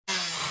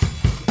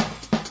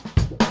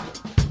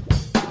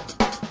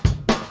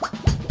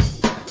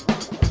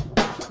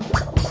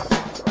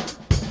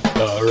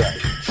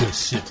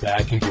Sit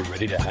back and get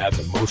ready to have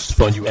the most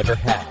fun you ever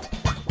had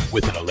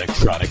with an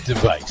electronic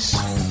device.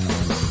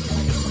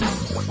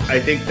 I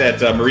think that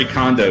Marie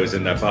Kondo is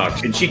in that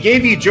box, and she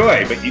gave you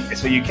joy,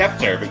 so you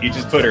kept her, but you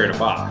just put her in a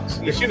box.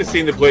 You should have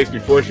seen the place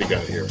before she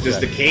got here. Does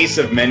the case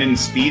of Menon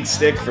Speed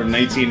Stick from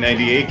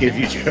 1998 give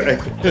you joy?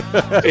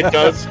 It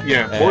does,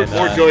 yeah.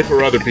 More joy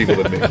for other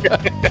people than me.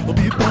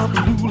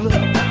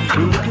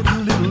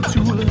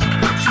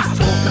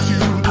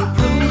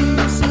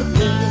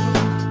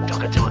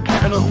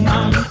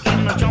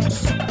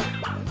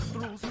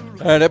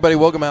 All right, everybody,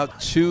 welcome out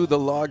to the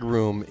Log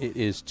Room. It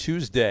is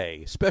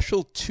Tuesday,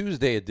 special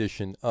Tuesday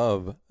edition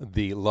of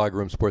the Log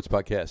Room Sports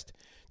Podcast.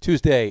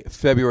 Tuesday,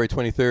 February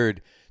 23rd,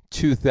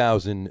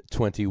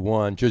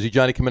 2021. Jersey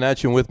Johnny coming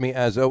at you, and with me,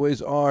 as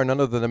always, are none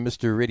other than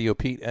Mr. Radio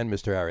Pete and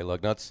Mr. Harry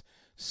Lugnuts.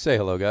 Say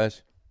hello,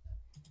 guys.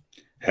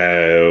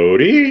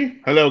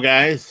 Howdy. Hello,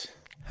 guys.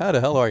 How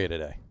the hell are you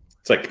today?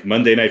 It's like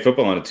Monday Night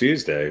Football on a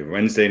Tuesday,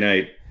 Wednesday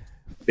Night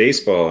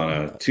Baseball on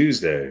a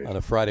Tuesday. On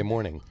a Friday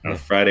morning. On a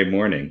Friday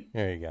morning.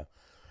 There you go.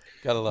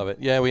 Gotta love it.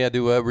 Yeah, we had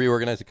to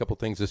reorganize a couple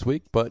things this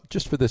week, but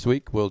just for this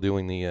week, we're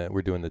doing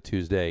the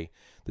Tuesday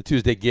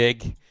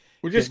gig.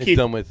 We're just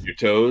keeping your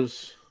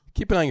toes.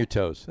 Keep it on your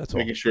toes. That's all.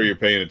 Making sure you're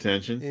paying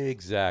attention.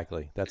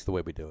 Exactly. That's the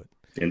way we do it.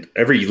 And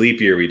every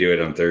leap year we do it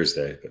on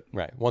Thursday. But.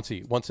 Right. Once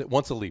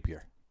a leap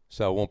year.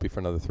 So it won't be for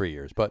another 3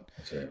 years. But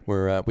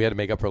right. we had to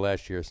make up for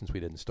last year since we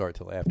didn't start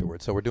till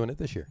afterwards. So we're doing it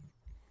this year.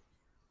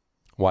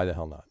 Why the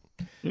hell not?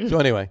 So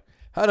anyway,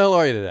 how the hell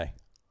are you today?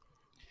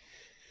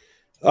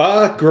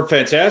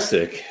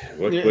 Fantastic.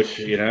 What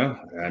you know?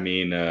 I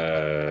mean,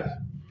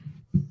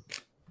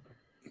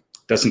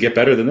 doesn't get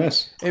better than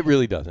this. It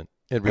really doesn't.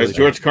 As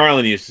George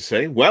Carlin used to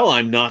say, "Well,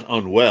 I'm not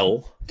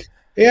unwell."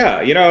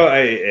 Yeah, you know,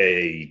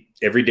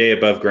 every day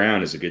above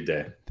ground is a good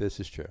day.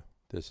 This is true.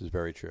 This is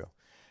very true.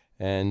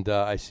 And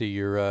I see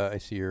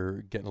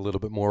you're getting a little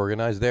bit more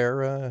organized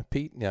there,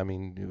 Pete. I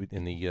mean,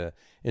 in the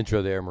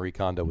intro there, Marie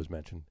Kondo was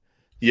mentioned.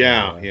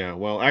 Yeah, yeah.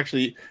 Well,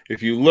 actually,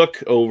 if you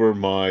look over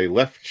my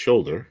left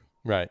shoulder,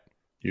 right,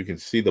 you can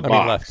see the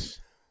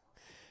box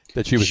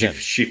that she was in.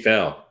 She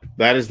fell.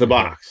 That is the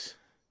box.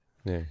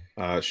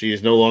 Yeah. She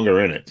is no longer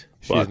in it.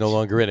 She is no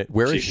longer in it.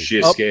 Where is she? She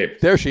escaped. Oh,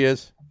 there she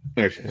is.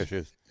 There she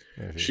is.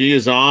 She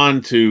is on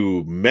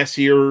to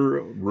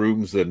messier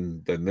rooms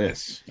than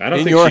this.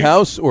 In your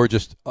house or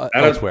just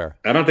elsewhere?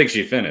 I don't think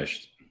she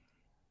finished.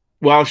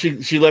 Well,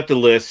 she left a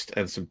list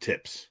and some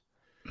tips.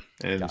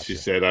 And Gotcha. She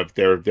said,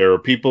 there are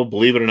people,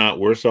 believe it or not,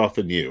 worse off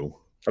than you.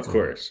 Of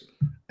course.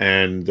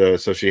 And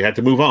so she had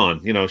to move on.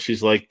 You know,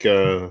 she's like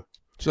the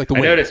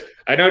wind.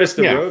 I noticed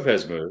the robe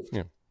has moved.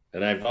 Yeah.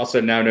 And I've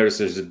also now noticed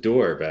there's a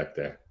door back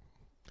there.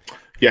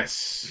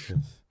 Yes.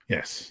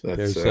 That's,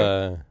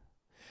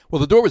 well,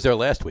 the door was there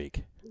last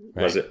week.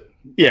 Right? Was it?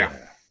 Yeah.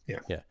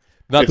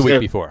 Not the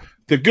week before.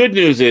 The good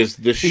news is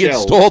he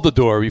installed the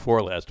door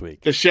before last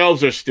week. The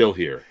shelves are still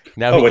here.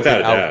 Now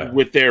without a doubt.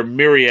 With their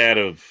myriad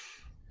of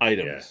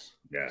items.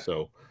 Yeah.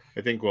 So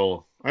I think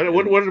what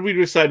did we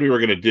decide we were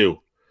going to do?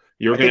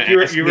 You were going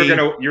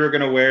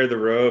to wear the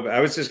robe. I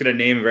was just going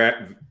to name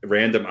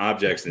random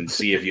objects and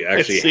see if you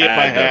actually see if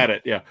I had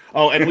it. Yeah.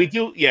 Oh, and we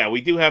do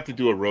have to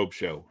do a robe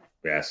show.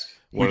 Yes.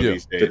 One of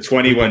these days. The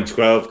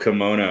 2112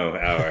 kimono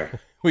hour.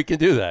 We can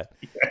do that.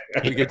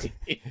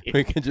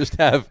 We can just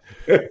have.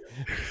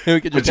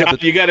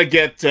 You got to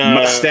get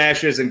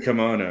mustaches and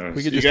kimonos.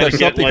 We could just have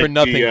something for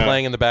nothing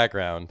playing in the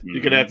background.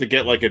 You're gonna have to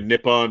get like a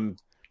Nippon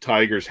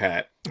Tigers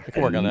hat. I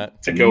can work on that.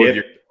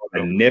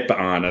 A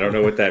nip-on. I don't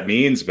know what that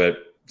means, but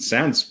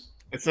sounds.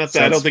 It's not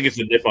that. I don't think it's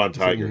a Nippon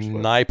Tigers.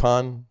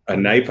 Nippon. A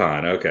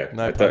Nippon. Okay.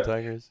 Nippon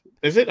Tigers.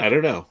 Is it? I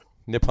don't know.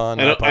 Nippon.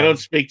 I don't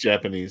speak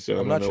Japanese, so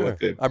I'm not sure.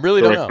 I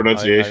really don't know.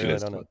 Pronunciation I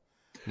is. don't know.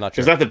 Not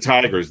sure. It's not the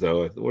Tigers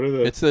though. What are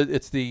the? It's the.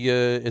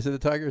 Is it the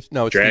Tigers?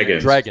 No, it's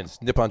Dragons. The Dragons.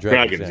 Nippon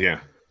Dragons. Dragons. Yeah.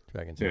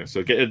 Dragons. Yeah.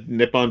 So get a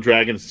Nippon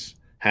Dragons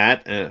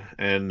hat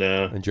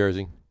and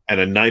jersey and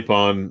a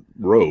Nippon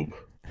robe.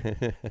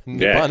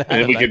 Nippon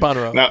and we Nippon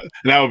robe.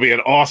 That would be an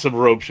awesome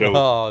robe show.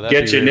 Oh,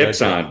 get your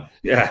nips on.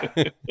 Yeah.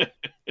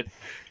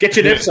 Get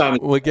your nips on.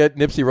 We'll get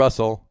Nipsey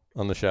Russell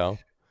on the show.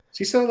 Is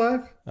he still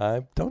alive?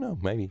 I don't know.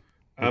 Maybe.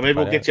 Maybe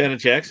we'll get Janet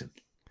Jackson.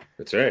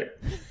 That's right.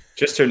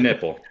 Just her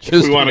nipple.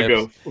 Just we want to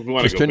go. We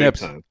want to go her big nips.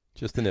 time.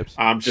 Just the nips.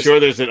 I'm sure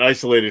there's an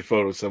isolated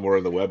photo somewhere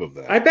on the web of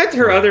that. I bet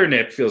her other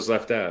nip feels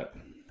left out.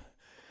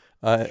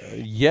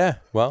 Yeah.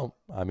 Well,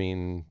 I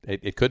mean,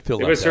 it could feel.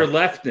 It was her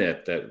left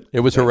nip.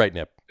 It was her right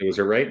nip. It was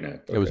her right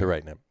nip. Okay. It was her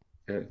right nip.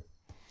 Okay.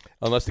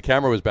 Unless the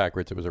camera was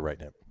backwards, it was her right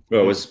nip.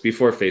 Well, it was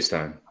before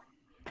FaceTime.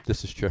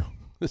 This is true.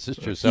 This is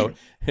true. So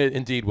it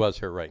indeed was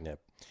her right nip.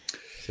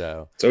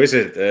 So it's always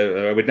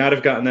I would not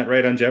have gotten that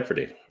right on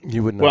Jeopardy.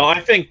 You wouldn't. Well,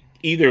 I think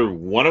either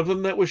one of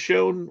them that was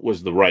shown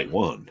was the right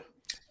one.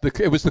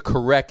 It was the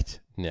correct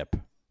nip.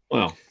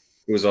 Well,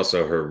 it was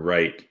also her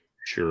right.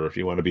 Sure, if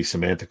you want to be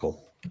semantical.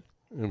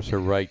 It was her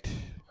right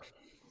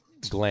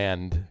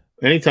gland.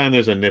 Anytime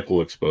there's a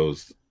nipple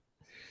exposed,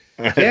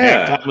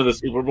 Yeah. Time of the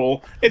Super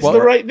Bowl. It's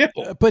the right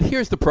nipple. But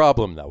here's the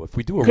problem, though. If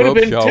we do a Could have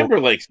robe been show,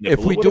 Timberlake's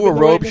nipple. if we do a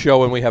robe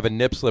show and we have a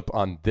nip slip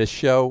on this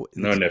show,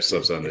 no nip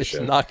slips on this show.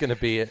 It's not going to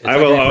be. I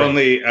will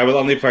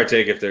only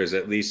partake if there's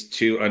at least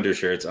 2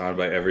 undershirts on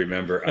by every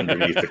member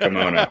underneath the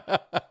kimono.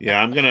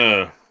 Yeah, I'm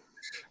gonna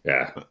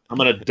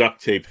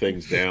duct tape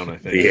things down. I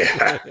think.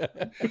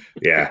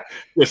 Yeah.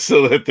 Just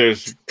so that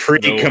there's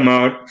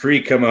pre-kimono,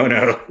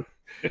 pre-kimono.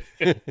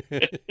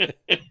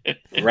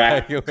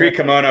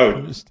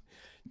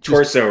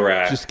 Torso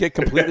rack. Just get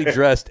completely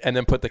dressed and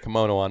then put the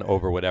kimono on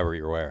over whatever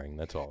you're wearing.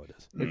 That's all it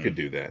is. We could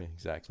do that.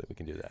 Exactly. We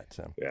can do that.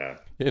 So yeah.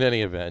 In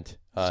any event,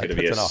 it's going to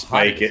be a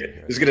spike.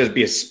 There's going to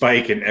be a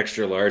spike in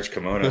extra large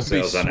kimono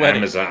sales on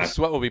Amazon.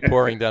 Sweat will be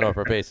pouring down off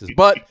our faces,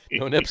 but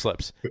no nip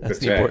slips. That's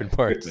the important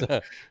part.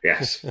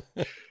 Yes.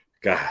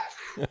 God.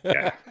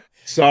 Yeah.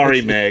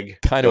 Sorry, Meg.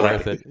 Kind of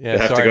worth it. Yeah.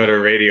 You'll have to go to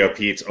Radio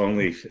Pete's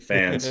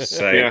OnlyFans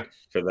site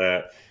for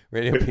that.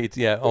 Radio Pete's,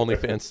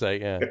 OnlyFans site.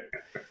 Yeah.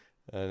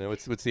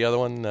 What's the other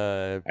one?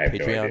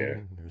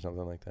 Patreon or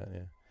something like that.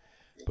 Yeah.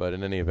 But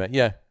in any event,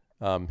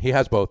 he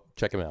has both.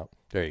 Check him out.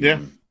 There you go.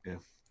 Yeah.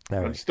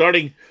 Right. I'm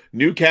starting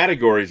new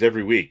categories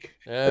every week.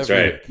 That's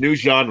right. New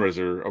genres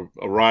are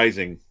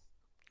arising,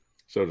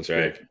 so to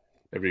speak.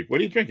 Right. What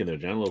are you drinking there,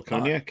 John? A little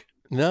cognac?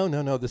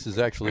 No. This is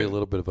actually a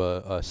little bit of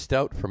a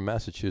stout from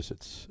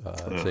Massachusetts.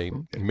 It's a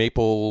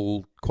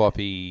maple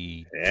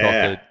coffee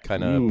chocolate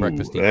kind of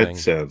breakfasty thing. That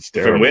sounds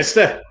terrible. From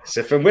Worcester. Is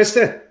it from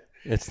Worcester?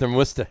 It's from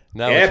Worcester.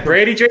 No,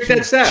 Brady drinks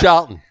that stuff.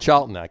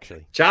 Charlton,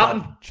 actually.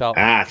 Charlton.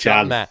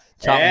 Charlton, Mass.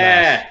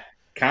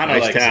 Kind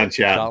of like town,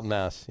 Charlton,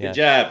 Mass. Yeah. Good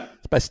job.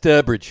 It's by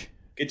Sturbridge.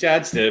 Good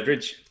job,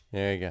 Sturbridge.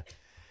 There you go.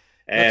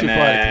 And, Not too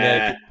far to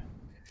Connecticut.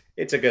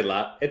 It's a good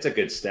lot. It's a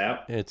good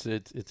stout. It's a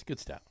good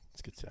stout.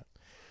 It's a good stout.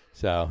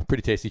 So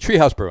pretty tasty.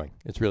 Treehouse Brewing.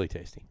 It's really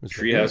tasty.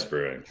 Treehouse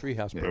Brewing.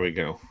 There we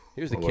go.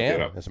 Here's the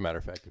can, as a matter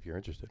of fact, if you're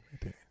interested.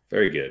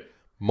 Very good.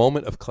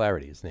 Moment of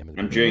Clarity is the name of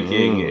the I'm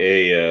drinking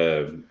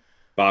a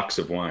box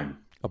of wine.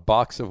 A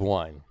box of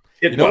wine.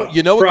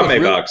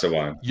 Box of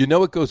wine. You know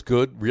what goes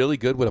really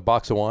good with a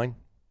box of wine?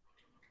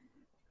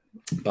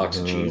 Box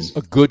of cheese.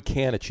 A good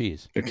can of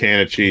cheese. A can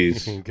of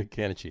cheese. Good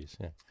can of cheese,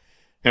 yeah.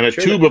 And a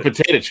tube of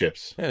potato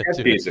chips. And a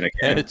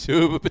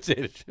tube of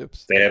potato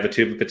chips. They have a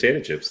tube of potato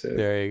chips there.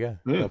 There you go.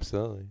 Yeah.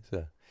 Absolutely.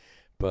 So,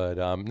 but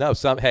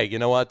hey, you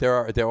know what?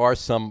 There are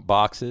some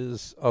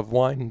boxes of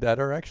wine that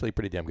are actually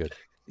pretty damn good.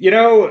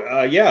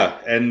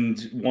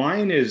 And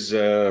wine is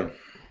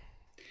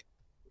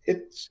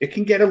it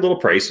can get a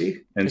little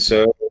pricey, and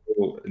so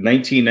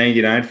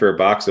 $19.99 for a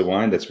box of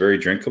wine that's very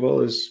drinkable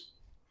is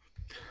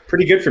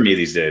pretty good for me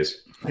these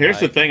days.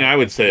 Here's the thing I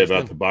would say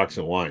about the box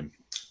of wine.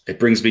 It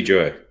brings me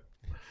joy.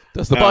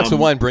 Does the box of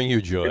wine bring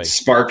you joy? It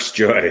sparks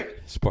joy.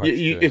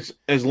 It's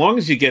as long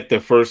as you get the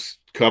first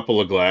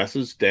couple of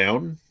glasses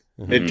down,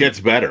 it gets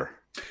better.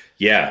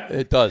 Yeah,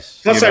 it does.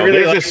 Plus, I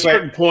really like a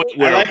certain point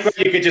where I like when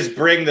you could just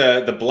bring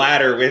the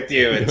bladder with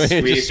you and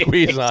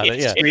squeeze on it.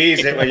 Yeah,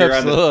 squeeze it when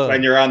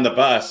you're on the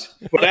bus.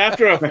 But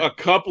after a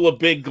couple of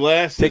big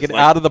glasses, take it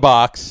out of the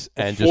box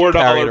and just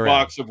carry it around. $4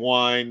 box of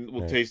wine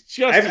will taste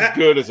just as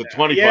good as a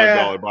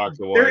 $25 box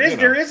of wine.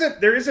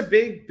 There is a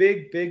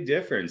big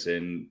difference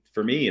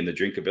for me in the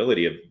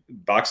drinkability of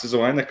boxes of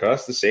wine that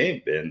cost the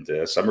same, and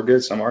some are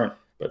good, some aren't.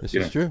 But this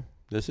is true.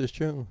 This is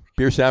true.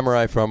 Beer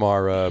Samurai from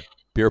our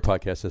beer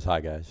podcast says hi,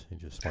 guys.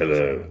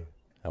 Hello.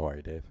 How are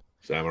you, Dave?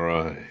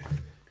 Samurai.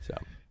 So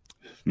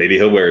maybe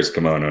he'll wear his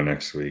kimono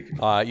next week.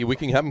 We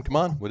can have him come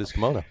on with his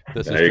kimono.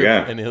 There you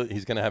go. And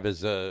he's going to have his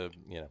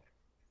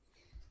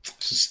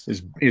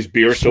his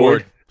beer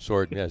sword.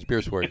 Yeah, his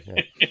beer sword.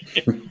 Yeah.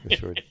 Beer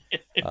sword.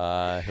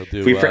 He'll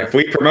do. If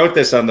we promote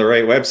this on the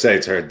right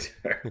websites, our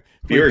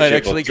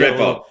viewership will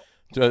triple.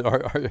 Our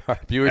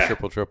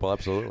viewership will triple.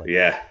 Absolutely.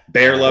 Yeah.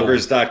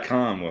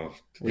 Bearlovers.com. Well,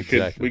 we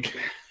could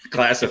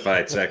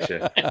classified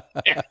section.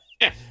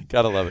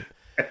 Gotta love it.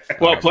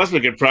 Well, plus we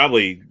could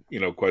probably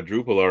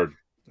quadruple our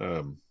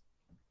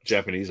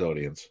Japanese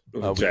audience.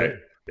 We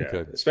could.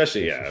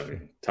 Especially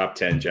top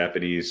 10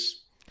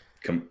 Japanese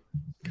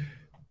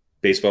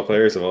baseball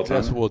players of all time.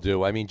 That's what we'll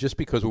do. I mean, just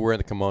because we're wearing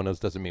the kimonos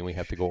doesn't mean we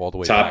have to go all the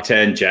way top back.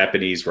 10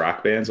 Japanese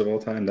rock bands of all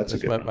time. That's a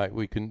good one. Right.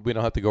 We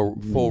don't have to go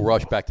full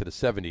rush back to the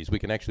 70s. We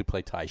can actually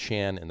play Tai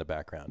Shan in the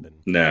background.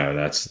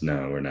 No,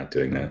 we're not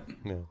doing that.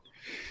 No.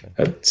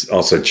 That's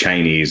also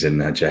Chinese and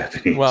not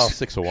Japanese. Well,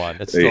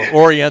 601. It's still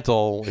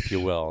Oriental, if you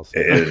will. So.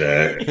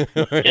 And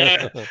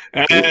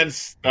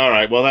all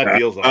right. Well, that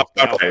deals off.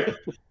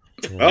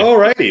 All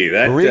righty.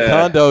 Marie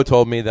Kondo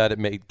told me that it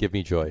may give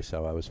me joy,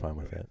 so I was fine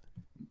with that.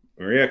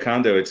 Maria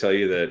Kondo would tell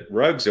you that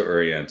rugs are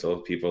Oriental,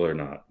 people are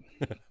not.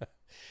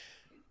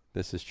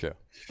 This is true.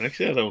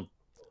 Actually, I don't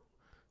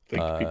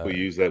think people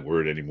use that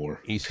word anymore.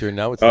 Eastern,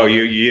 no. It's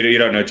you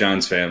don't know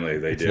John's family.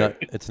 They do.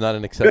 It's not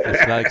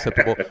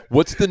acceptable.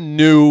 What's the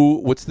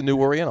new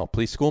Oriental?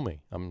 Please school me.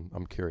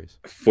 I'm curious.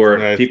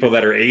 For people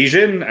that are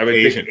Asian, I would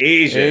think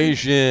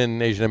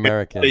Asian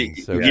American.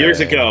 So years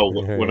ago,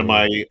 one of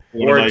my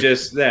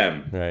just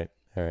them. Right.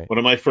 All right. One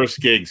of my first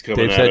gigs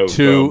coming Dave's out had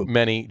too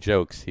many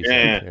jokes. He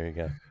said. There you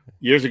go.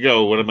 Years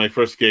ago, one of my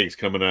first gigs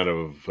coming out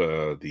of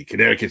the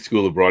Connecticut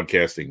School of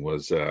Broadcasting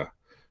was there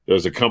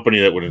was a company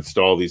that would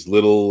install these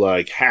little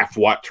like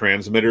half-watt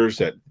transmitters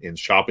in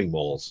shopping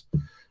malls,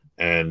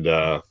 and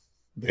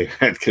they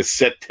had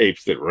cassette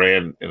tapes that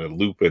ran in a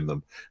loop in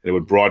them, and it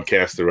would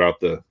broadcast throughout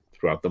the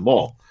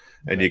mall.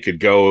 And you could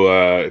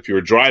go if you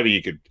were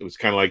driving, it was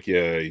kind of like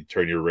you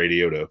turn your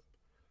radio to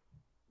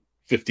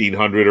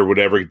 1500 or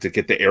whatever to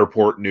get the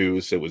airport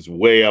news. It was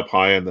way up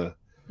high on the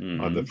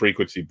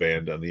frequency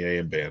band, on the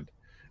AM band.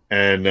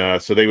 And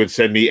so they would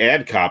send me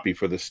ad copy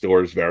for the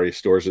various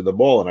stores in the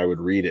mall, and I would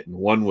read it. And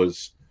one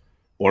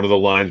of the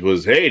lines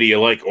was, "Hey, do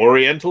you like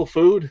Oriental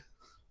food?"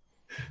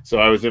 So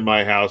I was in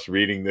my house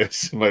reading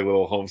this in my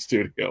little home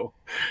studio,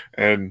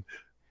 and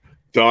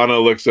Donna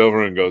looks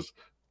over and goes,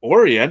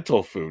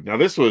 "Oriental food." Now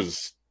this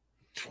was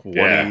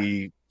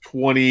 20,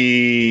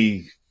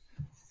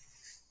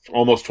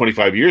 almost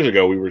 25 years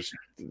ago. We were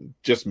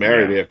just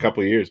married a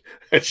couple of years,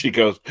 and she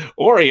goes,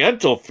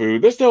 "Oriental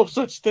food? There's no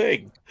such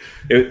thing."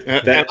 It's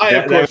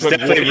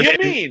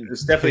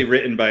definitely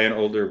written by an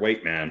older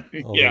white man.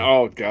 Yeah.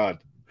 Oh God.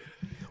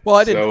 Well,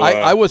 I didn't.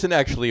 I wasn't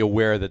actually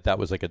aware that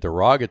was like a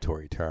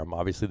derogatory term.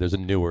 Obviously, there's a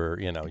newer.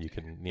 You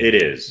can. It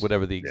is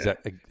whatever the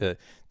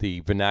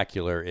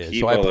vernacular is.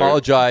 So I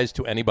apologize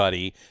to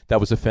anybody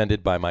that was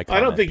offended by my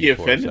comment. I don't think you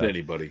offended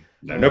anybody.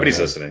 No, nobody's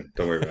listening.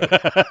 Don't worry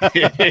about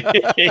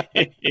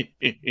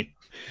it.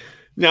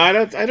 No, I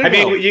don't. I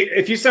mean,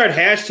 if you start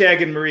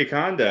hashtagging Marie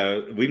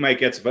Kondo, we might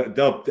get.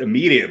 They'll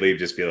immediately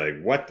just be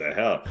like, "What the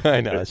hell?" I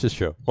know, it's just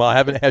true. Well, I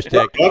haven't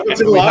hashtag. Welcome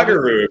to the Logger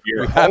Room,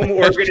 your home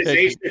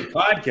organization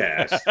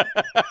podcast.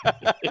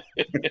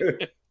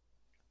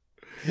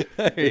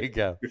 There you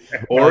go.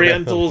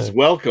 Orientals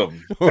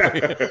welcome.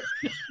 That's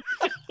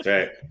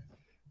right.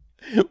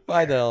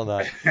 Why the hell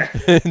not?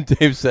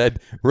 Dave said,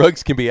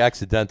 "Rugs can be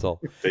accidental."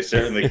 They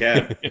certainly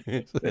can.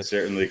 They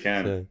certainly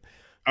can. So,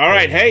 all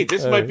right, hey,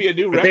 this might be a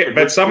new record.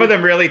 But some of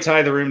them really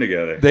tie the room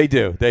together. They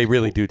do. They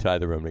really do tie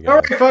the room together. All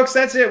right, folks,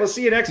 that's it. We'll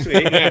see you next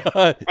week.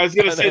 I was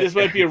going to say this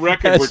might be a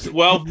record. We're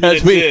 12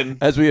 minutes in.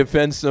 As we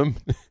offend some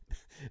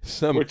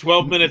we're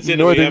 12 minutes in.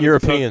 Northern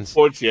Europeans.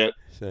 Sports yet.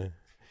 So,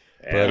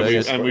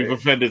 and we've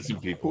offended some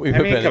people. I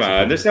mean, come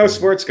on. There's no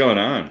sports going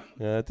on.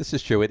 This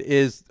is true. It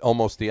is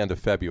almost the end of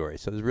February,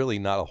 so there's really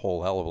not a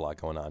whole hell of a lot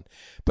going on.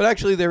 But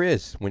actually, there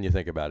is when you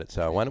think about it.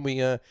 So why don't we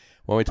talk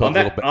a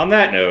little bit? On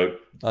that note,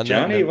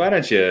 Johnny, why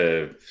don't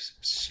you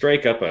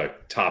strike up a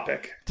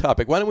topic?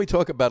 Why don't we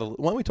talk a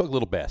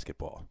little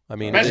basketball? I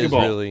mean, basketball.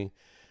 It is really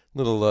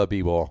little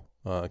b-ball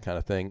kind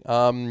of thing.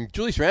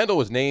 Julius Randle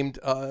was named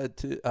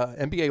to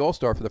NBA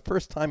All-Star for the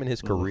first time in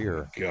his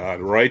career. Oh, God,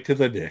 right to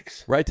the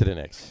Knicks. Right to the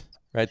Knicks.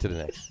 I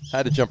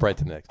had to jump right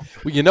to the Knicks.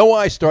 Well, you know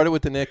why I started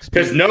with the Knicks?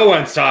 Because no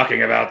one's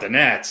talking about the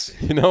Nets.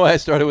 You know why I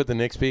started with the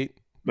Knicks, Pete?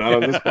 Not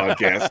on this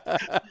podcast.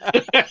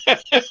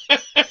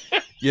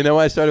 You know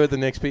why I started with the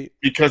Knicks, Pete?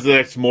 Because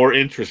that's more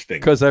interesting.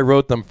 Because I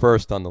wrote them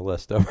first on the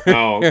list over here.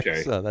 Oh,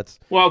 okay. So that's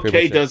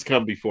K does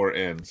come before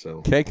N.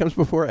 So K comes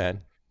before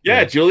N.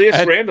 Yeah,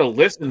 Julius Randle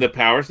listened to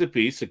powers that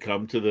be,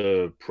 succumbed to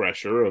the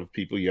pressure of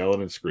people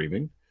yelling and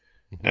screaming,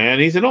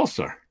 and he's an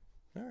all-star.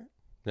 All right.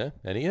 Yeah,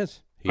 and he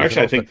is.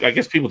 Actually, I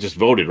guess people just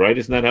voted, right?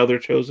 Isn't that how they're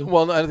chosen?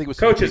 Well, no, I think it was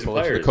coaches and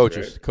players. The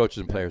coaches, right? Coaches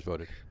and players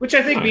voted. Which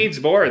I think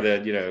means more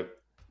than,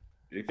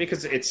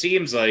 because it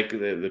seems like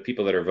the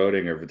people that are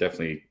voting are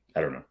definitely, I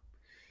don't know.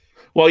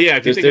 Well, yeah,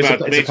 if you think about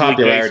Major League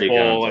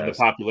Baseball and the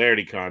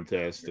popularity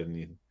contest and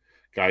the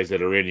guys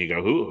that are in, you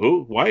go,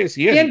 who? Why is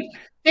he in?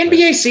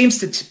 NBA seems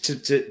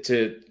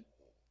to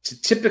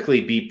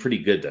typically be pretty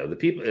good, though.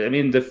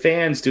 The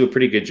fans do a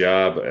pretty good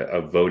job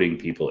of voting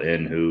people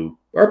in who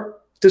are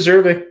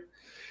deserving.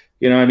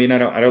 I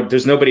don't.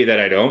 There's nobody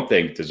that I don't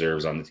think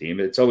deserves on the team.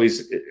 It's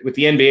always with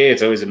the NBA.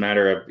 It's always a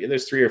matter of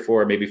there's 3 or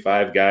 4, maybe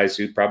 5 guys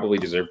who probably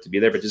deserve to be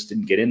there, but just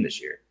didn't get in this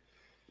year.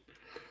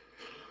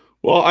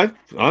 Well, I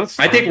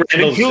think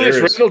Julius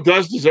Randle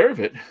does deserve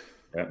it.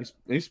 Yeah.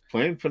 He's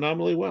playing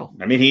phenomenally well.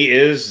 I mean, he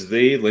is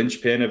the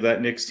linchpin of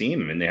that Knicks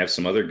team. I mean, they have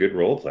some other good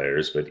role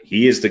players, but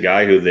he is the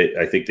guy who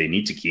I think they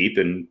need to keep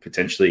and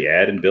potentially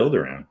add and build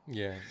around.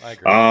 Yeah, I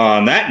agree.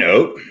 On that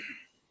note.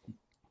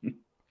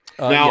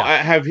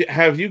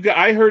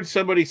 I heard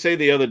somebody say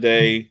the other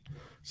day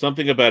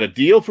something about a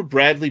deal for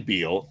Bradley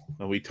Beal,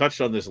 and we touched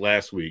on this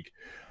last week,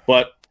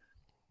 but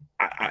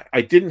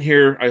I didn't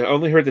hear. I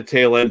only heard the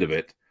tail end of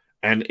it,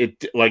 and it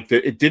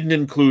didn't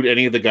include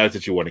any of the guys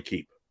that you want to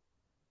keep.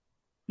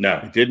 No,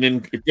 it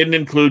didn't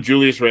include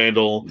Julius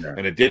Randle,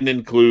 and it didn't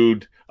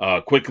include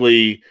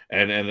Quickly,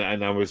 and I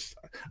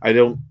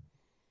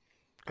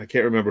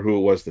can't remember who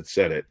it was that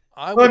said it.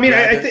 I was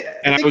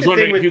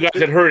wondering if you guys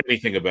had heard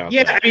anything about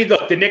that. I mean,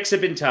 look, the Knicks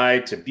have been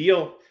tied to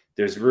Beal.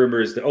 There's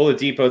rumors, the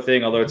Oladipo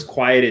thing, although it's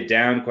quieted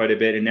down quite a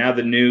bit. And now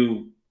the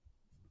new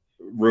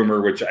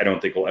rumor, which I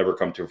don't think will ever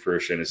come to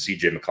fruition, is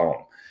CJ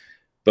McCollum.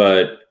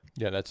 But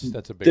yeah, that's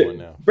a big one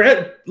now.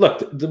 Brad,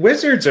 look, the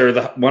Wizards are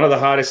one of the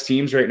hottest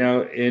teams right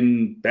now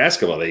in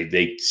basketball.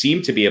 They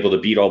seem to be able to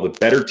beat all the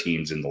better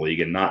teams in the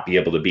league and not be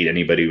able to beat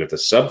anybody with a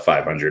sub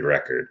 500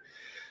 record.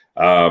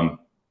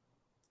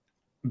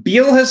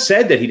 Beal has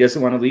said that he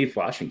doesn't want to leave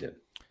Washington.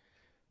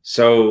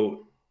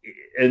 So,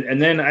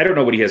 and then I don't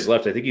know what he has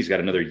left. I think he's got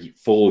another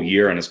full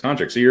year on his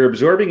contract. So you're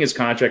absorbing his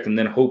contract and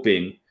then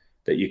hoping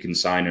that you can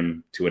sign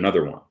him to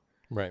another one.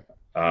 Right.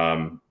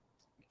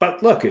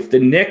 But look, if the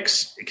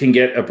Knicks can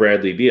get a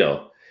Bradley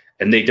Beal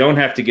and they don't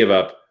have to give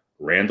up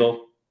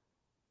Randall,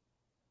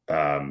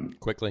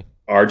 Quickly,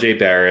 RJ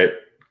Barrett,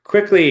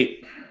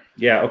 quickly,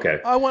 yeah, okay.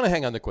 I want to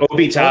hang on to Quickly.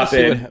 Obi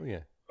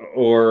Toppin,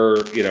 or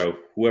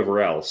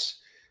whoever else.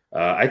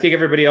 I think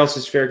everybody else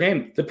is fair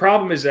game. The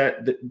problem is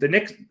that the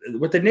Knicks,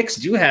 what the Knicks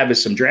do have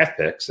is some draft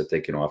picks that they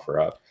can offer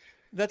up.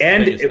 But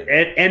I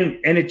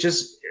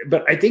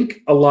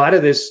think a lot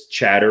of this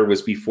chatter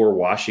was before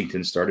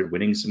Washington started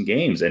winning some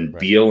games and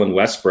Beal and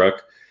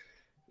Westbrook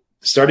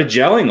started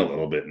gelling a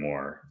little bit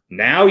more.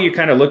 Now you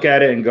kind of look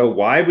at it and go,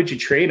 why would you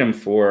trade them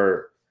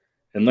for,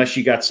 unless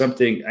you got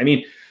something? I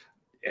mean,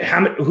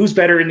 who's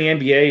better in the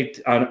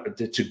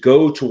NBA to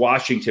go to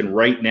Washington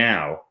right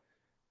now?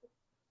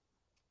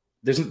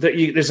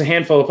 There's a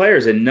handful of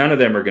players, and none of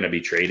them are going to be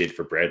traded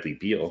for Bradley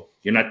Beal.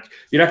 You're not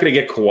going to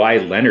get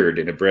Kawhi Leonard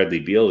in a Bradley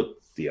Beal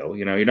deal.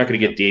 You're not going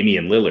to get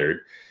Damian Lillard.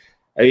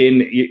 I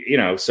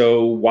mean,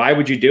 so why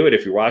would you do it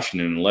if you're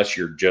Washington unless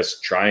you're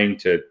just trying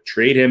to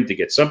trade him to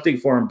get something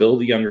for him,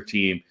 build a younger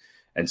team,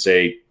 and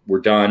say we're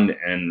done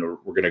and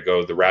we're going to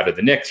go the route of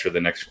the Knicks for the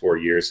next 4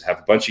 years, have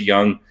a bunch of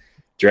young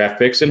draft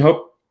picks, and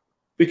hope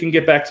we can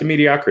get back to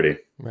mediocrity.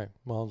 Right.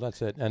 Well,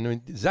 that's it. And I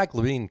mean, Zach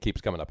LaVine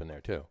keeps coming up in there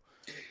too.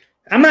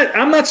 I'm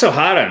not so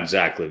hot on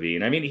Zach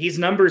LaVine. I mean, his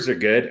numbers are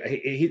good.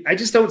 I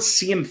just don't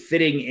see him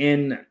fitting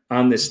in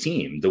on this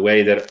team the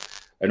way that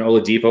an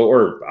Oladipo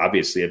or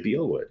obviously a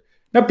Beal would.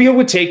 Now, Beal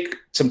would take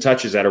some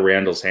touches out of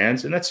Randall's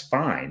hands, and that's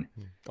fine.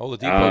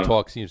 Oladipo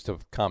talk seems to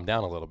have calmed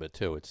down a little bit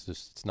too.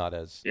 It's not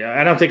as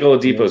I don't think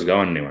Oladipo's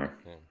going anywhere.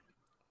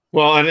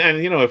 Well, and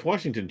if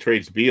Washington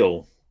trades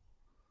Beal,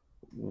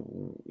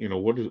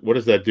 what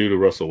does that do to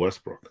Russell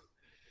Westbrook?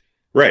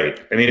 Right.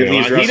 I mean, it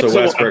leaves Russell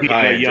Westbrook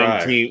high and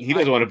dry. He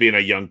doesn't want to be in a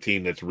young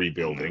team that's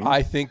rebuilding.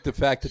 I think the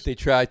fact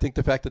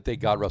that they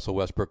got Russell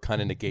Westbrook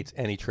kind of negates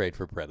any trade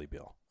for Bradley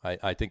Beal.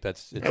 I think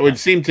it would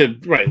seem to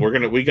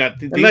we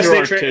got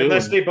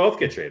unless they both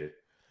get traded.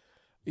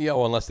 Yeah,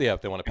 well, unless they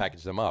want to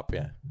package them up,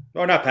 yeah.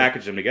 Or not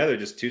package them together,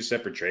 just two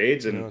separate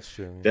trades, and that's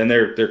true, yeah. Then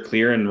they're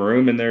clearing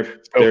room and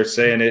they're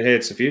saying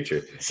it's the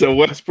future. So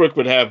Westbrook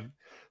would have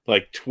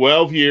like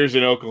 12 years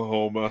in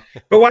Oklahoma.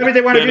 But why would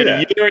they want to do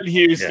that? A year in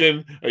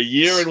Houston, a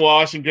year in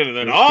Washington, and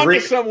then on to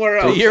somewhere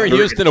else. A year in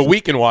Houston, a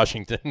week in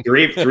Washington.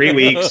 3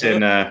 weeks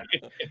in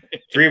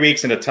 3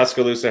 weeks in a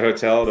Tuscaloosa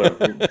hotel.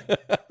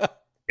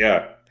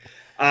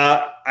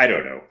 I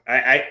don't know.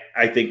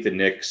 I think the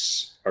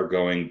Knicks are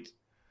going.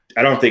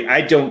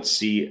 I don't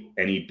see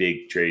any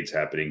big trades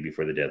happening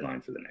before the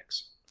deadline for the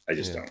Knicks. I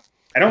just don't.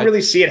 I don't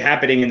really see it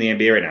happening in the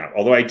NBA right now.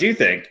 Although I do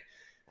think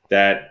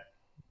that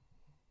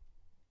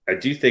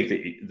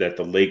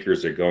the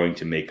Lakers are going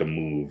to make a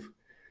move,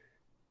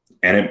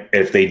 and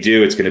if they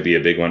do, it's going to be a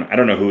big one. I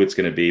don't know who it's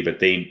going to be, but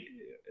they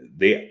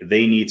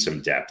need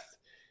some depth.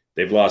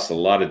 They've lost a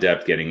lot of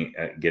depth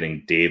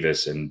getting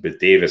Davis, and with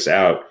Davis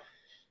out,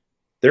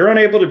 they're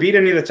unable to beat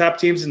any of the top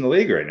teams in the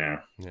league right now.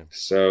 Yeah.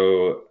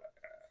 So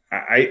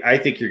I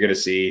think you're going to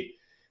see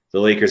the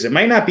Lakers. It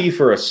might not be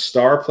for a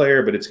star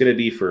player, but it's going to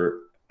be for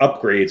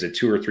upgrades at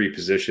 2 or 3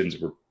 positions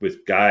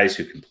with guys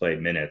who can play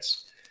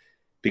minutes.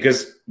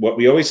 Because what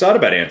we always thought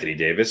about Anthony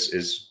Davis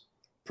is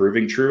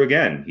proving true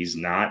again. He's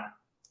not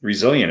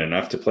resilient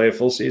enough to play a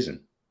full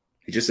season.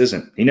 He just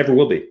isn't. He never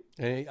will be.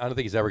 I don't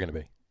think he's ever going to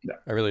be. No.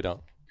 I really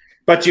don't.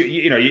 But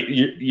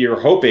you're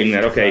hoping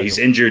that, okay, he's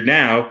injured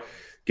now,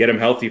 get him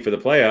healthy for the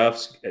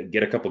playoffs,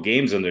 get a couple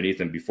games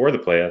underneath him before the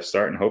playoffs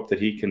start, and hope that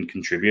he can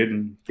contribute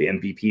in the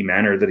MVP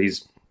manner that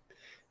he's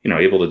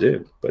able to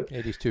do. But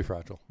he's too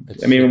fragile.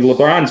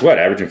 LeBron's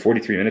averaging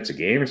 43 minutes a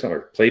game or something,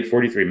 or played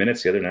 43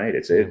 minutes the other night.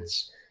 It's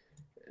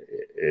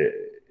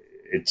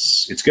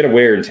going to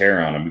wear and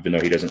tear on him, even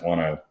though he doesn't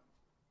want to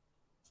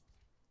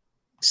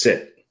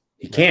sit.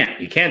 He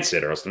can't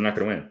sit, or else they're not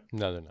going to win.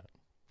 No, they're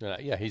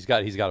not. Yeah, he's got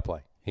to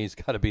play. He's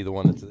got to be the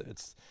one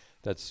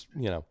that's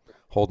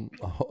holding,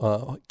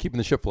 keeping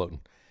the ship floating.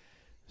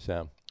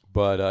 So,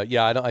 but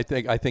I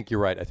think you're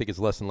right. I think it's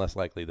less and less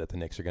likely that the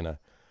Knicks are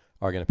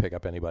gonna pick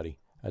up anybody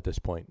at this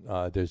point.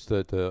 There's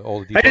the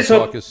old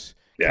talk is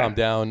calm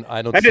down.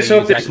 I just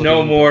hope there's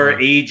no more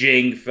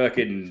aging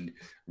fucking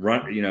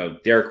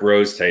Derrick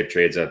Rose type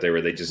trades out there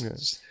where they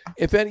just.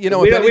 If any,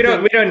 we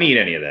don't need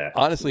any of that.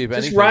 Honestly, if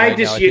just anything, ride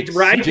this year.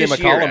 CJ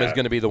McCollum is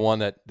going to be the one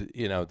that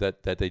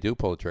that they do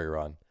pull the trigger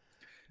on.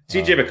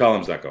 CJ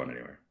McCollum's not going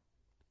anywhere.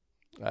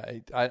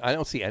 I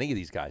don't see any of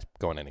these guys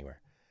going anywhere.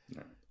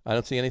 No. I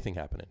don't see anything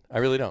happening. I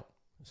really don't.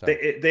 So.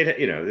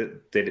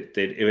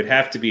 It would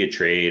have to be a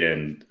trade,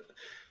 and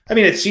I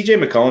mean, if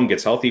CJ McCollum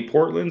gets healthy,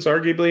 Portland's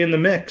arguably in the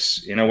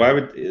mix. Why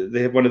would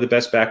they have one of the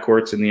best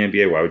backcourts in the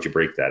NBA? Why would you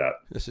break that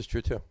up? This is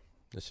true too.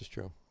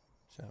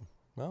 So,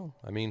 well,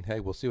 I mean, hey,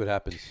 we'll see what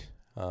happens.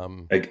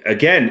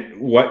 Again,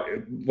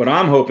 what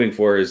I'm hoping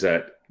for is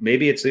that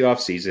maybe it's the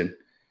off season,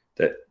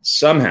 that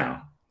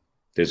somehow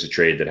there's a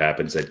trade that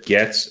happens that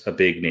gets a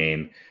big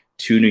name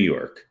to New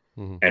York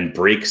and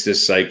breaks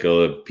this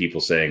cycle of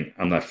people saying,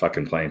 I'm not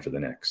fucking playing for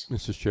the Knicks.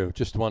 This is true.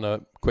 Just want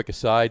a quick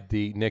aside.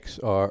 The Knicks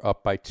are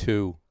up by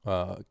 2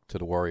 to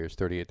the Warriors,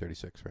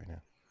 38-36 right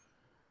now.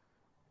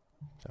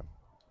 So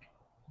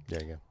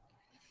there you go.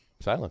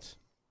 Silence.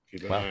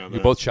 Wow.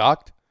 You both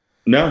shocked?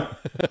 No.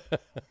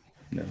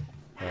 No.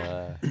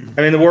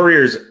 I mean, the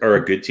Warriors are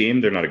a good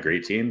team. They're not a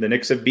great team. The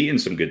Knicks have beaten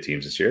some good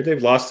teams this year.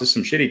 They've lost to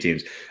some shitty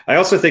teams. I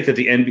also think that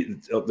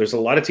there's a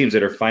lot of teams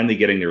that are finally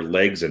getting their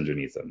legs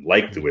underneath them,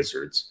 like the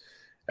Wizards.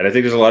 And I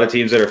think there's a lot of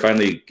teams that are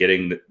finally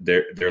getting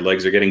their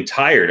legs are getting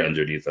tired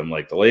underneath them,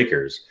 like the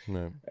Lakers.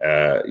 Right.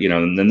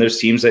 And then there's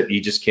teams that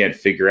you just can't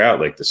figure out,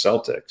 like the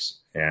Celtics.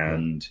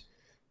 And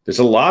there's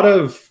a lot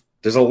of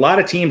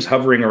teams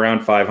hovering around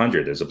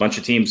 500. There's a bunch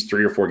of teams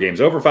 3 or 4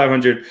 games over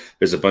 500.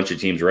 There's a bunch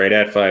of teams right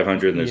at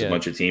 500, and there's a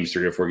bunch of teams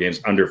 3 or 4 games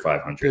under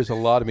 500. There's a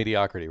lot of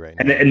mediocrity right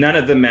now. And none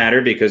of them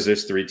matter because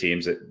there's 3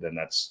 teams. Then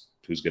that's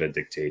who's going to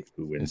dictate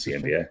who wins the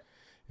NBA.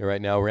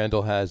 Right now,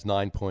 Randall has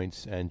 9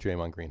 points, and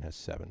Draymond Green has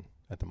 7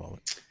 at the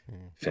moment.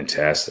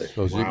 Fantastic.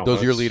 Those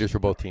are your leaders for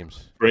both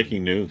teams.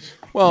 Breaking news.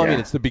 Well, I mean,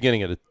 it's the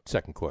beginning of the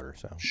second quarter,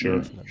 so sure.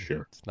 It's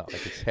not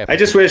like it's half. I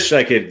just wish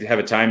I could have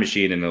a time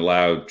machine and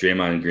allow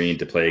Draymond Green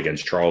to play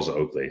against Charles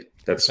Oakley.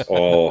 That's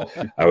all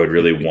I would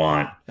really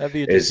want.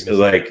 Is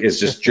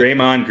just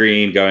Draymond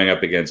Green going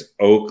up against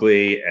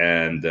Oakley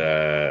and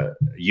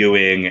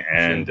Ewing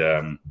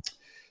and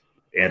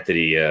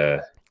Anthony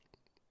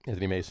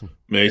Mason.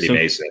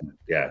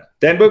 Yeah.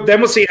 Then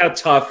we'll see how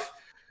tough.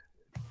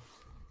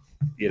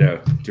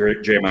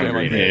 Draymond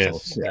Green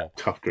is. Yeah.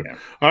 Tough. Yeah.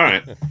 All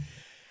right.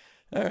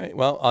 All right.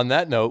 Well, on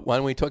that note, why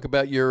don't we talk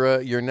about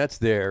your Nets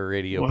there,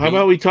 Radio? Well, how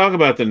about we talk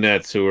about the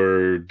Nets who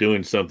are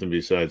doing something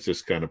besides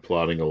just kind of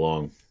plodding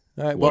along?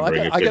 All right. Well,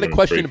 I got a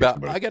question about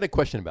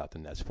the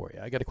Nets for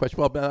you. I got a question.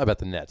 Well, not about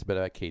the Nets, but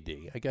about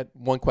KD. I got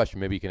one question.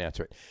 Maybe you can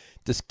answer it.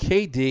 Does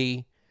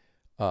KD?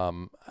 I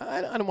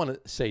don't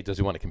want to say does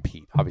he want to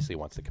compete. Obviously, he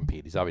wants to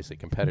compete. He's obviously a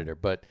competitor,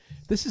 but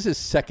this is his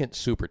second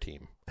super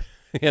team.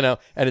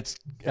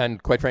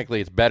 And quite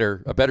frankly, it's a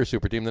better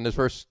super team than his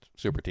first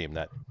super team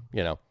that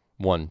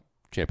won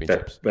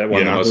championships. That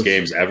won the most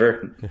games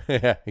ever.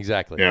 Yeah,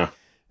 exactly. Yeah.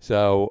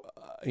 So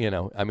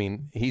I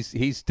mean,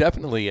 he's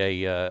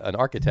definitely an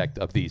architect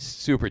of these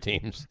super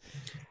teams.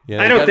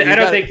 I don't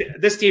think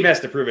this team has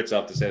to prove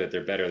itself to say that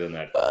they're better than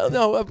that.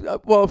 No,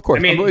 well, of course.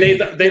 I mean,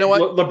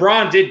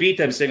 LeBron did beat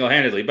them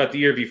single-handedly, but the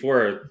year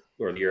before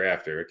or the year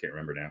after, I can't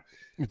remember now.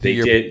 The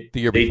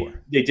year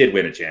before they did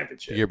win a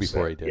championship. The year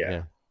before he did.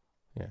 Yeah.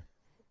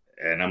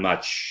 And I'm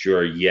not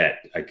sure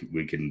yet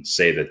we can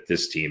say that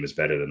this team is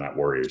better than that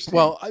Warriors team.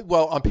 Well,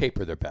 on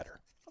paper they're better.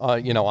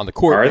 On the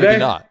court, are maybe they?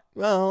 Not.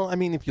 Well, I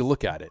mean, if you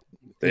look at it,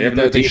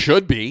 they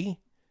should be.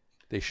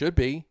 They should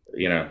be.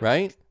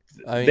 Right?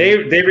 I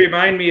mean, they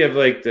remind me of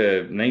like the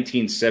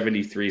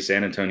 1973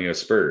 San Antonio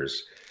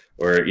Spurs,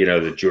 or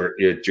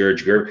the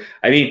George Gervin.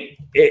 I mean,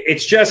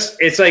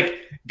 it's like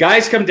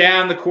guys come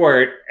down the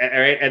court, all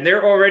right, and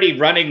they're already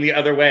running the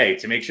other way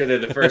to make sure they're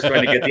the first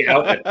one to get the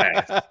outlet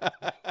pass.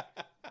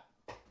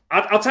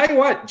 I'll tell you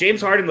what,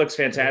 James Harden looks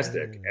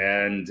fantastic,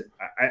 and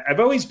I've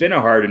always been a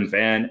Harden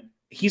fan.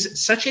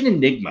 He's such an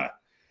enigma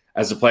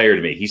as a player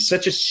to me. He's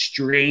such a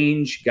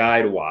strange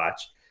guy to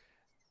watch,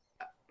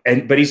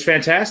 but he's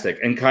fantastic.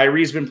 And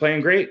Kyrie's been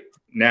playing great.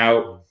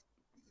 Now,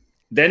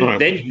 then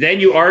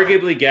you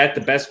arguably get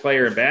the best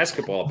player in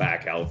basketball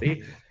back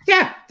healthy.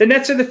 Yeah, the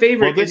Nets are the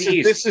favorite in the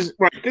East.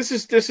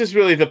 This is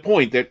really the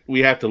point that we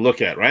have to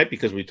look at, right?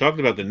 Because we talked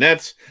about the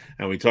Nets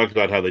and we talked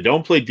about how they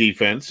don't play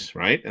defense,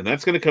 right? And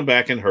that's going to come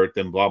back and hurt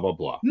them, blah, blah,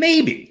 blah.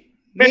 Maybe.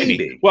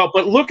 Well,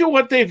 but look at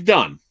what they've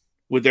done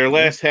with their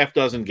last half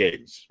dozen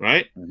games,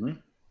 right? Mm-hmm.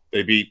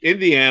 They beat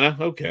Indiana,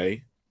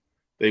 okay.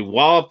 They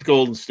walloped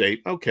Golden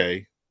State,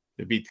 okay.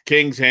 They beat the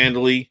Kings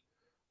handily,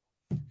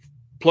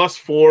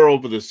 +4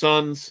 over the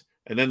Suns,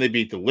 and then they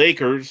beat the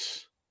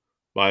Lakers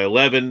by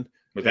 11.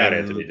 Without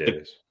Anthony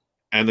Davis.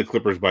 And the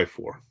Clippers by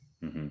 4.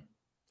 Mm-hmm.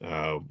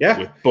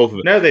 With both of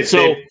them. No,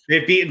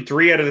 they've beaten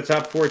 3 out of the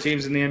top 4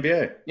 teams in the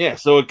NBA. Yeah,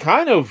 so it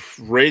kind of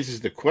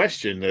raises the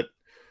question that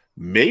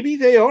maybe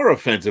they are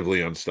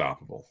offensively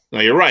unstoppable.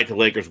 Now, you're right, the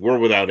Lakers were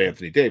without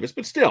Anthony Davis,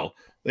 but still,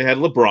 they had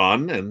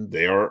LeBron, and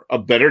they are a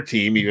better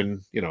team,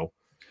 even, the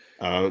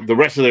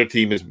rest of their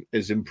team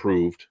is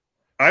improved.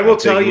 I will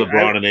tell you.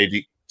 LeBron and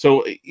AD.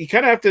 So you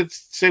kind of have to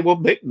say,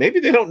 well, maybe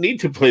they don't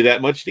need to play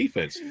that much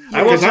defense.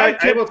 I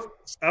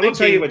will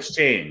tell you what's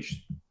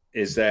changed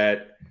is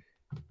that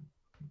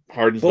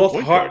Harden's the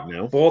point guard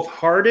now. Both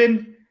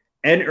Harden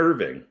and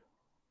Irving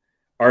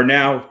are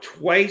now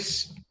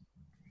twice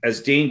as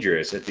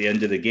dangerous at the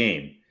end of the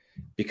game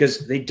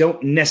because they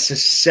don't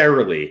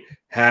necessarily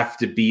have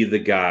to be the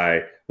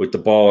guy with the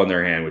ball in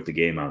their hand with the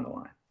game on the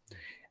line.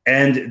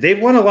 And they've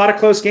won a lot of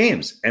close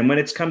games. And when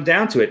it's come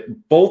down to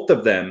it, both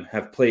of them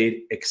have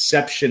played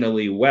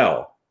exceptionally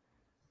well.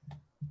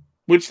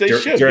 Which they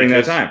should. During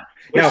that time.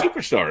 Now,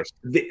 superstars.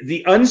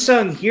 The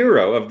unsung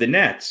hero of the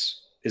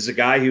Nets is a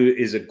guy who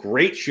is a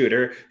great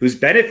shooter who's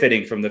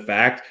benefiting from the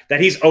fact that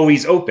he's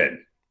always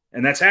open,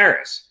 and that's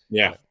Harris.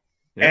 Yeah.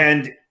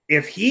 And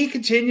if he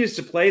continues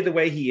to play the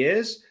way he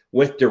is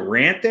with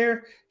Durant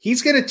there,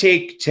 he's going to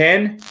take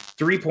 10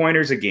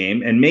 3-pointers a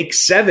game and make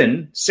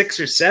 6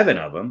 or 7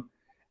 of them.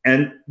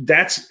 And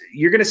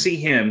you're going to see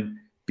him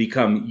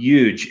become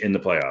huge in the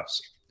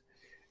playoffs.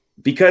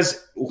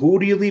 Because who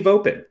do you leave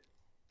open?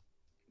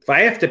 If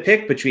I have to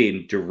pick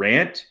between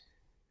Durant,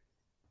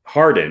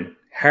 Harden,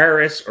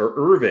 Harris, or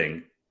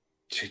Irving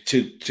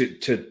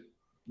to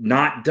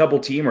not double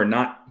team or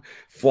not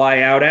fly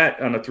out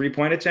on a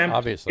 3-point attempt,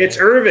 obviously it's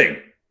Irving.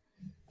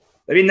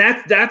 I mean,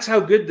 that's how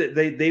good that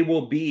they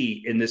will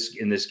be in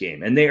this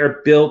game, and they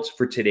are built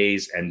for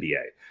today's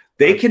NBA.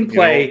 They can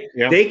play.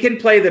 They can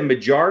play the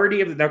majority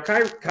of the. Now,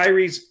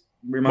 Kyrie's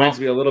reminds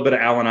me a little bit of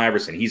Allen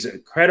Iverson. He's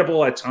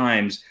incredible at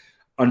times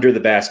under the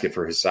basket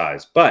for his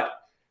size, but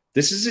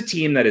this is a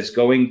team that is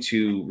going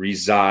to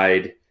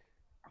reside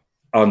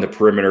on the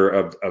perimeter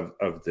of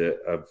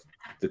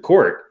the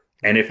court,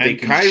 and if they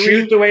can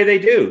shoot the way they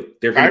do,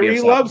 they're going to be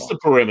unstoppable. Kyrie loves the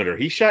perimeter.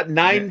 He shot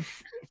 9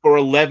 for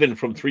 11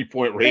 from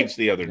 3-point range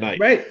the other night.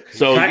 Right.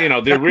 So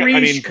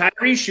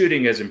Kyrie's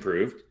shooting has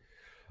improved.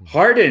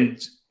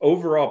 Harden's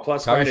overall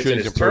plus minus and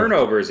his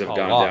turnovers have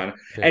gone down,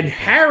 and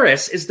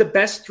Harris is the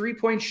best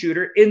 3-point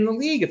shooter in the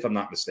league, if I'm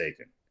not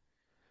mistaken.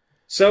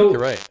 So you're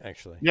right,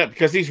 actually. Yeah,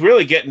 because he's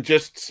really getting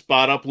just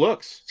spot up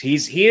looks.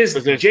 He's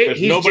JJ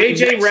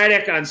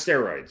Redick on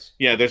steroids.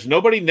 Yeah, there's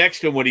nobody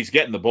next to him when he's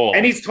getting the ball,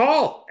 and he's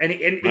tall,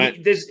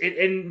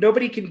 and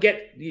nobody can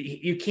get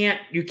you can't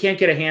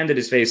get a hand in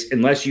his face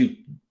unless you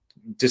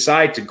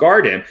decide to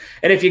guard him.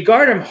 And if you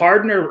guard him,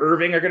 Harden or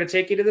Irving are going to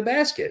take you to the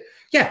basket.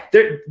 Yeah,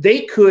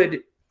 they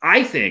could.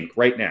 I think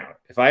right now,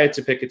 if I had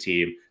to pick a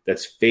team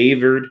that's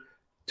favored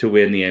to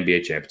win the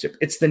NBA championship,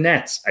 it's the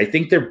Nets. I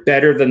think they're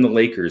better than the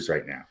Lakers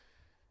right now.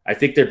 I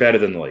think they're better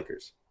than the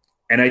Lakers.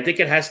 And I think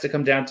it has to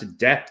come down to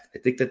depth. I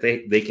think that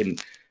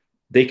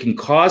they can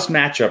cause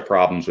matchup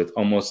problems with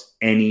almost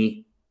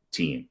any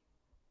team.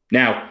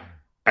 Now,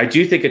 I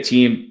do think a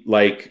team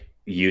like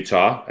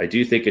Utah, I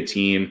do think a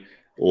team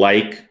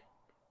like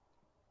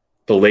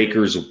the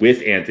Lakers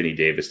with Anthony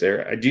Davis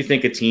there, I do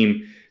think a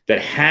team that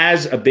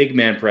has a big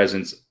man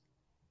presence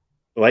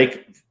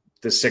like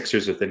the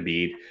Sixers with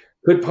Embiid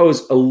could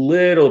pose a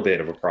little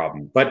bit of a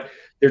problem. But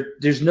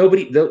there's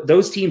nobody,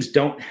 those teams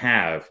don't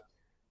have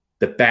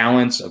the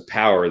balance of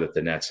power that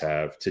the Nets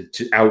have to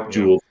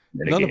out-jewel.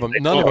 None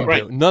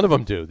of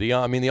them do. The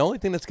only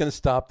thing that's going to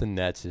stop the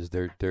Nets is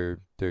their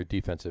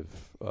defensive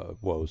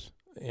woes.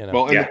 You know?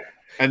 Well,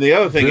 and the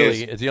other thing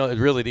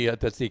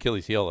that's the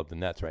Achilles heel of the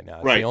Nets right now.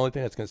 It's right. The only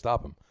thing that's going to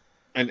stop them.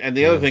 And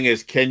the other thing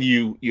is,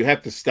 you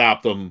have to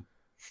stop them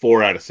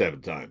 4 out of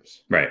 7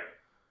 times. Right.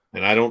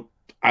 And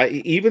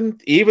even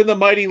the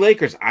mighty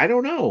Lakers, I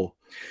don't know.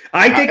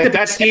 I think the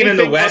best team in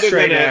the West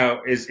right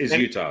now is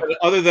Utah.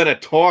 Other than a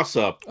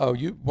toss-up. Oh,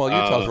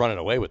 Utah's running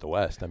away with the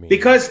West. I mean,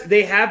 because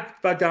they have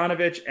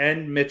Bogdanovich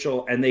and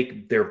Mitchell, and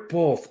they're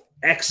both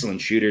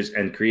excellent shooters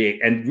and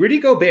create. And Rudy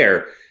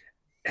Gobert,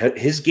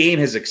 his game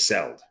has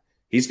excelled.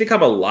 He's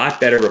become a lot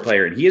better of a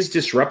player, and he is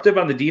disruptive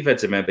on the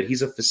defensive end, but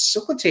he's a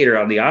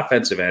facilitator on the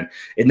offensive end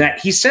in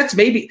that he sets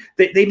they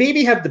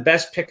maybe have the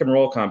best pick and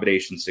roll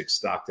combination since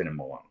Stockton and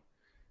Malone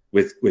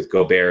with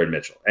Gobert and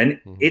Mitchell.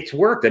 And it's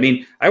worked. I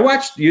mean, I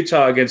watched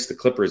Utah against the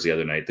Clippers the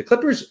other night. The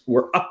Clippers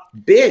were up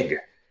big,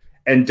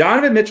 and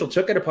Donovan Mitchell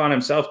took it upon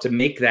himself to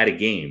make that a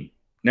game.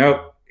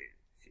 Now,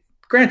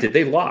 granted,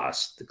 they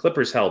lost. The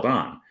Clippers held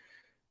on.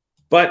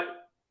 But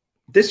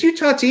this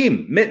Utah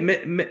team,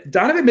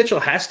 Donovan Mitchell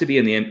has to be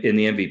in the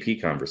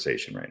MVP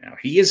conversation right now.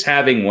 He is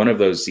having one of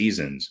those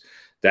seasons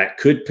that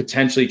could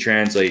potentially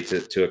translate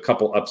to a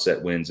couple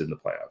upset wins in the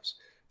playoffs.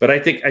 But I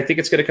think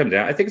it's going to come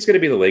down. I think it's going to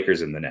be the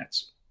Lakers and the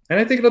Nets, and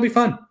I think it'll be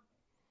fun.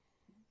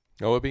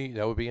 That would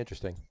be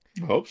interesting.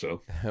 I hope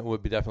so. It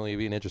would definitely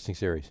be an interesting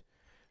series.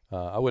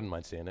 I wouldn't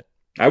mind seeing it.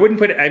 I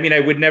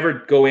would never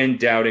go in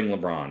doubting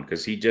LeBron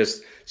because he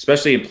just,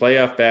 especially in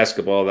playoff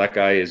basketball, that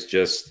guy is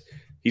just.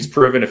 He's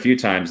proven a few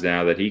times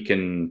now that he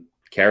can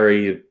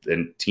carry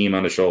a team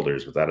on his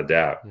shoulders without a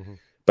doubt. Mm-hmm.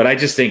 But I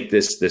just think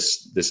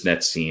this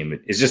Nets team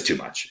is just too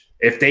much.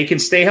 If they can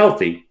stay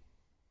healthy,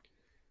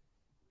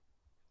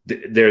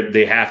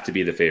 they have to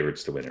be the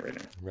favorites to win it right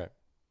now. Right.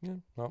 Yeah.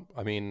 Well,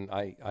 I mean,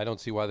 I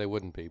don't see why they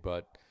wouldn't be,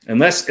 but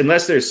unless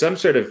there's some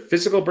sort of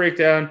physical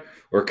breakdown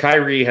or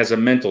Kyrie has a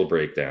mental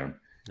breakdown,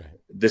 right.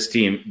 This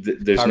team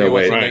there's Kyrie no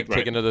way. Right.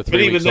 Taking another 3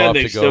 but even weeks then, off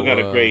they've still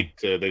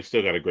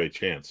got a great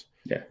chance.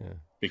 Yeah.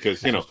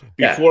 Because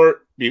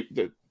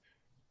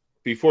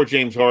before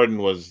James Harden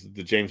was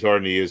the James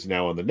Harden he is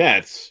now on the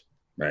Nets,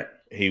 right?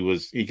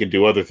 He can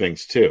do other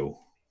things too.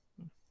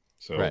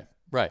 So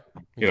right,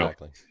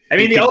 exactly. I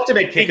mean, the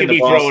ultimate kick in the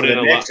balls to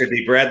the Knicks would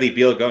be Bradley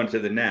Beal going to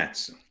the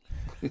Nets.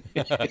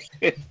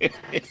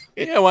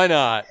 Yeah, why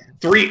not?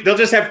 They'll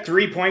just have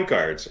 3 point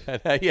guards.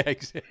 Yeah,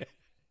 exactly.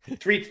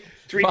 Three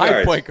 5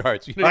 guards. point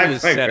guards. You don't 5 need a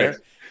point center. guards.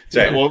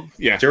 Sorry. Well,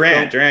 yeah.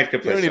 Durant could You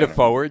play. don't need a center.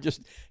 forward.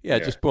 Just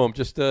boom.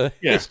 Just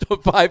just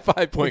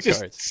 5 point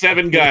Just guards.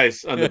 7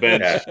 guys on the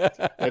bench.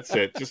 Yeah. That's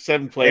it. Just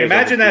 7 Hey, players.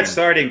 imagine on the that team.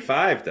 starting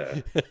 5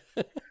 though.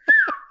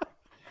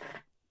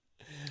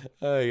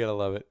 Oh, you gotta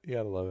love it.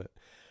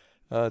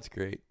 Oh, that's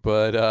great.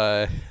 But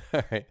all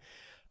right,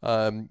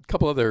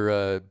 couple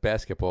other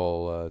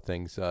basketball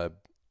things.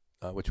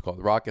 What you call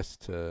it?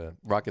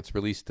 Rockets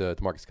released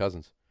DeMarcus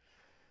Cousins.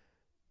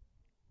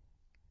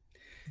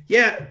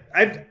 Yeah,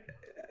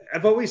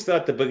 I've always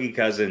thought the Boogie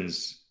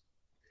Cousins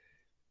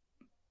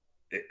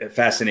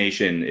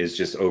fascination is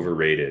just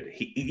overrated.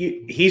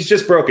 He's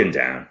just broken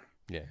down.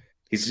 Yeah,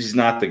 he's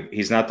not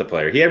the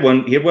player. He had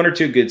one or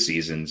two good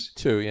seasons.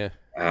 2, yeah.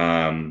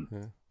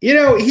 You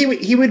know,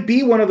 he would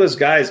be one of those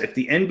guys if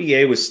the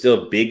NBA was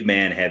still big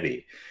man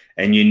heavy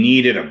and you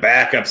needed a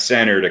backup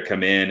center to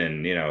come in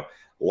and, you know,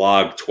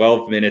 log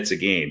 12 minutes a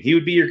game. He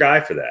would be your guy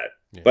for that.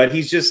 Yeah. But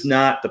he's just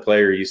not the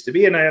player he used to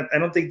be. And I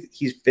don't think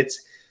he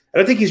fits. I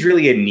don't think he's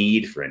really a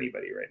need for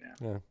anybody right now.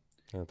 Yeah,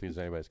 I don't think there's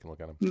anybody can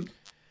look at him.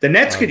 The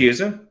Nets could use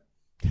him.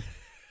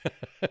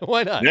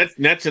 Why not?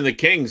 Nets and the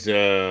Kings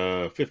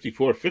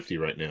 54-50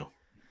 right now.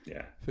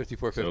 Yeah.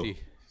 54-50.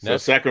 So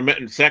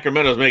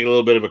Sacramento's making a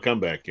little bit of a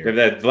comeback here.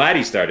 That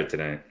Vladdy started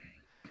tonight.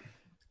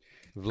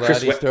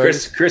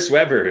 Chris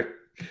Webber.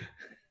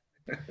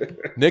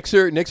 Knicks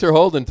are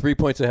holding 3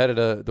 points ahead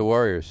of the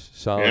Warriors.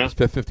 Solid. Yeah. It's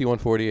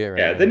 51-48 right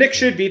Yeah, now. the Knicks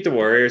should beat the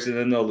Warriors, and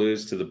then they'll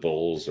lose to the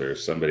Bulls or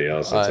somebody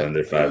else that's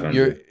under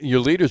 500. Your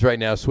leaders right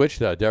now switched,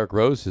 though. Derrick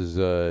Rose is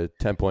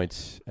 10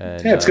 points.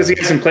 And, yeah, it's because he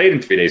hasn't played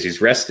in 3 days.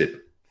 He's rested.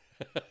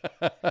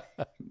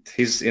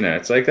 He's, you know,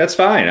 it's like, that's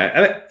fine.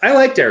 I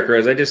like Derrick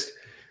Rose.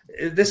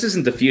 This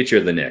isn't the future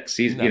of the Knicks.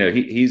 He's, no. You know,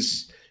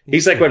 he's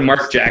like when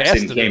Mark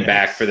Jackson came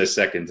back for the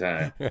second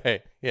time.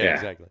 Right. Yeah,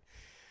 exactly.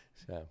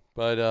 So,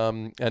 but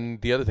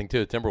and the other thing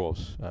too, the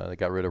Timberwolves, they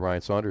got rid of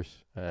Ryan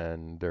Saunders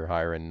and they're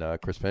hiring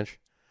Chris Finch.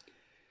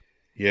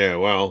 Yeah,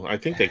 well, I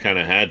think they kind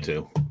of had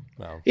to.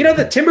 Well, you know,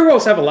 the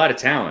Timberwolves have a lot of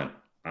talent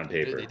on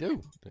paper. They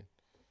do.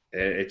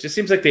 It just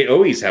seems like they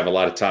always have a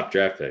lot of top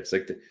draft picks.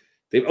 Like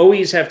they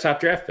always have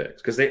top draft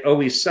picks because they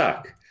always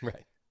suck.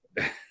 Right.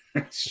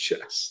 It's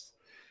just.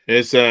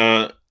 Is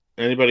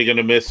anybody going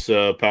to miss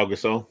Pau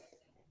Gasol?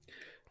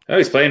 Oh,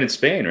 he's playing in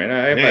Spain,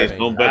 right? He's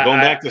going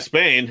back to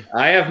Spain.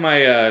 I have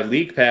my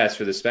league pass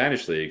for the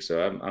Spanish league,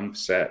 so I'm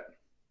set.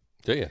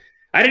 Do you?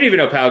 I didn't even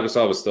know Pau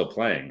Gasol was still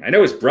playing. I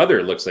know his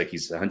brother looks like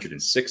he's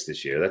 106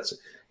 this year.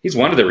 He's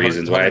one of the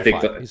reasons why I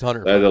think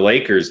the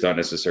Lakers don't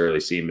necessarily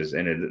seem as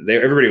in it.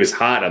 Everybody was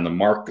hot on the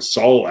Marc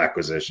Gasol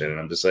acquisition, and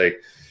I'm just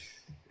like,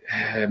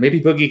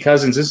 maybe Boogie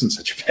Cousins isn't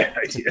such a bad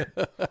idea.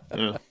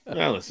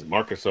 Well, listen,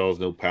 Marc Gasol is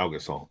no Pau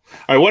Gasol.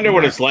 I wonder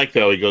what it's like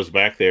though. He goes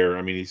back there.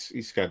 I mean,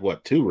 he's got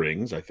what, 2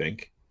 rings, I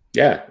think.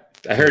 Yeah,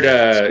 I heard.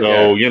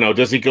 You know,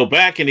 does he go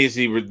back and is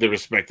he the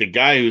respected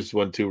guy who's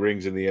won 2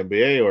 rings in the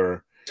NBA,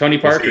 or Tony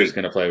Parker is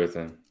going to play with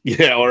him?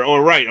 Yeah,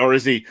 or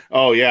is he?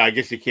 Oh yeah, I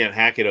guess you can't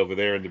hack it over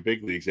there in the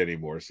big leagues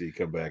anymore. So you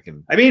come back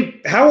and. I mean,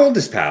 how old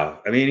is Pau?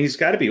 I mean, he's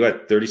got to be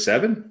what,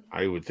 37?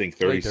 I would think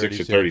 36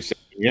 or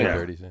 37. Yeah.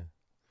 37.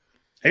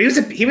 And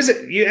he was.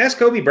 You asked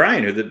Kobe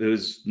Bryant,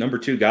 whose number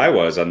 2 guy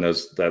was on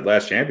that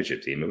last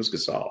championship team. It was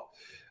Gasol,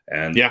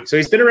 and so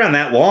he's been around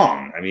that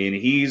long. I mean,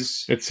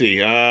 he's. Let's see.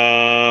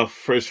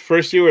 For his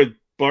first year at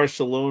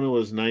Barcelona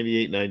was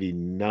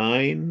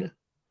 98-99.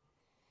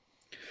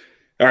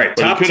 All right,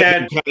 top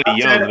 10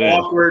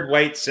 awkward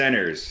white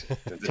centers.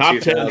 Top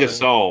 10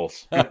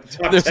 Gasols.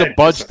 There's a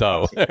bunch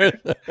though.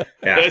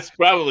 That's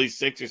probably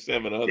 6 or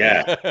 7 others.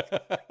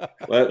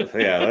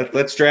 Yeah,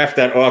 let's draft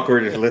that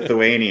awkward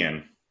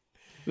Lithuanian.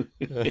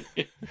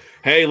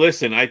 Hey,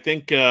 listen, I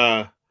think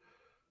I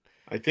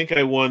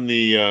won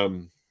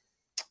the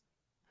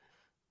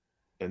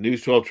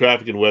News 12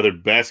 Traffic and Weather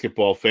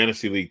Basketball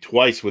Fantasy League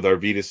twice with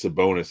Arvydas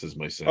Sabonis as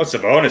my son. Oh,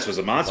 Sabonis was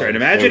a monster. And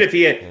imagine if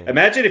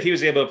he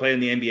was able to play in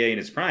the NBA in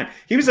his prime.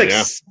 He was like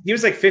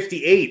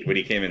 58 when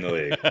he came in the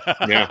league.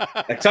 Yeah.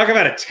 Like, talk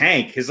about a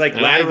tank. His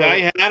lateral.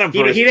 I had him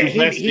for his 2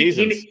 best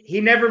seasons.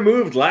 He never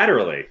moved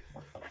laterally.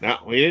 No,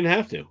 we didn't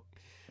have to.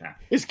 Yeah.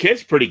 His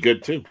kid's pretty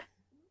good too.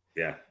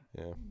 Yeah.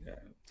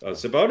 Oh,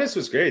 Sabonis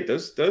was great.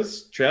 Those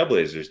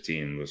Trailblazers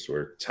teams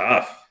were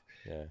tough.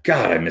 Yeah.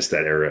 God, I missed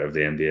that era of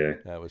the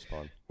NBA. That was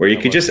fun. Where you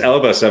could just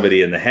elbow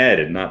somebody in the head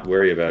and not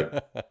worry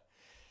about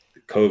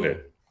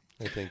COVID.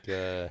 I think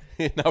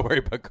not worry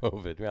about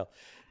COVID. Well,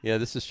 yeah,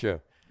 this is true.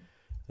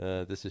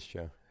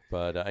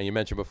 But you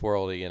mentioned before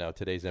all the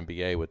today's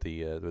NBA with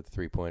the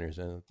 3-pointers,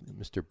 and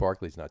Mr.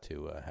 Barkley's not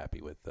too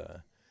happy with.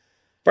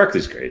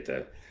 Barkley's great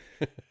though.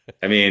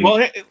 I mean,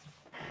 well,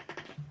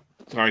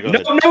 sorry, go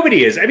ahead.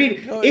 Nobody is. I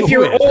mean, if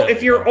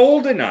you're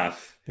old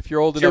enough. If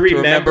you're old enough to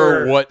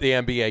remember what the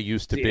NBA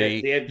used to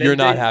be, you're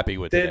not happy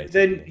with it.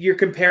 Then you're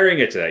comparing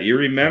it to that. You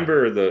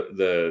remember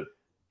the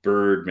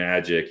Bird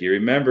Magic. You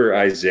remember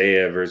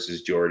Isaiah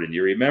versus Jordan.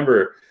 You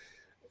remember,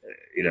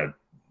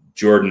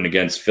 Jordan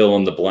against fill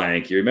in the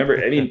blank. You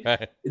remember, I mean,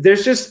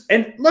 there's just,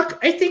 and look,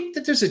 I think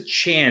that there's a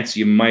chance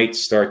you might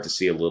start to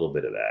see a little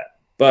bit of that.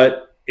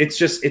 But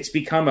it's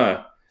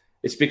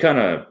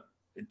become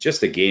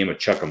just a game of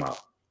chuck 'em up.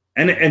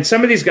 And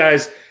some of these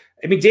guys,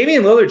 I mean,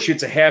 Damian Lillard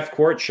shoots a half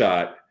court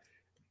shot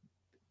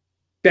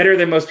better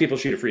than most people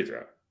shoot a free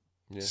throw.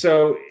 Yeah.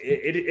 So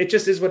it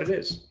just is what it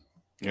is.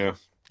 Yeah.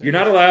 You're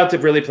not allowed to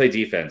really play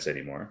defense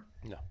anymore.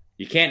 No.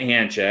 You can't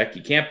hand check.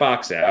 You can't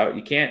box out.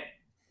 You can't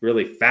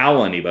really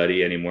foul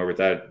anybody anymore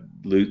without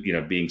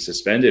being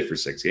suspended for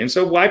 6 games.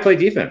 So why play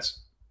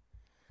defense?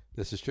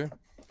 This is true.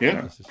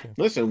 Yeah. This is true.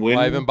 Listen,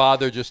 why even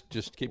bother? Just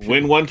keep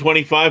win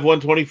 125,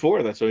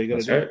 124. That's all you got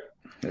to do. Right.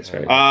 That's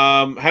right.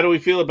 How do we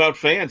feel about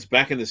fans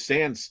back in the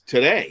stands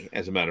today?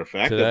 As a matter of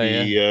fact,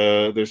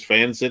 there's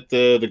fans at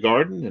the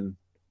Garden and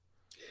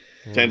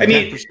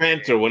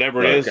 10% or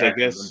whatever it is. I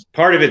guess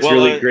part of it's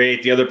really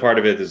great. The other part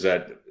of it is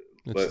that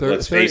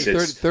let's face it,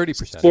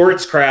 30%.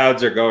 Sports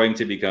crowds are going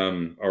to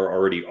become, or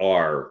already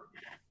are,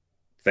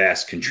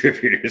 vast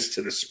contributors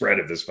to the spread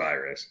of this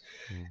virus.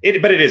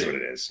 But it is what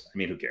it is. I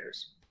mean, who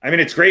cares? I mean,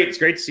 it's great. It's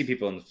great to see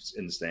people in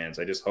the stands.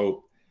 I just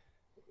hope,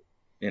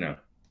 I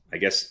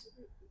guess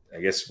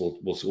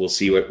we'll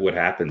see what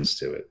happens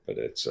to it. But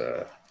it's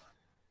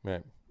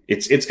right.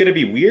 It's going to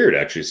be weird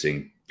actually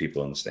seeing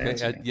people in the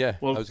stands. Yeah.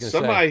 Well, I was going to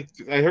say.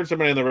 I heard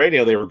somebody on the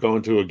radio. They were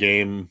going to a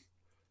game.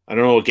 I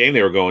don't know what game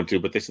they were going to,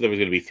 but they said there was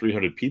going to be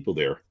 300 people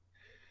there.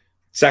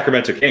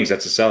 Sacramento Kings.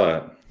 That's a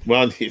sellout.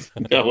 Well,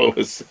 no, it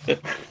was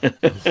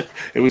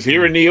it was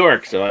here in New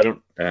York, so I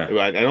don't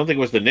think it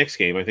was the Knicks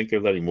game. I think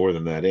they're letting more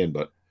than that in,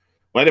 but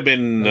might have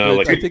been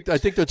I think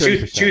they're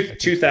 30%.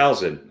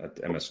 2,000 at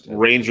the MS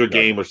Ranger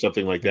game or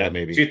something like that,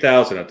 maybe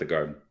 2,000 at the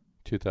Garden.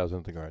 2,000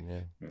 at the Garden.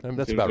 Yeah, I mean,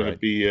 that's about right.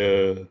 Be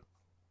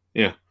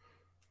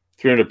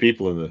 300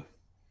 people in the.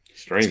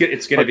 Strange.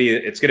 It's going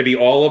to be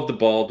all of the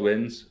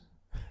Baldwins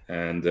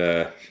and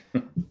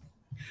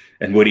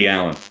Woody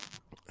Allen.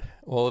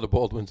 All of the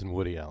Baldwins and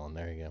Woody Allen.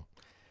 There you go.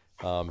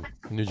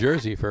 New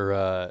Jersey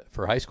for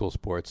high school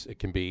sports, it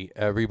can be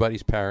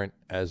everybody's parent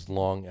as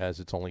long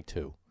as it's only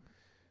two.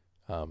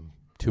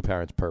 2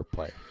 parents per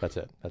player. That's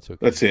it. That's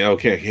okay. Let's see.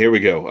 Okay, here we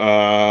go.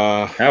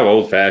 How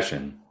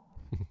old-fashioned.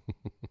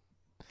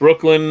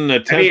 Brooklyn,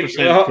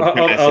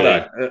 10%. Hold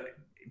on.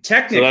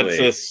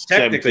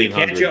 Technically,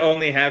 can't you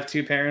only have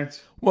 2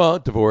 parents? Well,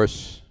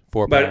 divorce,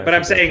 4 parents. But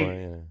I'm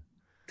saying,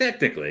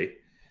 technically,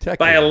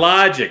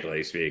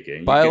 biologically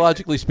speaking,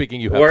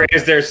 you have. Or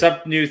is there some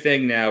new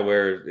thing now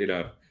where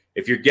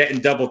if you're getting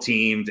double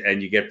teamed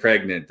and you get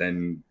pregnant,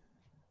 then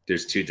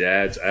there's 2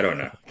 dads? I don't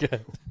know.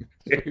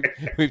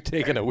 We've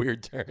taken a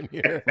weird turn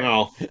here.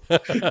 Well,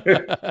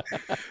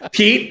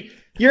 Pete,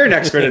 you're an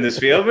expert in this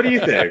field. What do you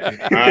think?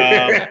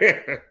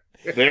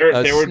 There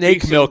were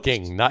snake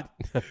milking, not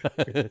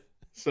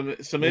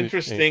some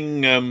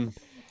interesting.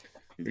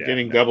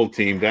 Getting double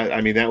teamed.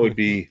 That would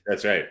be.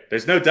 That's right.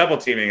 There's no double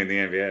teaming in the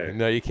NBA.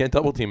 No, you can't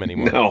double team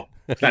anymore. No,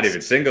 not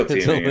even single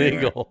teaming. It's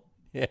illegal.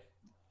 Yeah.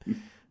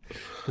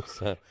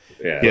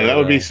 That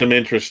would be some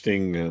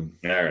interesting.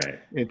 All right.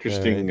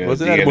 Interesting. Right.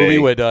 Wasn't that a movie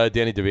with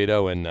Danny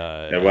DeVito and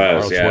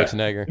Arnold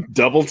Schwarzenegger?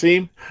 Double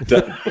team.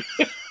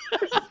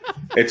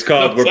 It's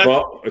called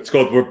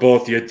We're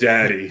Both Your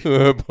Daddy.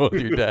 We're both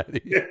your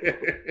daddy.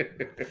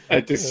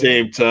 At the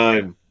same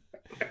time.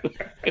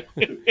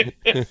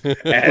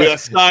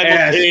 Ask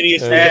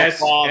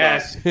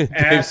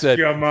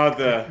your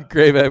mother.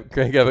 Greg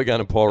Evigan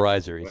and Paul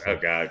Reiser. Oh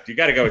God, you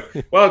got to go.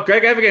 Well,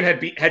 Greg Evigan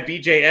had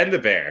BJ and the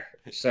Bear,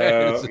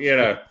 so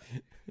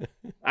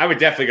I would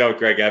definitely go with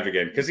Greg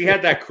Evigan because he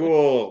had that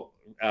cool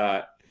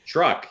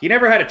truck. He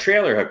never had a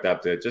trailer hooked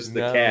up to it, just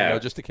the cab. No,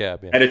 just a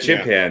cab. Yeah. And a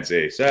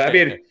chimpanzee. So I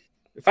mean,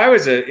 if I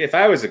was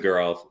a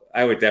girl,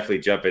 I would definitely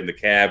jump in the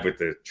cab with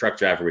the truck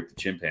driver with the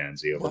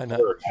chimpanzee. Why not?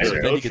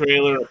 No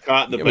trailer, a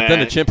cot in the back. But then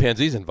the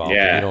chimpanzee's involved.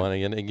 Yeah.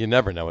 You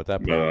never know at that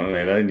point.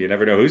 No, you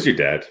never know who's your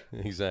dad.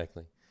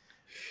 Exactly.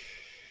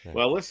 Yeah.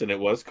 Well, listen, it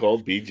was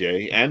called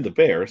BJ and the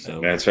Bear. So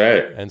that's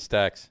right. And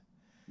Stax.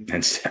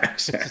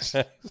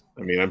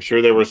 I mean, I'm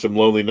sure there were some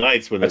lonely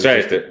nights when that's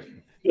right.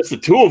 Just the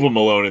 2 of them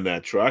alone in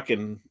that truck.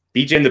 And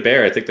BJ and the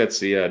Bear, I think that's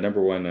the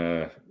number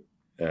one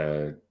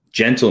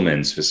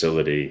gentleman's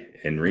facility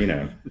in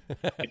Reno.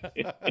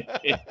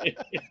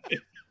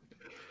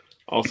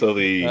 Also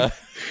the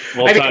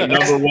all-time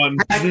number one.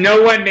 Has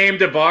no one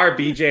named a bar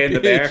BJ and the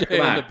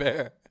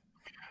Bear?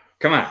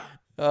 Come on.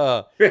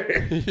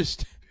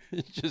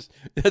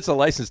 That's a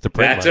license to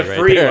print. That's a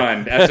free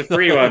one. That's a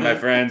free one, my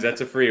friends.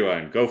 That's a free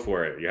one. Go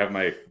for it. You have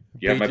my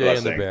BJ blessing.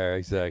 And the Bear,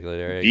 exactly.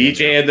 There you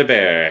BJ and the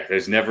Bear.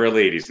 There's never a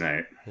ladies'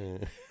 night.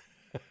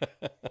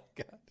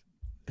 God.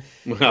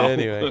 Well,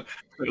 anyway,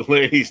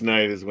 ladies'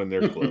 night is when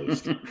they're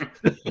closed.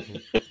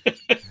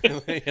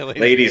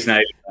 Ladies'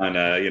 night on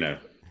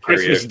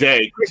Christmas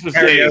Day. Christmas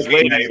Day is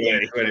ladies'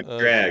 night when it's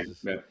dragged.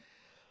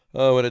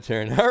 Oh, what a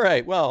turn! All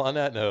right. Well, on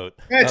that note,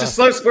 it's a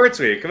slow sports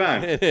week. Come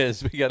on, it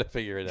is. We got to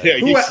figure it out. Yeah,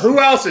 who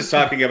else is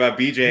talking about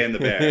BJ and the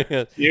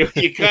Bear?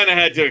 You kind of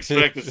had to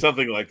expect that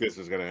something like this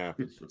was going to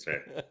happen. That's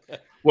right.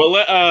 Well,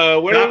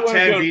 where top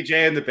 10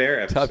 BJ and the Bear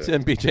episodes. Top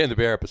 10 BJ and the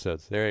Bear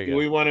episodes. There you go. Do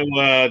we want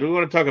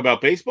to talk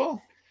about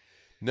baseball?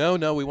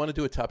 No, we want to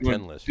do a top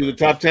 10 list. Do the first.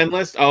 top 10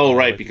 list? Oh, Yeah, I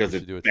right, think because we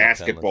it's should do a top 10 list.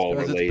 basketball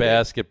Because related. it's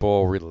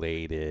basketball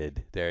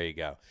related. There you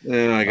go.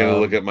 Yeah, I got to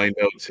look at my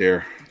notes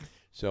here.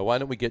 So why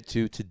don't we get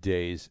to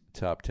today's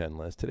top 10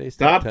 list? Today's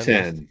Top 10.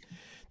 10. List.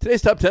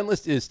 Today's top 10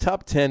 list is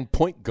top 10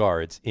 point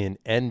guards in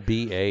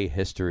NBA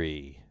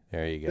history.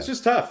 There you go. This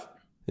was tough.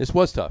 This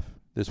was tough.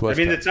 I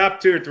mean, tough. the top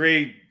 2 or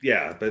 3,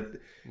 yeah, but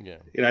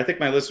I think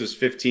my list was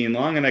 15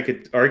 long, and I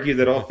could argue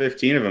that all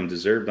 15 of them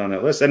deserved on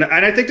that list. And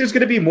I think there's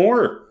going to be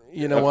more.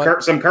 You know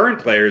what? Some current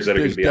players that are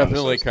going to be on this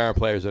definitely list. current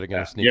players that are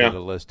going to sneak into the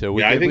list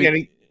too. I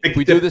think if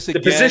we do this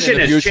again position in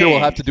the has future, we'll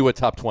changed. have to do a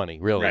top 20.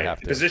 Really Right. have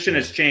to. The position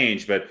has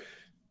changed, but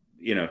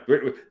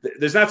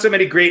there's not so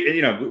many great.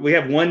 We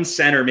have one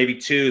center, maybe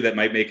two that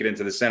might make it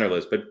into the center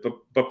list,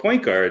 but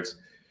point guards,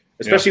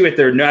 especially with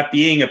there not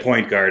being a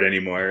point guard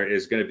anymore,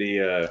 is going to be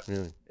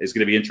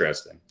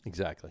interesting.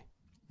 Exactly.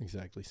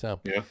 So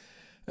yeah.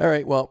 All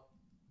right. Well,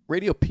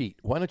 Radio Pete,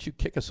 why don't you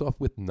kick us off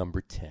with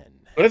number 10?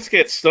 Let's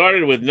get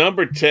started with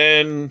number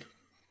 10.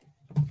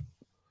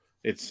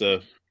 It's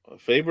a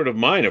favorite of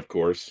mine, of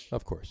course.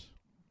 Of course.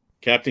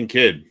 Captain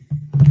Kidd.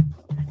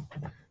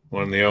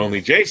 One and the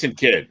only Jason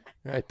Kidd.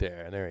 Right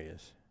there. There he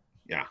is.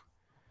 Yeah.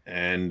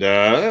 And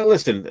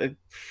listen,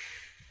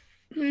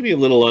 maybe a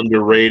little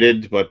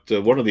underrated, but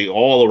one of the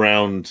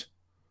all-around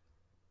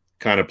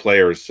kind of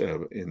players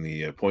in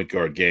the point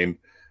guard game.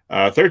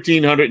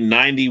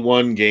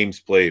 1,391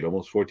 games played,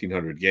 almost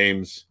 1,400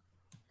 games.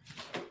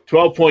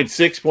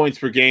 12.6 points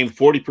per game,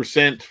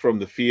 40% from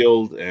the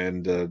field,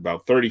 and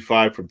about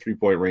 35 from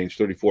three-point range,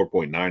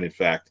 34.9 in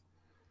fact.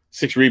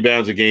 6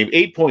 rebounds a game,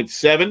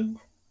 8.7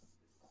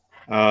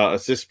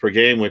 assists per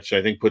game, which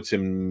I think puts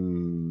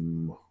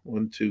him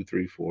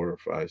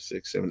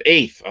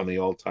 8th on the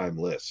all-time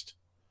list.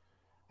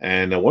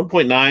 And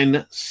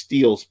 1.9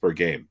 steals per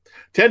game.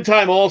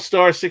 10-time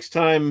All-Star,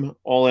 6-time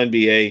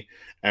All-NBA,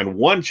 and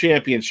 1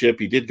 championship.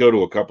 He did go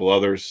to a couple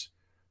others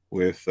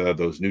with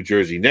those New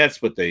Jersey Nets,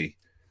 but they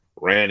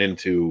ran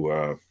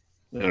into,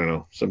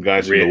 some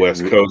guys from the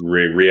West Coast.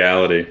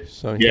 Reality.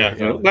 So,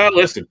 yeah. Well,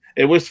 listen,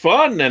 it was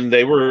fun, and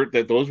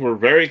those were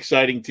very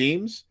exciting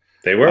teams.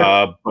 They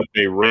were. But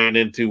they ran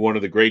into one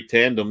of the great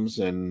tandems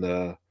and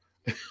of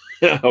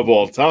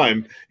all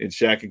time in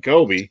Shaq and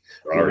Kobe.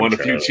 Who won a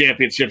few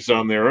championships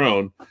on their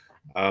own.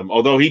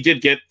 Although Kidd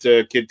did get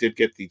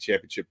the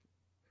championship.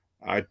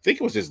 I think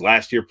it was his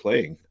last year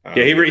playing.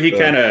 He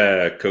kind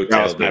of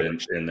coattailed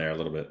it in there a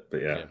little bit,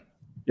 but yeah.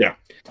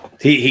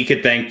 He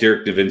could thank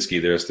Dirk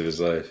Nowitzki the rest of his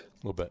life.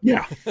 A little bit.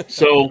 Yeah.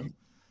 So,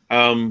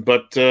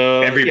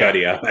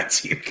 everybody on that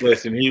team.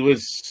 Listen, he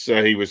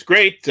was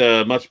great,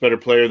 much better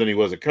player than he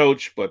was a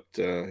coach, but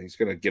he's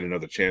going to get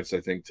another chance,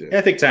 I think.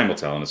 I think time will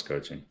tell in his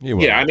coaching.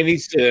 Yeah, I mean,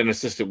 he's an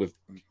assistant with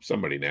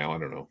somebody now. I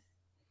don't know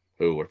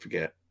who, I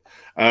forget.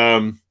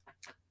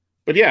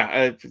 But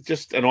yeah,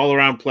 just an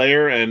all-around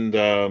player,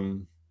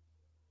 and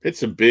hit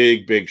some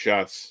big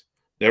shots.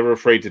 Never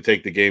afraid to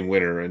take the game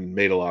winner, and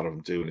made a lot of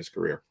them too in his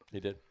career. He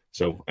did.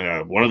 So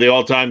one of the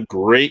all-time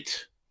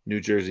great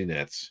New Jersey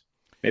Nets.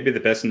 Maybe the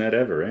best net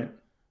ever, right?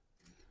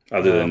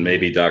 Other than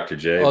maybe Dr.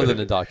 J. Other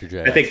than Dr.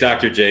 J. I think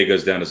Dr. J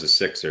goes down as a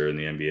Sixer in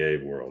the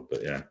NBA world,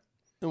 but yeah.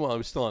 Well, he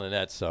was still on the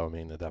Nets, so I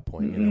mean, at that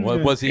point,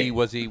 was he?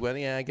 Well,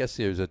 yeah, I guess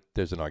there's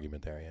an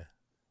argument there, yeah.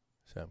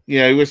 So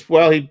yeah, he was.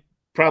 Well, he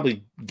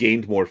probably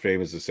gained more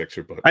fame as a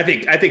Sixer, but I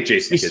think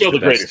Jason. He's still the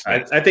greatest.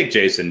 I think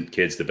Jason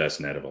Kidd's the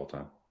best net of all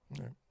time.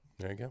 All right.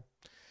 There you go.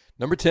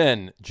 Number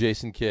 10,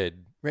 Jason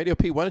Kidd. Radio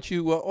P, why don't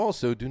you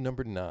also do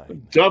number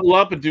 9? Double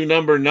up and do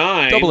number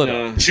 9. Double it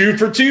up. 2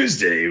 for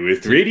Tuesday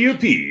with Radio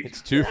P.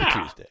 It's 2 for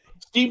Tuesday.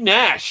 Steve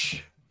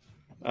Nash.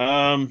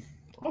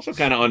 Also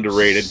kind of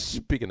underrated.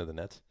 Speaking of the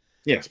Nets.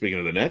 Yeah, speaking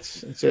of the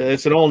Nets.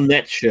 It's an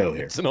all-net show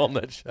here. It's an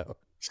all-net show.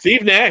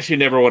 Steve Nash, who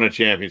never won a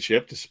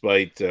championship,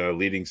 despite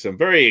leading some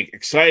very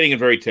exciting and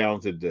very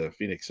talented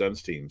Phoenix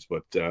Suns teams.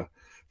 But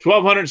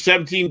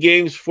 1,217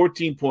 games,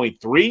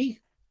 14.3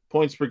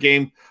 points per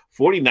game,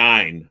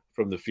 49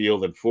 from the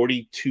field, and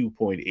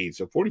 42.8.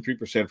 So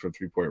 43% from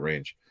three-point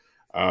range.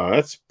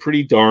 That's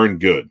pretty darn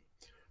good.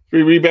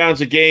 3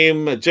 rebounds a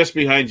game, just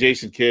behind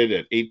Jason Kidd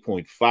at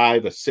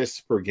 8.5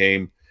 assists per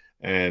game,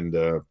 and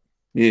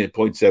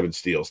 0.7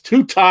 steals.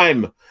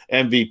 2-time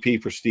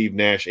MVP for Steve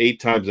Nash, 8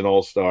 times an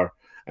All-Star,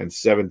 and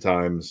 7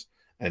 times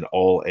an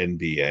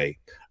All-NBA.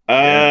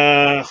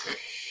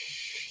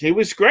 He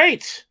was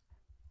great.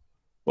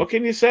 What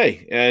can you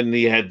say? And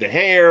he had the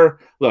hair.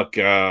 Look,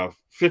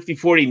 50,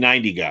 40,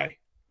 90 guy.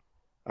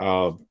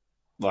 A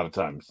lot of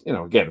times.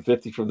 Again,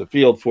 50 from the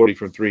field, 40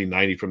 from 3,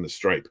 90 from the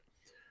stripe.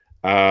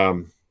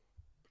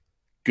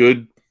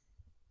 Good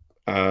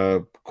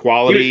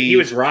quality. He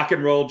was rock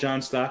and roll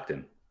John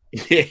Stockton.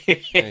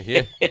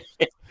 Yeah.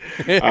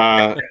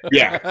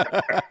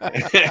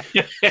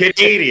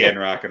 Canadian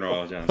rock and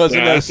roll John.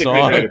 Wasn't that a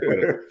song?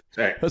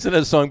 Right. Wasn't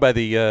that a song by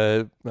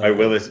the by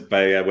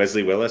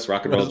Wesley Willis,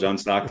 rock and roll John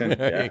Stockton?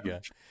 There you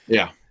go.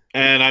 Yeah,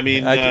 and I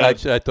mean, I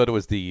thought it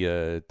was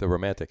the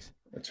Romantics.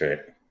 That's right.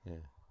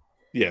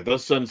 Yeah,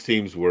 those Suns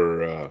teams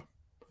were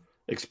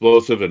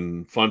explosive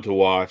and fun to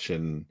watch,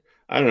 and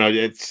I don't know.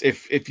 It's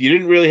if you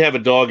didn't really have a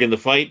dog in the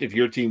fight, if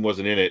your team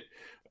wasn't in it,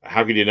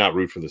 how could you not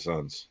root for the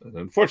Suns? And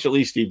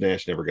unfortunately, Steve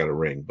Nash never got a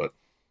ring, but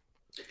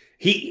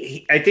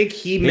I think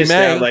he missed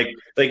out. Like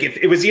if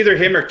it was either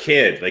him or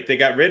Kidd. Like they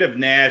got rid of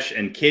Nash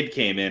and Kidd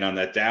came in on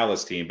that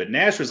Dallas team, but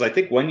Nash was I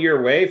think 1 year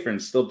away from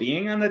still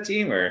being on that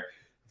team, or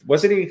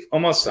wasn't he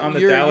almost on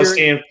the Dallas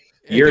team?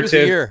 It was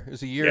a year. It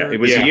was a year. Yeah, it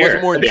was a year.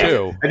 It wasn't more than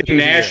two. I think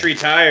Nash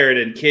retired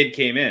and Kidd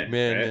came in.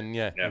 Man, right? and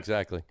yeah,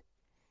 exactly.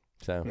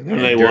 So and then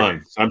they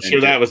won. I'm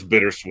sure that was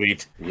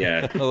bittersweet.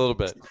 Yeah, a little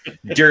bit.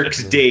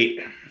 Dirk's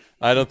date.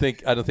 I don't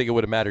think it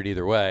would have mattered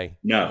either way.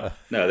 No,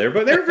 they're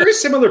very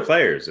similar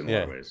players in a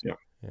lot of ways. Yeah,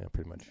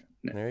 pretty much.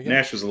 There you go.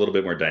 Nash was a little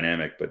bit more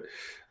dynamic, but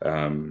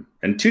and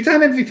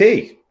 2-time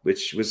MVP,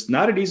 which was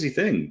not an easy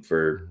thing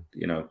for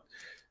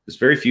There's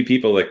very few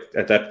people like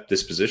at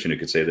this position who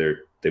could say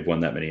they've won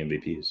that many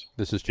MVPs.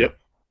 This is true. Yep.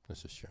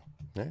 This is true.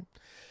 All right.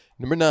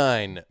 Number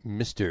 9,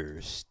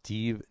 Mr.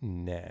 Steve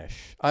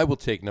Nash. I will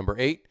take number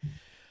 8.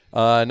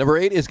 Number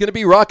 8 is going to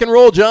be rock and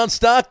roll John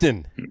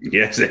Stockton.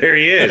 Yes, there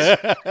he is.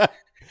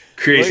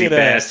 Crazy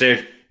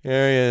bastard.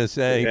 There he is.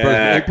 He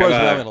brought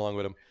Ramen along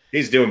with him.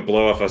 He's doing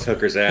blow off a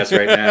hooker's ass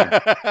right now.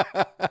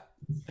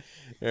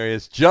 There he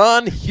is.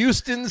 John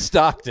Houston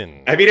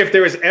Stockton. I mean, if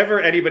there was ever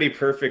anybody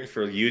perfect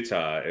for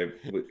Utah, it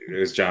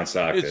was John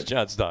Stockton. It's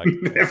John Stockton.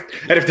 And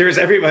if there was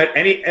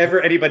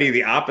anybody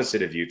the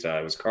opposite of Utah,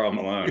 it was Karl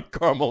Malone.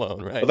 Karl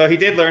Malone, right. Although he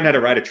did learn how to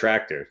ride a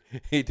tractor.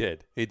 He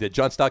did.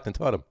 John Stockton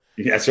taught him.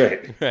 That's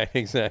right. Right,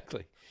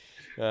 exactly.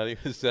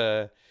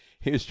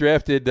 He was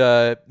drafted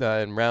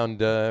in round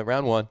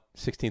 1,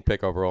 16th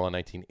pick overall in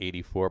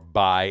 1984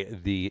 by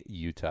the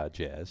Utah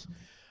Jazz.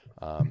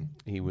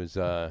 He was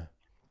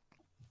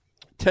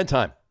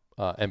 10-time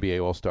NBA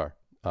All-Star,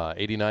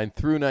 89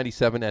 through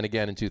 97, and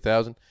again in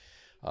 2000.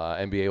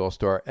 NBA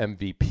All-Star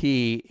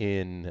MVP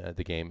in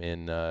the game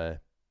in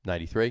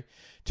 93.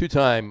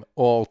 2-time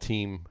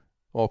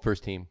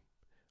All-First Team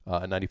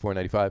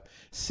 94-95.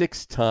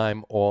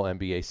 6-time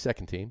All-NBA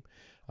Second Team.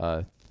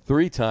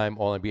 3-time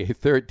All-NBA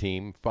Third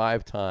Team.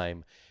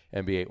 5-time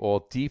NBA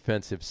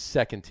All-Defensive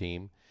Second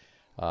Team.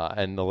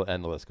 And the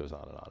list goes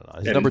on and on and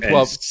on. He's number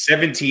 12.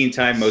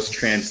 17-time most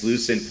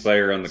translucent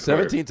player on the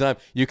court. 17-time.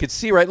 You could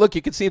see, right? Look,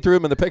 you can see through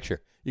him in the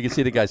picture. You can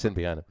see the guy sitting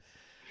behind him.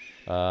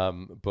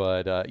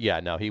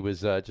 He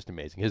was just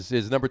amazing.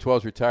 His number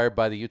 12 is retired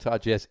by the Utah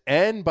Jazz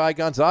and by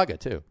Gonzaga,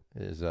 too.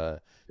 They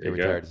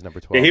retired as number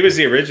 12. Yeah, he was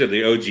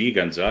the OG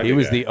Gonzaga He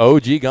was guy. the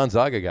OG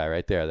Gonzaga guy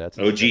right there. That's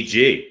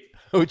OGG.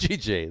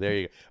 OGG. There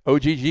you go.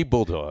 OGG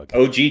Bulldog.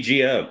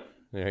 OGGO.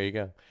 There you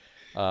go.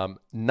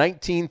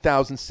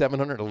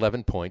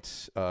 19,711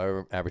 points,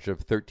 average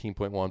of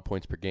 13.1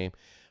 points per game.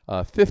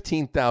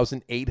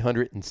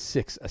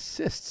 15,806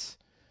 assists,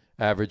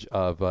 average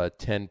of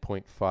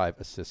 10.5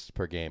 assists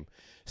per game.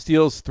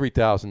 Steals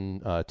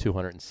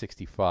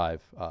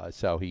 3,265.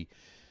 So he,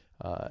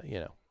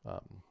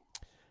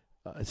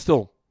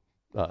 still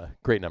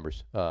great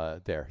numbers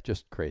there,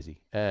 just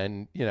crazy.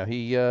 And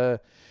he,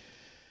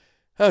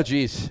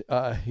 he's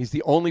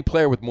the only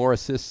player with more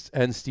assists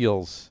and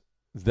steals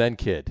than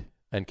Kidd.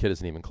 And Kidd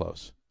isn't even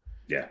close.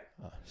 Yeah.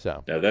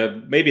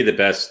 That may be the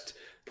best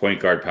point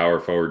guard power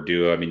forward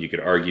duo. I mean, you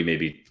could argue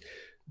maybe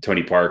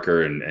Tony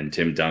Parker and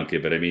Tim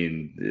Duncan, but I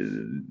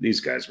mean, these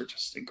guys were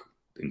just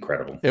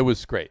incredible. It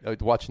was great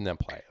watching them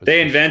play.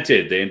 They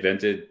invented an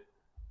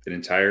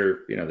entire,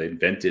 they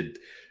invented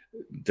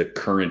the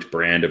current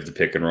brand of the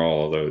pick and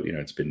roll, although,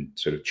 it's been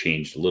sort of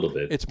changed a little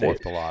bit. It's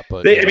morphed a lot,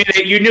 but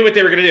you knew what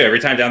they were going to do every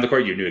time down the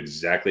court. You knew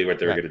exactly what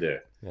they were going to do.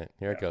 Yeah,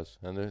 here it goes.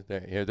 And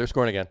they're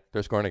scoring again.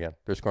 They're scoring again.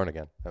 They're scoring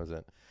again. That was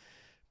it.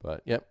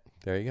 But, yep,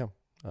 there you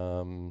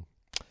go.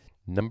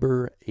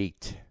 Number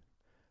 8,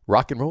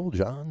 rock and roll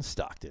John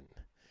Stockton.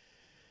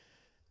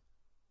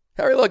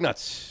 Harry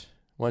Lugnuts,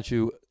 why don't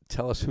you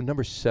tell us who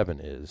number 7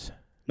 is?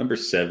 Number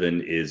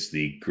 7 is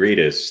the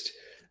greatest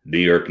New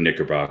York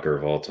Knickerbocker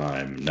of all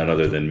time, none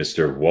other than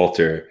Mr.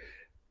 Walter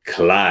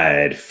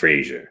Clyde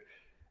Frazier.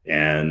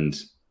 And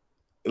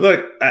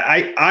look,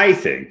 I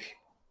think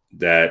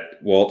that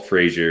Walt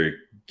Frazier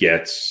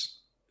gets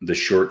the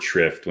short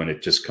shrift when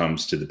it just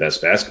comes to the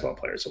best basketball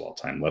players of all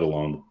time, let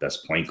alone the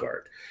best point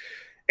guard.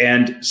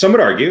 And some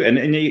would argue,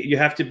 and you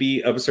have to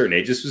be of a certain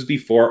age. This was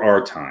before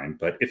our time,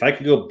 but if I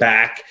could go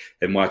back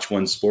and watch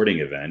one sporting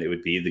event, it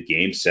would be the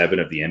Game 7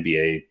 of the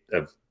NBA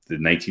of the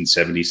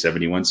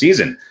 1970-71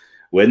 season,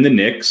 when the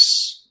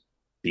Knicks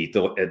beat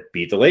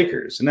the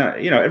Lakers. And now,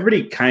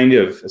 everybody kind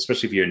of,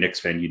 especially if you're a Knicks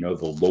fan,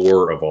 the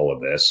lore of all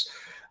of this.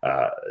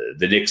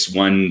 The Knicks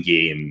won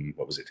game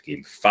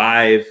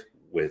 5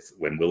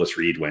 when Willis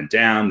Reed went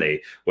down.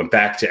 They went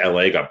back to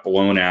LA, got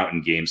blown out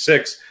in game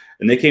 6.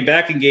 And they came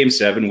back in game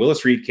 7.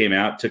 Willis Reed came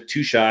out, took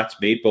 2 shots,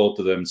 made both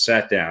of them,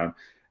 sat down.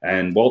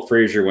 And Walt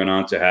Frazier went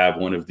on to have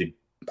one of the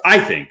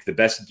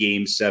best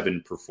game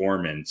 7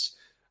 performance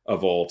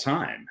of all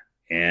time.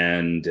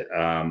 And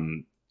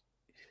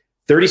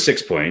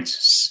 36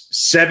 points,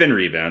 7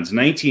 rebounds,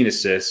 19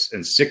 assists,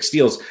 and 6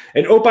 steals.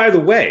 And oh, by the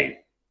way,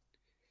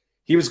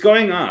 he was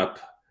going up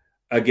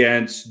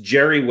against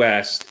Jerry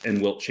West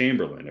and Wilt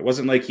Chamberlain. It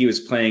wasn't like he was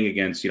playing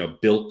against,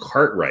 Bill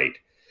Cartwright.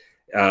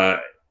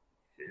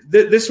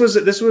 This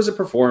was a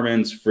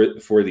performance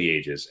for the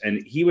ages,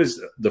 and he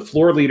was the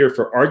floor leader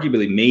for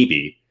arguably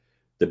maybe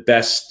the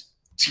best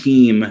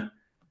team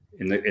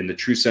in the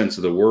true sense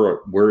of the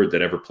word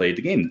that ever played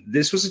the game.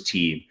 This was a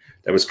team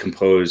that was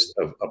composed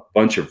of a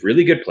bunch of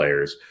really good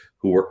players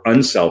who were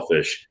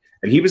unselfish,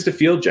 and he was the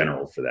field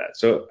general for that.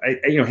 So,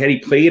 had he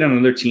played on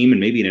another team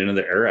and maybe in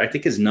another era, I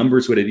think his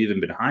numbers would have even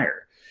been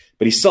higher.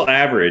 But he still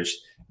averaged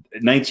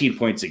 19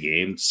 points a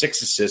game,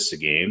 6 assists a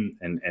game,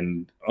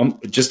 and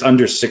just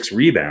under 6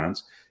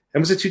 rebounds,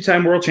 and was a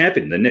 2-time world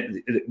champion.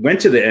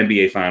 Went to the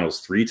NBA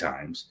Finals 3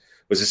 times,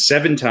 was a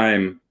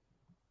 7-time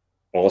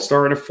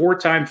All-Star, and a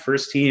 4-time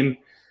first-team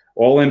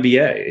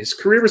All-NBA. His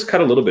career was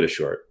cut a little bit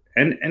short.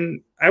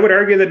 And I would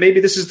argue that maybe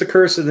this is the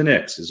curse of the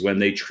Knicks, is when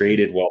they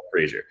traded Walt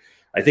Frazier.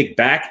 I think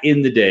back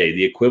in the day,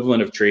 the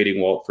equivalent of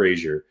trading Walt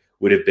Frazier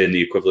would have been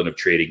the equivalent of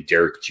trading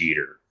Derek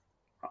Jeter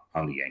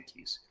on the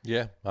Yankees.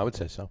 Yeah, I would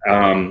say so.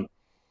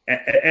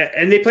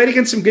 And they played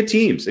against some good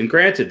teams. And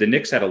granted, the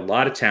Knicks had a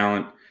lot of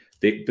talent,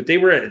 but they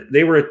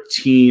were a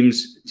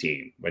team's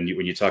team. When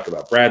you talk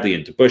about Bradley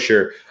and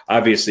DeBusschere,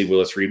 obviously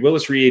Willis Reed.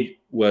 Willis Reed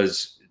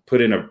was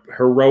put in a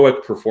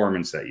heroic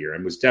performance that year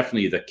and was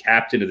definitely the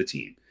captain of the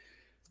team.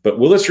 But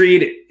Willis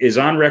Reed is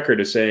on record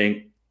as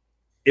saying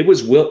it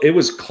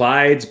was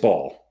Clyde's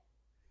ball,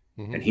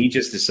 and he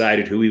just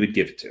decided who he would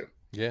give it to.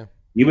 Yeah,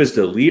 he was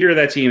the leader of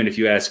that team, and if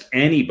you ask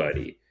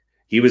anybody,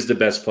 he was the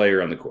best player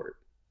on the court.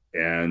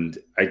 And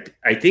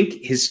I think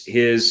his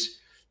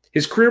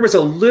career was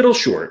a little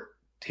short.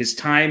 His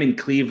time in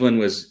Cleveland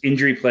was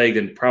injury plagued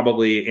and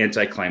probably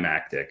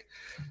anticlimactic.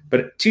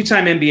 But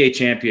 2-time NBA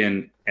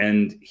champion,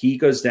 and he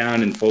goes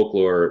down in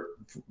folklore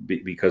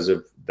because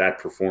of that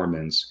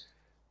performance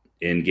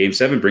in Game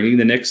 7, bringing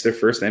the Knicks their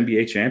first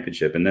NBA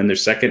championship, and then their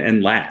second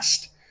and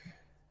last.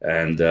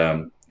 And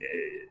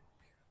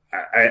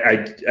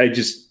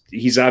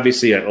he's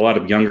obviously, a lot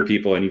of younger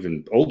people and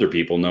even older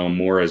people know him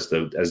more as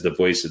the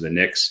voice of the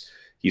Knicks.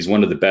 He's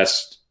one of the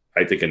best,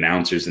 I think,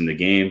 announcers in the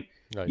game.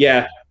 Oh,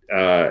 yeah.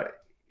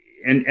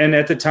 And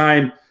at the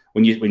time,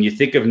 when you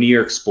think of New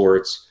York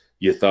sports,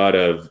 you thought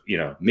of,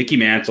 Mickey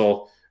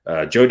Mantle,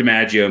 Joe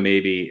DiMaggio,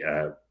 maybe,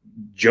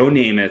 Joe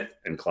Namath,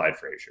 and Clyde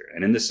Frazier.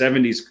 And in the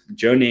 70s,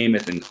 Joe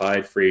Namath and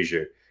Clyde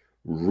Frazier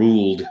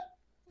ruled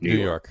New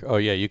York. Oh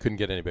yeah, you couldn't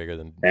get any bigger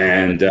than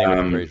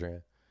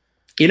Frazier.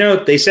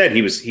 They said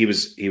he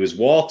was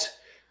Walt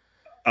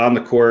on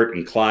the court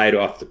and Clyde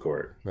off the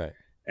court. Right.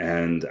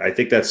 And I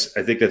think that's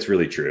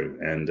really true.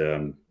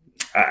 And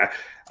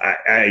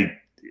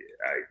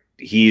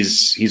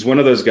he's one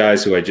of those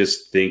guys who I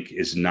just think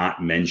is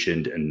not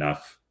mentioned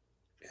enough.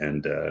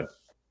 And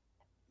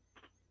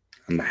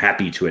I'm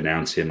happy to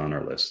announce him on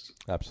our list.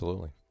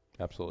 Absolutely.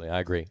 I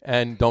agree.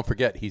 And don't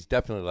forget, he's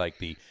definitely like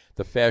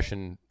the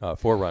fashion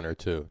forerunner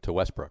to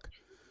Westbrook.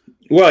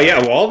 Well,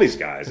 yeah, all these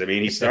guys. I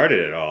mean, he started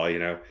it all,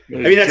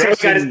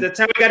 that's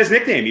how he got his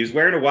nickname. He was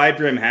wearing a wide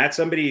brim hat.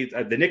 Somebody,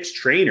 the Knicks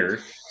trainer,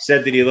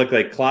 said that he looked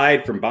like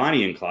Clyde from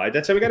Bonnie and Clyde.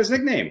 That's how he got his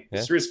nickname.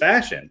 It's through his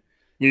fashion.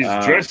 He's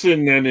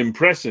dressing and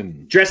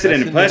impressing.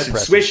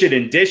 Swishing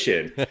and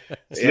dishing.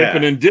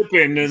 Slipping and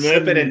dipping. And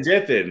slipping and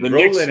dipping. The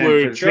Knicks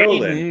were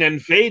trading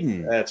and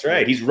fading. That's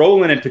right. He's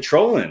rolling and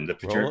patrolling.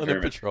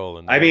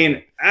 Patrolling. I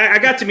mean, I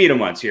got to meet him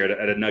once here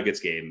at a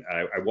Nuggets game.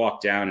 I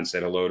walked down and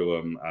said hello to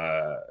him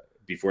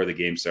before the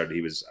game started.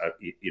 He was,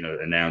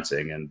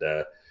 announcing. And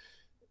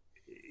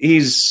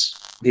he's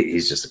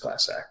just a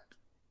class act.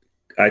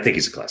 I think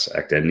he's a class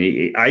act. And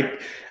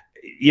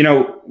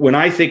when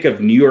I think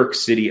of New York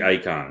City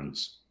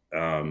icons,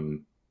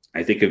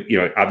 I think of,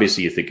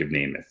 obviously you think of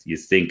Namath. You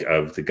think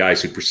of the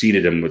guys who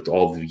preceded him with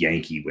all the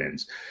Yankee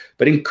wins.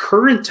 But in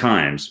current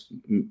times,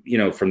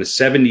 from the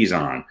 70s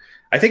on,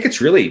 I think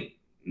it's really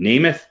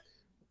Namath,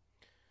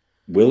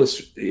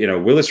 Willis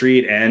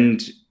Reed,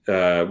 and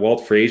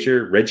Walt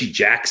Frazier, Reggie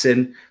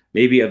Jackson,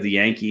 maybe of the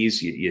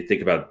Yankees. You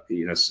think about,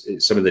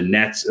 some of the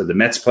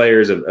Mets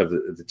players of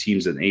the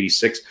teams in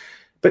 '86.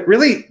 But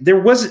really,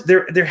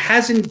 there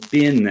hasn't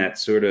been that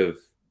sort of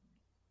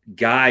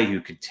guy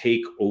who could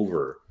take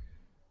over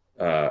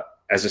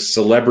as a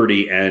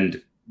celebrity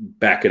and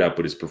back it up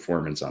with his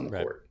performance on the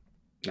court,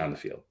 on the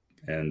field.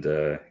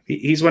 And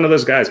he's one of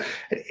those guys.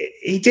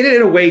 He did it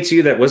in a way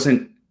too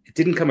it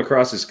didn't come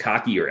across as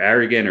cocky or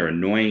arrogant or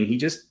annoying. He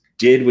just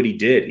did what he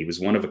did. He was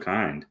one of a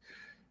kind.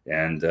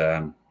 And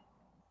I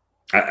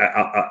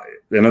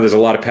know there's a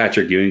lot of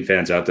Patrick Ewing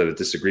fans out there that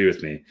disagree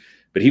with me.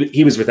 But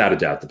he was without a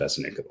doubt the best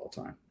Knick of all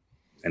time,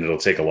 and it'll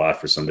take a lot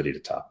for somebody to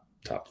top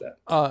that.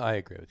 I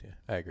agree with you.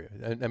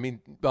 I mean,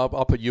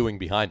 I'll put Ewing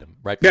behind him,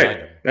 right behind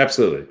him.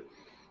 Absolutely.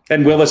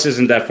 And Willis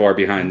isn't that far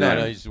behind them.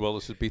 No,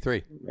 Willis would be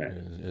 3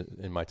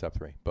 in my top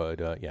 3.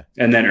 But yeah.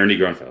 And then Ernie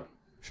Grunfeld.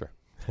 Sure,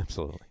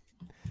 absolutely.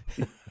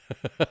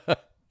 Well,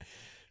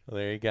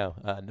 there you go.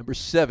 Number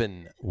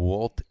 7,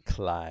 Walt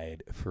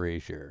Clyde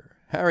Frazier.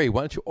 Harry,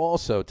 why don't you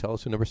also tell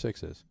us who number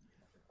 6 is?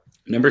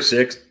 Number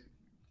 6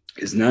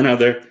 is none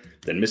other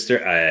than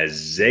Mr.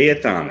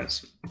 Isaiah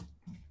Thomas.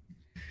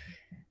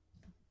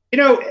 You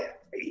know,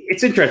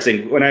 it's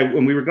interesting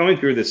when we were going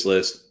through this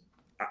list.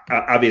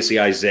 Obviously,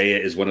 Isaiah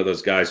is one of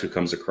those guys who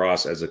comes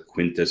across as a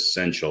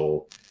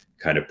quintessential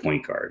kind of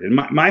point guard. And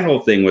my whole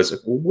thing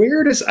was,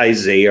 where does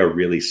Isaiah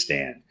really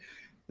stand?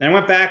 And I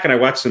went back and I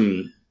watched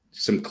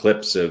some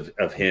clips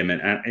of him,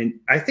 and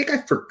I think I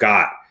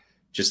forgot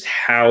just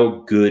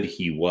how good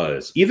he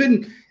was.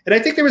 And I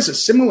think there was a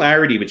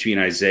similarity between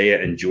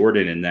Isaiah and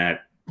Jordan in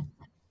that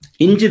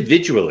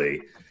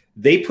individually,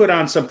 they put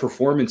on some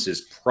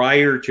performances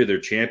prior to their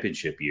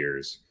championship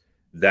years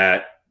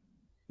that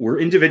were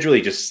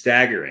individually just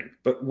staggering.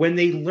 But when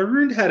they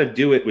learned how to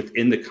do it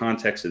within the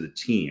context of the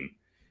team,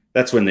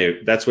 that's when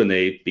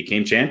they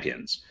became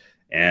champions.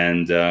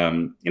 And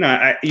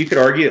you could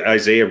argue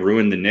Isaiah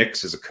ruined the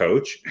Knicks as a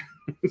coach.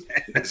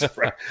 But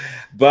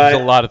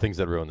there's a lot of things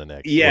that ruin the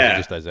Knicks. Yeah,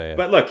 just Isaiah.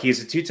 But look,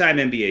 he's a 2-time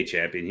NBA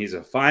champion. He's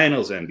a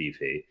Finals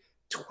MVP,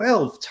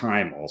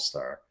 12-time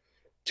All-Star,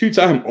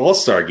 2-time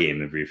All-Star Game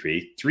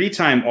MVP,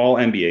 3-time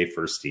All-NBA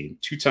first team,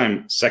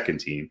 2-time second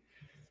team,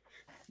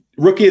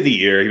 Rookie of the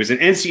Year. He was an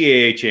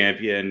NCAA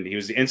champion. He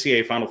was the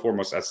NCAA Final Four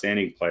most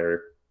outstanding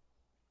player.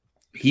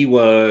 He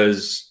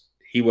was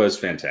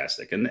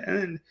fantastic.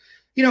 And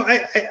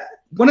I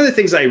one of the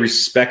things I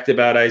respect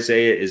about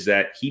Isaiah is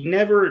that he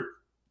never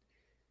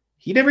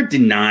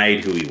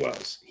denied who he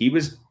was. He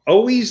was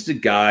always the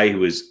guy who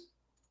was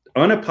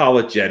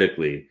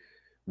unapologetically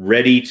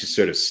ready to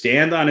sort of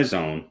stand on his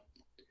own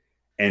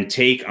and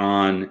take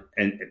on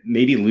and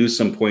maybe lose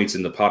some points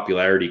in the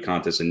popularity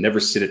contest and never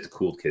sit at the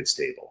cool kids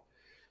table.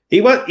 He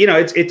was,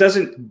 it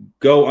doesn't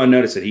go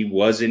unnoticed that he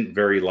wasn't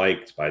very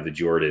liked by the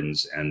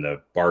Jordans and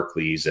the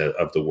Barkleys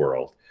of the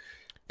world.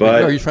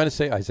 But are you trying to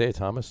say Isaiah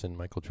Thomas and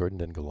Michael Jordan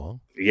didn't go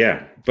along?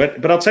 Yeah,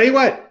 but I'll tell you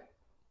what.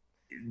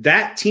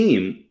 That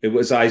team, it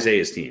was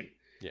Isaiah's team.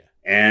 Yeah.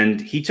 And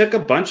he took a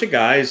bunch of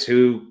guys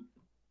who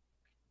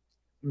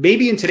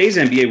maybe in today's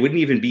NBA wouldn't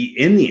even be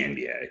in the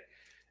NBA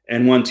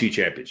and won 2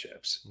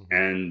 championships. Mm-hmm.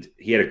 And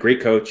he had a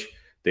great coach.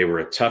 They were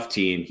a tough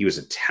team. He was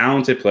a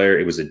talented player.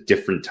 It was a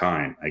different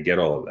time. I get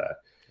all of that.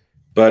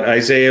 But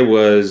Isaiah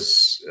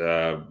was,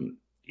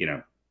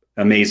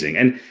 amazing.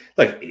 And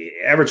look,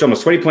 averaged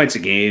almost 20 points a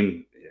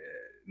game,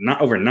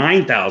 not over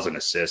 9,000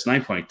 assists,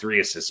 9.3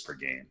 assists per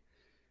game.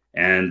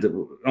 And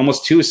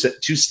almost two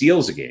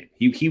steals a game.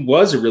 He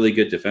was a really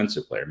good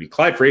defensive player. I mean,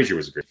 Clyde Frazier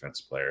was a great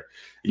defensive player.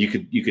 And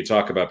you could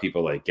talk about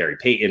people like Gary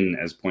Payton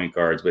as point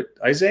guards, but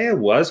Isaiah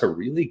was a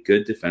really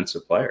good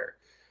defensive player.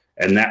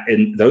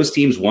 And those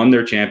teams won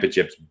their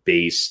championships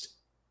based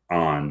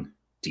on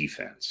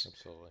defense.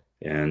 Absolutely.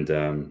 And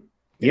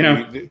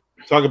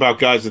talk about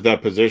guys at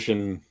that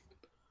position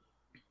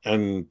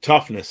and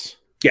toughness.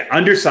 Yeah,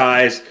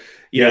 undersized.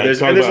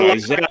 There's a lot of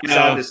guys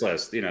on this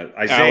list.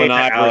 Isaiah,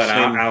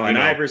 Allen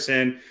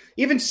Iverson,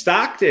 even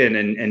Stockton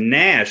and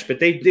Nash, but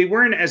they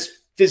weren't as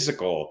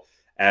physical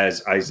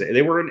as Isaiah.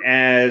 They weren't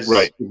as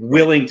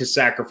willing to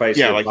sacrifice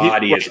their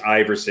body as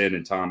Iverson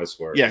and Thomas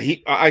were. Yeah,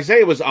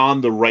 Isaiah was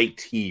on the right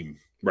team.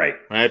 Right.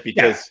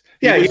 Because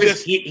he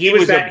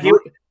was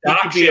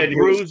could be a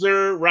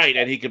bruiser, right?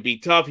 And he could be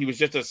tough. He was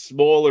just a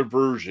smaller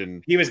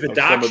version. He was the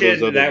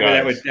Dachshund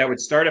that would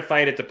start a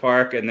fight at the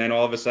park, and then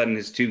all of a sudden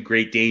his 2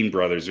 Great Dane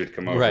brothers would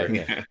come over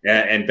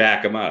and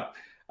back him up.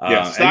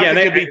 Stockton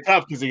could be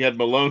tough because he had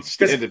Malone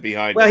standing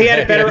behind him. Well, he had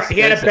a better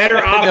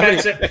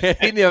offensive. He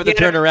didn't have to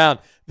turn around.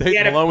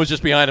 Malone was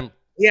just behind him.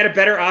 He had a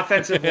better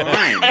offensive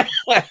line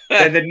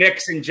than the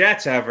Knicks and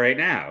Jets have right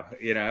now.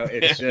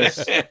 It's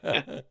just.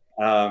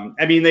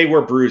 They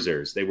were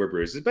bruisers.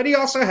 But he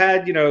also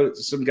had,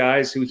 some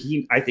guys who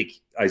I think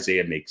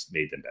Isaiah made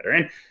them better.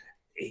 And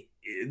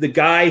the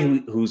guy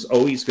who's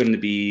always going to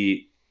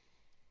be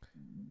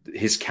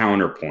his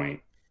counterpoint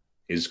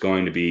is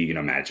going to be,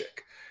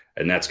 Magic.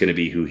 And that's going to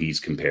be who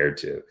he's compared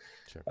to.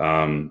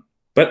 Sure.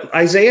 But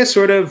Isaiah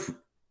sort of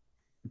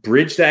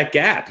bridged that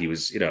gap. He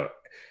was,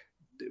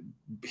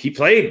 he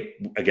played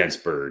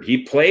against Bird.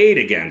 He played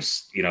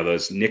against,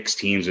 those Knicks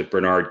teams with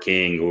Bernard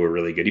King who were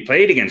really good. He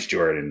played against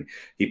Jordan.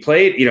 He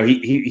played,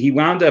 he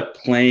wound up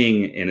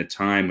playing in a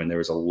time when there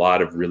was a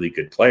lot of really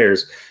good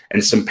players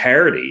and some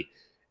parity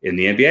in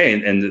the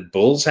NBA. And the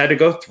Bulls had to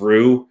go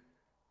through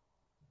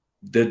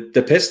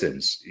the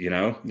Pistons,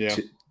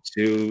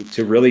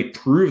 to really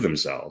prove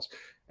themselves.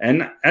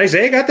 And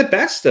Isaiah got the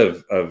best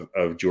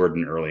of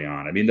Jordan early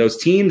on. I mean, those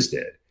teams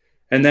did.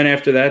 And then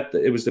after that,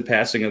 it was the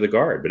passing of the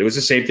guard. But it was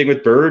the same thing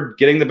with Bird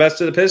getting the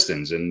best of the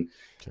Pistons. And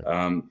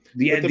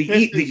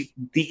the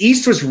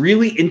East was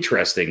really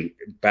interesting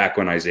back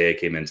when Isaiah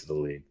came into the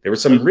league. There were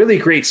some really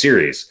great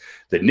series.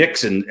 The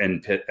Knicks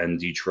and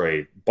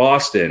Detroit,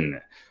 Boston.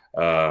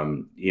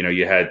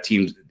 You had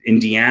teams.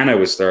 Indiana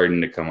was starting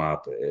to come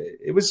up.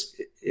 It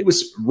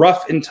was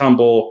rough and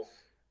tumble,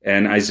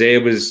 and Isaiah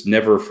was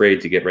never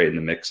afraid to get right in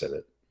the mix of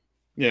it.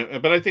 Yeah,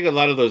 but I think a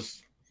lot of those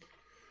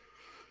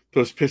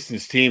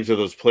Pistons teams or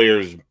those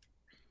players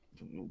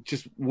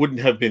just wouldn't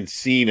have been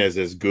seen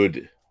as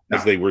good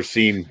as they were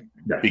seen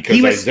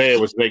because Isaiah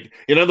was like,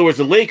 in other words,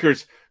 the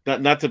Lakers,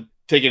 not to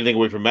take anything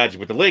away from Magic,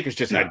 but the Lakers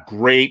just had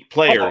great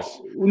players.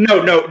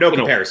 No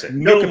comparison.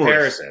 No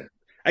comparison.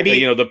 I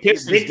mean, the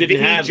Pistons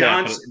didn't have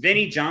that.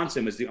 Vinnie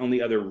Johnson was the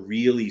only other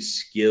really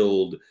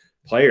skilled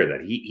player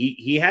that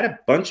he had a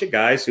bunch of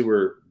guys who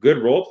were good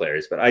role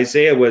players, but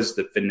Isaiah was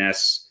the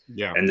finesse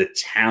and the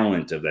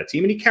talent of that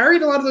team, and he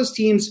carried a lot of those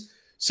teams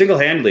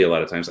single-handedly a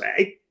lot of times.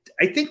 I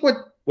think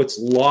what's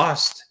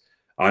lost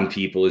on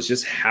people is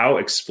just how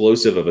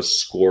explosive of a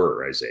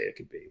scorer Isaiah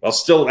could be, while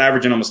still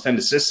averaging almost 10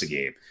 assists a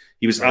game.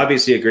 He was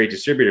obviously a great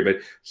distributor,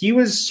 but he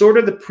was sort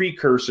of the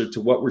precursor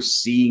to what we're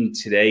seeing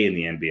today in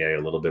the NBA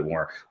a little bit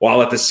more,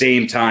 while at the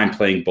same time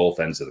playing both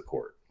ends of the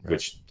court,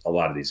 which a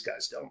lot of these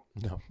guys don't.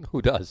 No,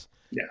 who does?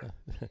 Yeah.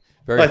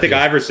 I think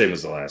Iverson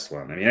was the last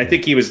one. I mean, I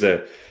think he was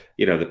the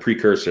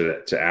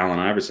precursor to Allen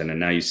Iverson, and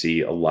now you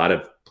see a lot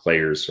of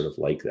players sort of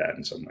like that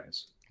in some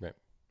ways. Right.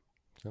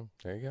 So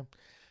there you go.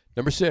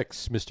 Number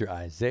 6, Mr.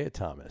 Isaiah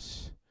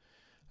Thomas.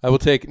 I will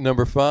take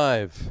number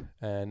 5,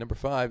 and number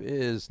 5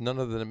 is none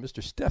other than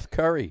Mr. Steph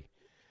Curry,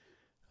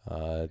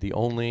 the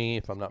only,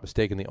 if I'm not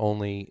mistaken, the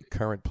only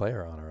current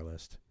player on our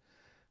list.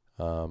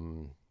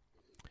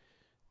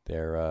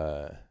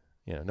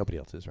 Nobody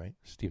else is, right?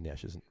 Steve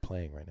Nash isn't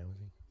playing right now, is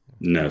he?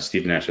 No,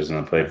 Steve Nash has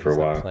not played for a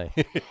while.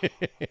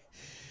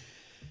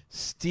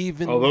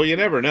 Steven, although you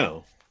never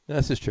know.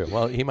 This is true.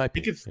 Well, he might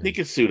be. He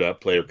could suit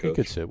up, player coach. He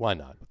could suit. Why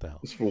not? What the hell?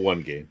 It's for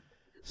one game.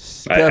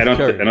 I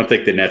don't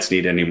think the Nets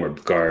need any more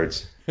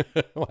guards.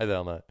 Why the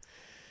hell not?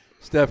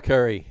 Steph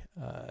Curry,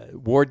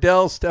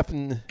 Wardell Steph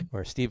Curry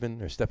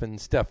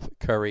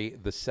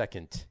the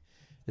second.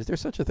 Is there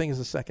such a thing as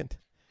a second?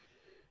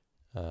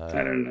 I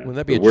don't know. Wouldn't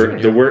that be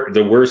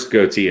the worst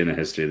goatee in the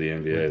history of the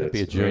NBA? Would that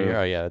be a junior?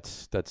 Oh yeah,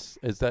 is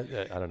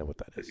that? I don't know what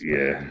that is.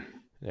 Yeah.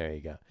 There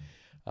you go.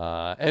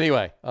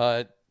 Anyway,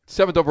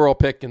 7th overall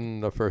pick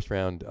in the first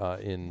round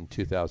in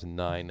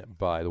 2009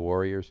 by the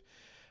Warriors.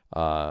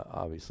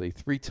 Obviously,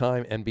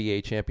 3-time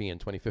NBA champion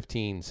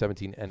 2015,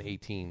 17, and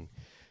 18.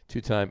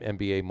 2-time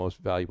NBA most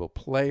valuable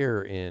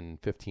player in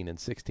 15 and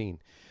 16.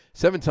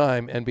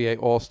 7-time NBA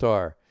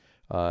All-Star.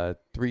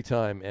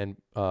 3-time and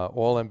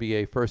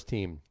All-NBA first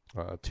team.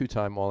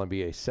 2-time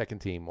All-NBA second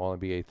team.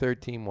 All-NBA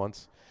third team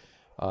once.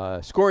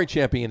 Scoring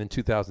champion in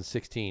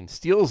 2016.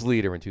 Steals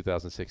leader in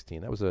 2016.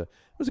 That was a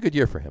good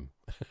year for him.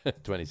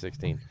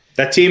 2016.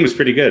 That team was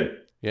pretty good.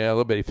 Yeah, a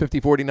little bit.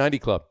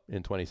 50-40-90 club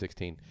in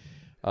 2016.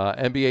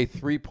 NBA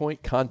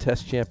three-point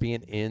contest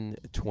champion in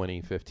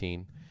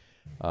 2015.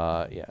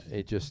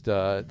 It just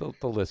the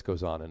list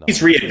goes on and on. He's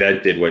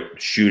reinvented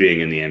what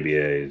shooting in the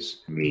NBA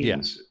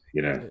means.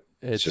 Yeah.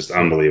 It's just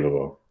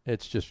unbelievable.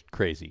 It's just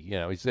crazy.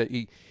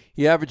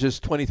 He averages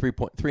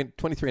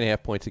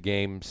 23.5 points a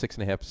game,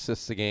 6.5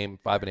 assists a game,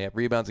 5.5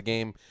 rebounds a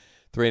game,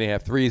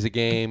 3.5 threes a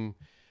game,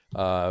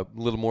 a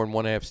little more than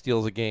 1.5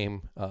 steals a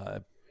game.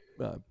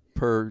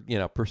 Per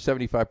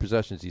 75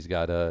 possessions, he's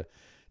got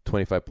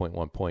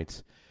 25.1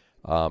 points,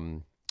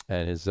 and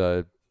his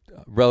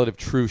relative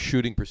true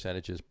shooting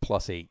percentage is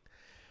 +8.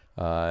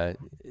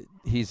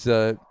 He's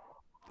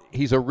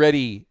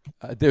already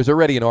there's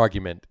already an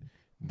argument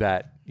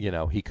that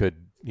he could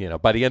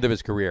by the end of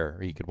his career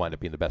he could wind up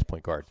being the best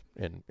point guard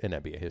in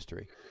NBA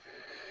history.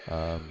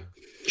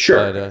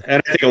 Sure,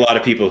 and I think a lot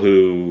of people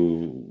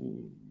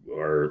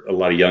a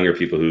lot of younger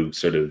people who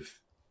sort of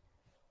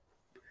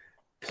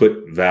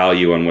put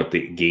value on what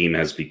the game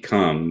has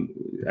become.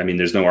 I mean,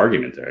 there's no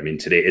argument there. I mean,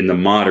 today in the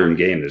modern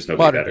game, there's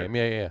nobody better.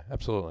 Yeah,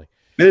 absolutely.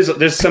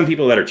 There's some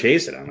people that are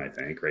chasing him, I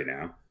think, right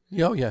now.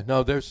 Oh, yeah.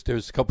 No, there's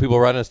a couple people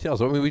riding his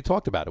tails. I mean, we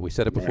talked about it. We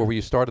said it before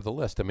we started the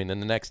list. I mean,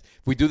 if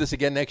we do this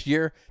again next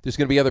year, there's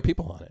going to be other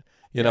people on it.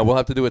 We'll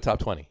have to do a top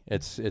 20. Or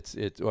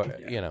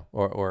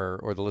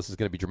the list is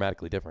going to be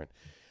dramatically different.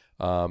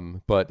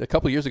 But a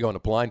couple of years ago in a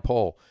blind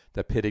poll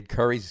that pitted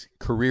Curry's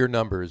career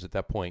numbers at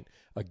that point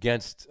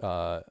against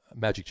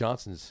Magic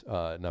Johnson's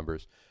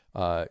numbers,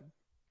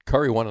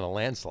 Curry won in a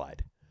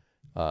landslide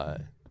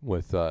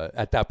with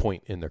at that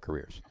point in their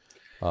careers.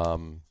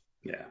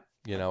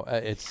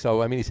 It's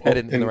so. I mean, he's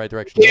headed in the right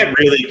direction. You can't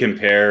really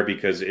compare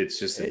because it's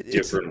just a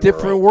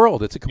different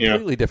world. It's a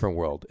completely different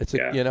world. It's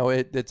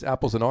it's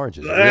apples and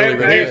oranges.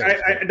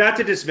 Not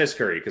to dismiss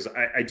Curry because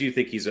I do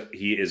think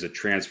he is a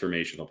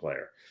transformational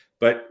player.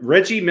 But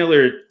Reggie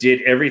Miller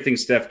did everything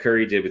Steph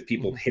Curry did with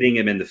people hitting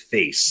him in the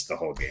face the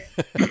whole game.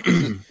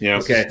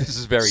 Okay. This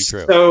is very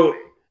true. So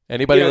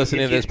anybody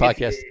listening to this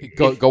podcast,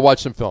 go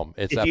watch some film.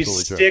 It's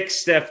absolutely true. If you stick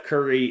Steph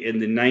Curry in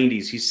the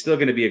 90s, he's still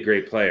going to be a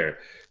great player.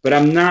 But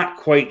I'm not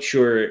quite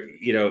sure,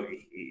 he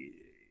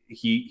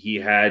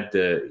has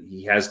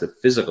the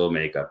physical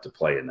makeup to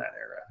play in that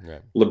era.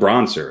 Right.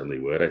 LeBron certainly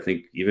would. I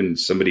think even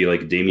somebody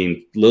like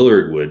Damian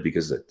Lillard would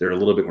because they're a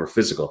little bit more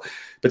physical.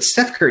 But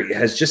Steph Curry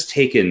has just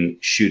taken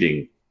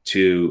shooting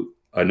to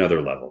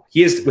another level.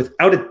 He is,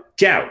 without a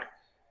doubt,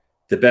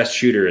 the best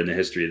shooter in the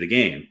history of the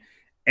game.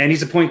 And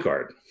he's a point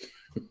guard.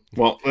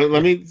 Well,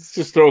 let me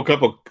just throw a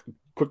couple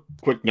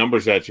quick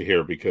numbers at you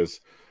here because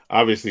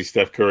obviously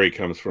Steph Curry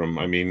comes from,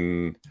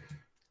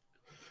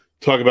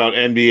 talk about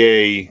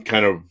NBA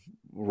kind of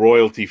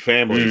royalty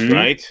families,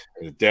 right?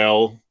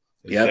 Dell,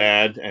 his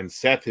dad, and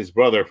Seth, his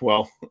brother.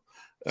 Well,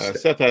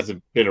 Seth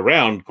hasn't been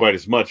around quite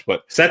as much,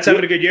 but Seth's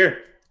having a good year.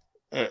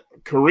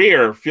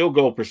 career field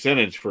goal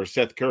percentage for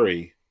Seth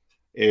Curry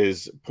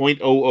is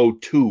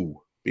 .002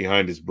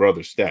 behind his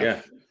brother Steph.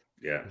 Yeah.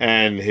 Yeah.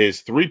 And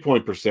his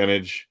 3-point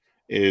percentage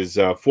is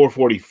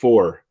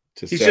 444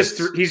 to He's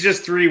Seth. he's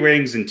just 3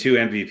 rings and 2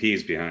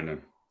 MVPs behind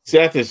him.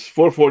 Seth is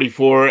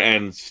 444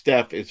 and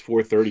Steph is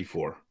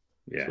 434.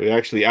 Yeah. So he's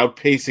actually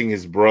outpacing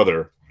his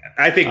brother.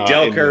 I think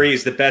Del Curry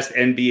is the best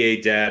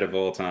NBA dad of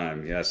all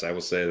time. Yes, I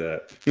will say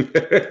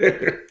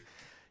that.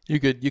 You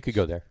could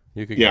go there.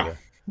 You could go there.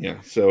 Yeah.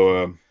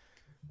 So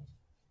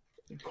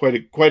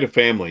quite a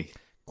family.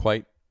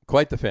 Quite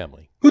the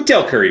family. Who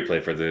Del Curry play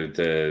for?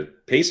 The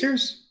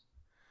Pacers?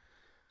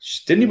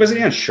 Wasn't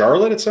he on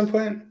Charlotte at some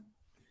point?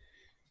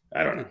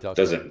 I don't know.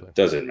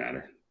 Doesn't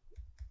matter.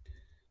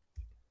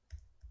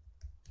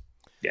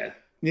 Yeah.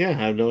 Yeah, I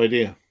have no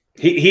idea.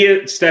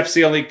 Steph's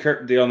the only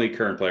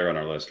current player on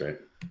our list, right?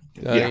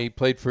 He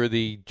played for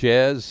the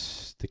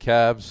Jazz, the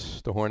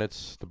Cavs, the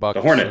Hornets, the Bucks,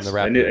 the Hornets. and the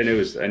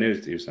Raptors. I knew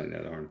he was on the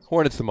Hornets.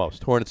 Hornets the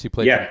most. Hornets he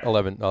played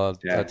 11. 10,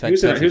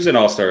 he was an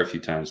all-star a few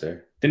times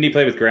there. Didn't he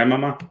play with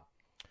Grandmama?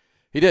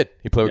 He did.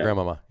 He played with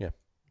Grandmama. Yeah.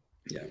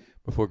 Yeah.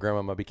 Before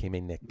Grandmama became a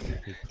Nick.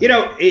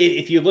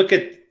 If you look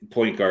at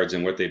point guards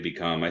and what they've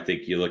become, I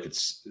think you look at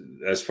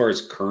as far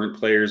as current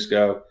players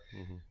go.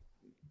 Mm-hmm.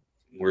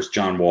 Where's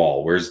John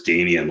Wall? Where's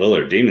Damian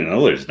Lillard? Damian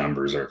Lillard's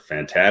numbers are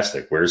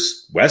fantastic.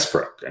 Where's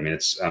Westbrook? I mean,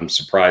 I'm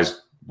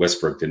surprised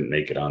Westbrook didn't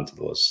make it onto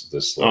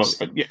this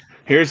list. Yeah.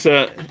 Here's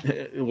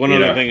one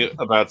other thing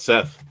about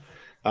Seth.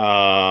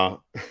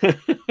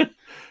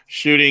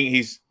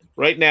 Shooting,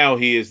 right now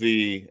he is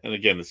and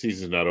again, the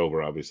season's not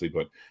over, obviously,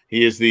 but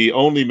he is the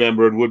only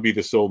member and would be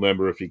the sole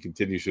member if he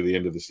continues to the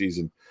end of the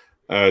season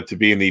to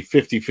be in the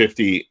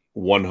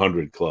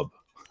 50-50-100 club.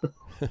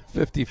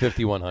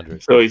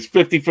 50-50-100. So he's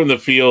 50 from the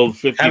field.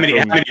 50. How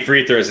many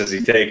free throws has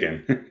he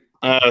taken?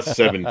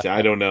 70.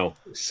 I don't know.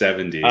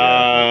 70.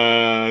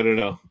 I don't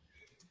know.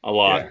 A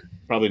lot. Yeah.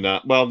 Probably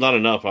not. Well, not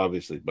enough,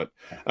 obviously. But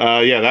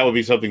that would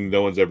be something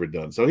no one's ever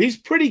done. So he's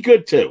pretty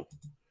good too.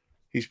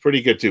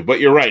 But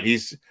you're right.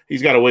 He's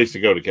got a ways to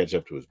go to catch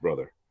up to his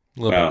brother.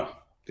 A little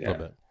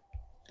bit.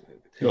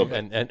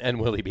 And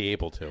will he be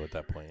able to at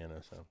that point?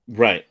 So.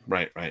 Right.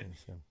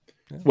 So,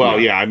 well,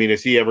 yeah. I mean,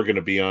 is he ever going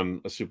to be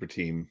on a super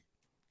team?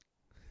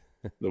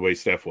 The way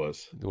Steph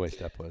was. Yeah,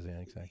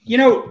 exactly.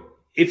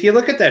 If you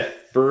look at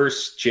that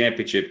first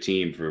championship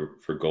team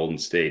for Golden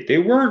State, they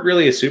weren't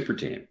really a super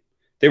team.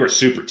 They were a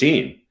super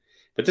team.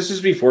 But this is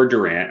before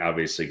Durant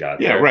obviously got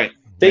there. Yeah, right.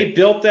 They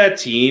built that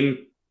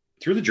team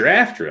through the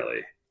draft,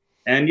 really.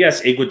 And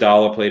yes,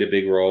 Iguodala played a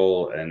big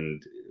role,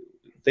 and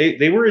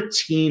they were a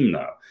team,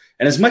 though.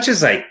 And as much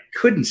as I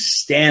couldn't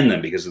stand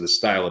them because of the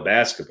style of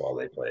basketball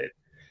they played,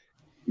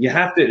 you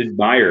have to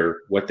admire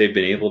what they've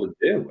been able to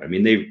do. I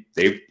mean, they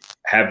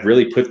have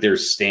really put their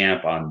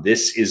stamp on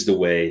this is the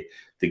way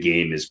the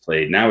game is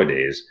played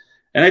nowadays.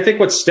 And I think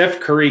what Steph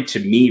Curry to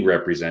me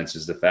represents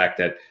is the fact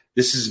that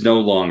this is no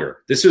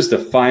longer. This was the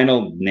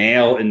final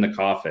nail in the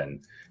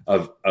coffin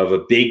of a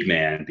big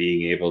man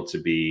being able to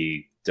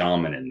be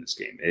dominant in this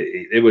game.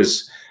 It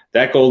was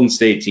that Golden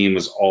State team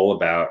was all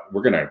about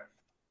we're gonna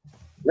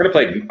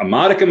play a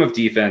modicum of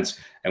defense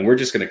and we're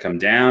just gonna come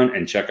down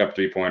and chuck up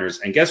 3-pointers.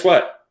 And guess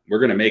what? We're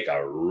going to make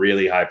a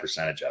really high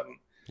percentage of them.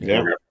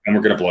 Yeah. And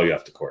we're going to blow you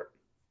off the court.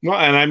 Well,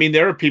 and I mean,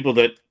 there are people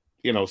that,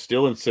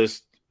 still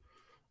insist,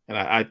 and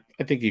I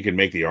think you can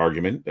make the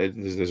argument,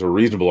 there's a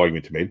reasonable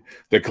argument to make,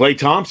 that Klay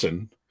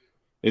Thompson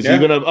is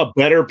even a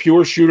better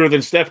pure shooter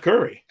than Steph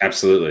Curry.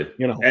 Absolutely.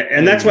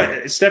 And that's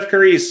why Steph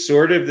Curry is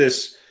sort of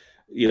this,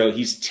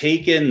 he's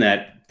taken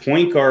that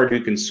point guard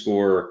who can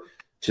score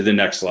to the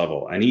next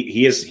level. And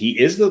he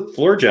is the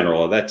floor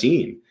general of that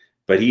team.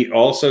 But he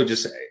also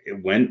just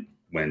when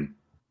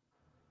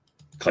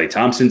Klay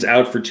Thompson's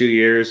out for 2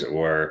 years,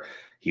 or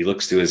he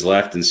looks to his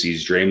left and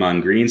sees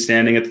Draymond Green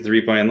standing at the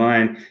 3-point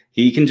line,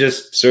 he can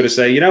just sort of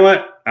say, you know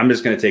what? I'm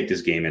just going to take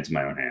this game into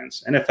my own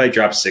hands. And if I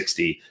drop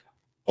 60,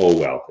 oh,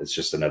 well, it's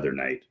just another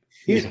night.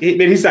 He's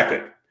that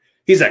good.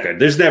 He's that good.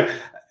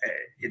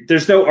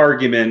 There's no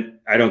argument,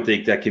 I don't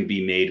think, that can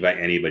be made by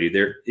anybody.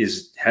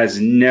 Has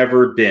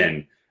never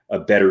been a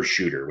better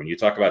shooter. When you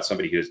talk about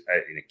somebody who's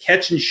in a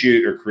catch and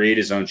shoot or create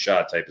his own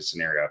shot type of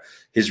scenario,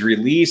 his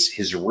release,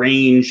 his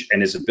range,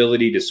 and his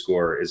ability to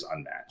score is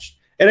unmatched.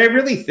 And I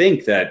really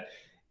think that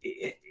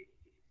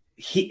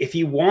if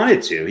he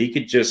wanted to,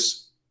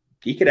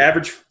 he could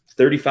average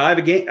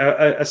 35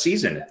 a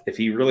season if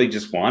he really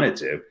just wanted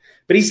to.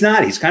 But he's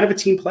not. He's kind of a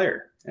team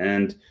player.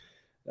 And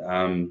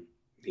the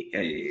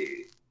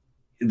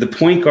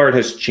point guard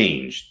has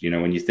changed.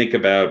 When you think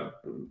about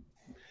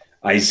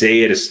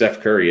Isaiah to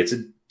Steph Curry, it's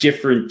a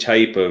different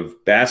type of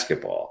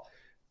basketball,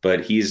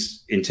 but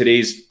he's in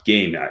today's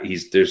game.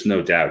 There's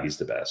no doubt he's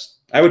the best.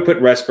 I would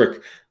put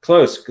Westbrook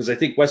close because I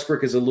think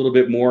Westbrook is a little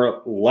bit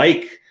more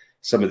like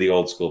some of the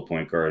old school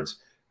point guards,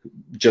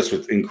 just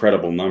with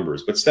incredible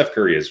numbers. But Steph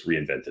Curry has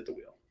reinvented the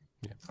wheel.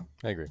 Yeah,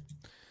 I agree.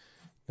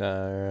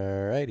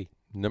 All righty.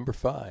 Number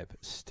 5,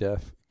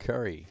 Steph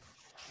Curry.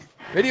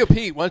 Radio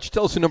Pete, why don't you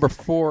tell us who number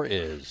 4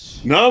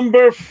 is?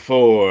 Number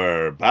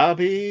 4,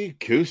 Bobby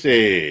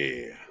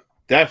Cousy.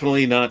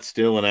 Definitely not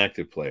still an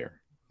active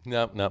player.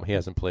 No, he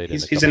hasn't played.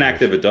 He's an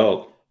active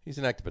adult. He's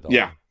an active adult.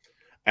 Yeah,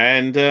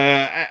 and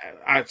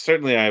I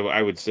certainly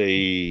I would say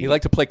he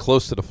liked to play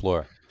close to the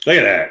floor. Look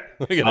at that.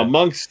 Look at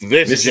amongst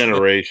this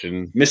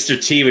generation,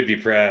 Mr. T would be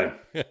proud.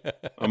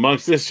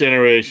 Amongst this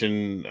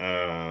generation,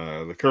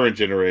 the current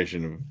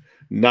generation,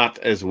 not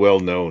as well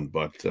known,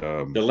 but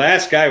the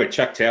last guy with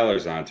Chuck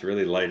Taylor's on to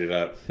really light it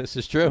up. This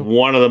is true.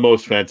 One of the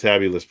most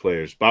fantabulous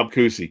players, Bob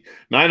Cousy.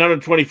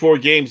 924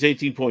 games,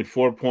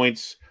 18.4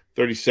 points,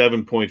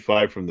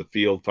 37.5 from the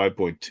field,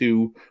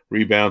 5.2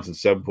 rebounds, and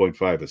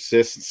 7.5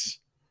 assists.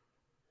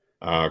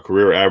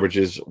 Career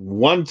averages,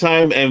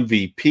 one-time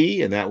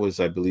MVP, and that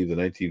was, I believe, the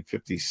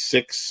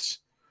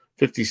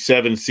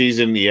 1956-57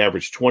 season. He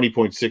averaged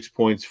 20.6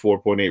 points,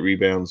 4.8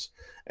 rebounds,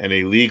 and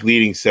a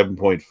league-leading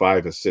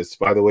 7.5 assists.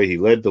 By the way, he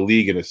led the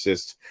league in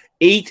assists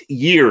 8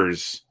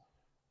 years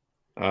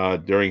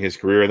during his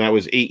career, and that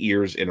was 8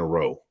 years in a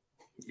row.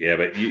 Yeah,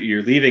 but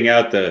you're leaving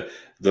out the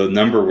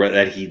number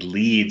that he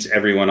leads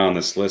everyone on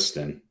this list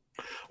in.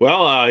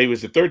 Well, he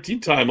was a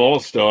 13-time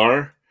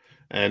All-Star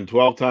and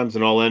 12 times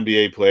an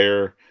All-NBA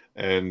player,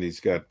 and he's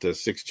got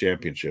 6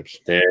 championships.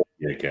 There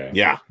you go.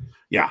 Yeah.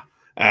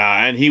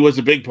 And he was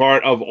a big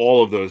part of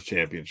all of those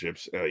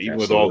championships, even Absolutely.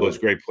 with all those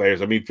great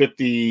players. I mean,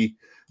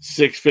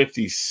 56,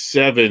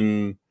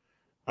 57,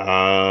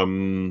 I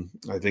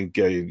think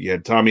you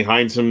had Tommy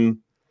Heinsohn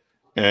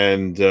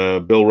and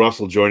Bill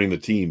Russell joining the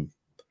team.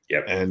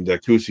 Yep. And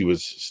Cousy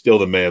was still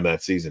the man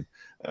that season.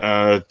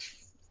 You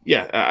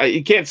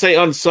can't say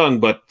unsung,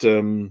 but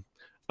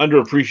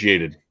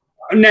underappreciated.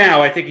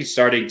 Now I think he's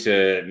starting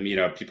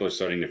to, people are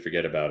starting to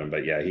forget about him.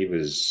 But yeah, he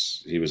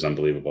was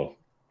unbelievable.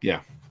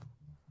 Yeah,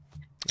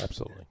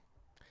 absolutely.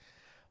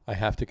 I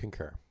have to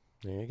concur.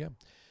 There you go.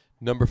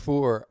 Number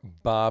 4,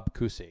 Bob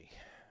Cousy.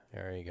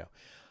 There you go.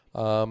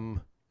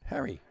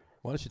 Harry,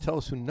 why don't you tell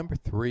us who number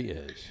 3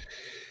 is?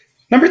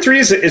 Number 3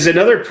 is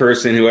another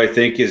person who I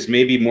think is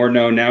maybe more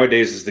known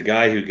nowadays as the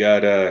guy who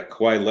got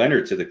Kawhi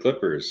Leonard to the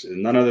Clippers,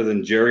 and none other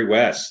than Jerry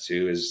West,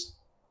 whose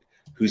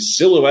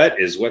silhouette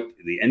is what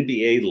the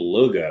NBA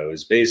logo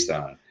is based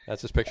on.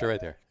 That's his picture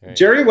right there.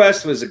 Jerry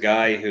West was a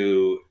guy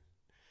who,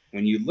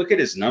 when you look at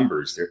his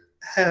numbers, they're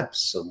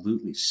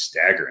absolutely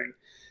staggering.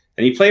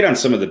 And he played on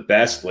some of the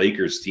best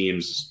Lakers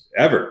teams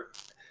ever.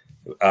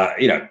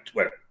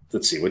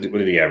 Let's see, what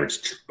did he average?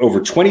 Over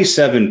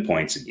 27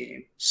 points a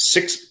game,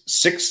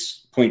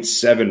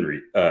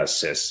 6.7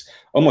 assists,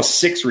 almost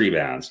 6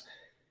 rebounds.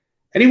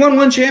 And he won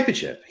 1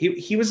 championship.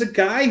 He was a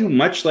guy who,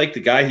 much like the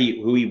guy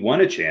who he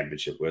won a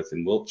championship with,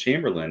 and Wilt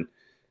Chamberlain,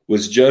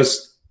 was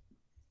just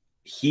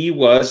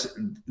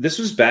this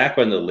was back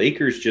when the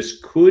Lakers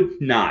just could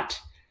not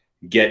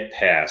get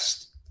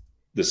past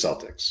the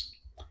Celtics.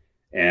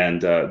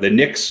 And the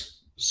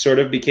Knicks sort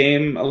of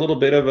became a little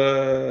bit of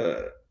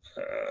a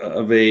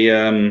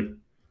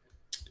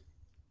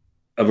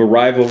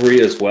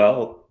rivalry as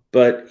well.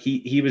 But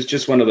he was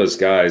just one of those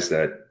guys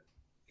that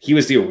he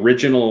was the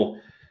original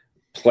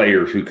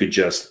player who could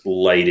just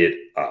light it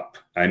up.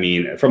 I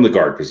mean, from the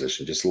guard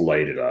position, just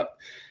light it up.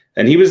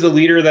 And he was the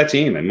leader of that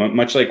team. And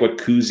much like what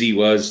Cousy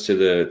was to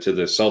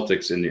the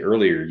Celtics in the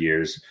earlier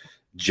years,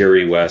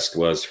 Jerry West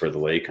was for the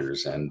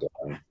Lakers. And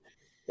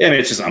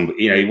it's just,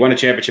 he won a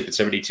championship in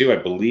 72. I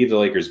believe the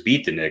Lakers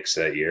beat the Knicks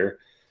that year.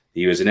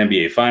 He was an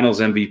NBA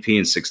Finals MVP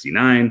in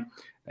 69.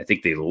 I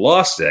think they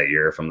lost that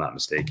year, if I'm not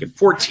mistaken.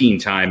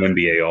 14-time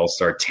NBA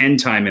All-Star,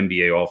 10-time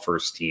NBA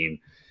All-First Team.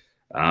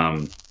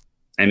 The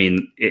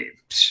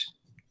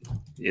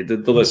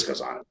list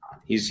goes on and on.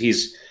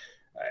 He's.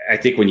 I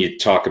think when you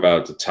talk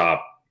about the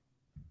top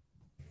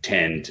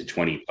 10 to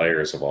 20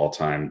 players of all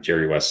time,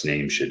 Jerry West's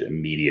name should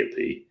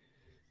immediately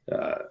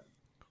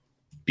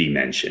be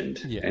mentioned.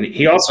 Yeah. And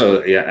he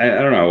also, I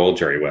don't know how old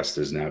Jerry West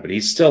is now, but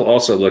he still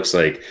also looks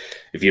like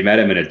if you met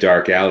him in a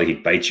dark alley,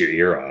 he'd bite your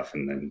ear off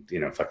and then,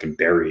 fucking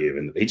bury you.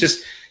 And he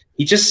just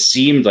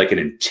seemed like an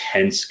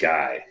intense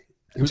guy.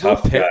 He was a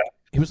tough guy.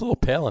 He was a little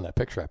pale in that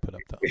picture I put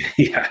up, though.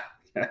 Yeah,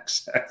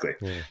 exactly.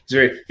 Yeah.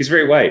 He's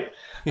very white.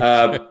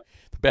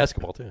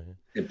 Basketball too.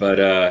 But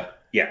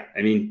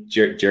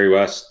Jerry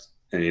West,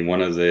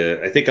 one of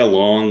I think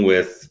along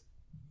with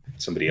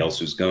somebody else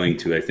who's going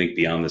to, I think,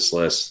 be on this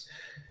list,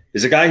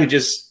 is a guy who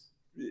just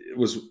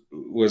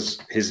was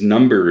his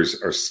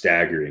numbers are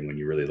staggering when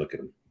you really look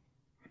at him.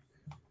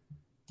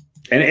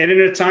 And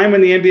in a time when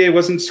the NBA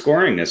wasn't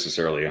scoring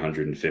necessarily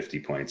 150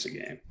 points a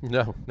game.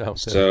 No.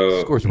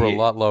 So scores were a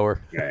lot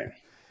lower. Right.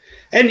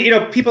 And,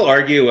 people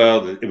argue,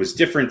 well, it was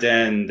different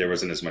then. There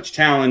wasn't as much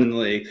talent in the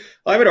league.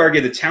 Well, I would argue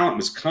the talent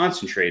was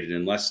concentrated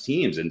in less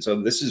teams. And so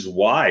this is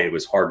why it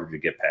was harder to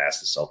get past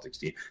the Celtics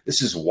team.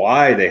 This is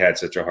why they had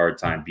such a hard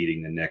time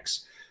beating the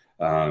Knicks.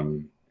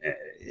 I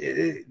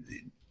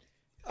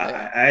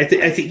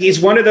think he's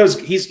one of those.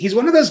 He's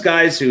one of those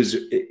guys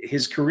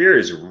his career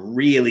is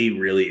really,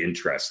 really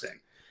interesting.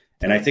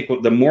 And I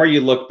think the more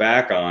you look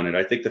back on it,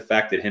 I think the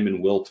fact that him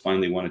and Wilt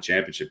finally won a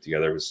championship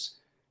together was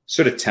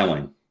sort of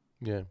telling.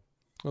 Yeah.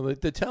 Well,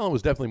 the talent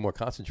was definitely more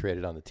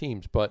concentrated on the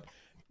teams, but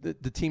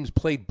the teams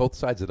played both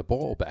sides of the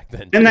ball back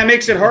then. And that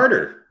makes it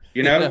harder.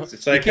 You know,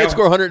 It's like you can't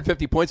score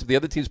 150 points if the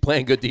other team's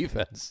playing good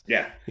defense.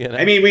 Yeah. You know?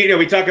 I mean,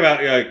 we talk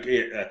about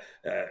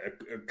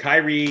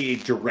Kyrie,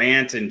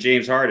 Durant, and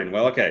James Harden.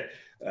 Well, okay.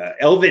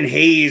 Elvin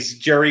Hayes,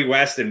 Jerry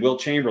West, and Wilt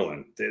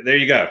Chamberlain. There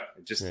you go.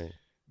 Just right.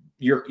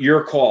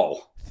 your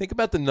call. Think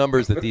about the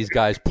numbers that these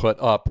guys put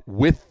up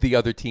with the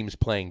other teams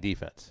playing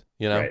defense.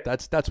 You know, Right.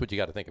 that's what you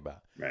got to think about.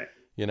 Right.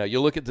 You know, you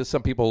look at this.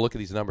 Some people look at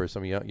these numbers.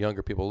 Some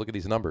younger people look at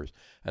these numbers,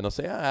 and they'll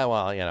say,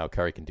 well, you know,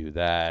 Curry can do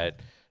that.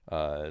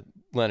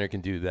 Leonard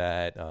can do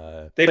that.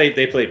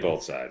 They played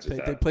both sides. They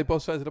play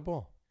both sides of the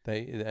ball.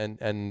 They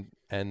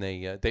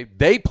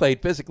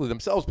played physically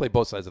themselves. Played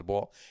both sides of the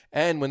ball,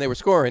 and when they were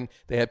scoring,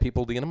 they had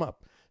people D'ing them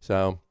up.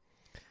 So,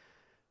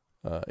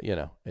 you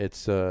know,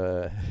 it's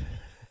I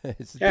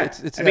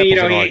mean, you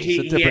know,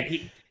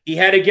 he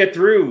had to get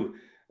through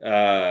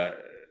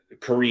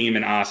Kareem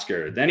and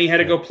Oscar. Then he had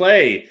to go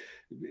play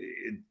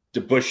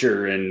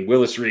DeBusschere and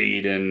Willis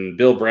Reed and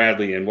Bill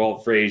Bradley and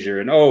Walt Frazier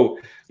and Earl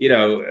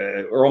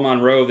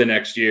Monroe the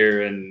next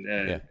year.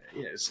 And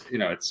yes, you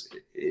know,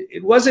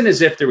 it wasn't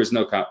as if there was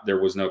no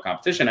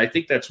competition. I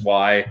think that's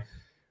why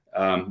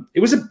it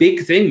was a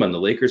big thing when the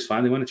Lakers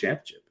finally won a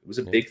championship. It was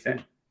a big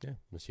thing. Yeah,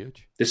 it was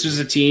huge. This was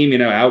a team, you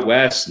know, out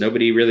west.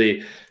 Nobody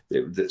really.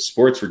 The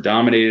sports were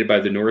dominated by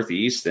the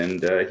Northeast,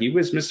 and he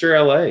was Mr.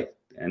 LA,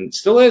 and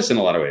still is in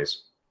a lot of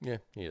ways. Yeah,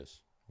 he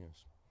is.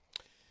 Yes.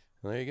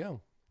 Well, there you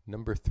go.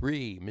 Number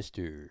 3,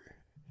 Mr.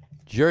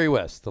 Jerry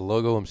West, the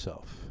logo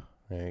himself.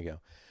 There you go.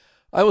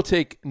 I will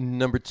take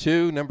number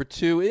 2. Number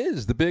 2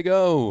 is the Big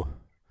O,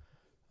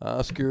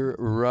 Oscar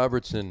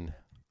Robertson.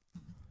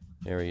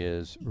 There he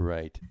is,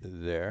 right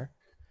there.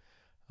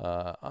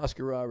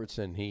 Oscar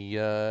Robertson.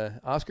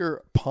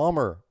 Oscar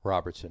Palmer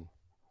Robertson,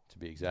 to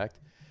be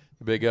exact.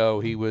 The Big O.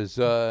 He was.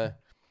 He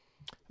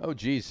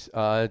was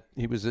a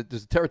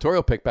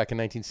territorial pick back in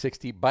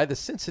 1960 by the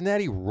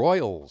Cincinnati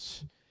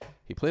Royals.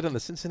 He played on the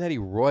Cincinnati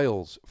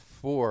Royals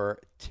for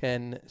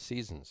 10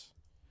 seasons.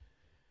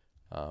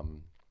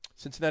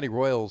 Cincinnati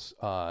Royals,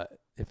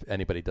 if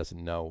anybody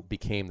doesn't know,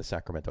 became the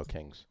Sacramento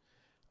Kings.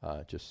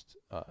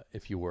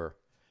 If you were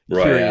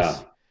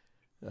curious.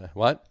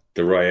 What?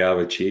 The Royale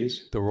with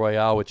cheese? The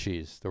Royale with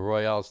cheese. The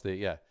Royales,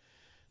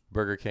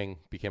 Burger King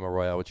became a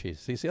Royale with cheese.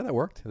 See how that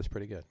worked? That's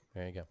pretty good.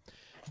 There you go.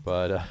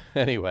 But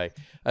anyway,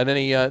 and then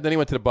he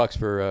went to the Bucks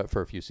for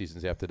a few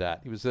seasons after that.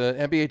 He was an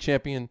NBA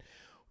champion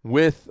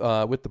with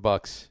the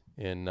Bucks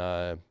in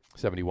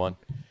 '71,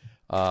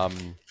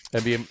 NBA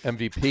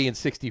MVP in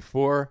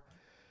 '64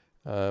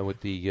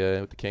 with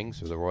the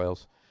Kings or the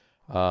Royals.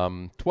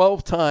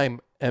 12-time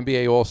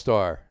NBA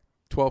All-Star,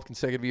 12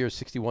 consecutive years,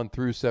 61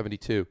 through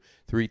 72.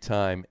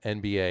 3-time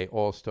NBA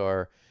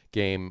All-Star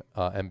Game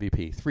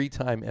MVP,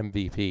 3-time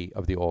MVP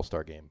of the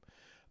All-Star Game,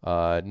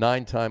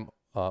 9-time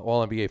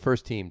All-NBA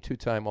first team,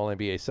 2-time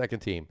All-NBA second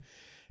team,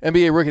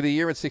 NBA Rookie of the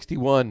Year in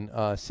 '61,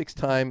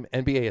 6-time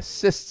NBA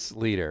assists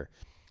leader.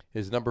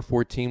 His number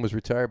 14 was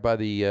retired by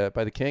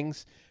the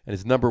Kings, and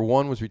his number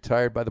 1 was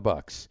retired by the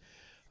Bucks.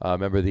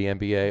 Member of the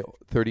NBA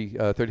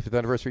 35th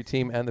anniversary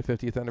team and the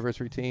 50th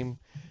anniversary team.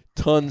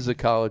 Tons of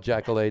college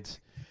accolades.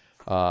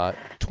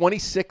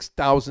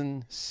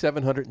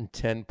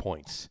 26,710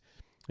 points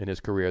in his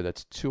career.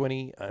 That's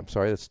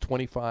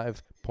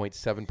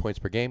 25.7 points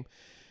per game.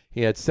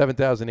 He had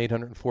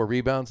 7,804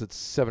 rebounds. That's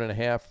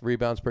 7.5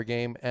 rebounds per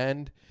game,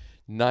 and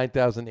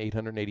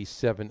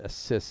 9,887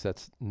 assists.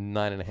 That's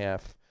 9.5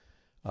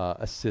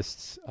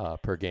 assists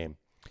per game.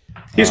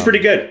 He's pretty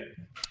good.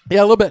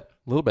 Yeah, a little bit.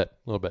 He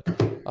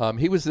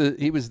was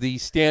the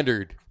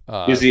standard.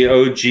 He was the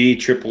OG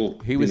triple.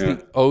 He was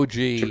the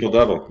OG triple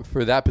double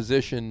for that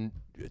position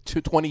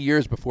 20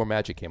 years before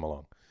Magic came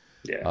along.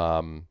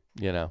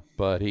 Yeah.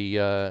 But he,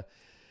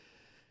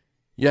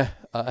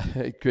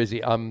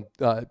 crazy.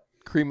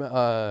 Cream,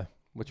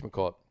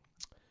 whatchamacallit?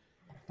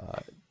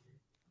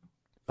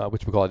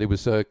 It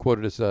was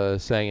quoted as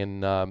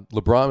saying,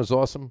 LeBron was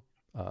awesome.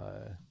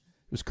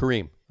 It was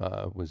Kareem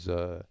was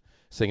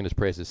singing his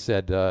praises.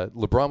 Said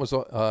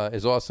LeBron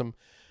is awesome.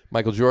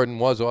 Michael Jordan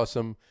was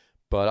awesome,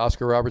 but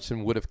Oscar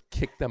Robertson would have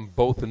kicked them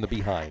both in the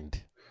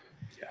behind.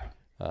 Yeah.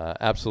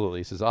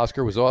 Absolutely. He says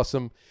Oscar was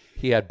awesome.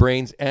 He had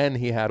brains and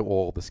he had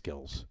all the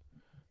skills.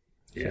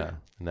 Yeah.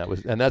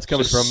 And that's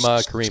coming from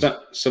Kareem.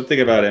 Something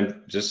about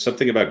him, just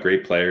something about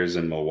great players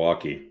in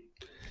Milwaukee.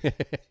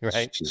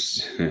 Right.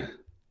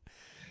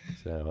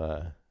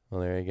 So,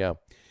 there you go.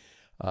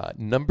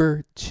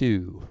 Number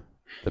 2,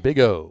 the Big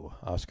O,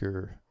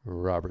 Oscar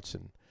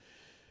Robertson.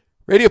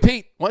 Radio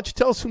Pete, why don't you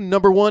tell us who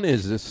number 1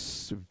 is?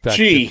 This fact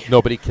that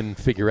nobody can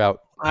figure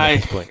out at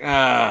this point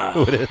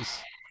who it is.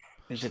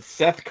 Is it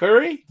Seth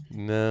Curry?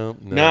 No,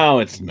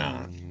 it's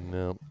not.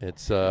 No,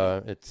 it's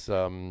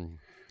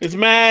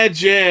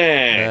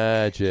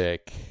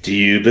Magic. Do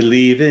you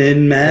believe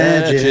in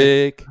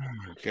magic?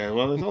 Okay,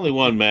 well, there's only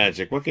one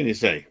Magic. What can you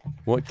say?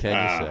 What can you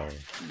say?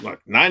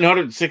 Look,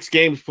 906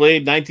 games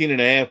played,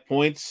 19.5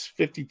 points,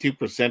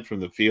 52% from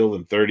the field,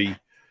 and 30%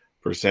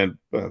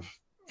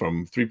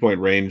 from three-point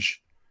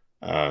range.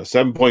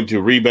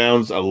 7.2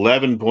 rebounds,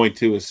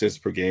 11.2 assists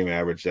per game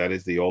average. That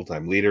is the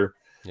all-time leader.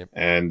 Yep.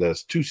 And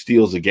 2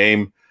 steals a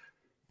game.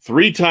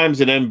 3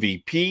 times an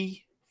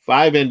MVP,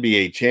 5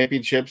 NBA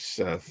championships,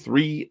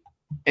 3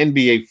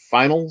 NBA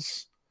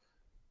Finals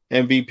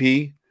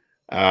MVP.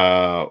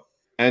 And,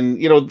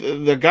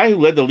 the guy who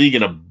led the league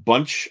in a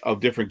bunch of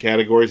different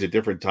categories at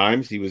different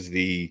times, he was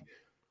the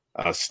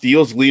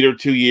steals leader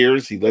 2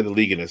 years. He led the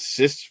league in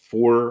assists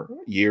 4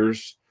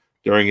 years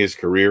during his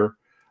career.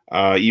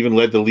 Even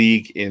led the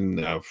league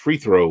in free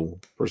throw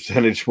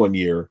percentage 1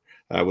 year.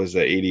 That was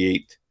the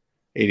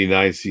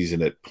 88-89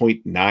 season at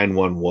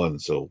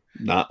 .911. So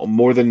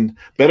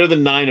better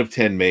than 9 of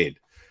 10 made.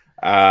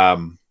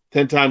 10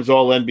 times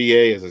All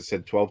NBA, as I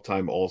said,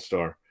 12-time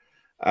All-Star.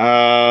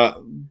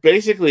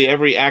 Basically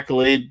every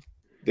accolade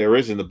there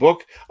is in the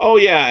book. Oh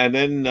yeah, and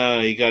then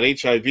he got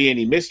HIV and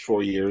he missed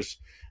 4 years,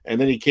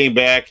 and then he came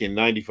back in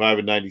 95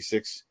 and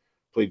 96,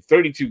 played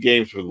 32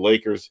 games for the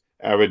Lakers,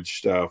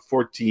 averaged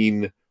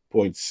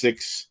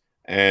 14.6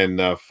 and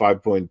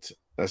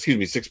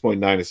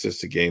 6.9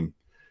 assists a game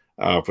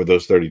for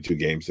those 32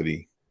 games that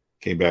he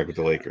came back with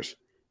the Lakers.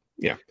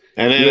 Yeah,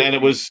 and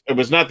it was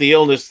not the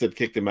illness that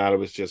kicked him out; it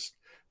was just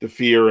the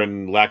fear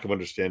and lack of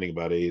understanding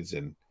about AIDS,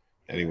 and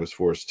he was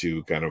forced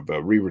to kind of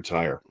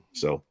re-retire.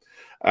 So,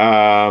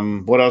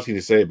 what else can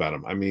you say about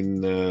him? I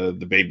mean,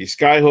 the baby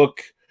skyhook,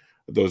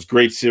 those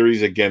great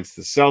series against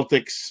the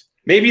Celtics.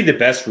 Maybe the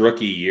best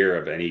rookie year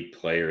of any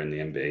player in the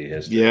NBA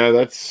history.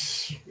 Yeah,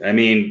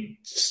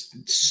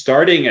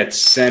 starting at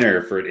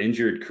center for an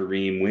injured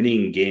Kareem,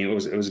 winning game.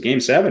 It was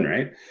game 7,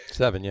 right?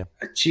 7, yeah.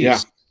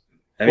 Jeez.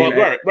 Yeah.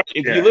 Right.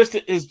 If yeah. you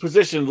listed his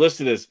position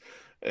listed as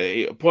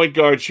a point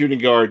guard, shooting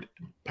guard,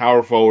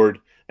 power forward,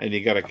 and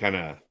you got to kind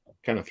of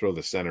throw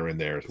the center in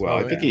there as well.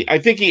 I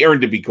think he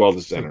earned to be called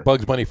the center.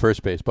 Bugs Bunny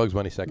first base, Bugs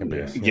Bunny second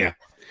base. Yeah.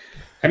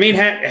 I mean,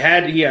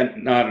 had he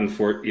not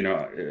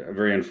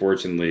very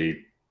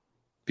unfortunately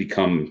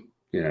become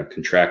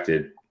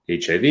contracted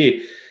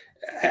HIV,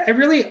 I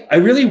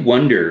really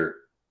wonder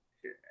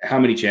how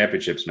many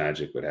championships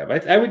Magic would have.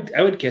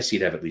 I would guess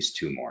he'd have at least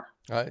 2 more.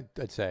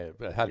 I'd say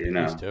it had at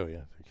least 2.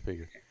 Yeah,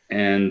 figure.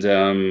 And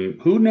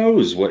who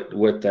knows what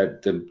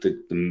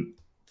the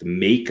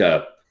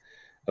makeup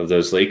of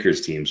those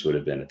Lakers teams would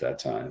have been at that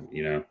time.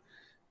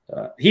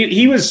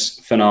 He was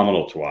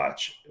phenomenal to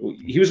watch.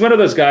 He was one of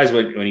those guys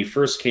when he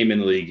first came in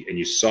the league and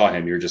you saw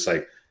him, you were just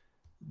like,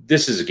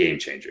 this is a game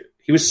changer.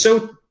 He was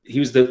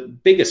the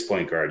biggest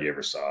point guard you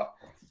ever saw,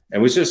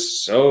 and was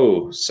just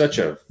such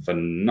a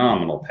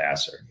phenomenal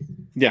passer.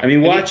 Yeah, I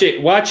mean,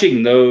 watching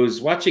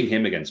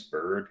him against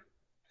Bird.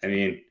 I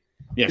mean,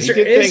 yeah, is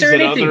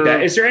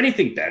there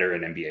anything better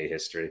in NBA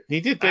history? He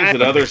did things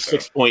that other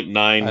 6.9.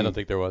 I don't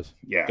think there was.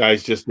 Yeah,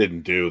 guys just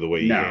didn't do the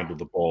way he handled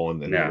the ball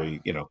and the way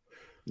No.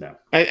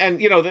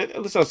 And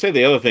I'll say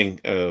the other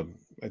thing.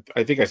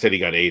 I think I said he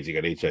got AIDS. He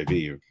got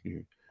HIV.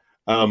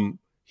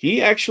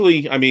 He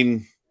actually,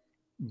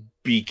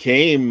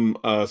 became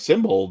a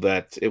symbol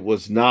that it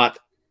was not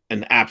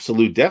an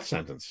absolute death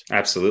sentence.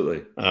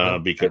 Absolutely.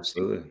 Because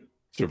he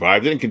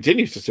survived it and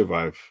continues to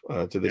survive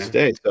to this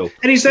day. So,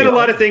 and he's done a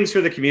lot of things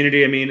for the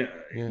community. I mean,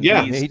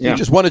 he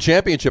just won a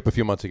championship a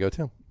few months ago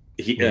too.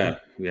 Yeah.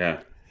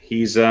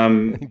 He's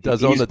he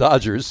does own the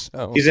Dodgers.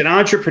 So. He's an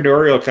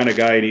entrepreneurial kind of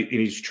guy, and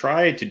he's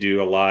tried to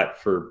do a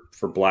lot for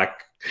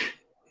Black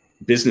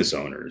business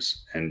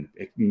owners and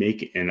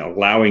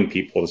allowing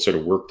people to sort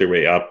of work their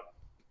way up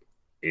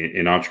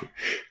in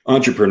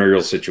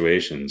entrepreneurial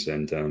situations.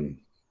 And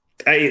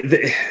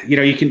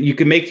you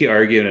can make the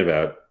argument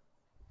about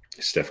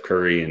Steph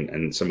Curry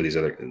and some of these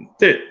other.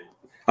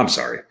 I'm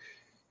sorry,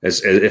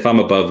 as if I'm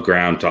above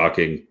ground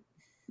talking,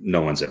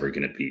 no one's ever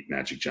going to beat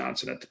Magic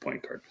Johnson at the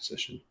point guard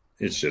position.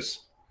 It's just,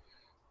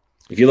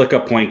 if you look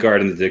up point guard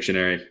in the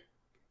dictionary,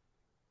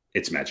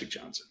 it's Magic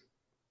Johnson.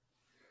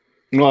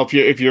 Well,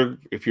 if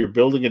you're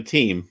building a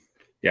team,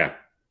 yeah,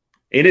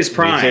 in his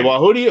prime. You say, well,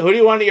 who do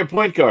you want at your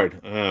point guard?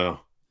 Oh,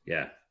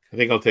 yeah, I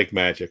think I'll take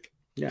Magic.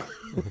 Yeah,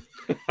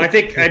 I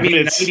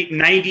mean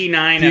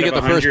 99 do you out get of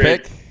the 100. first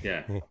pick?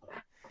 Yeah.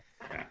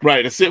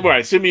 Right.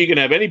 Assuming you can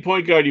have any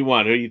point guard you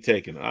want, who are you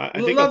taking?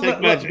 I think I'll take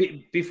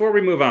Magic. Before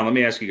we move on, let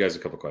me ask you guys a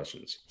couple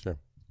questions. Sure.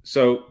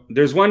 So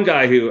there's one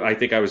guy who I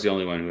think I was the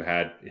only one who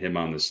had him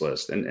on this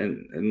list.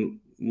 And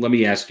let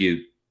me ask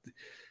you,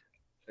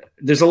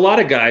 there's a lot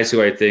of guys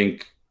who I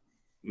think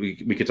we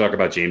could talk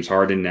about. James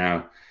Harden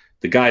now.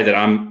 The guy that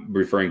I'm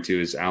referring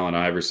to is Allen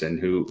Iverson,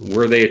 who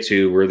were they a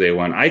 2, were they a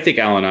 1? I think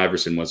Allen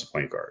Iverson was a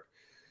point guard.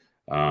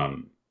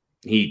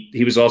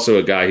 He was also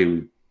a guy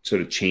who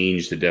sort of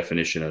changed the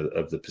definition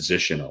of the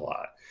position a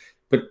lot.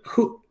 But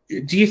who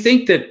do you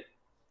think that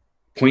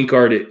point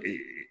guard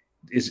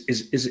is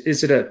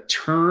it a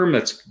term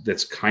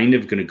that's kind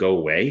of going to go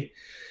away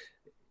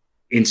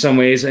in some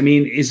ways? I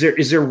mean, is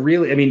there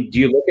really? I mean, do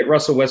you look at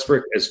Russell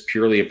Westbrook as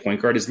purely a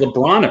point guard? Is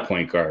LeBron a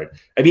point guard?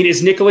 I mean,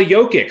 is Nikola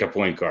Jokic a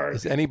point guard?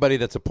 Is anybody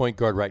that's a point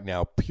guard right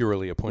now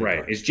purely a point guard?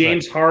 Right. Is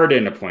James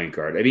Harden a point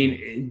guard? I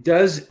mean,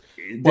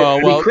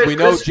 we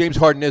know James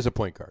Harden is a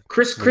point guard.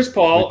 Chris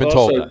Paul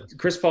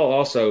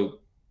also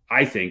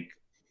I think,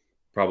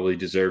 probably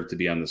deserve to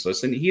be on this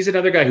list. And he's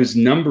another guy whose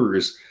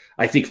numbers,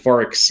 I think,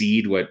 far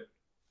exceed what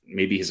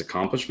maybe his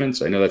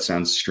accomplishments. I know that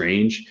sounds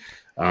strange.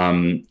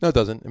 No, it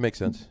doesn't. It makes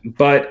sense.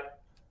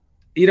 But,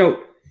 you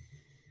know,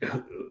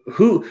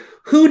 who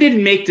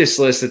didn't make this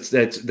list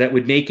that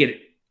would make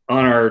it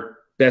on our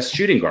best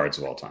shooting guards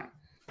of all time?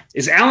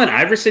 Is Allen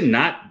Iverson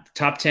not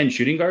top 10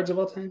 shooting guards of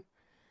all time?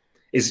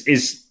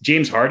 Is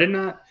James Harden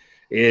not?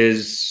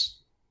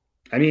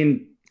 I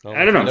don't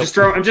know.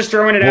 I'm just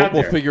throwing it out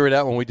there. We'll figure it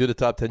out when we do the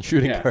top 10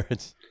 shooting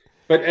guards.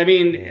 But I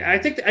mean, I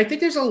think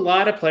there's a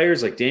lot of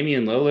players like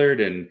Damian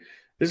Lillard and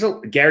there's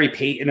Gary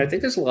Payton. I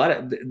think there's a lot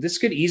of this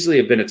could easily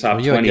have been a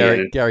top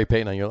 20. Gary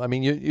Payton on your. I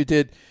mean, you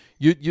did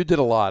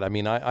a lot. I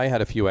mean, I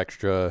had a few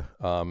extra.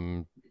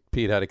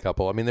 Pete had a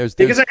couple. I mean,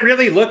 because I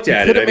really looked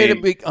at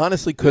it.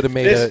 Honestly, could have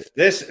made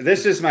this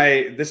is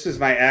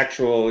my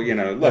actual.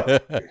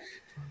 Look.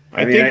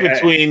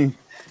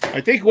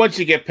 I think once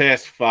you get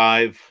past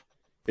 5,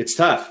 it's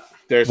tough.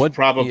 There's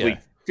probably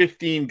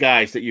 15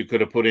 guys that you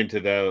could have put into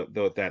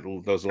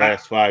those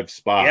last 5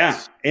 spots. Yeah,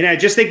 and I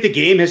just think the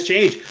game has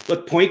changed.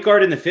 Look, point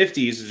guard in the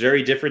 50s is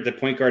very different than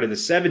point guard in the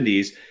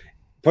 70s.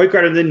 Point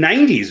guard in the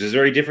 90s is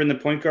very different than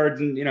point guard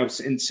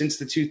since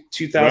the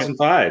 2005.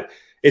 Right.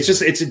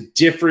 It's a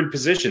different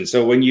position.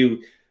 So when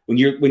you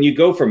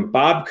go from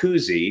Bob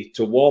Cousy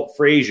to Walt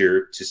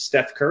Frazier to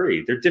Steph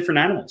Curry, they're different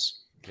animals.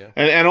 Yeah.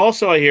 And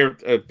also I hear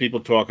people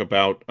talk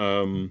about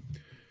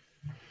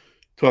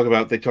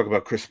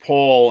Chris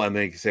Paul, and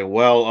they say,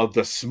 well, of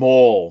the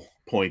small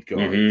point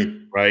guards,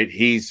 right?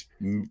 He's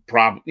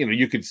probably,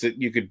 you could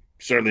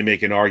certainly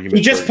make an argument.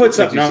 He just puts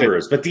up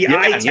numbers, but the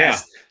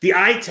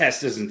eye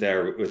test isn't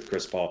there with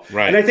Chris Paul.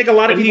 Right. And I think a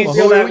lot of people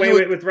feel that way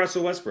with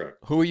Russell Westbrook.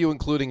 Who are you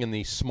including in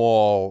the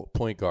small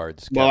point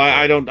guards category?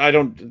 Well, I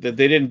don't, they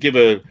didn't give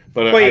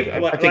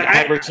I think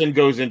Iverson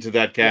goes into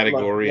that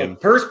category.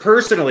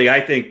 Personally, I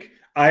think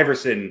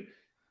Iverson,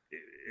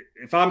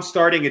 if I'm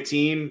starting a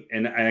team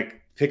and I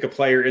pick a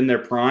player in their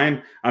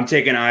prime, I'm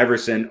taking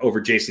Iverson over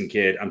Jason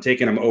Kidd. I'm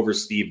taking him over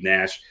Steve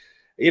Nash.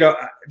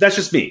 That's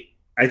just me.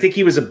 I think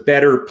he was a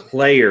better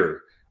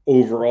player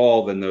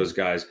overall than those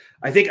guys.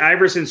 I think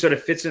Iverson sort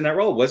of fits in that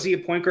role. Was he a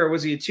point guard?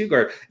 Was he a 2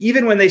 guard?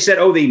 Even when they said,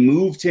 they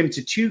moved him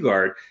to 2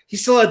 guard, he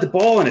still had the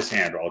ball in his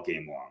hand all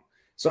game long.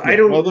 So I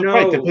don't know.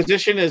 Right. The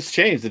position has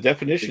changed. The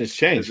definition has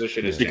changed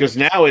because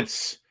now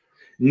it's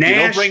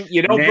Nash.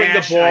 You don't bring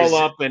the ball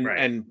up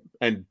and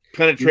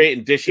penetrate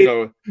and dish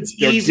it. It's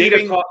easy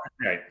to call.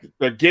 Right.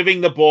 They're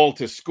giving the ball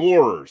to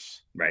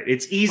scorers. Right.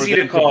 It's easy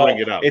to call.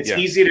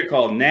 Easy to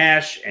call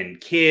Nash and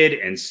Kidd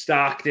and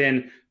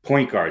Stockton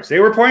point guards.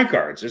 They were point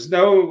guards. There's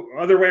no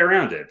other way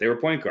around it. They were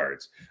point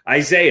guards.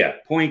 Isaiah,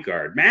 point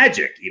guard.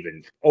 Magic,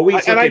 even.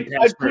 Always I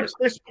put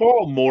Chris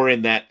Paul more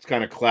in that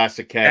kind and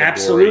category.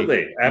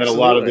 Absolutely. Than a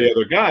lot of the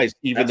other guys,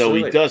 even though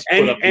he does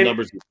put up the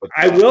numbers.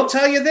 I will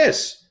tell you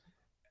this.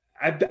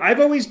 I've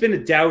always been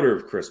a doubter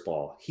of Chris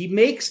Paul. He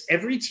makes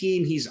every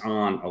team he's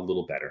on a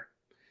little better.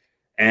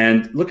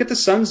 And look at the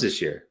Suns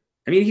this year.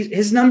 I mean,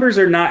 his numbers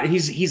are not.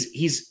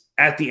 He's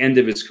at the end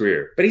of his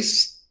career, but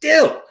he's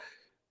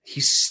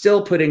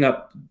still putting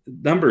up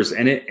numbers,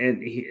 and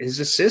his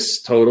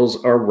assist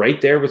totals are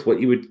right there with what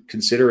you would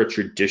consider a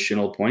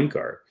traditional point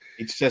guard.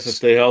 He just has to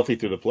stay healthy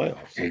through the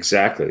playoffs.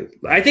 Exactly.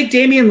 I think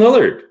Damian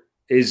Lillard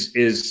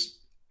is.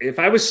 If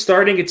I was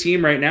starting a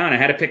team right now and I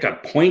had to pick a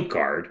point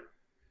guard,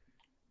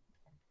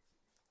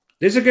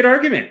 there's a good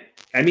argument.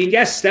 I mean,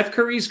 yes, Steph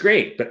Curry's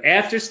great, but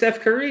after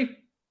Steph Curry,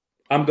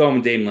 I'm going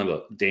with Dame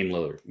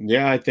Lillard.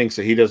 Yeah, I think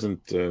so. He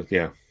doesn't.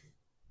 Yeah,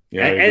 I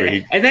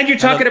agree. And then you're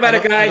talking about a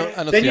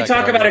guy. Then you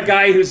talk about a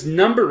guy whose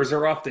numbers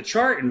are off the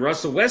chart, and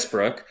Russell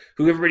Westbrook,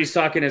 who everybody's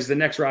talking as the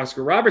next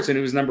Oscar Robertson,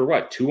 who's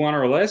number 2 on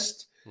our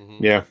list.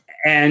 Mm-hmm. Yeah,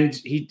 and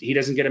he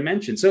doesn't get a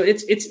mention. So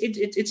it's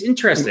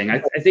interesting.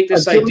 I think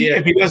this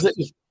idea.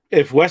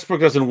 If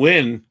Westbrook doesn't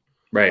win,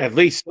 right, at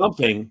least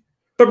something.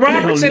 But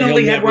Robertson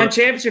only had one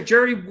championship.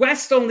 Jerry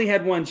West only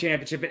had one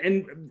championship,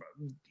 and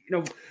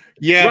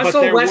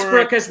Russell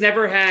Westbrook has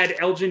never had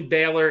Elgin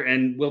Baylor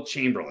and Wilt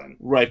Chamberlain.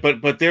 Right,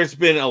 but there's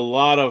been a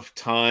lot of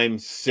time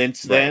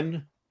since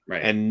then,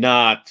 right? And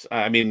not.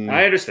 I mean,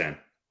 I understand.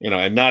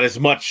 And not as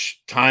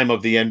much time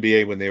of the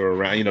NBA when they were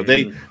around.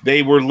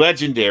 They were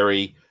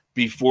legendary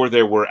before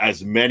there were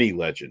as many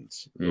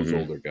legends. Those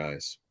older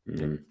guys.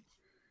 Mm-hmm.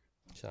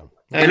 So,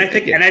 and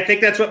I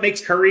think that's what makes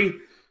Curry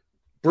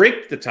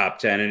break the top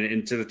 10 and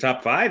into the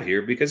top 5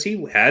 here, because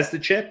he has the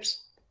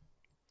chips.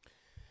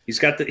 He's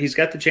got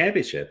the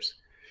championships.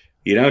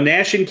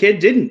 Nash and Kidd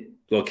didn't.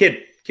 Well,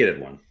 Kidd had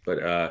one, but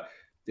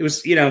it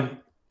was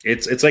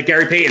it's like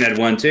Gary Payton had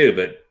one too,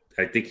 but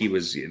I think he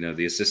was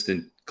the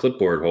assistant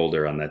clipboard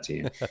holder on that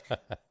team.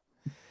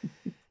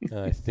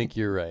 I think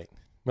you're right.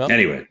 Well,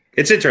 anyway,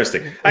 It's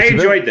interesting. I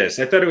enjoyed this.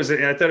 I thought it was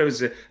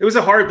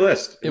a hard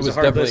list. It was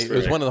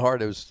definitely one of the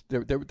hard. It was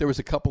there was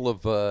a couple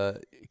of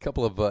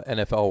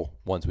NFL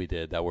ones we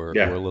did that were a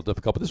little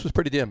difficult, but this was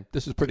pretty dim.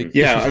 This was pretty.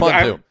 Yeah, this was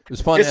fun too. It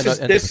was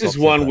fun. This is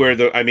one where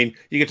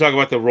you can talk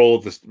about the role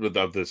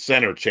of the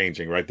center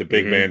changing, right? The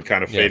big man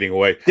kind of fading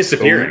away,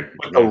 disappearing.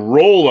 The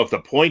role of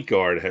the point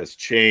guard has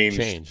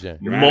changed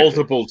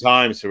multiple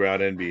times throughout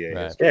NBA.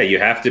 Right. Yeah, you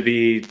have to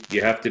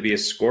be a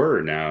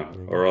scorer now,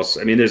 or else.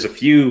 I mean, there's a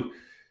few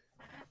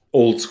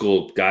old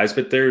school guys,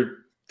 but they're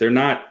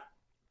not.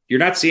 You're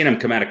not seeing them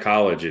come out of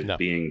college as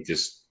being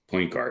just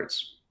point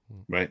guards,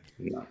 right?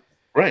 No.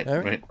 Right.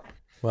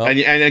 Well,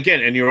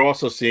 and you're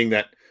also seeing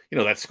that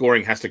that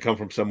scoring has to come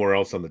from somewhere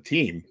else on the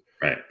team,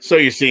 right? So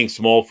you're seeing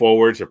small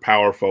forwards or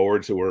power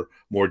forwards who are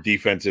more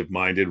defensive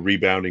minded,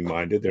 rebounding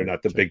minded. They're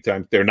not the big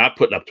time. They're not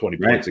putting up 20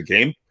 points a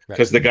game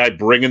because the guy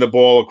bringing the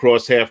ball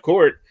across half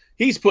court,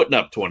 he's putting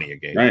up 20 a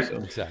game. Right. So.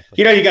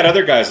 Exactly. You got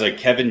other guys like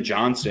Kevin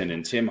Johnson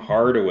and Tim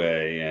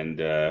Hardaway and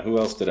who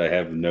else did I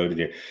have noted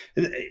here?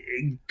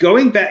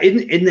 Going back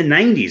in the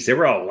 90s, there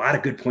were a lot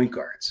of good point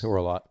guards. There were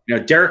a lot.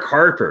 Derek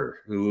Harper,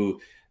 who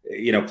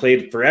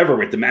played forever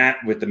with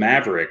the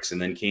Mavericks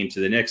and then came to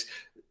the Knicks.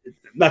 I'm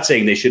not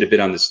saying they should have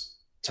been on this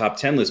top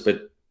 10 list,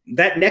 but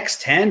that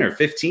next 10 or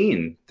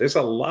 15, there's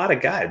a lot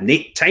of guys.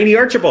 Tiny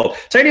Archibald.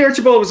 Tiny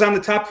Archibald was on the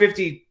top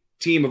 50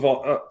 team of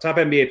all top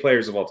NBA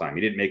players of all time.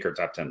 He didn't make our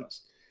top 10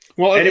 list.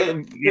 Well,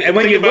 and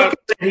when you look at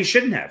it, he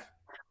shouldn't have.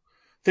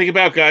 Think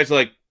about guys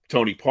like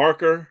Tony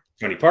Parker.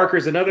 Tony Parker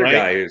is another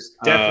guy who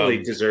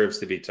definitely deserves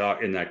to be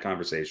taught in that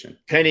conversation.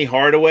 Penny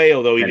Hardaway,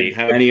 although he didn't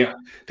have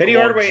Penny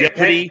Hardaway.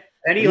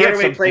 Penny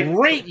Hardaway played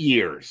great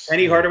years.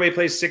 Penny Hardaway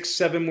plays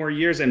 6-7 more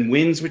years and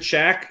wins with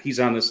Shaq. He's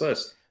on this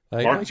list.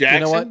 Mark Jackson. You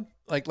know what?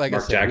 Like Mark I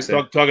said,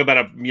 Jackson. Talk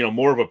about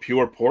more of a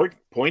pure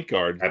point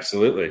guard.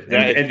 Absolutely,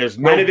 and there's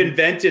might have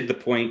invented the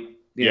point.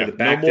 The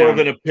back no more down.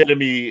 of an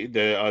epitome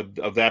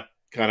of that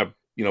kind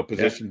of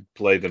position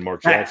play than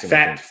Mark Jackson.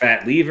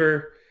 Fat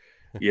Lever,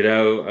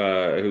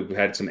 who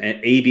had some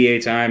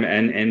ABA time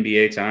and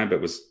NBA time, but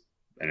was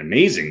an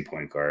amazing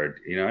point guard.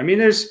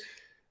 There's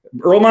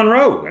Earl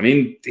Monroe.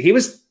 He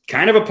was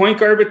kind of a point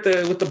guard with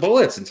the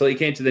Bullets until he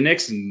came to the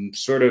Knicks and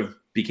sort of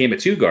became a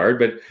two guard.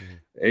 But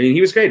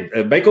he was great.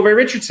 Michael Ray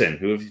Richardson,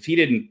 who if he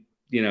didn't,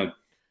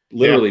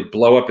 literally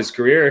blow up his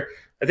career.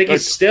 I think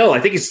he's still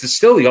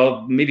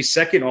maybe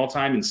second all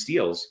time in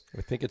steals.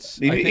 I think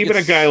it's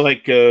a guy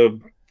like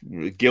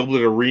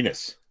Gilbert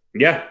Arenas.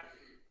 Yeah,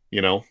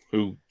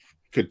 who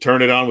could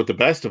turn it on with the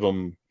best of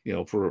them.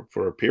 For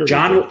a period.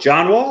 John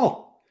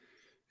Wall.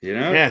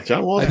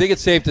 John Wall. I think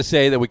it's safe to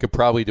say that we could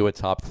probably do a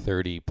top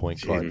 30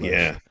 point guard list.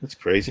 Yeah, that's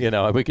crazy.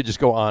 We could just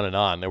go on and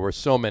on. There were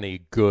so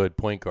many good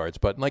point guards,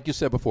 but like you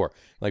said before,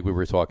 like we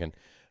were talking,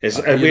 we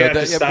have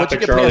to stop once you at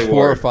get Charlie past 4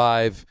 Ward. or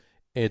 5,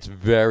 it's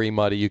very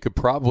muddy. You could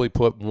probably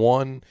put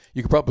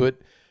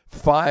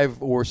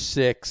 5 or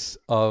 6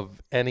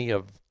 of any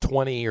of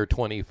 20 or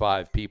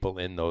 25 people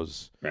in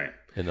those. Right.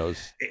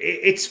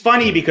 It's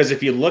funny because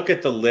if you look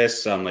at the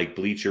lists on like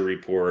Bleacher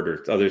Report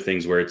or other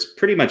things where it's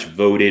pretty much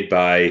voted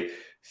by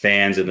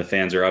fans and the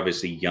fans are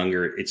obviously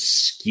younger, it's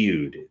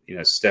skewed.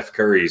 Steph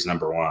Curry's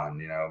number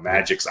 1,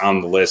 Magic's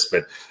on the list,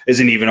 but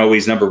isn't even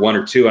always number 1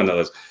 or 2 on the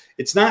list.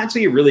 It's not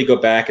until you really go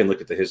back and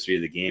look at the history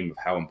of the game of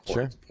how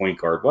important the point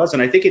guard was.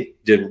 And I think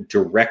it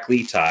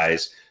directly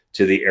ties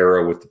to the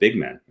era with the big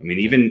men.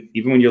 Even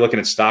when you're looking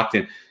at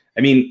Stockton,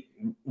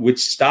 would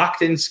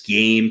Stockton's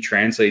game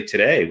translate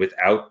today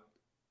without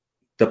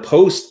the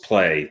post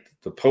play,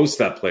 the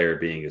post-up player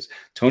being is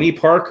Tony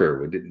Parker?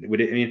 Would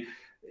it?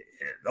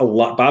 A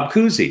lot. Bob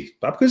Cousy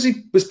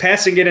was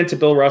passing it into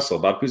Bill Russell.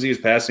 Bob Cousy was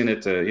passing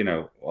it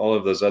to all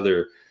of those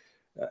other.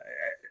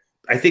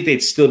 I think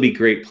they'd still be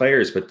great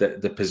players, but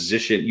the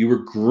position, you were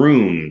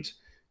groomed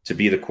to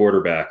be the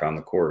quarterback on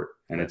the court,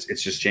 and it's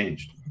just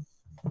changed.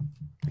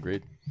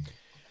 Agreed.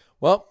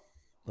 Well,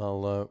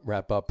 I'll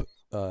wrap up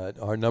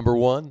our number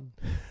 1,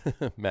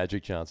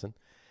 Magic Johnson.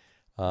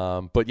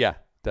 But yeah,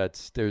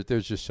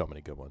 there's just so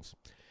many good ones.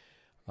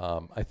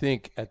 I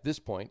think at this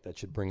point that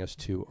should bring us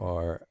to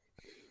our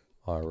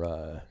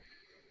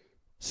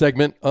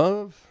segment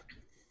of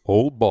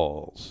Old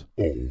Balls.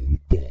 Old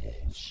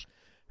Balls.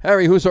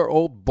 Harry, who's our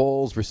Old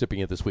Balls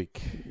recipient this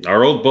week?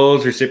 Our Old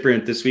Balls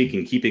recipient this week,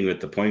 in keeping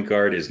with the point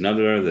guard, is none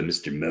other than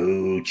Mr.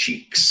 Mo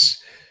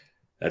Cheeks.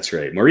 That's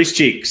right. Maurice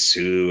Cheeks,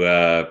 who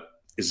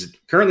is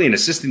currently an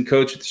assistant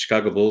coach with the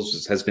Chicago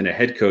Bulls, has been a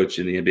head coach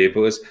in the NBA,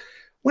 but was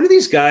one of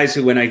these guys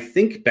who, when I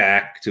think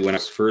back to when I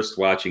was first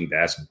watching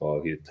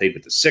basketball, he played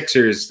with the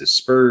Sixers, the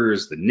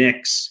Spurs, the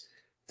Knicks.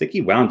 I think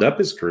he wound up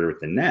his career with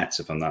the Nets,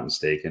 if I'm not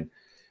mistaken.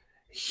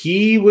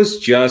 He was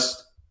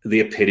just the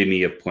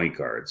epitome of point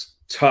guards.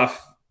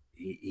 Tough.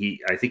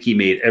 I think he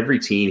made every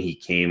team he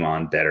came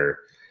on better.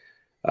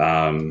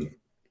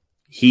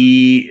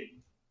 He's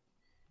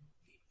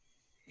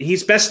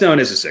best known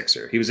as a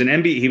Sixer. He was an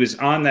NBA. He was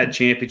on that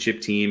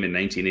championship team in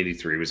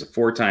 1983. He was a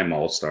 4-time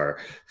All-Star,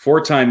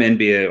 4-time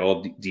NBA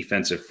All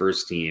Defensive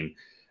First Team.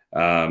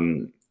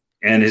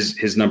 and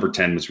his number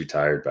 10 was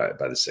retired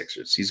by the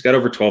Sixers. He's got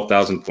over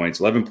 12,000 points,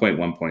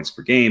 11.1 points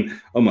per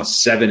game,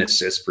 almost 7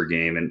 assists per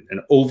game,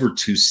 and over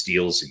 2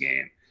 steals a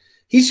game.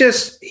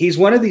 He's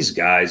one of these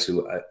guys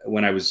who,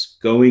 when I was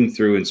going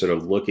through and sort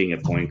of looking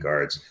at point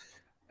guards,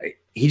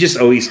 he just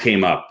always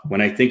came up.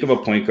 When I think of a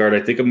point guard,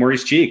 I think of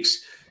Maurice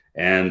Cheeks,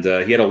 and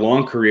he had a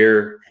long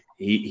career.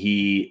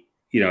 He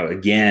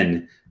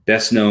again,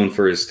 best known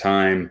for his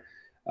time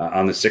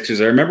on the Sixers.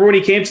 I remember when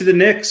he came to the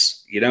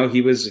Knicks,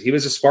 he was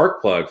a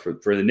spark plug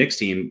for the Knicks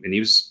team, and he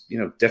was,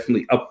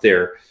 definitely up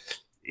there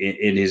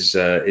in his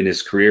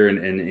career and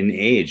in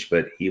age.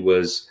 But he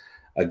was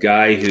a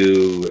guy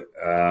who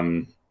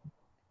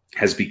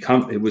has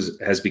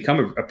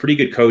become a pretty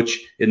good coach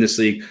in this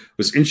league.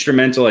 Was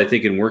instrumental, I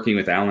think, in working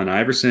with Allen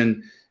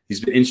Iverson. He's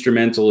been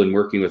instrumental in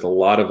working with a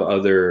lot of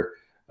other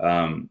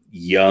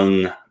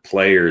young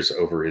players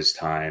over his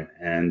time,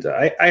 and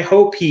I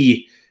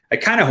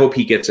kind of hope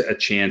he gets a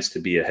chance to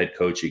be a head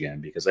coach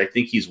again, because I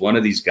think he's one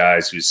of these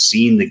guys who's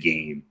seen the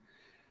game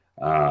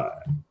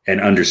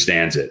and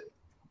understands it.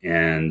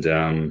 And,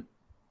 I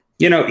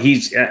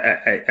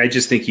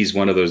just think he's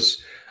one of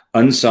those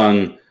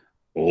unsung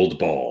old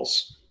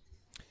balls.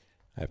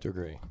 I have to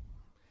agree.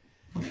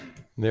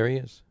 There he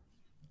is.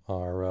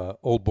 Our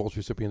old balls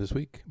recipient this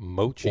week,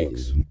 Mo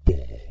Cheeks. Old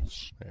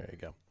balls. There you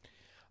go.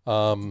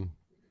 On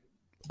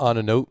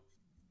a note,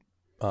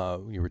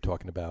 you were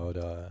talking about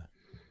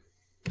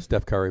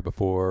Steph Curry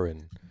before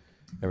and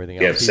everything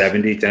else. Yeah,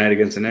 70 tonight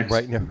against the Knicks.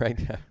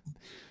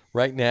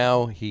 Right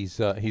now, he's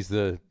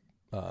the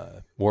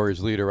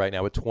Warriors leader right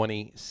now with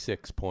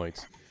 26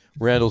 points.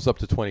 Randall's up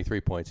to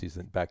 23 points. He's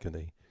back in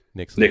the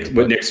Knicks.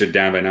 Knicks are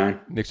down by 9.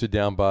 Knicks are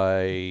down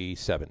by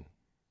 7,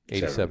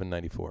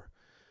 87-94.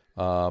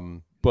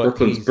 But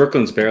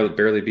Brooklyn's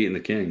barely beating the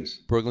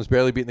Kings. Brooklyn's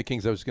barely beating the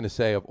Kings. I was going to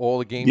say, of all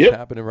the games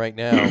happening right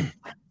now,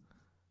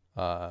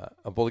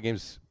 of all the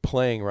games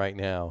playing right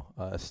now,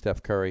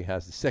 Steph Curry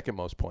has the second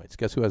most points.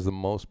 Guess who has the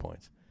most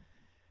points?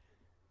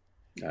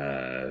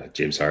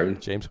 James Harden.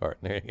 James Harden.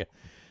 There you go.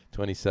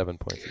 27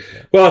 points.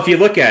 Well, if you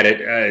look at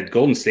it,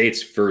 Golden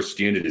State's first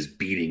unit is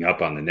beating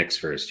up on the Knicks'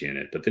 first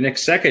unit, but the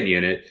Knicks' second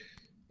unit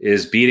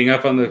is beating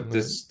up on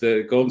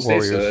the Golden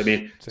State.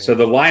 So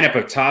the lineup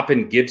of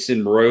Toppin,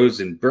 Gibson, Rose,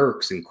 and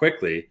Burks and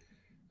Quickly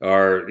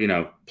are,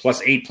 +8,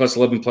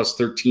 +11,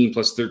 +13,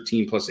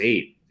 +13,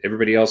 +8.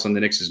 Everybody else on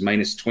the Knicks is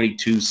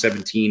 -22,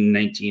 17,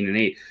 19, and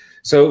 8.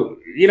 So,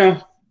 you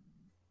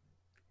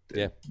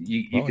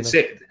could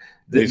say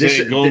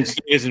this Golden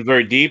State isn't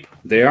very deep.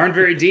 They aren't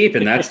very deep,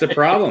 and that's the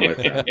problem with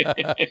them.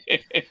 Yeah.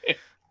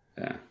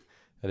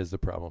 That is the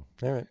problem.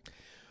 All right.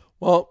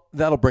 Well,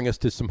 that'll bring us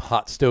to some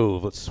hot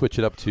stove. Let's switch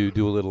it up to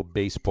do a little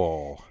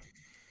baseball.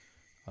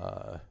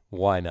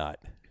 Why not?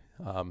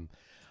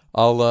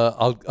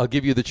 I'll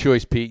give you the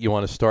choice, Pete. You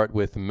want to start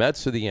with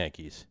Mets or the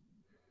Yankees,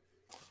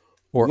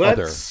 or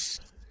other?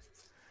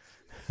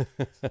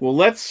 Well,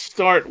 let's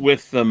start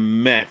with the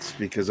Mets,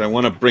 because I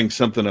want to bring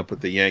something up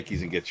with the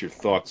Yankees and get your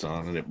thoughts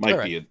on it. It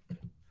might be a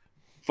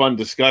fun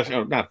discussion,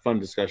 or not fun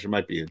discussion. It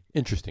might be an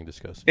interesting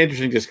discussion.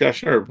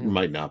 Or it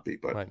might not be.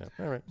 But might not.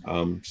 All right.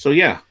 So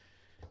yeah.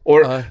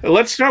 Or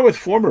let's start with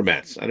former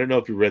Mets. I don't know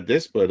if you read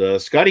this, but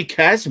Scotty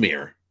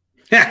Kazmir.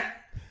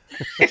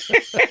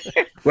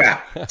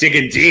 Wow,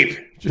 digging deep.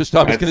 I was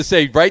going to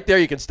say, right there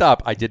you can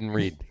stop. I didn't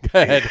read.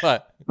 Go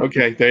ahead.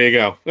 Okay, there you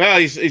go. Well,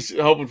 he's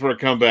hoping for a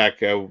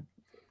comeback.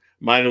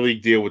 Minor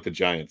league deal with the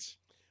Giants.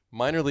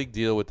 Minor league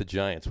deal with the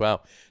Giants.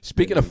 Wow.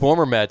 Speaking of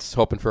former Mets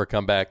hoping for a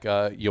comeback,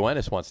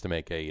 Yoenis wants to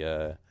make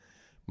a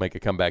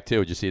comeback too.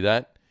 Did you see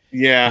that?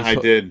 Yeah, I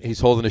did.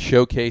 He's holding a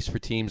showcase for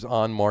teams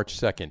on March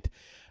 2nd.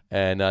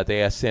 And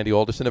they asked Sandy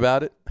Alderson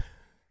about it. Did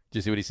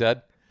you see what he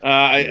said?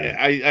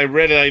 I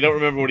read it. I don't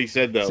remember what he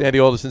said, though. Sandy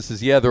Alderson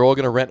says, yeah, they're all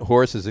going to rent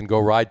horses and go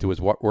ride to his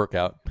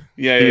workout.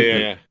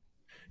 Yeah.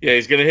 Yeah,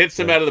 he's going to hit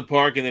some out of the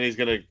park, and then he's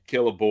going to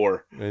kill a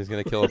boar. He's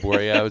going to kill a boar.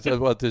 Yeah, I was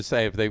about to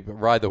say, if they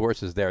ride the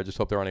horses there, I just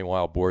hope there aren't any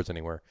wild boars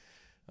anywhere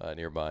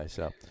nearby.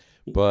 So,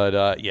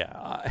 but,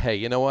 hey,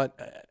 you know what?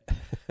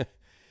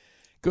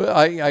 Good.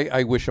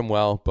 I wish him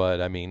well,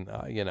 but I mean,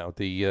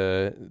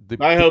 the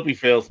I hope he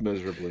fails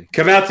miserably.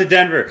 Come out to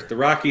Denver, the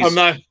Rockies. I'm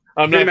not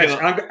I'm going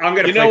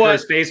to play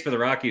first base for the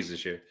Rockies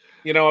this year.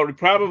 You know, we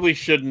probably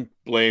shouldn't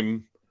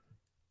blame.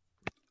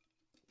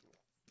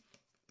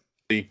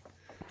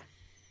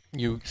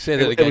 You say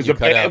that again. It was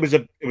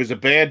a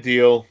bad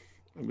deal.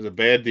 It was a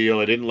bad deal.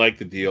 I didn't like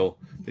the deal.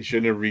 They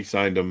shouldn't have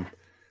re-signed him,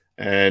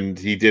 and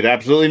he did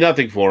absolutely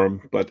nothing for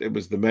him. But it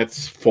was the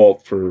Mets'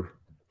 fault for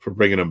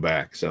bringing him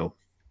back. So,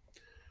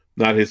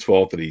 not his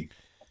fault that he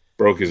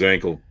broke his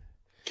ankle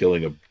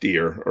killing a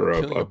deer or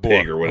a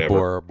pig or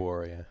whatever. A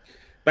boar, yeah.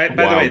 By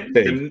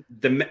the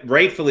way,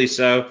 rightfully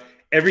so.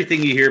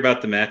 Everything you hear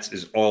about the Mets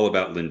is all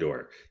about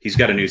Lindor. He's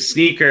got a new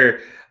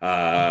sneaker.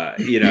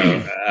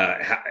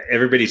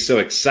 Everybody's so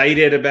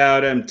excited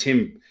about him.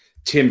 Tim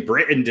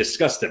Britton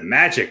discussed the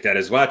magic that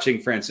is watching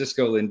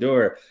Francisco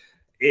Lindor.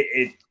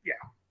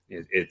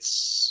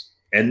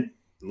 And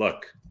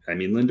look, I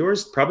mean, Lindor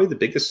is probably the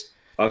biggest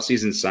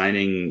offseason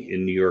signing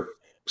in New York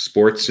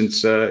sports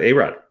since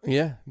A-Rod.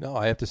 Yeah, no,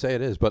 I have to say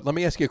it is. But let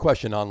me ask you a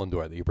question on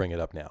Lindor that you bring it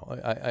up now.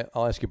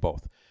 I'll ask you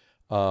both.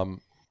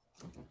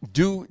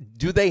 Do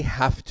they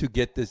have to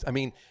get this? I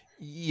mean,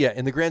 yeah,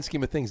 in the grand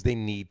scheme of things, they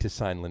need to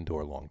sign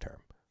Lindor long term.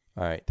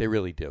 All right, they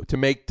really do to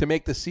make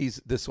the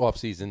season, this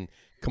offseason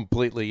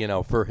completely,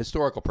 for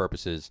historical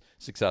purposes,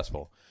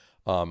 successful.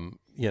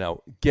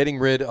 Getting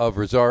rid of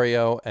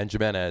Rosario and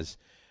Jimenez,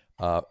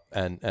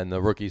 and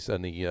the rookies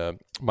and the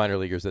minor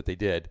leaguers that they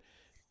did,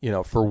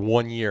 for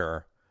 1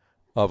 year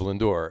of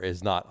Lindor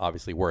is not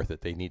obviously worth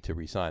it. They need to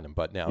re-sign him.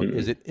 But now,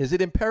 is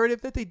it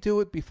imperative that they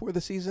do it before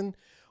the season,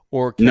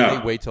 or can they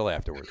wait till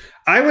afterwards?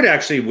 I would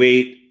actually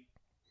wait.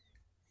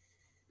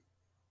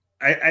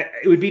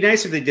 It would be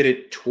nice if they did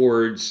it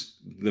towards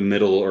the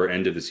middle or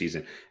end of the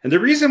season. And the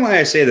reason why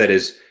I say that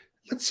is,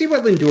 let's see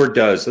what Lindor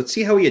does. Let's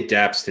see how he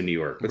adapts to New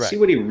York. Let's see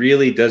what he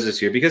really does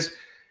this year, because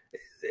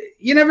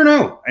you never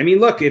know. I mean,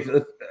 look, if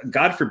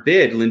God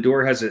forbid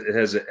Lindor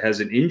has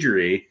an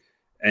injury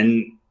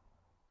and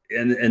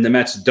the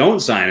Mets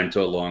don't sign him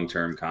to a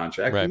long-term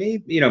contract,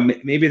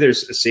 maybe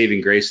there's a saving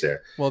grace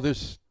there. Well,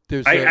 there's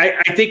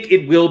I think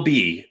it will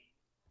be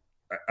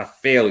a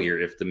failure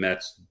if the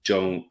Mets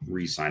don't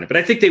re-sign it, but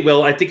I think they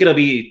will. I think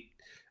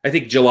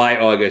July,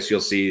 August,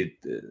 you'll see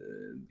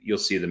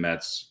the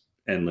Mets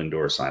and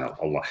Lindor sign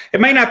a lot.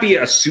 It might not be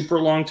a super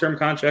long-term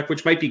contract,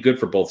 which might be good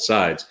for both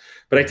sides,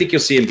 but I think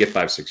you'll see him get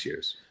 5-6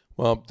 years.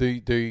 Well,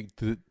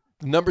 the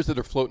numbers that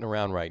are floating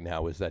around right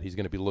now is that he's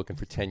going to be looking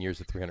for 10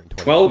 years at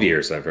 320. 12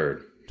 years, I've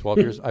heard. 12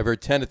 years? I've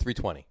heard 10 at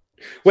 320.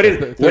 What did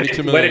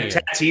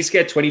Tatis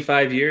get?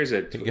 25 years?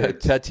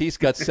 Tatis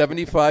got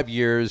 75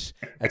 years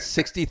at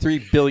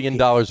 $63 billion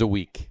a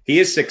week. He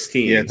is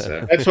 16. Yeah,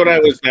 so. That's what I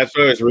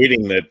was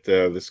reading, that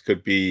this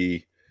could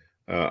be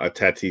a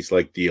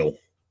Tatis-like deal.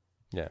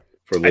 Yeah.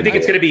 I think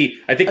it's going to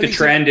be. I think the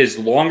trend is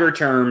longer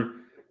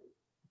term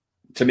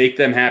to make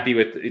them happy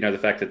with the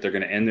fact that they're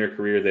going to end their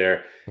career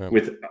there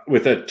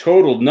with a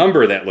total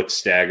number that looks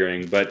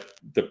staggering, but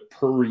the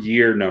per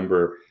year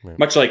number,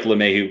 much like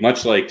LeMahieu,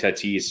 much like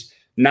Tatis.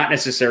 Not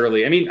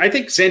necessarily. I mean, I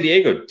think San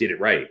Diego did it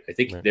right. I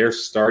think they're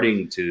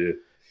starting to,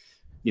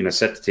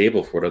 set the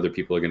table for what other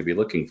people are going to be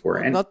looking for.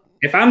 And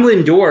if I'm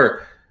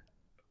Lindor,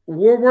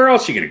 where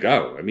else are you going to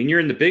go? I mean, you're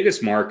in the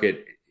biggest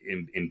market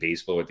in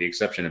baseball, with the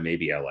exception of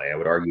maybe LA. I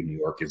would argue New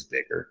York is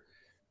bigger.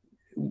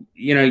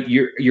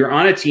 You're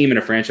on a team in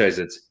a franchise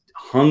that's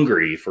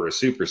hungry for a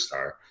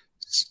superstar.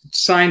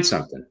 Sign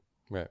something.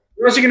 Right.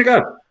 Where else are you going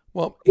to go?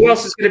 Well, who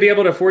else is going to be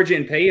able to afford you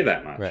and pay you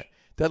that much? Right.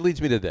 That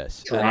leads me to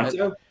this.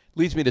 Toronto.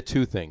 Leads me to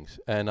two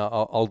things, and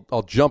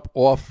I'll jump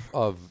off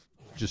of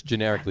just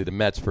generically the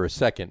Mets for a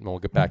second, and we'll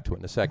get back to it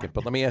in a second.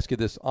 But let me ask you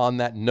this on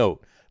that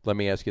note. Let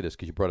me ask you this,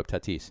 because you brought up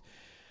Tatis.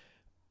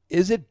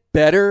 Is it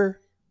better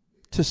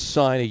to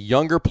sign a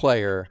younger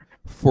player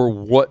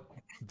for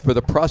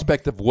the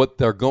prospect of what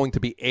they're going to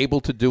be able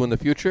to do in the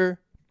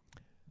future,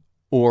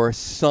 or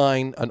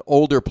sign an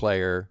older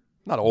player,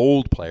 not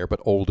old player, but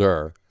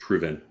older,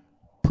 proven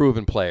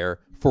player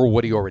for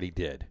what he already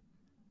did?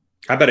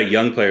 How about a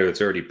young player that's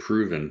already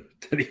proven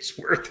that he's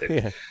worth it?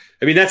 Yeah.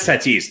 I mean, that's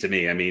Tatis to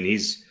me. I mean,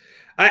 he's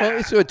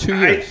 2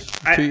 years.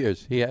 2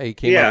 years. He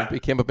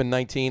came up in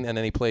 19, and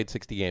then he played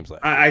 60 games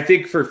last. I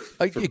think for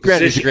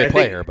granted, he's a great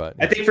player, but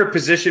I think for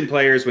position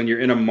players, when you're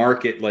in a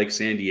market like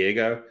San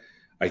Diego,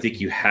 I think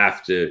you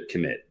have to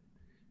commit,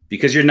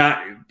 because you're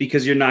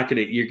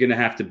going to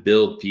have to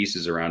build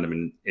pieces around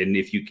him, and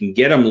if you can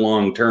get him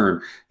long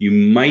term, you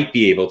might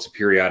be able to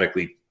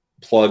periodically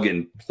plug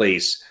and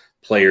place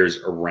players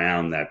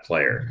around that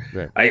player.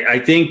 Right. I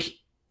think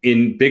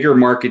in bigger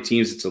market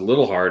teams, it's a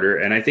little harder,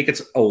 and I think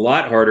it's a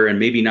lot harder and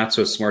maybe not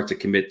so smart to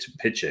commit to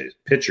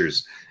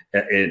pitchers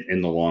in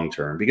the long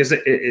term, because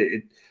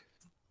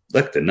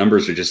look, the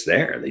numbers are just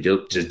there. They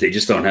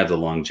just don't have the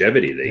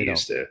longevity they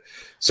used to.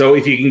 So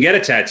if you can get a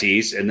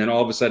Tatis, and then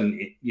all of a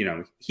sudden,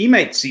 he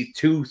might see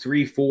 2,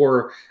 3,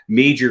 4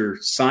 major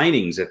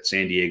signings that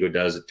San Diego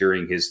does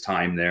during his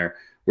time there,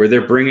 where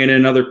they're bringing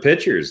in other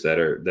pitchers that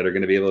are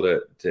going to be able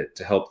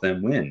to help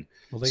them win.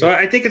 Well,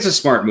 I think it's a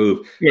smart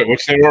move. Yeah,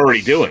 which they're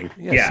already doing.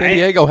 Yeah, San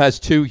Diego has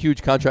 2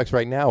 huge contracts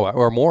right now,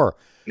 or more.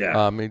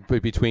 Yeah,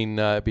 between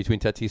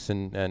Tatis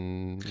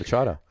and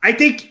Machado. I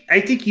think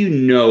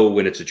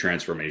when it's a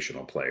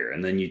transformational player,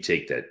 and then you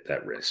take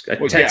that risk.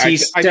 Well,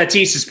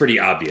 Tatis is pretty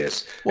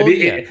obvious. Well,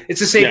 it's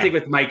the same thing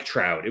with Mike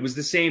Trout. It was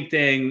the same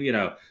thing,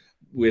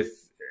 with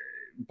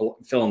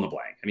fill in the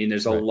blank. I mean,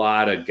 there's a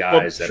lot of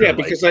guys that are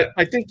because like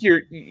I think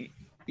you're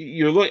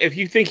if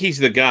you think he's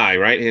the guy,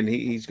 right, and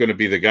he's going to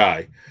be the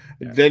guy,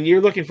 then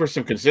you're looking for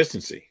some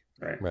consistency,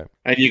 right?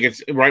 And you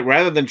can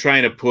rather than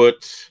trying to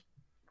put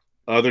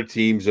other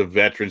teams of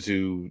veterans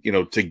who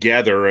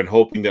together and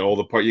hoping that all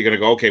the part, you're going to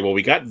go, okay, well,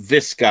 we got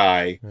this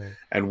guy,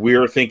 and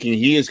we're thinking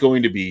he is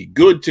going to be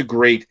good to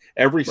great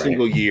every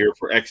single year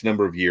for X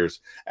number of years,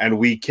 and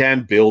we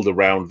can build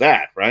around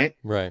that, right?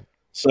 Right.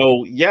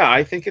 So,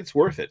 I think it's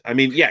worth it. I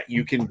mean,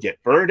 you can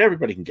get burned.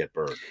 Everybody can get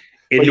burned.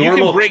 But you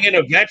can bring in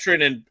a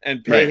veteran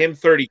and pay him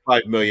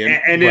 $35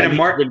 million. And in a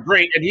market, been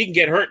great, and he can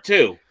get hurt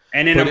too.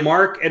 And in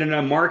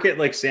a market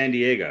like San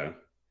Diego,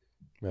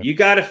 you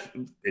got to,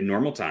 in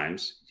normal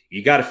times,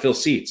 you got to fill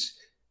seats.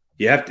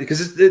 You have to,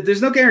 because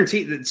there's no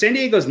guarantee that San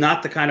Diego is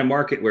not the kind of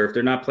market where if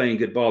they're not playing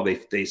good ball,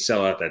 they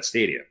sell out that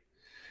stadium.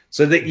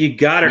 So that you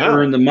got to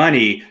earn the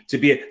money to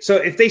be. So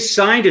if they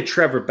signed a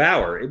Trevor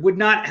Bauer, it would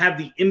not have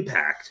the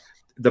impact,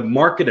 the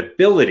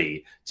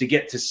marketability to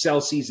get to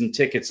sell season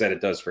tickets that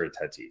it does for a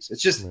Tatis.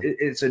 It's just,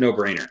 it's a no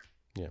brainer.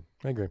 Yeah,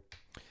 I agree.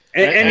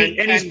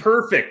 And he's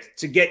perfect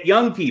to get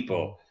young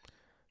people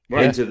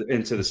into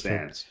the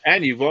stands.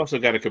 And you've also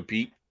got to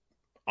compete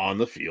on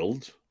the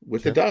field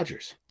with the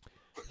Dodgers.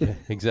 Yeah,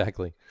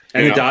 exactly.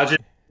 And the Dodgers,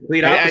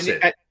 complete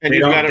opposite. And they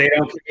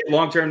don't compete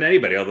long term to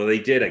anybody, although they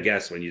did, I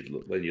guess, when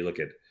you look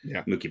at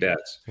Mookie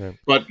Betts. Yeah.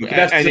 But Mookie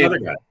Betts is another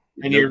guy.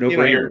 And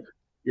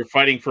you're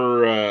fighting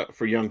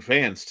for young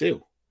fans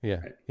too.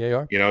 Yeah, you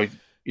are. You know,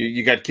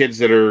 you got kids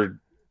that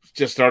are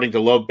just starting to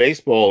love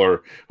baseball,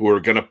 or who are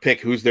going to pick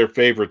who's their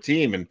favorite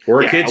team,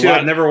 or kids who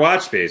have never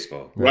watched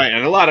baseball, right?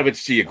 And a lot of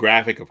it's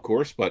geographic, of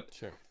course,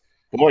 but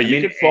boy,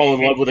 you could fall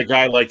in love with a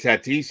guy like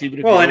Tatis. Even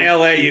if in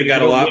LA, you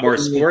got a lot more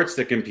sports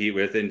to compete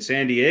with. In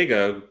San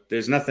Diego,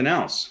 there's nothing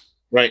else,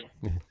 right?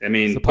 I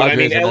mean,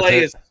 LA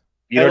is.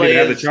 You don't even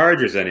have the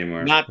Chargers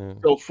anymore. Not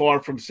so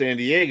far from San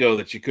Diego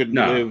that you couldn't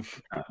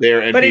live there.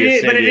 And but it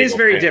is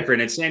very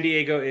different. And San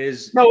Diego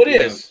is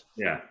it is.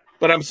 Yeah.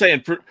 But I'm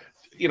saying,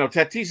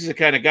 Tatis is the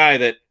kind of guy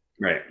that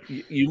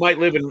you might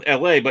live in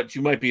LA, but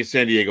you might be a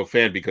San Diego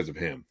fan because of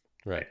him.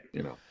 Right.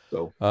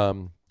 So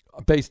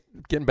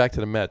getting back to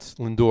the Mets,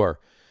 Lindor,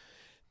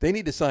 they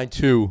need to sign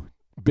 2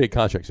 big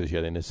contracts this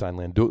year. They need to sign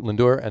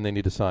Lindor, and they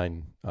need to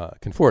sign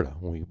Conforto.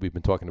 We've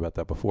been talking about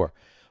that before.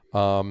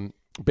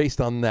 Based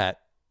on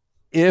that,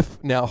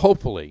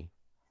 hopefully,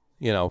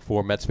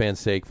 for Mets fans'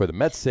 sake, for the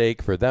Mets'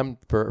 sake, for them,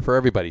 for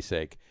everybody's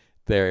sake,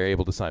 they're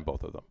able to sign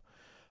both of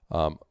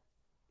them.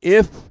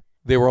 If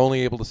they were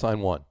only able to sign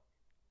one,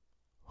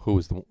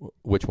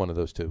 which one of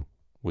those 2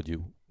 would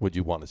you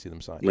want to see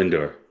them sign?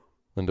 Lindor.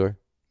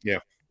 Yeah.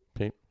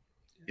 Pete?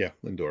 Yeah,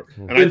 Lindor.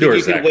 And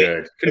Lindor's that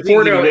good.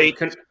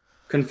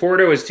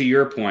 Conforto is, to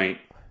your point,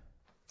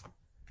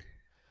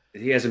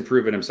 he hasn't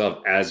proven himself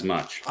as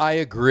much. I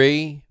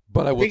agree.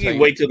 But I think you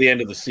wait till the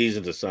end of the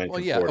season to sign.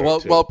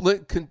 Conforto's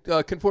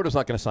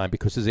not going to sign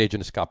because his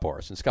agent is Scott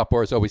Boras, and Scott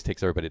Boras always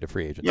takes everybody to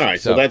free agency. All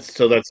right, so that's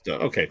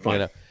done. Okay,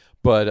 fine.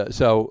 But if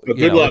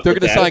they're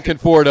going to sign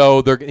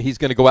Conforto, he's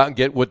going to go out and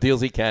get what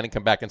deals he can and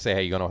come back and say,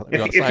 "Hey, you're going to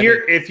sign me?"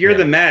 If you're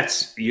the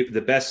Mets,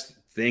 the best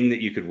thing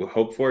that you could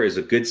hope for is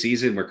a good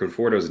season where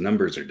Conforto's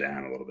numbers are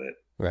down a little bit.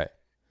 Right.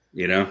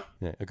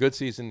 A good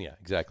season. Yeah,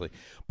 exactly.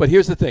 But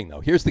here's the thing,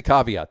 though. Here's the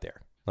caveat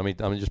there. Let me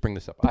just bring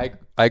this up. I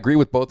agree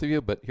with both of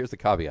you, but here's the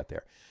caveat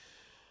there.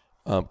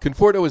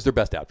 Conforto is their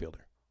best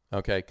outfielder.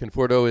 Okay,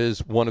 Conforto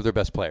is one of their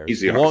best players.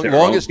 He's their only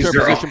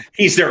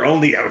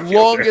outfielder.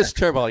 Longest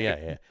term. Well,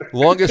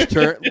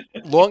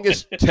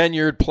 longest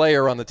tenured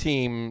player on the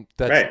team.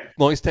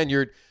 Longest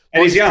tenured.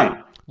 And he's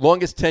young.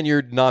 Longest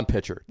tenured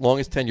non-pitcher.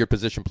 Longest tenured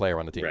position player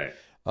on the team. Right.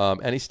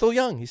 And he's still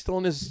young. He's still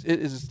in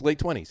his late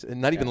 20s. And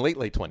not even late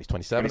 20s.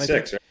 27, 26, I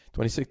think. right?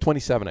 26,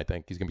 27, I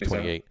think. He's going to be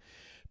 28.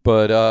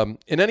 But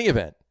in any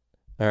event,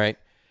 all right,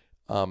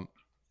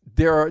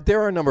 there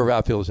are a number of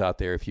outfielders out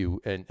there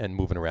and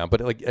moving around.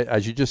 But like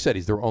as you just said,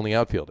 he's their only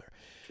outfielder.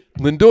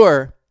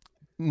 Lindor,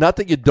 not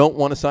that you don't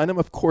want to sign him.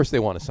 Of course they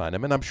want to sign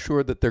him, and I'm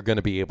sure that they're going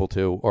to be able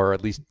to, or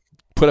at least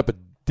put up a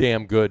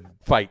damn good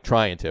fight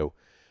trying to.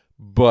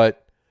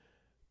 But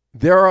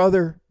there are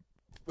other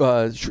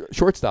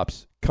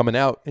shortstops coming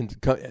out and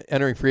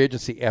entering free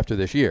agency after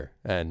this year,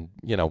 and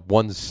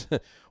one's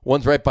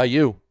right by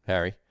you,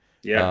 Harry.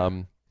 Yeah.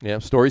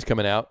 Stories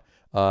coming out.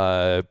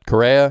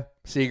 Correa,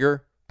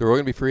 Seager, they're all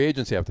going to be free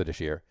agents after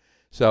this year.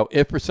 So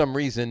if for some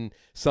reason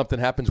something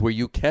happens where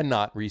you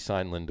cannot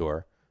re-sign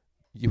Lindor,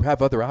 you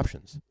have other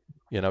options.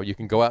 You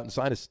can go out and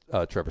sign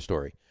a Trevor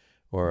Story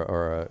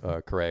or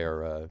a Correa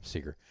or a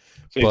Seager.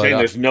 So you're saying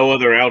there's no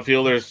other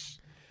outfielders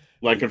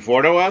like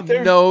Conforto out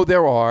there? No,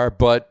 there are,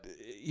 but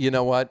you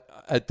know what?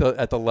 At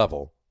the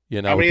level,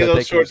 how many of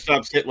those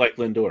shortstops hit like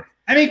Lindor?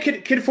 I mean,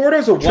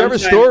 Conforto's a Trevor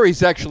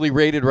Story's actually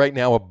rated right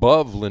now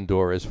above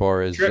Lindor as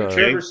far as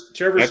Trevor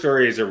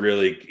Story is a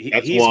really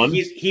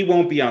he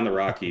won't be on the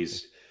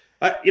Rockies.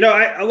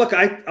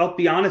 I'll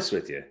be honest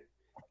with you.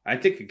 I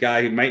think a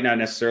guy who might not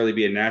necessarily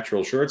be a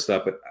natural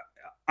shortstop, but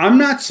I'm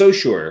not so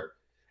sure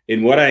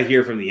in what I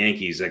hear from the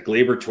Yankees that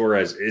Gleyber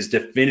Torres is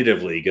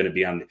definitively going to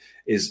be on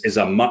is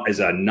a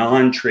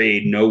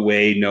non-trade, no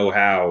way, no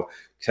how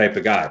type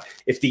of guy.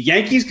 If the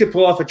Yankees could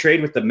pull off a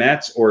trade with the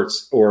Mets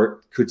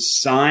or could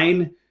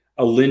sign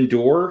a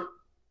Lindor,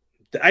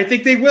 I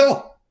think they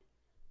will.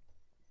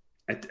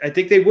 I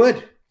think they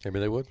would. Maybe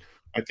they would.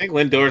 I think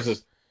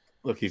Lindor's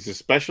he's a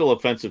special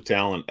offensive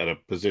talent at a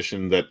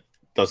position that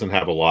doesn't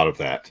have a lot of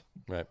that.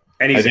 Right.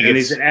 And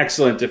he's an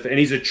excellent and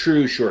he's a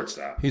true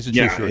shortstop. He's a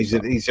true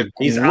shortstop.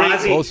 He's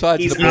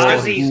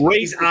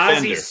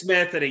Ozzie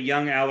Smith and a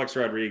young Alex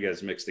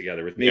Rodriguez mixed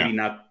together with maybe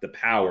not the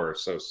power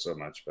so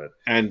much, but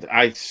and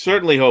I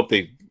certainly hope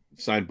they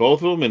sign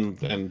both of them, and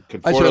certainly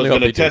Conforto's hope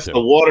going he to do test too.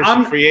 the waters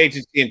of free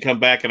agency and come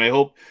back. And I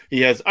hope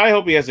he has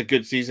a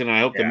good season. I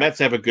hope the Yeah. Mets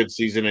have a good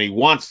season, and he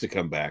wants to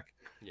come back.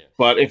 Yeah.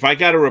 But if I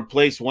got to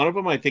replace one of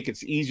them, I think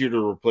it's easier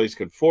to replace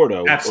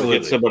Conforto Absolutely. or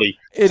get somebody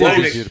It close,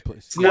 is easier to play.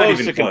 It's not close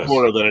even to close.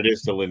 Conforto than it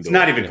is to Lindor. It's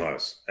not even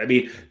close. I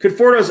mean,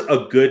 Conforto's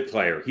a good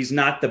player. He's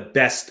not the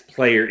best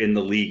player in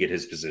the league at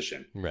his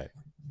position. Right.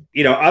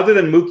 You know, other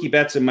than Mookie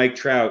Betts and Mike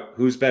Trout,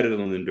 who's better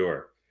than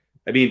Lindor?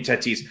 I mean,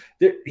 Tatis.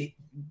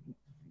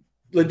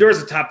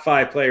 Lindor's a top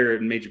 5 player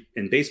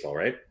in baseball,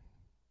 right?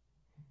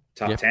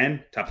 Top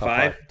 10, top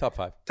 5, top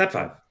 5, top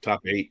 5,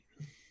 top 8,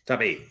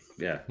 top 8.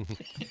 Yeah,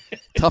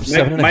 top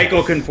 7.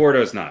 Michael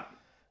Conforto's not.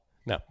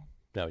 No,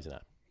 he's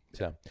not.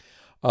 So,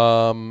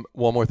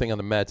 one more thing on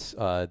the Mets.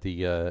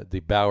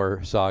 The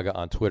Bauer saga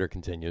on Twitter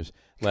continues.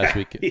 Last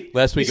week,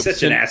 He's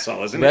such an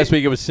asshole, isn't he? Last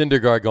week it was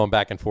Syndergaard going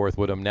back and forth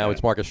with him. Now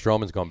it's Marcus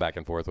Stroman's going back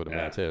and forth with him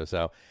now too.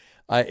 So,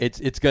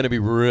 it's going to be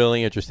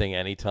really interesting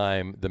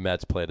anytime the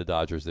Mets play the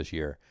Dodgers this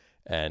year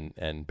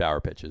and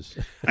Bauer pitches.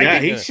 Yeah,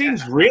 he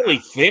seems really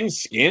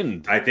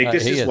thin-skinned. I think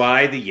this is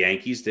why the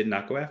Yankees did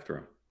not go after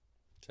him.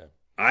 So,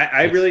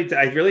 I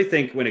really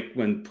think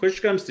when push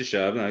comes to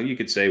shove, you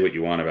could say what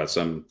you want about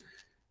some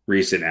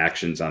recent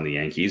actions on the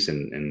Yankees,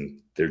 and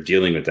they're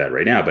dealing with that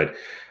right now. But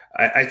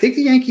I think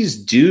the Yankees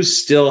do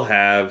still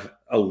have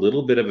a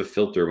little bit of a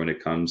filter when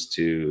it comes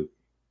to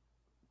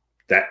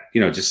that.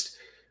 You know, just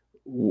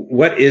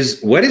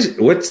what's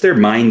their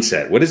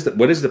mindset? What is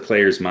the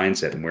player's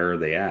mindset, and where are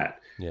they at?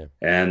 Yeah.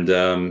 And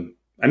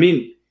I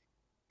mean,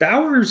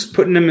 Bauer's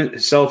putting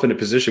himself in a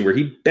position where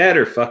he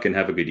better fucking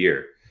have a good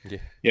year.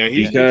 Yeah,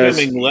 he's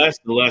becoming less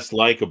and less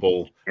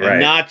likable, right.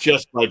 And not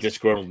just by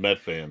disgruntled Met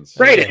fans.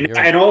 Right, Yeah,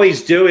 and all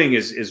he's doing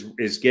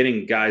is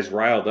getting guys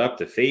riled up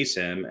to face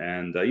him,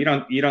 and you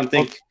don't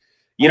think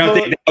now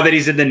that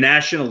he's in the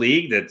National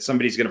League that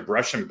somebody's going to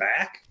brush him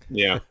back.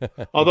 Yeah,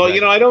 although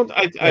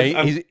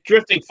I'm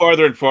drifting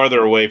farther and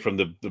farther away from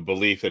the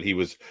belief that he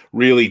was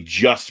really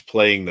just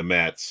playing the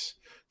Mets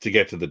to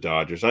get to the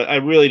Dodgers. I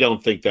really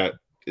don't think that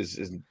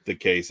is the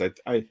case.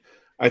 I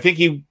think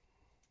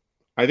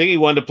he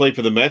wanted to play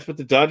for the Mets, but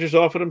the Dodgers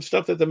offered him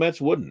stuff that the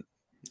Mets wouldn't.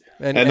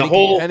 And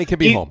he can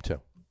be home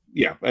too.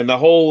 Yeah, and the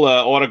whole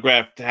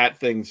autographed hat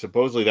thing,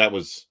 supposedly that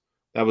was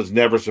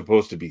never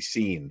supposed to be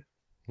seen.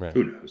 Right.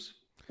 Who knows?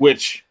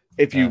 Which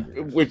if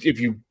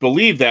you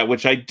believe that,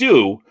 which I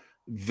do,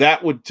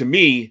 that would to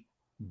me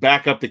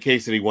back up the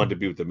case that he wanted to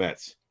be with the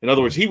Mets. In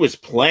other words, he was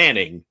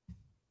planning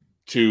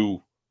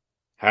to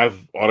have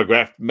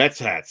autographed Mets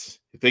hats,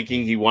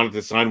 thinking he wanted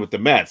to sign with the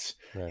Mets.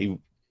 Right. He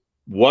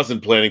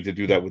wasn't planning to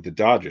do that with the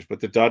Dodgers,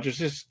 but the Dodgers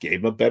just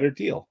gave him a better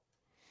deal.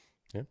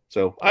 Yeah.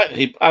 So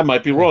I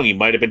might be wrong. He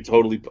might have been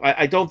totally.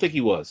 I don't think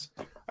he was.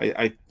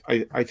 I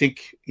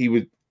think he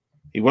would.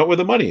 He went where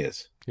the money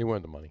is. He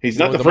wanted the money. He's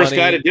not the first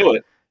guy to do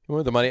it. He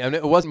wanted the money. I mean,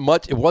 it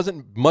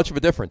wasn't much of a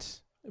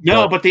difference.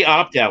 No, but the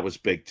opt out was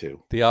big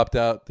too. The opt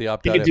out. He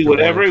can do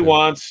whatever he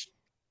wants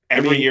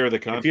every year of the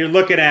contract. If you're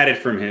looking at it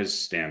from his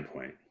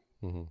standpoint,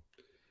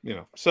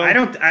 so I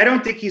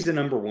don't think he's the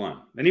number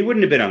one, and he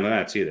wouldn't have been on the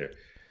Mets either.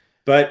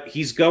 But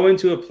he's going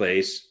to a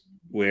place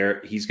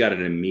where he's got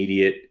an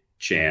immediate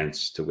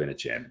chance to win a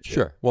championship.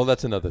 Sure. Well,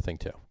 that's anher thing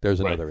too. There's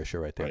another issue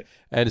right there. Right.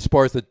 And as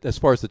far as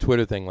the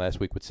Twitter thing last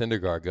week with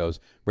Syndergaard goes,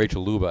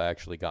 Rachel Luba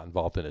actually got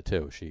involved in it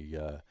too. She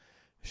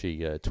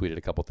tweeted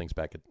a couple things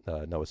back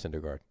at Noah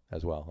Syndergaard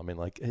as well. I mean,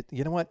 like,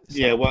 you know what?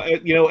 Yeah.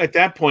 Well, at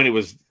that point it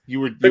was they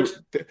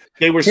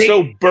were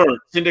so burnt.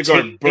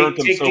 Syndergaard burnt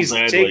them so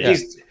badly.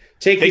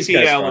 Take these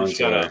guys' Allen phones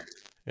shut away. up.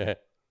 Yeah.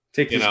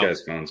 Take these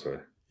guys' phones away.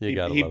 You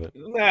gotta love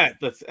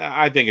it.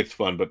 I think it's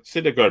fun, but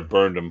Syndergaard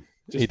burned him.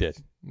 He did.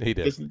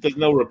 There's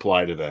no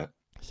reply to that.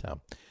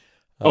 So,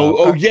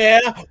 yeah.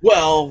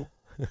 Well,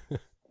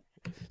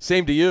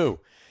 same to you.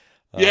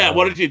 Yeah.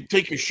 Why don't you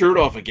take your shirt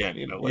off again?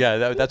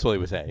 That's what he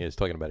was saying. He was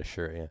talking about his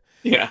shirt.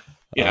 Yeah.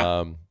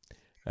 Yeah.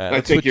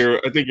 I think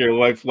your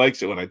wife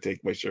likes it when I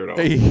take my shirt off.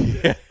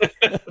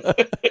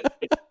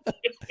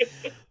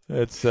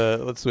 Let's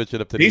switch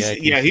it up to the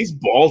Yankees. Yeah, he's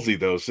ballsy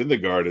though.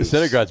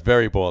 Syndergaard's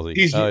very ballsy.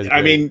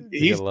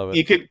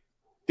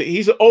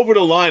 He's over the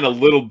line a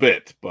little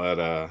bit,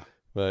 but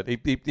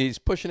he's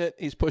pushing it.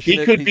 He's pushing he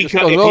it. Could he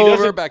become just goes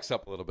over, backs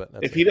up a little bit.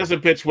 If he doesn't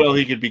pitch well,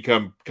 he could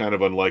become kind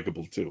of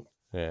unlikable too.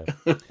 Yeah.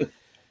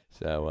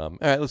 So, all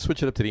right, let's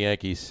switch it up to the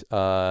Yankees.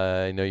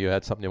 I know you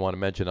had something you want to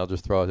mention. I'll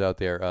just throw it out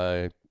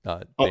there.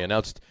 They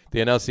announced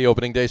the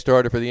opening day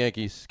starter for the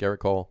Yankees,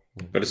 Garrett Cole.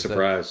 What a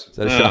surprise! Is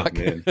that a shock?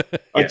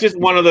 Yeah. Just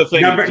one other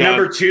thing.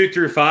 Number 2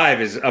 through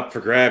 5 is up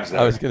for grabs. Though.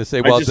 I was going to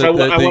say,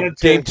 the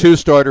game 2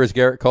 starter is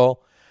Garrett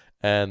Cole,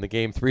 and the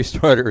game 3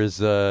 starter is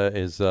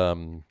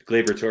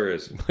Gleyber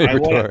Torres.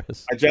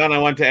 John, I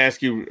want to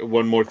ask you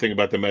one more thing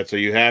about the Mets. Are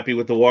you happy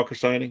with the Walker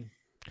signing?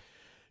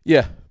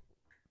 Yeah.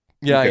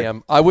 Yeah, Okay. I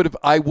am. I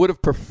would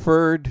have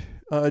preferred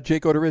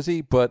Jake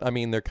Odorizzi, but I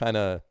mean they're kind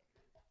of,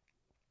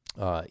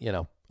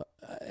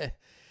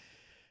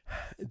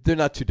 they're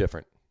not too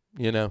different,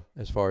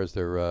 as far as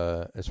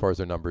their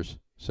numbers.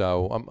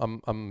 So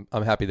I'm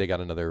happy they got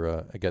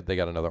another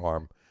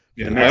arm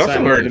Yeah, The I Mets also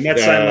signed, heard the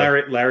Mets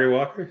signed Larry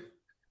Walker.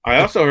 I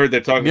also heard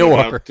they're talking Neil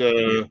about.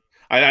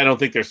 I don't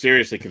think they're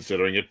seriously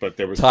considering it. But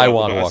there was Taijuan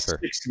talk about Walker.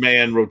 a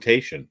 6-man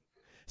rotation.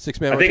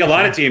 6-man. I think a rotation.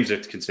 lot of teams are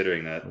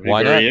considering that.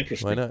 Why Very not?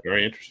 interesting. Why not?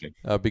 Very interesting.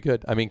 That'd be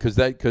good. I mean,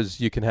 because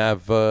you can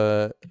have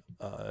Joey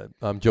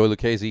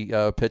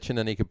Lucchesi pitch, and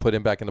then he could put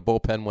him back in the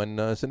bullpen when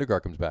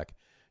Syndergaard comes back.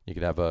 You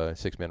could have a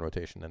 6-man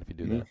rotation then if you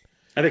do that.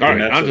 I think All the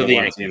right, Mets on are to the the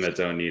one Yankees. team that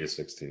don't need a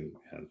 16.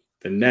 Yeah.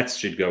 The Nets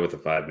should go with a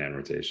 5-man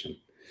rotation.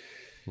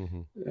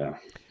 Mm-hmm. Yeah.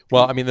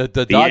 Well, I mean, the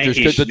Dodgers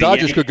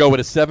Yankees could go with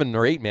a 7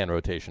 or 8-man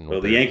rotation.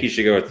 Well, the Yankees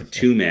should go with the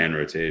 2-man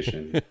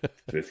rotation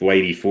if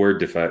Whitey Ford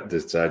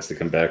decides to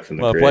come back from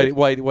the grave.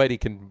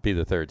 Whitey can be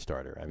the third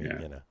starter. I mean,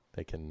 Yeah.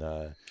 they can.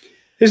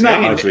 There's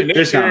not Yeah, much. Knicks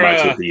There's not are,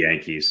 much with the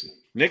Yankees.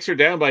 Knicks are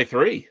down by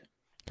 3,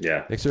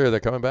 Yeah. Next year they're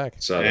coming back.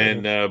 So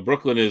and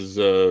Brooklyn is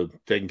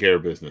taking care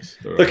of business.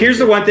 look, here's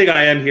the one thing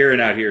I am hearing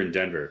out here in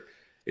Denver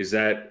is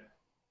that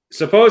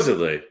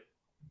supposedly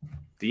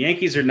the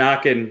Yankees are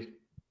knocking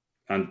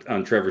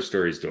on Trevor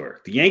Story's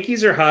door. The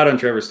Yankees are hot on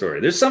Trevor Story.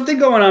 There's something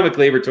going on with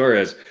Gleyber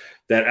Torres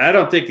that I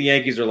don't think the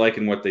Yankees are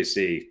liking what they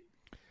see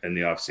in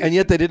the offseason. And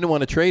yet they didn't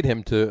want to trade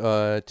him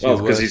to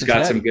because he's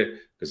got Cincinnati.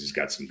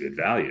 some good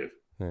value.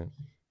 Yeah.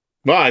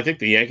 Well, I think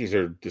the Yankees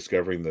are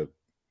discovering the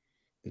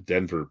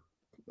Denver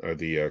or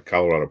the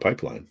Colorado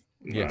pipeline.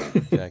 Yeah,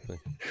 exactly.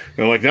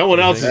 They're like, no one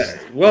else is.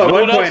 Well, no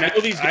at one one else point,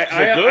 knows these guys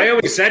are good. I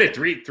always said it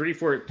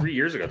 3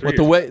 years ago. But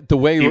the way the the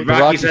Rockies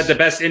Rockies had the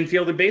best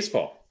infield in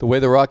baseball. the way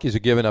the Rockies are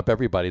giving up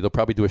everybody, they'll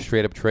probably do a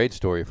straight up trade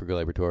story for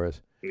Gleyber Torres.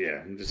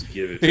 Yeah, and just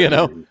give it. You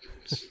know?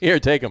 Here,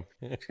 take him.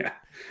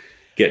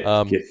 get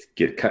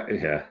cut.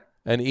 Yeah,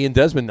 And Ian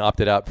Desmond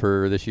opted out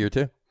for this year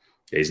too.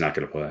 he's not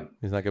going to play.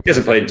 He's not going to. He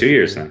hasn't played in 2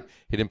 years now.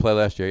 He didn't play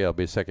last year. Yeah, it'll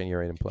be his second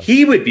year he didn't play.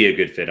 He would be a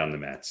good fit on the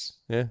Mets.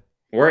 Yeah.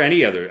 Or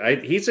any other.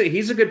 He's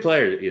a good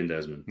player, Ian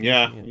Desmond.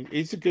 Yeah,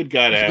 he's a good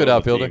guy to He's a have. good on the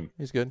outfielder. team.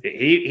 He's good.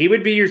 He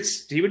would be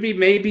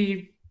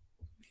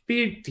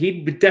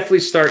he would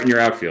definitely start in your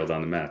outfield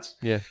on the Mets.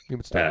 Yeah, he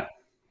would start.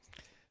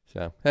 Yeah.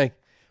 So hey,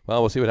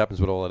 well, we'll see what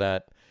happens with all of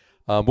that.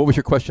 What was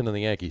your question on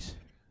the Yankees?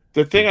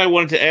 The thing I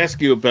wanted to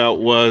ask you about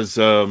was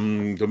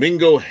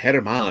Domingo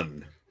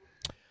Germán.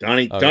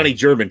 Donnie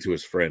German to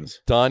his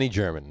friends. Donnie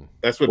German.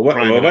 That's what What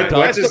Prime and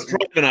does-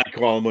 I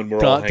call him when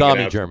we're all hanging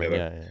Donnie out German.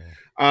 together.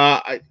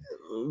 Yeah.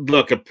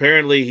 Look,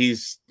 apparently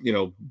he's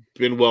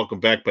been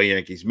welcomed back by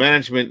Yankees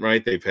management,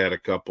 right? They've had a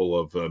couple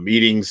of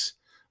meetings.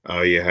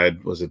 You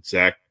had, was it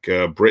Zach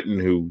Britton,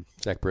 who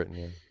Zach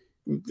Britton.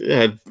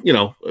 had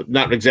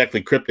not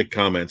exactly cryptic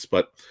comments,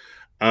 but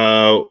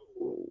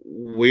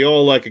we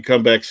all like a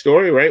comeback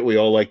story, right? We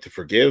all like to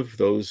forgive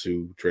those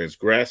who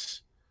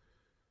transgress.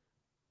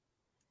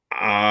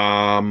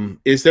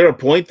 Is there a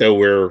point though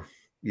where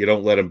you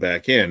don't let him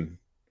back in?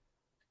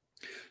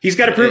 He's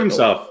got to prove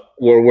himself.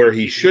 Or where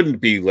he shouldn't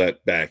be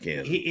let back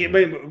in? You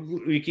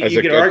could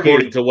According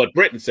argue. to what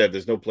Britton said,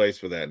 there's no place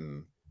for that.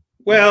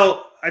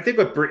 Well, I think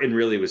what Britton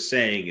really was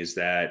saying is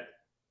that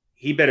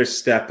he better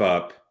step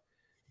up.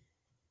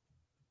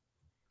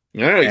 I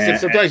don't know. He said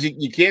sometimes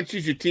you can't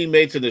choose your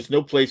teammates, and there's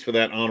no place for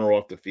that on or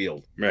off the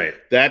field. Right.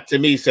 That to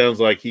me sounds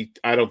like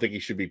I don't think he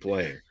should be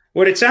playing.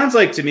 What it sounds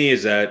like to me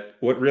is that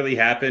what really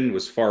happened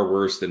was far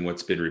worse than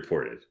what's been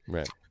reported.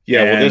 Right.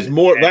 Yeah, well, there's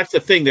more. That's the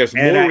thing. There's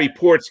more I-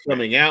 reports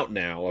coming out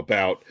now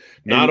about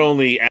not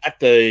only at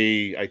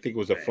I think it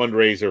was a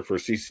fundraiser for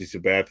CC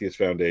Sabathia's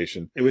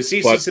foundation. It was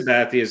CC But-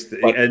 Sabathia's,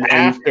 But and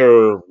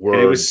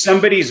afterwards, it was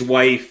somebody's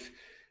wife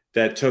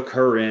that took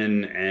her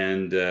in,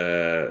 and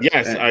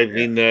yes, and- I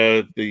mean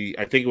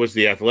I think it was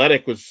the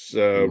Athletic was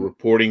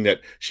reporting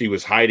that she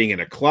was hiding in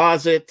a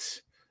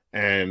closet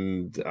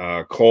and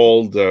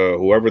called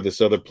whoever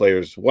this other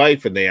player's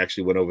wife, and they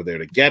actually went over there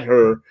to get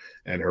her,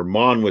 and her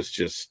mom was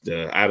just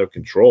out of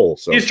control.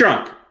 So he's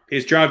drunk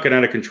and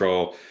out of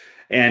control,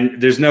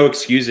 and there's no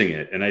excusing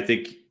it. And I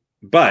think,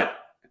 but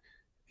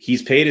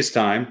he's paid his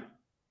time,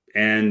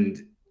 and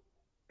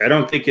I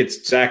don't think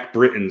it's Zach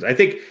Britton's. I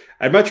think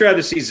I'd much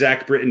rather see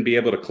Zach Britton be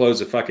able to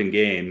close a fucking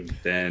game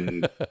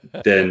than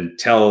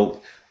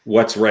tell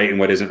what's right and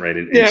what isn't right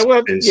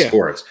in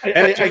sports. I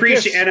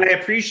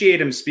appreciate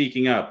him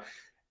speaking up.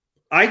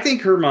 I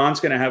think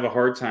Herman's going to have a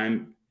hard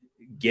time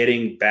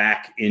getting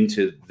back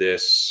into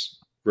this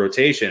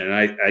rotation, and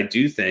I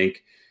do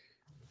think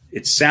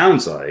it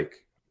sounds like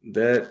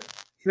that.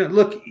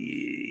 Look,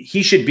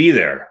 he should be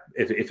there.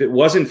 If it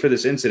wasn't for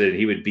this incident,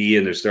 he would be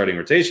in their starting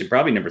rotation,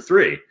 probably number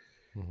 3.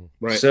 Mm-hmm.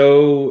 Right.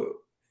 So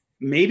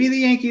maybe the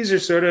Yankees are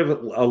sort of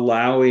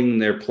allowing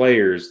their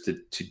players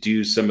to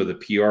do some of the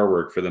PR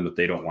work for them that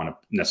they don't want to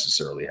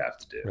necessarily have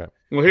to do. Right.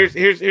 Well,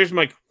 here's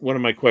one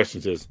of my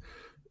questions is,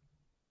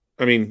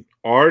 I mean,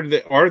 are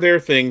there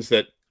things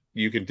that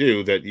you can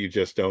do that you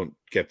just don't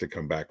get to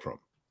come back from?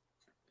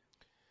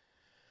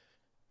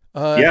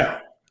 Yeah.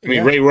 I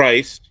mean, Ray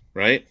Rice,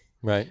 right?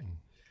 Right.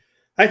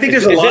 I think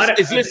there's a lot.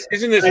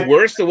 Isn't this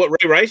worse than what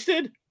Ray Rice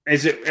did?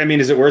 Is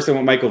it worse than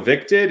what Michael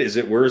Vick did? Is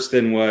it worse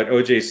than what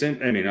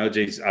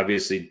OJ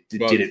obviously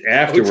did it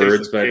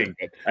afterwards, but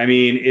I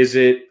mean, is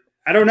it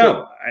I don't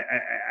know.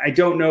 I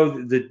don't know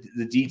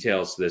the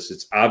details to this.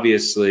 It's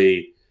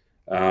obviously,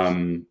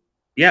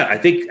 I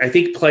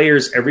think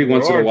players every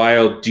once in a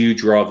while do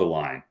draw the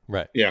line.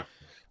 Right. Yeah.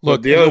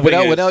 Look,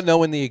 without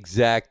knowing the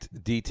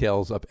exact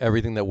details of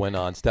everything that went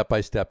on step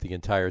by step the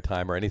entire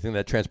time, or anything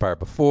that transpired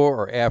before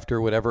or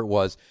after, whatever it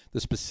was, the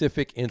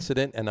specific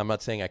incident, and I'm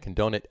not saying I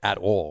condone it at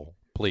all,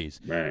 please,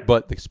 right.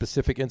 but the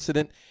specific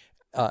incident,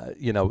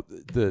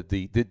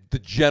 the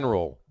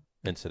general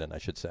incident, I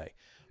should say,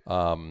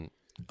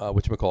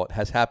 whatchamacallit,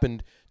 has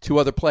happened to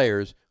other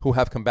players who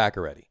have come back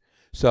already.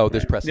 So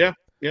there's precedent.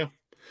 Yeah.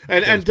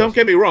 And don't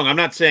get me wrong, I'm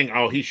not saying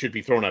he should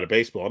be thrown out of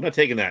baseball. I'm not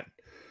taking that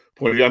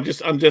point of view.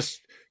 I'm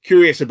just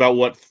curious about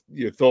what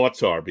your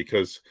thoughts are,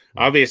 because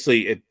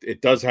obviously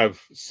it does have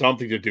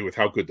something to do with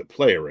how good the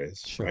player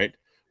is, sure. Right?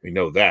 We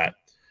know that.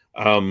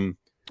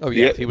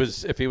 If he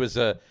was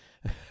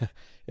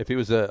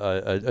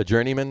a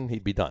journeyman,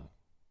 he'd be done.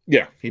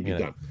 Yeah, he'd be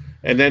done.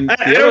 And then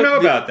I don't know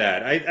about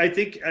that. I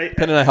think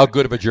depending on how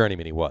good of a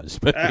journeyman he was,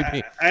 but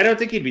I don't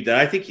think he'd be done.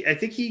 I think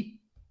he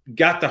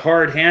got the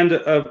hard hand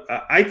of.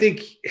 I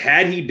think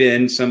had he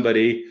been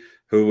somebody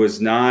who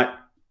was not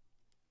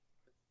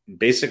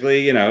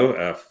basically,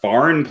 a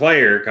foreign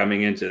player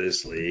coming into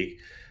this league,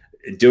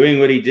 doing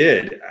what he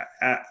did,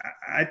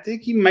 I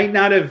think he might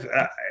not have.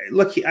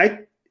 Look,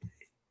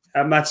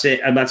 I'm not saying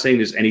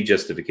there's any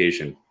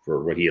justification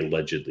for what he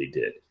allegedly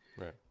did,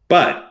 right.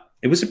 But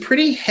it was a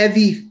pretty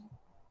heavy,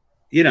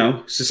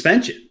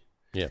 suspension.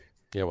 Yeah.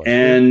 It was.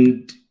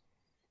 And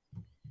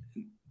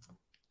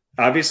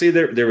obviously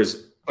there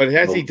was. But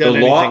has he done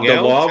anything else?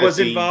 The law was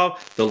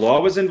involved. The law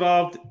was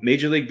involved.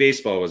 Major League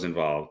Baseball was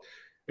involved.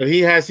 But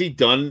has he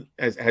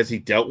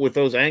dealt with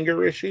those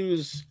anger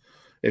issues?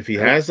 If he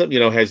has them,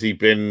 has he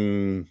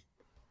been,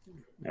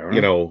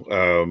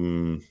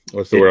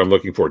 what's the word I'm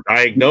looking for?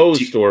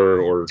 Diagnosed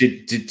or do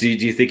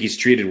you think he's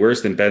treated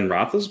worse than Ben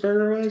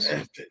Roethlisberger was?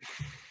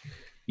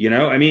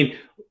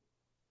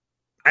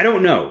 I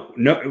don't know.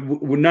 No,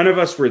 none of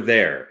us were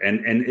there,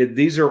 and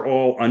these are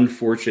all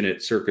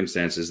unfortunate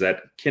circumstances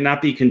that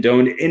cannot be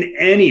condoned in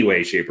any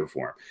way, shape, or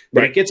form.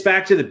 But It gets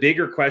back to the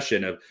bigger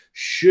question of,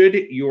 should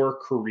your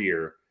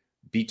career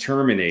be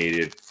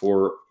terminated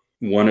for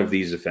one of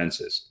these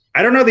offenses?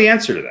 I don't know the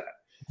answer to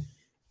that,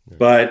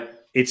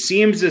 but it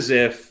seems as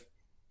if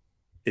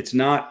it's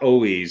not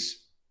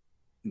always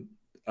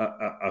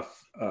the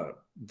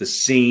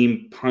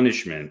same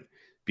punishment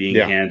being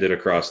handed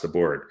across the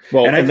board.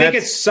 Well, and I think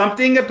it's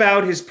something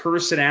about his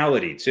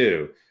personality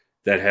too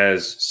that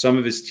has some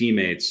of his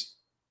teammates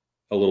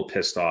a little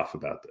pissed off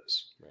about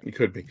this. It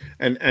could be.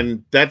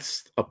 And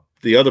that's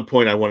the other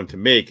point I wanted to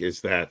make,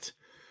 is that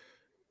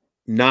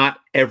not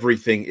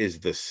everything is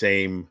the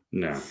same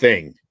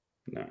thing.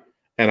 No.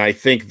 And I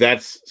think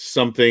that's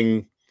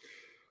something,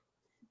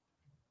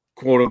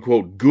 quote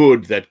unquote,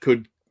 good that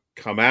could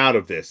come out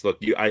of this. Look,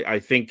 I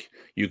think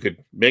you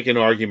could make an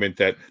argument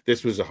that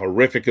this was a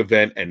horrific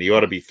event and he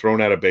ought to be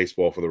thrown out of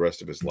baseball for the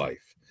rest of his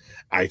life.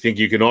 I think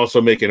you can also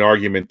make an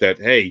argument that,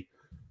 hey,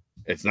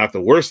 it's not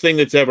the worst thing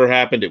that's ever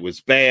happened. It was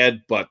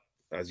bad, but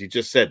as you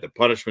just said, the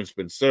punishment's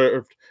been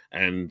served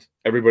and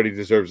everybody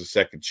deserves a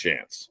second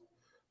chance.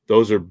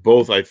 Those are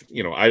both, I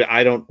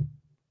don't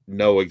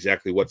know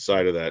exactly what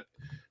side of that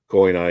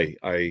coin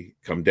I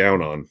come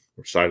down on,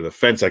 or side of the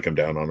fence I come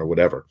down on, or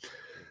whatever.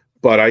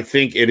 But I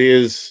think it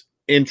is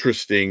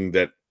interesting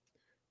that,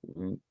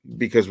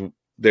 because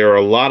there are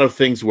a lot of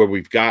things where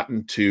we've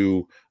gotten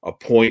to a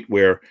point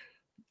where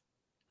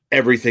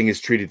everything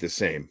is treated the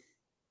same,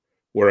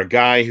 where a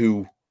guy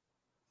who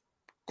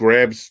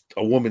grabs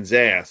a woman's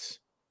ass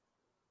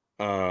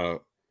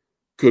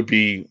could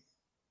be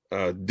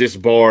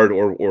disbarred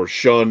or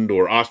shunned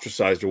or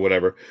ostracized or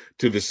whatever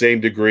to the same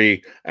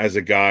degree as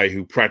a guy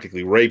who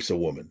practically rapes a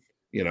woman,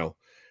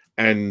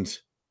 and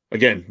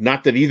again,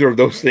 not that either of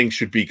those things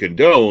should be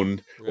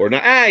condoned, or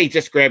not. He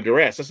just grabbed her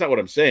ass. That's not what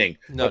I'm saying.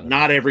 But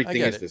not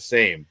everything is the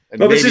same.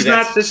 And this is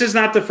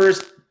not the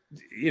first,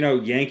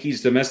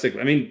 Yankees domestic.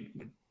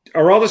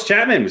 Aroldis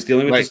Chapman was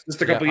dealing with this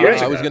just a couple years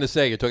ago. I was going to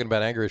say, you're talking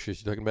about anger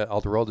issues. You're talking about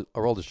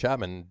Aroldis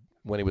Chapman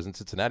when he was in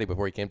Cincinnati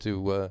before he came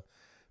to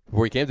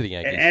the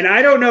Yankees. And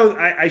I don't know.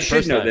 I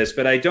should know this,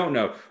 but I don't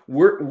know.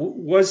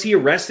 Was he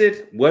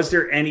arrested? Was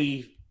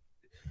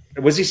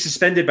he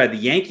suspended by the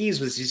Yankees?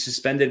 Was he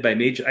suspended by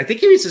Major? I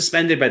think he was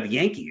suspended by the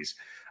Yankees.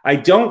 I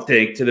don't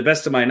think, to the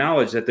best of my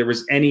knowledge, that there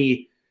was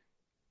any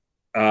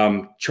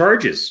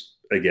charges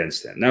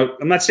against him. Now,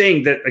 I'm not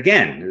saying that,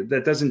 again,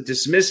 that doesn't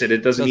dismiss it.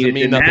 It doesn't mean it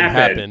didn't nothing happen.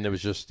 happened. It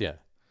was just,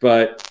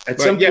 But at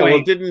some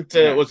point,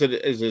 it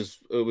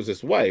was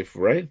his wife,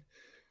 right?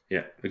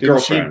 Yeah, the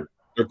girlfriend.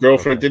 Her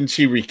girlfriend, didn't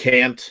she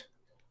recant?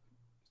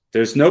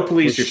 There's no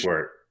police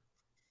report.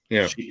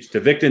 Yeah. The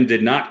victim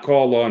did not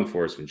call law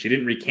enforcement. She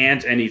didn't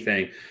recant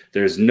anything.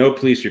 There's no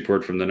police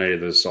report from the night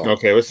of the assault.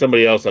 Okay, it was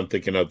somebody else I'm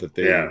thinking of that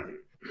there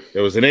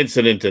was an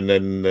incident, and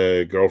then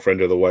the girlfriend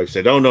or the wife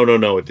said, "Oh,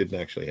 no, it didn't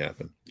actually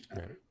happen."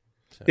 Right.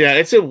 So. Yeah,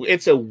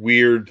 it's a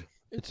weird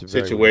It's a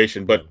very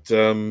situation. weird. But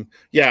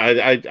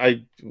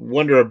I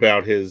wonder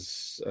about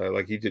his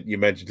like you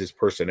mentioned his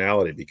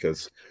personality,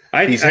 because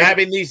he's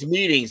having these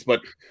meetings,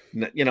 but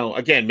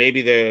again,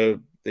 maybe the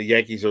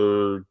Yankees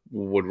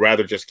would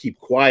rather just keep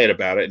quiet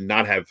about it and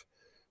not have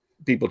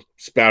people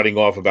spouting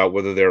off about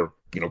whether they're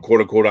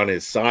quote unquote on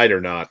his side or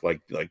not,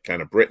 like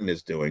kind of Britton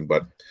is doing.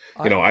 But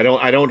I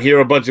don't hear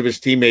a bunch of his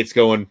teammates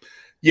going,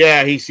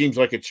 yeah, he seems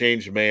like a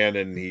changed man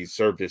and he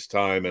served his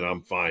time and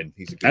I'm fine.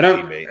 He's a good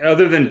teammate.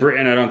 Other than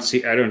Britton, I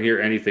don't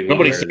hear anything.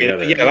 Nobody's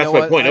saying, that's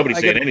my point. Nobody's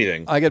saying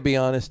anything. I got to be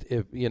honest.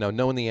 If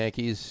knowing the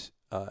Yankees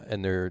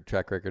and their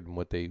track record and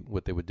what they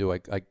would do,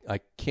 I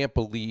can't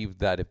believe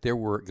that if there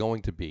were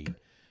going to be,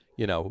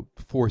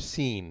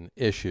 foreseen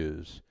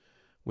issues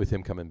with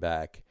him coming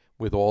back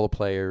with all the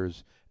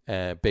players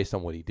and based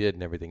on what he did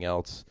and everything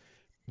else,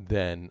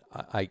 then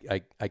I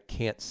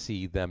can't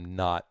see them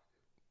not,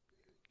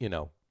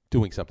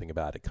 doing something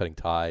about it, cutting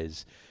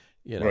ties,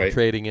 right.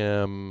 Trading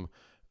him,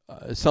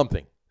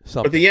 something.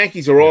 But the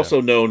Yankees are also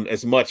known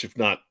as much, if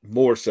not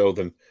more so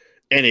than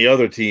any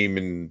other team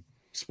in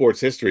sports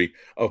history,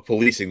 of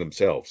policing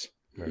themselves.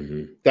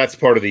 Mm-hmm. That's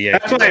part of the Yankees.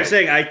 That's what I'm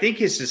saying. I think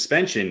his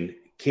suspension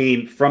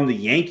came from the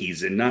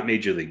Yankees and not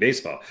Major League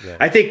Baseball. Yeah.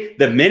 I think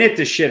the minute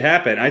this shit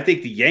happened, I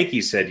think the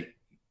Yankees said,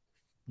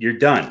 "You're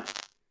done.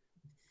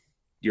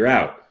 You're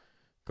out."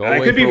 I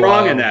could be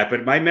wrong in that,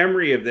 but my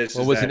memory of this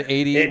is that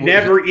it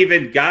never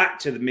even got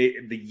to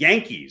the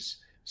Yankees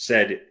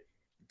said,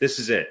 "This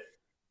is it."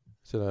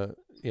 So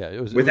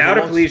it was without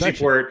a police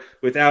report,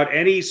 without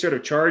any sort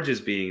of charges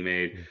being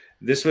made.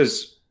 This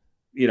was,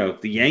 the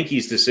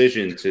Yankees'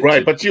 decision to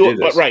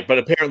but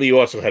apparently you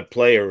also had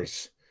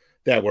players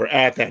that were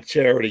at that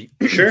charity.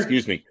 Sure,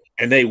 excuse me,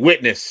 and they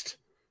witnessed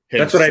him.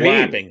 That's what I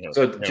mean. Him,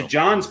 so to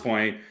John's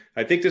point,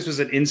 I think this was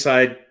an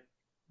inside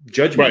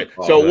judgment.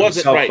 Right. So it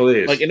wasn't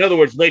right. Like, in other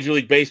words, Major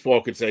League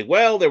Baseball could say,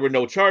 well, there were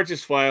no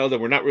charges filed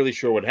and we're not really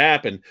sure what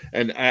happened.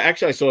 And I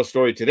saw a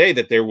story today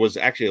that there was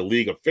actually a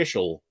league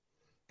official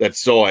that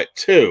saw it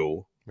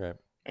too. Right.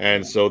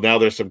 And so now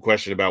there's some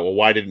question about, well,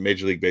 why didn't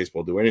Major League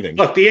Baseball do anything?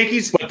 Look, the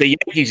Yankees have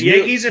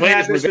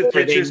had this with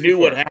pitchers. They knew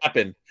what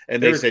happened,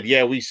 and they said,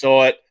 "Yeah, we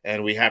saw it,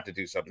 and we have to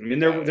do something." I mean,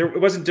 there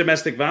wasn't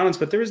domestic violence,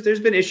 but there's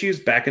been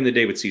issues back in the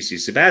day with CC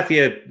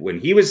Sabathia when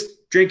he was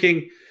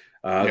drinking.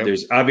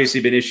 There's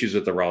obviously been issues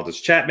with Aroldis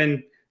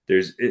Chapman.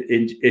 There's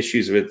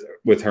issues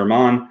with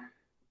Herman.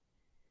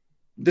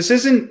 This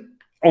isn't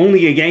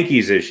only a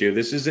Yankees issue.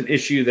 This is an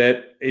issue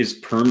that is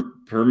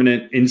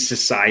permanent in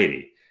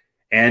society,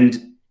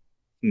 and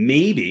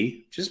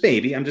maybe, just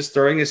maybe, I'm just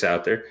throwing this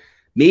out there,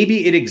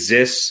 maybe it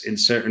exists in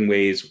certain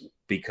ways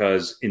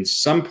because in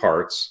some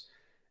parts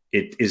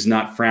it is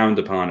not frowned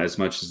upon as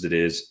much as it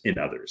is in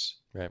others.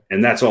 Right.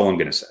 And that's all I'm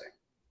going to say.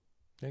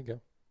 There you go.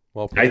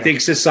 Well, I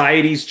think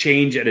societies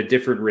change at a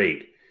different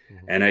rate.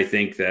 Mm-hmm. And I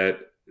think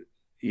that,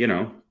 the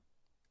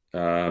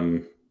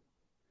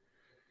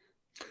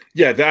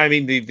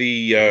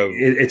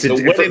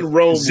when in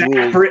Rome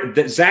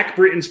Zach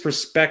Britton's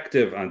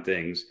perspective on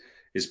things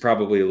is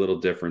probably a little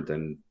different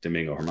than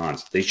Domingo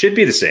Germán's. They should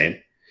be the same,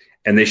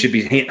 and they should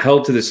be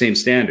held to the same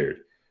standard.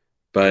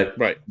 But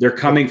they're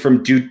coming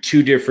from two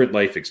different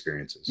life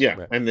experiences. Yeah,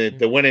 right. And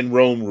the when in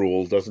Rome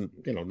rule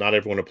doesn't, not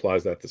everyone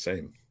applies that the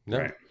same. No,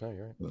 right. No,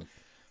 you're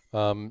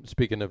right.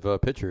 Speaking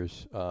of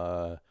pitchers,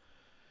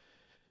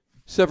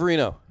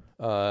 Severino,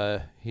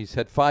 he's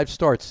had 5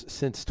 starts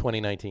since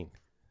 2019.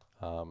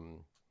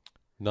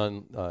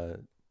 None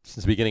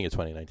since the beginning of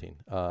 2019.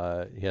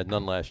 He had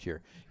none last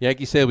year.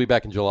 Yankees say he'll be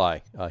back in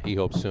July. He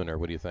hopes sooner.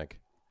 What do you think?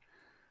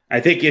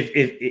 I think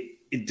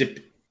if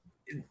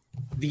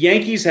the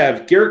Yankees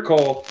have Garrett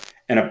Cole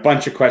and a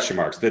bunch of question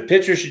marks, the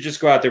pitcher should just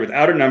go out there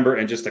without a number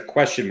and just a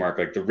question mark,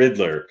 like the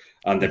Riddler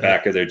on the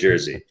back of their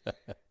jersey.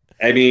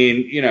 I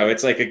mean,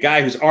 it's like a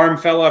guy whose arm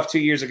fell off 2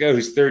 years ago,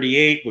 who's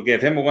 38. We'll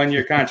give him a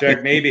 1-year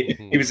contract. Maybe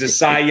he was a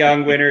Cy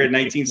Young winner in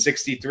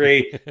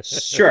 1963.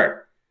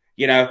 Sure.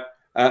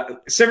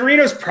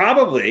 Severino's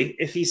probably,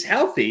 if he's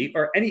healthy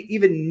or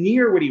even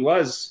near what he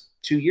was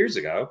 2 years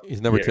ago,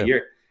 he's number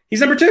 2. He's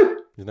number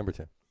 2. He's number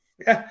 2.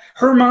 Yeah.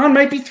 Germán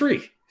might be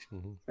 3.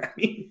 Mm-hmm. I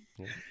mean,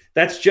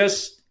 that's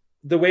just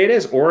the way it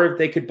is. Or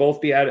they could both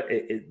be out.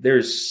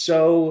 There's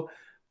so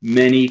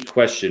many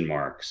question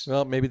marks.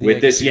 Well, maybe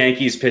this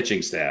Yankees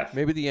pitching staff.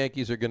 Maybe the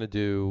Yankees are going to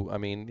do. I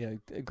mean,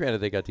 granted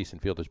they got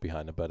decent fielders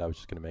behind them, but I was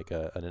just going to make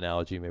an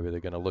analogy. Maybe they're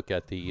going to look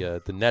at the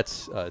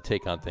Nets'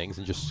 take on things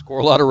and just score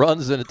a lot of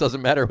runs, and it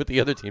doesn't matter what the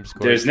other team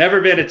scores. There's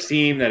never been a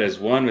team that has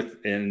won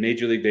in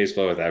Major League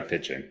Baseball without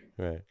pitching.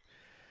 Right.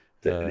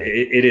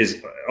 It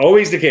is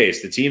always the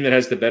case. The team that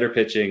has the better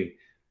pitching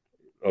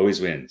always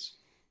wins.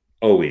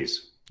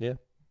 Always. Yeah.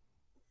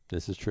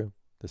 This is true.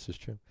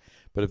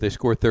 But if they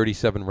score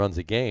 37 runs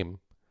a game,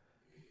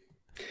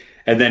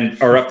 and then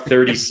are up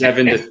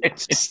 37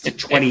 to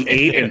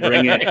 28 and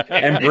bring in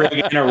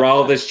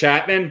Aroldis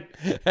Chapman,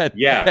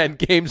 and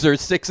games are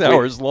 6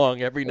 hours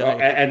long every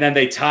night, and then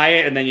they tie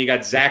it, and then you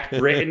got Zach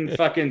Britton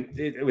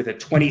fucking with a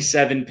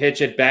 27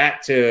 pitch at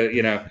bat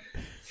to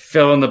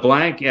fill in the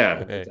blank.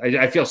 Yeah, Okay.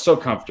 I feel so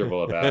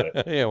comfortable about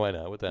it. Yeah, why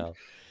not? What the hell?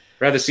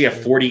 Rather see a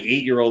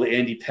 48-year-old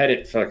Andy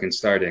Pettit fucking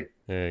starting.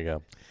 There you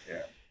go.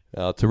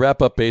 Yeah. To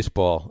wrap up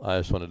baseball, I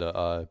just wanted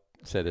to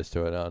say this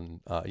to it.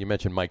 You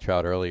mentioned Mike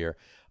Trout earlier.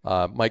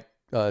 Mike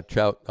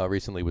Trout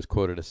recently was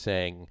quoted as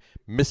saying,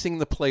 "Missing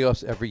the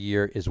playoffs every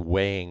year is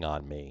weighing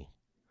on me."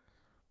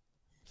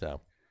 So.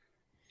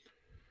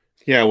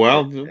 Yeah,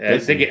 well, I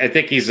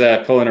think he's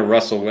pulling a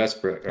Russell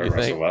Westbrook or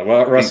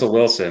Russell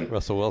Wilson.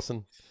 Russell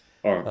Wilson.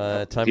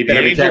 Or time he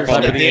better be careful.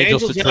 time for the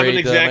Angels to trade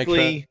Mike Trout.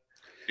 The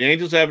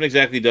Angels haven't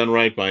exactly done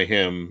right by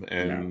him,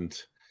 and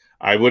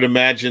I would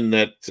imagine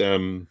that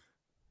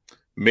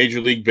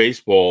Major League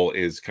Baseball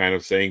is kind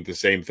of saying the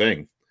same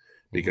thing,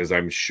 because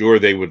I'm sure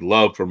they would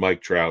love for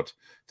Mike Trout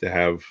to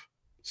have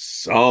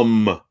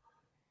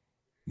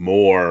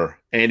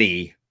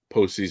any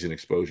postseason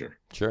exposure.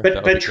 Sure,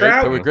 but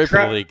Trout, that would be great for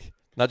the league,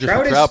 not just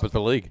for Trout, but for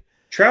the league.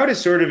 Trout is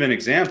sort of an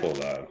example,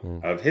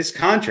 though, of his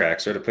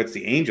contract. Sort of puts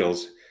the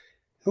Angels,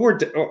 who are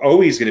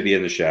always going to be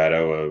in the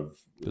shadow of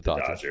the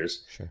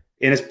Dodgers, sure,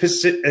 in a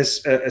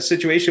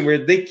situation where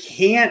they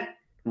can't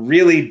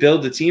really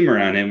build a team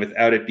around him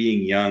without it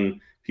being young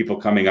people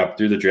coming up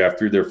through the draft,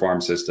 through their farm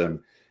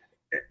system,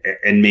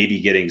 and maybe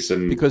getting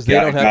some, because they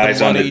don't have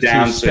the money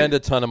to spend a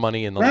ton of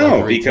money in the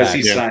because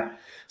he's signed.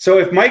 So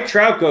if Mike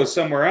Trout goes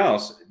somewhere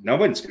else,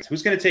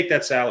 who's going to take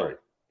that salary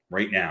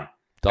right now?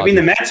 Dodgers. I mean,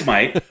 the Mets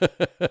might.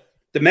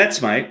 The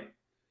Mets might.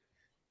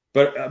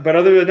 But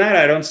other than that,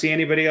 I don't see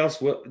anybody else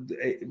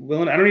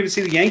willing. I don't even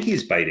see the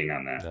Yankees biting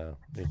on that. No,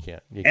 you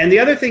can't. And the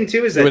other thing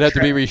too is that it would have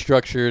to be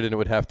restructured, and it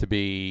would have to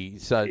be.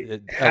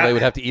 LA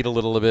would have to eat a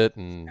little of it.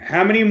 And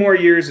how many more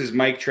years is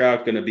Mike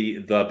Trout going to be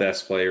the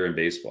best player in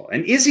baseball?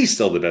 And is he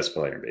still the best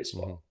player in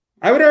baseball?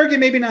 Mm-hmm. I would argue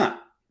maybe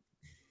not.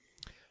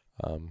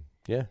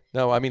 Yeah.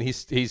 No, I mean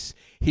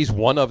he's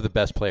one of the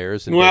best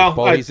players in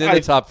baseball. He's in the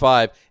top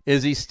 5.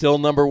 Is he still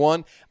number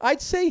 1? I'd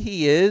say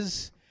he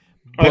is.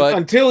 But,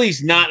 until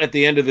he's not at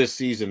the end of this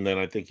season, then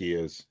I think he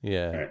is.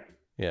 Yeah, right.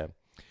 Yeah.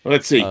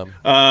 Let's see,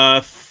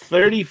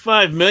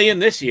 $35 million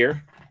this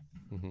year,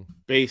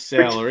 base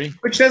salary,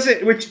 which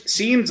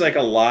seems like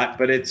a lot,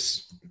 but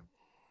that's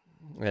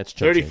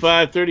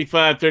 35 through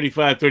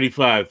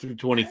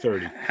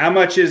 2030. How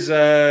much is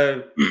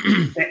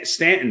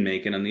Stanton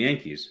making on the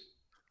Yankees?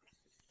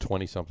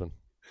 20 something,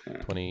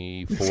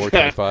 24,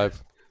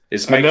 25.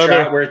 Is Mike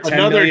Trout worth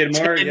 $10 million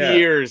more? 10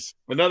 years.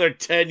 Another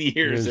 10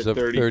 years at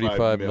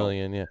 $35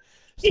 million. Yeah,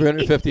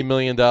 $350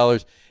 million,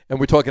 and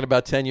we're talking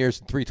about 10 years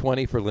and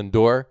 $320 for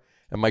Lindor,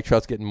 and Mike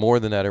Trout's getting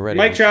more than that already.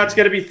 Mike Trout's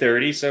going to be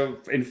 30, so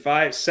in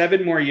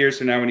 7 more years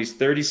from now, when he's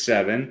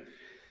 37,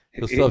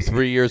 he'll still have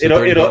 3 years.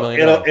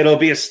 It'll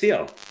be a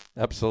steal.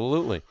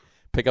 Absolutely,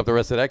 pick up the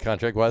rest of that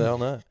contract. Why the hell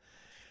not?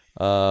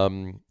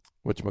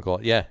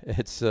 Whatchamacallit? Yeah,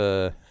 it's.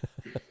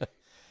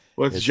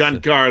 What's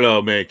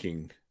Giancarlo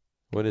making?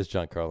 What is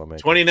Giancarlo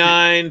making?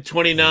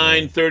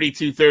 29,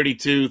 32,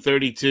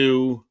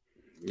 32.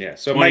 Yeah,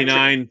 so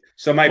 29.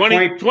 My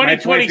point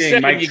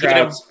being, Mike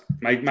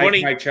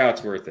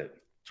Trout's worth it.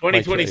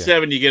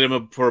 2027, you get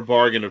him for a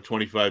bargain of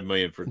 $25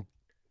 million for.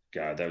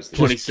 God, that was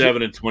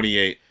 27 and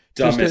 28.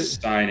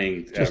 Dumbest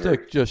signing ever.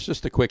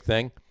 Just a quick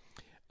thing.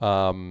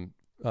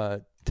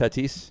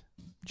 Tatis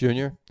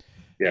Jr.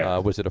 Yeah,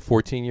 was it a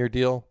 14-year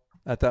deal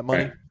at that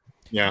money? Right.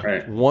 Yeah.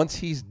 Right. Once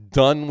he's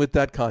done with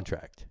that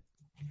contract,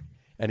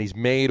 and he's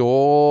made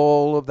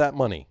all of that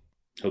money,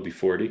 he'll be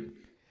 40.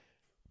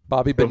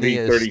 Bobby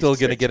Bonilla is still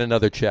going to get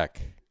another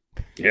check.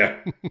 Yeah.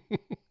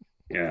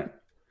 Yeah.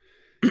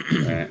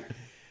 Right.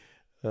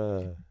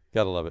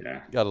 Gotta love it.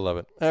 Yeah. Gotta love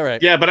it. All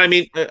right. Yeah, but I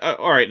mean,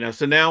 all right.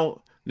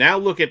 Now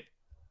look at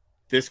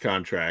this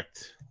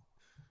contract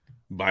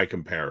by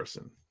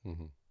comparison.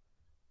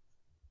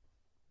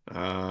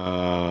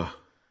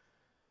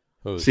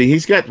 See,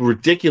 he's got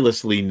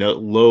ridiculously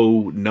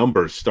low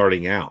numbers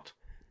starting out.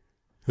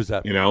 Who's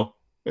that?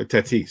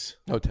 Tatis.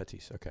 Oh,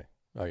 Tatis. Okay.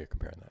 Oh, you're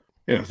comparing that.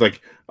 Yeah, it's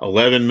like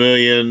 11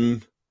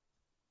 million,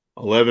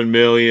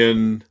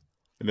 and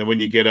then when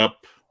you get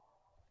up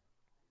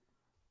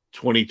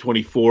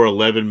 2024,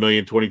 11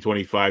 million,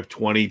 2025,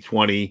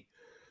 2020,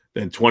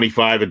 then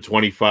 25 and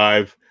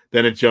 25,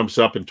 then it jumps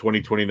up in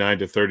 2029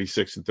 to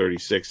 36 and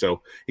 36.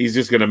 So he's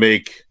just going to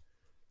make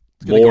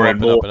more and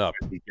more as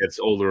he gets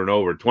older and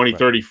older.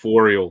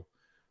 2034, he'll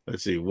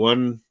let's see,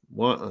 1,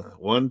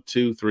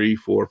 2, 3,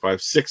 4,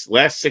 5, 6.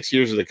 Last 6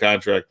 years of the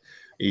contract,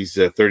 he's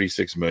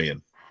 36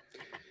 million.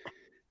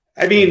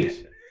 I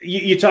mean,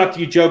 you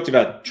joked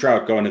about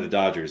Trout going to the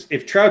Dodgers.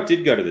 If Trout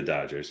did go to the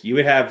Dodgers, you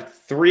would have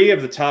 3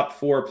 of the top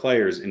 4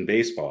 players in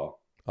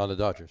baseball on the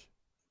Dodgers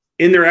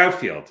in their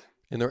outfield.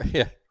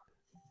 Yeah,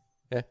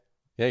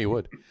 you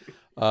would.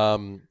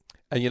 And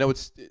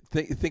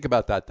think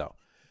about that though.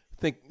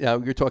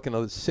 You're talking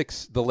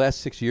the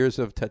last 6 years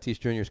of Tatis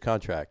Jr.'s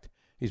contract.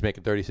 He's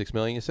making $36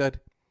 million. You said.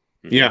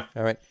 Yeah.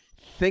 All right.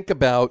 Think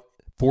about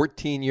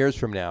 14 years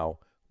from now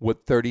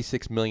what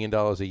 $36 million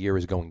a year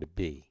is going to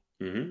be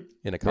in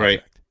a contract.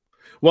 Right.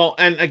 Well,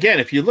 and again,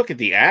 if you look at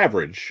the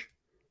average,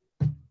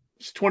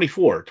 it's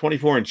 24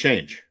 and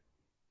change,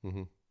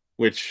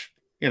 which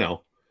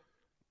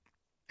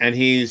and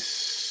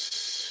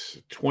he's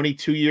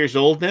 22 years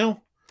old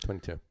now.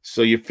 22.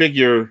 So you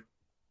figure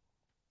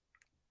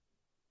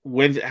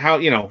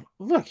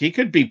look, he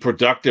could be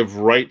productive,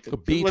 right? He'll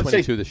be let's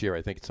 22 say, this year.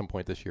 I think at some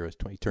point this year is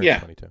 20. Turns Yeah.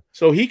 22.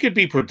 So he could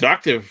be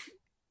productive,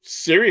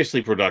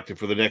 seriously productive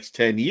for the next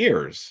 10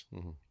 years,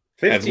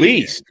 at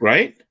least,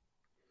 right?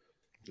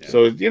 Yeah.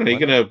 So you're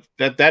gonna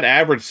that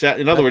average set.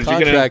 In other words,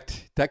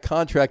 that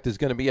contract is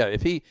going to be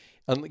if he,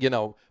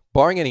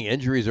 barring any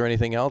injuries or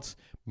anything else,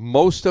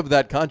 most of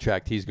that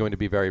contract he's going to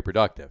be very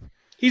productive.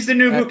 He's the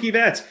new Mookie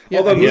Betts. Yeah,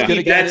 although he's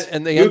Mookie Betts,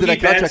 and the end of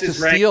that contract is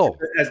steal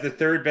as the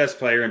third best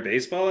player in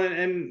baseball,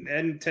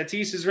 and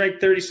Tatis is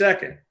ranked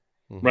 32nd.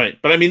 Right,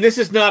 but I mean, this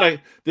is not a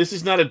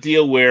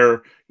deal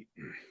where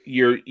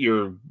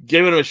you're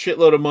giving him a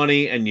shitload of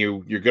money and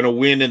you're going to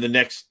win in the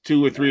next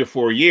 2 or 3 or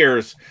 4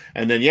 years,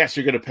 and then yes,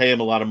 you're going to pay him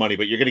a lot of money,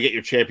 but you're going to get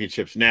your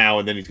championships now,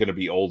 and then he's going to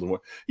be old and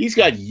he's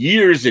got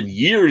years and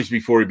years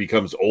before he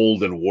becomes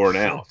old and worn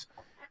out.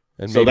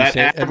 And so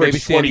maybe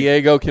San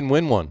Diego can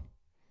win one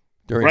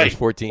during those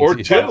 14 or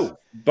seasons. 2.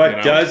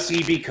 But does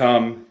he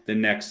become the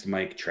next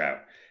Mike Trout?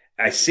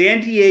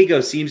 San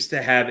Diego seems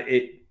to have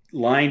it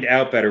lined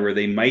out better, where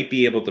they might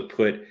be able to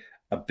put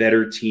a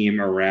better team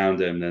around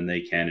them than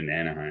they can in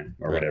Anaheim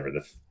or whatever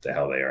the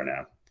hell they are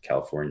now,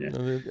 California,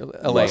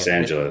 Los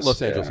Angeles.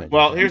 Los Angeles.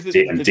 Well, here's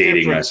I'm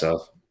dating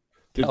myself.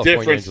 The California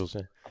difference. Angels,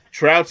 yeah.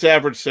 Trout's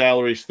average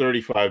salary is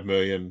 $35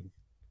 million.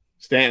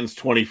 Stanton's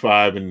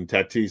 25, and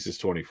Tatis is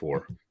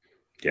 24.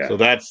 Yeah. So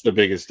that's the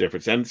biggest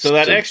difference. And so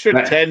that extra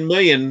 $10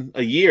 million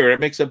a year, it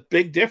makes a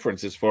big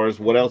difference as far as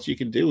what else you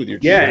can do with your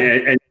team. Yeah,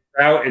 and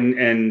Trout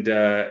and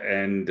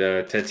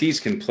Tatis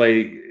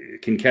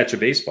can catch a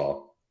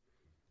baseball.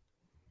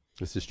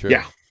 This is true.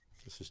 Yeah.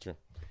 This is true.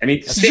 I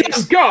mean,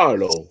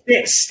 Giancarlo.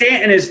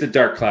 Stanton is the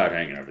dark cloud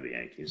hanging over the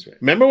Yankees. Right?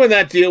 Remember when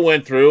that deal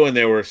went through and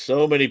there were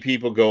so many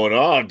people going,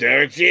 "Oh,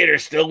 Derek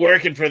Jeter's still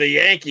working for the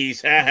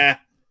Yankees."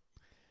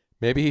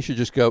 Maybe he should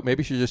just go.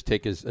 Maybe he should just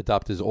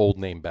adopt his old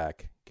name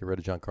back. Get rid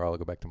of Giancarlo.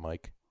 Go back to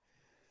Mike.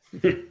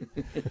 You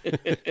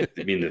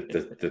mean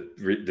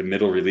the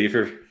middle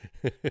reliever?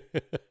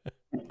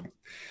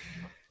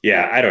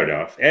 Yeah, I don't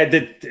know.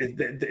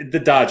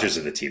 The Dodgers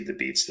are the team to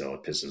beat. Still,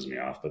 it pisses me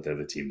off, but they're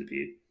the team to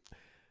beat.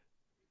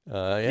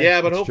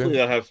 Yeah, but hopefully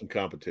they'll have some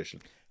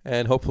competition,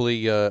 and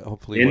hopefully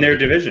in their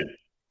division.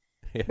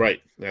 Yeah. Right.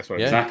 That's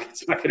what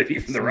It's not going to be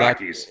from the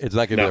Rockies. It's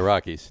not going to be the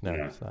Rockies. No,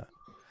 it's not.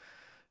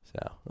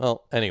 So,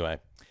 well, anyway,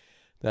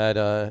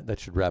 that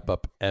should wrap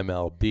up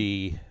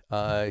MLB.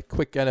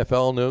 Quick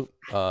NFL note: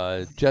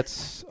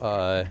 Jets.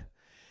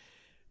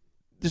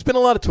 There's been a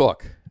lot of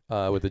talk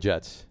with the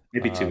Jets.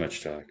 Maybe too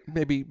much talk.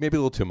 Maybe a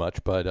little too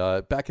much,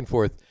 but back and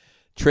forth.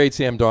 Trade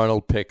Sam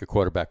Darnold, pick a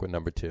quarterback with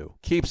number 2.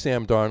 Keep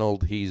Sam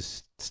Darnold.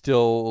 He's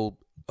still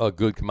a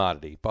good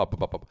commodity.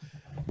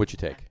 What'd you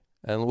take?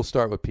 And we'll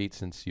start with Pete,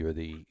 since you're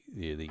the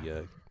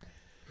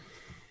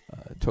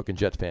token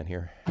Jets fan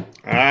here.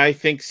 I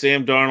think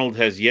Sam Darnold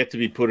has yet to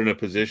be put in a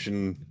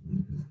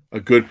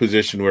good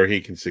position where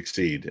he can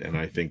succeed, and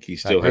I think he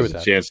still has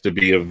a chance to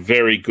be a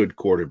very good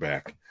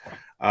quarterback.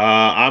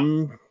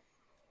 I'm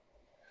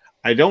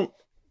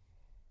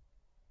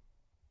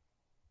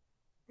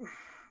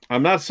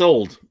not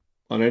sold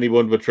on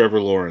anyone but Trevor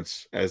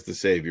Lawrence as the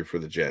savior for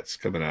the Jets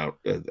coming out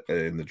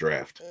in the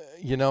draft.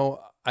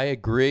 I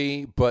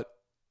agree, but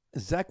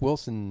Zach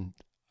Wilson,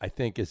 I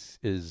think, is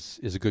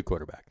a good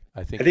quarterback.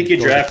 I think you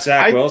draft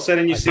Zach Wilson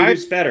and you see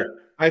who's better.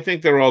 I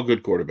think they're all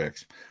good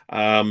quarterbacks.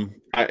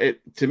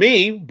 To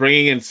me,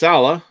 bringing in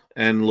Saleh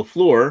and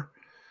LaFleur,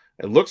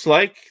 it looks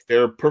like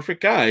they're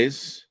perfect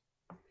guys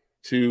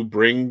to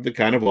bring the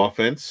kind of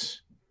offense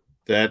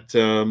that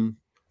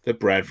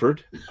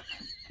Bradford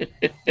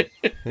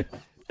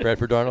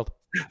Darnold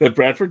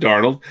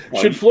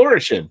should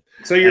flourish in.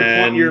 So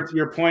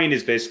your point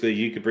is basically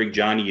you could bring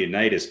Johnny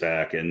Unitas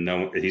back, and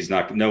no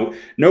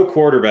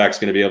quarterback's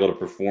going to be able to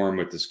perform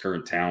with this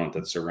current talent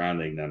that's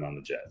surrounding them on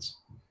the Jets.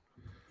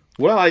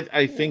 Well,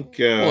 I think.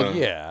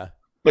 Yeah,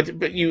 but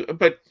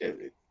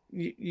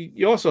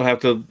you also have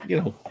to,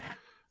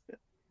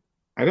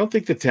 I don't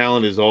think the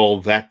talent is all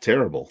that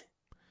terrible,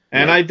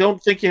 and I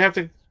don't think you have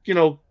to,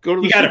 go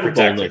to the Super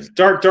Bowl next.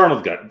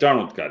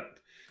 Darnold got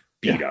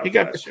beat out.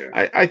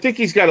 I think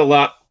he's got a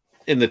lot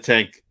in the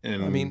tank,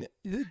 and I mean,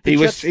 he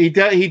was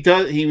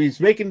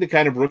making the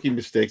kind of rookie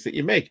mistakes that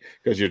you make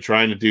because he's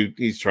trying to do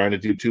too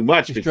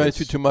much. He's trying to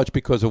do too much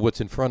because of what's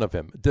in front of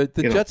him. The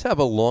Jets have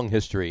a long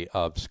history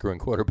of screwing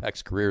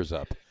quarterbacks' careers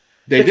up.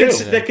 They do.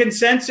 The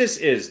consensus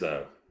is,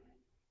 though,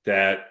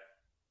 that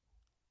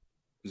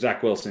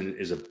Zach Wilson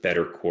is a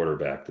better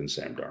quarterback than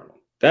Sam Darnold.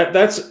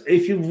 That's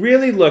if you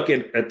really look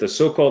at the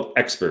so-called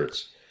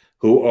experts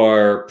who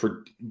are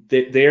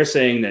they are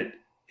saying that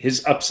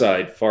his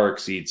upside far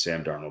exceeds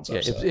Sam Darnold's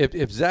upside.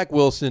 If Zach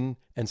Wilson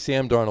and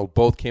Sam Darnold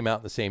both came out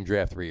in the same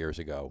draft 3 years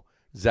ago,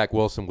 Zach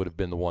Wilson would have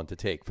been the one to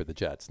take for the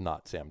Jets,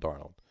 not Sam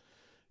Darnold.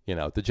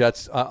 The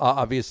Jets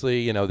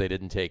obviously they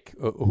didn't take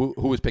who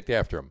was picked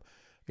after him.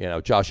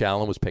 Josh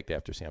Allen was picked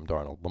after Sam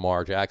Darnold.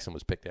 Lamar Jackson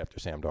was picked after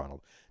Sam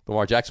Darnold.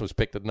 Lamar Jackson was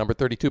picked at the number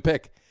 32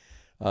 pick.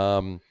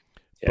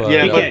 But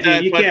you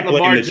can't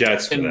blame the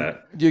Jets for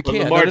that. You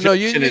can't. Lamar No,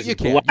 you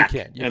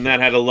can't. And that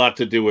had a lot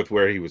to do with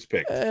where he was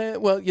picked.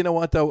 Well, you know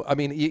what though? I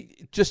mean,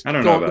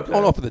 going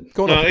off of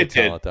the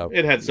talent though.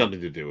 It had something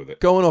to do with it.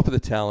 Going off of the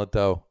talent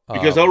though,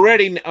 because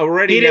already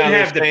he didn't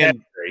have the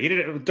saying, he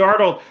didn't.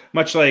 Darnold,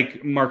 much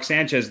like Mark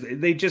Sanchez,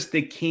 they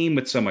came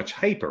with so much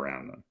hype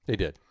around them. They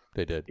did.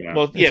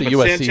 Well, yeah,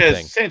 but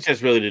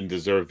Sanchez really didn't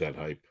deserve that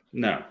hype.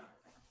 No.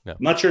 I'm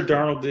not sure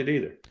Darnold did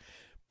either.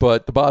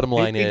 But the bottom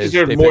line he is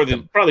deserved more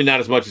than probably not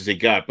as much as he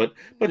got, but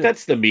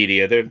that's the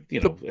media. They're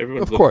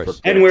everyone's of course,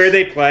 and where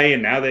they play,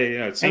 and now they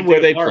and where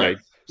they play.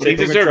 But he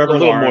deserved a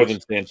little more than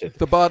Sanchez.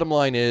 The bottom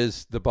line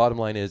is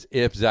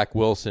if Zach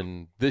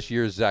Wilson, this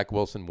year's Zach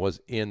Wilson,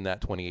 was in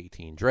that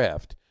 2018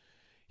 draft,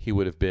 he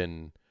would have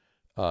been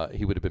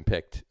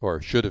picked,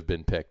 or should have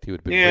been picked. He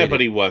would have been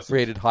but he wasn't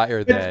rated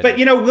higher than. But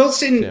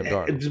Wilson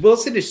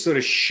is sort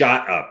of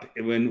shot up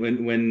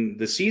when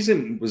the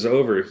season was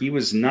over. He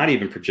was not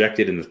even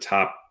projected in the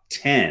top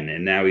 10,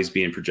 and now he's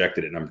being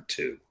projected at number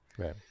 2.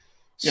 Right.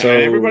 So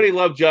everybody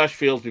loved Josh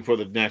Fields before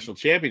the national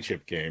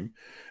championship game,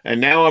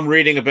 and now I'm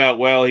reading about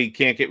he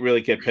can't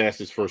really get past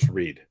his first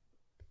read.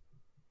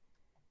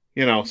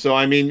 So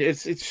I mean,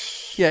 it's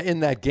in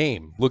that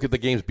game. Look at the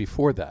games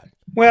before that.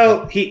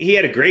 Well, he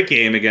had a great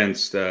game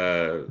against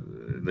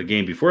the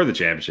game before the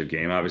championship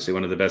game. Obviously,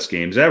 one of the best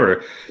games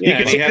ever. The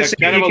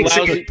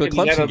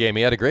Clemson game.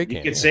 He had a great game.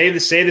 You could say the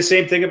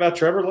same thing about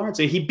Trevor Lawrence.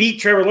 He beat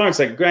Trevor Lawrence.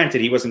 Like,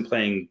 granted, he wasn't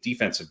playing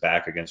defensive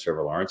back against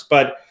Trevor Lawrence,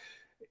 but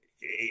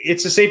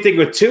it's the same thing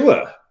with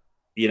Tua.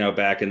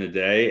 Back in the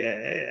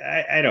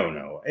day, I don't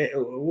know.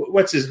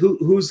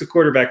 Who's the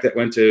quarterback that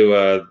went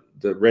to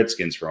the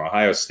Redskins from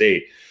Ohio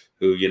State?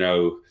 Who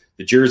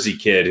the Jersey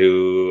kid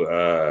who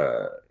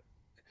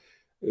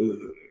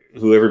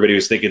everybody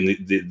was thinking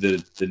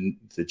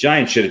the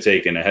Giants should have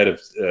taken ahead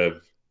of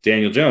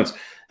Daniel Jones.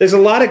 There's a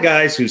lot of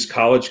guys whose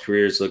college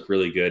careers look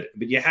really good,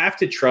 but you have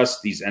to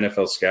trust these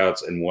NFL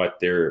scouts and what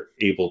they're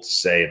able to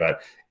say about,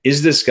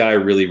 is this guy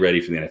really ready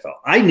for the NFL?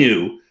 I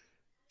knew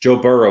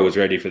Joe Burrow was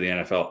ready for the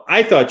NFL.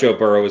 I thought Joe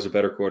Burrow was a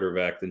better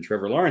quarterback than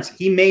Trevor Lawrence.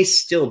 He may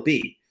still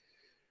be.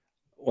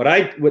 What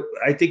I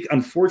think,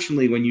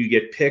 unfortunately, when you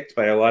get picked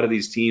by a lot of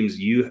these teams,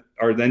 you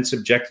are then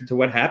subjected to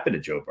what happened to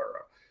Joe Burrow.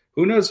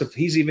 Who knows if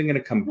he's even going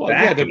to come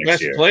back? Yeah, the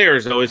best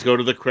players always go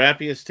to the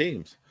crappiest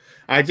teams.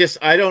 I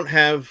don't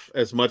have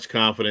as much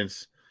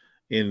confidence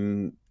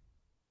in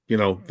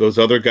those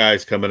other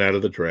guys coming out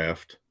of the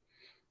draft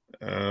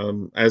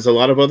as a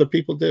lot of other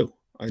people do.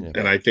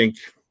 And I think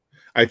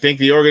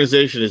the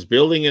organization is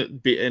building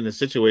it in a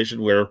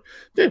situation where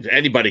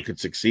anybody could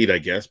succeed, I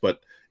guess,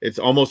 but it's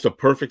almost a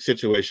perfect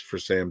situation for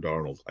Sam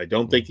Darnold. I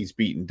don't think he's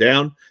beaten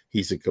down.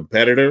 He's a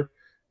competitor.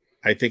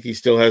 I think he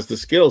still has the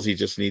skills. He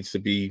just needs to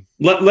be.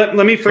 Let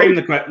me frame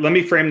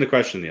the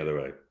question the other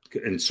way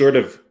and sort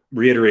of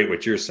reiterate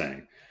what you're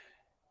saying.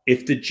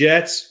 If the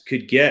Jets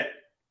could get,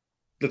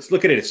 let's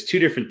look at it. It's two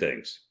different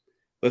things.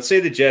 Let's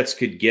say the Jets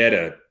could get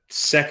a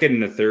second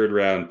and a third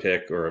round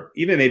pick, or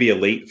even maybe a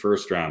late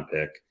first round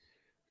pick,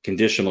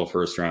 conditional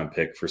first round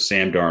pick for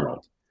Sam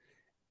Darnold,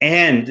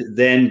 and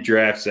then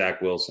draft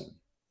Zach Wilson.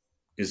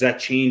 Does that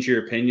change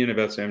your opinion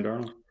about Sam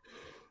Darnold?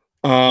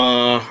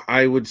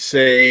 I would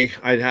say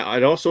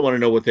I'd also want to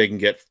know what they can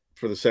get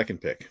for the second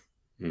pick.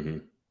 Mm-hmm.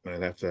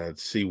 I'd have to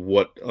see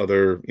what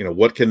other,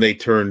 what can they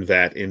turn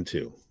that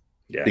into?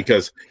 Yeah.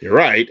 Because you're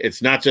right.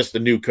 It's not just a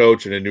new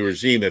coach and a new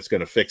regime that's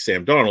going to fix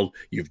Sam Darnold.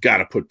 You've got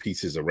to put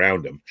pieces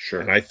around him. Sure.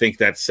 And I think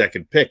that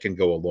second pick can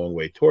go a long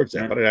way towards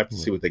that, but I'd have to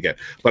see what they get.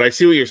 But I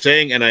see what you're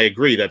saying, and I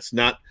agree. It's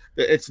not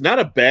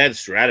a bad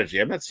strategy.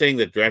 I'm not saying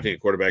that drafting a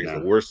quarterback is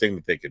the worst thing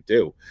that they could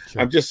do.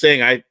 Sure. I'm just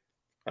saying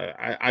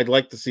I'd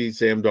like to see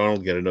Sam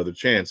Darnold get another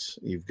chance.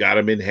 You've got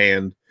him in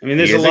hand. I mean,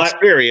 there's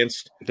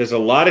experienced. There's a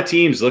lot of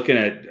teams looking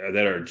at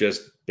that are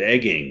just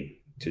begging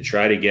to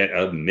try to get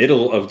a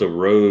middle of the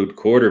road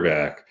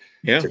quarterback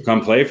to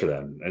come play for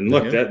them. And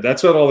look,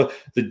 that's what all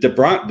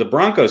the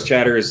Broncos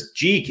chatter is.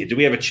 Gee, do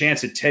we have a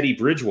chance at Teddy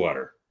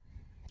Bridgewater?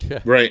 Yeah.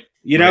 Right.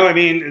 I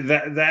mean,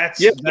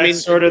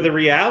 that's sort of the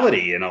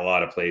reality in a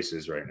lot of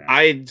places right now.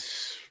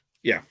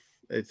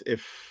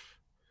 If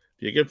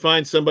you can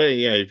find somebody,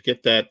 you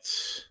get that,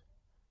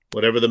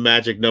 whatever the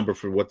magic number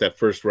for what that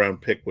first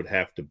round pick would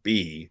have to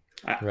be.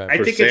 I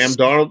think Sam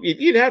Darnold,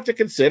 you'd have to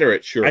consider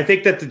it. Sure. I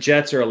think that the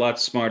Jets are a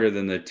lot smarter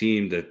than the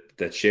team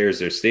that shares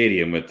their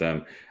stadium with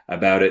them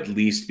about at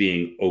least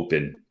being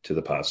open to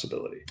the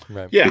possibility.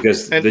 Right. Yeah.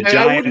 Because the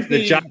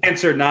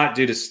Giants are not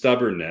due to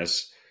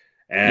stubbornness.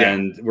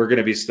 And we're going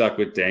to be stuck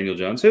with Daniel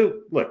Jones,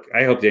 who, look,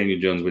 I hope Daniel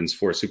Jones wins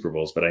 4 Super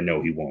Bowls, but I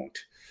know he won't.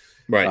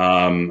 Right.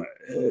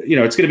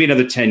 It's going to be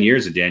another 10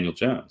 years of Daniel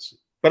Jones.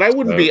 But I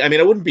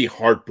wouldn't be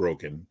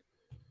heartbroken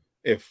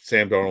if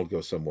Sam Darnold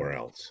goes somewhere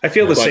else. I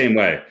feel the same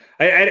way.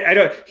 I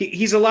don't.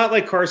 He's a lot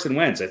like Carson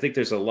Wentz. I think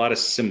there's a lot of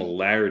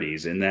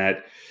similarities in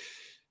that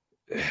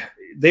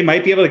they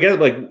might be able to get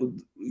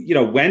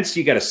Wentz.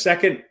 You got a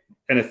second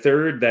and a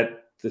third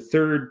that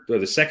third or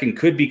the second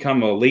could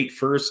become a late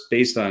first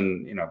based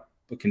on,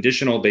 a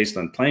conditional based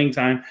on playing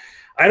time.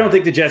 I don't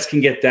think the Jets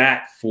can get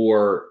that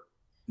for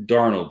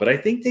Darnold, but I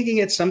think they can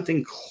get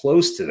something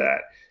close to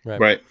that.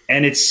 Right.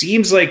 And it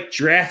seems like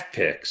draft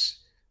picks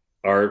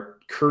are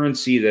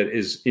currency that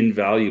is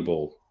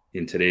invaluable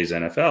in today's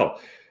NFL.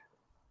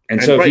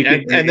 And so,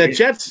 the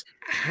Jets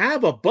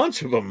have a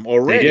bunch of them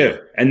already. They do.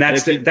 And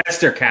that's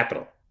their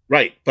capital.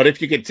 Right. But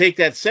if you could take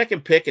that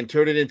second pick and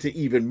turn it into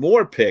even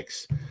more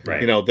picks,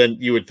 right. Then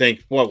you would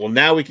think, well,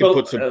 now we can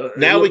put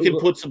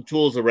some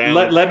tools around.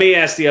 Let me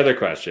ask the other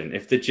question.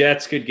 If the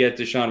Jets could get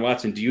Deshaun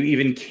Watson, do you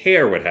even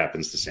care what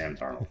happens to Sam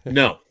Darnold?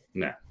 No.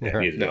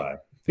 Neither do I.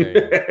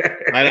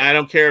 I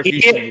don't care if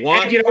Houston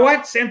wants. And you know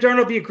what? Sam Darnold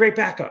would be a great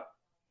backup.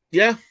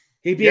 Yeah.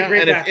 He'd be a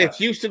great backup. If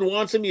Houston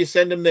wants him, you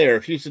send him there.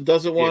 If Houston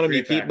doesn't want him,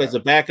 you keep him as a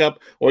backup,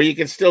 or you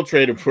can still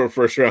trade him for a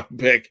first-round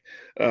pick.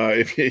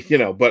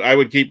 But I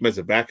would keep him as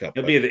a backup.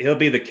 He'll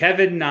be the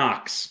Kevin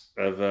Knox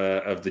of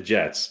the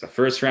Jets, a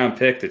first-round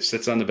pick that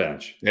sits on the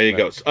bench. There you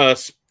go.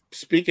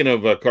 Speaking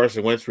of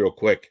Carson Wentz, real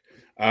quick,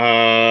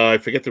 I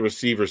forget the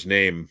receiver's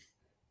name,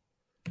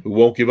 who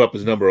won't give up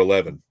his number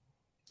 11.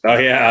 Oh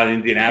yeah,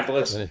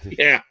 Indianapolis.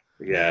 Yeah.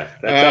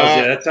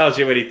 That tells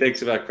you what he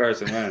thinks about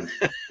Carson Wentz.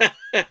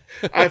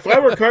 If I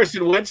were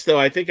Carson Wentz, though,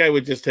 I think I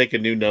would just take a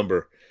new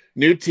number,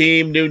 new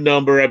team, new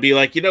number. I'd be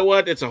like, you know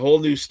what? It's a whole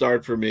new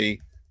start for me.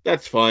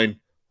 That's fine.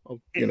 I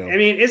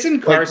mean,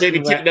 isn't Carson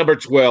maybe take number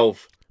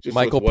 12? Just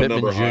Michael with one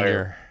Pittman number Jr.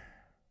 higher.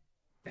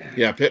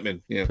 Yeah,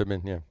 Pittman. Yeah,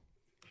 Pittman. Yeah.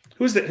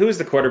 Who's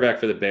the quarterback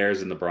for the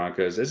Bears and the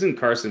Broncos? Isn't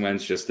Carson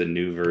Wentz just the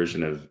new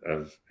version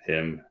of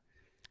him?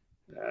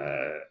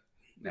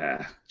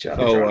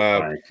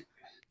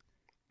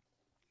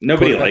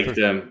 Nobody liked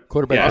him.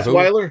 Quarterback.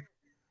 Osweiler?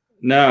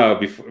 No,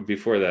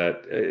 before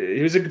that,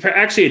 he was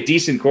actually a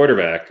decent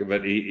quarterback,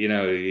 but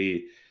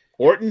he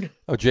Orton.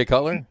 Oh, Jay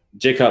Cutler.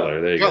 Jay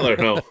Cutler. There you Cutler,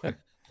 go. No.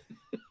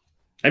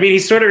 I mean, he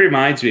sort of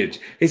reminds me.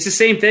 It's the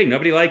same thing.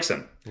 Nobody likes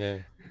him. Yeah.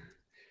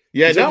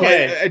 Yeah,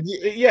 okay.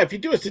 If you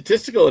do a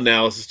statistical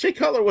analysis, Jay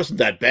Cutler wasn't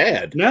that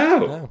bad.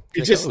 No,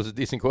 Jay Cutler was a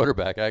decent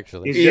quarterback,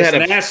 actually. He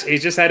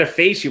just had a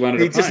face you wanted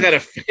to punch. He just had a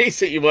face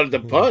that you wanted to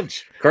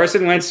punch.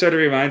 Carson Wentz sort of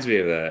reminds me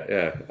of that.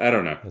 Yeah, I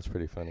don't know. That's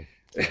pretty funny.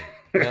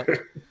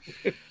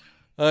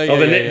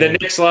 The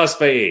Knicks lost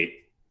by 8.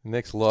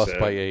 Knicks lost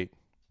by 8.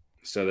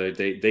 So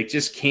they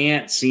just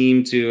can't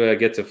seem to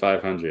get to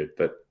 500.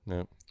 But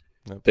no.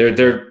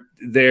 They're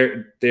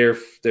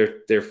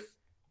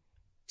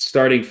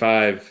starting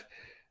 5.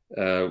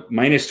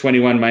 Minus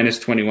 21, minus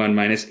 21,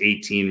 minus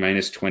 18,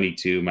 minus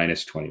 22,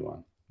 minus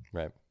 21.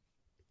 Right.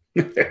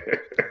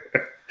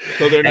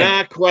 So they're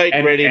not quite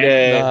ready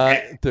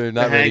to. They're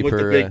not ready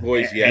for the big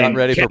boys yet. Not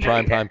ready for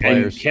primetime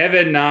players. And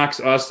Kevin Knox,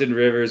 Austin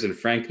Rivers, and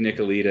Frank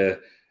Nicolita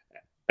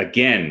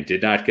again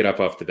did not get up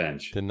off the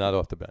bench. Did not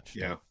off the bench.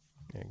 Yeah.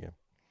 There you go.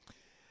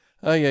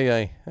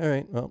 All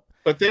right. Well,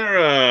 but they're.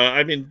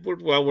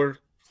 We're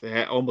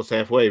almost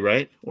halfway,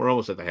 right? We're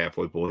almost at the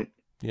halfway point.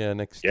 Yeah.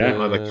 Next.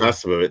 On the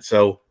cusp of it.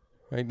 So.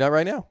 Right, not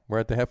right now. We're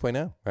at the halfway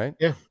now, right?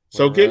 Yeah.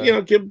 So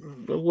give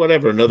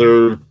whatever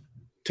another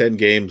 10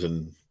 games,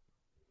 and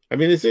I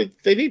mean,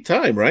 they need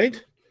time,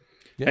 right?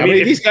 Yeah. How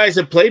many of these guys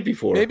have played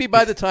before? Maybe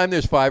by the time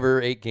there's 5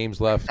 or 8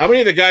 games left. How many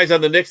of the guys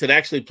on the Knicks that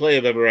actually play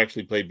have ever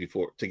actually played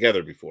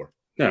together before?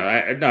 No,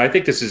 I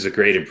think this is a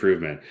great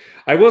improvement.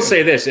 I will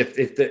say this: if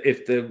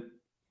the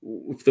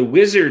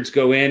Wizards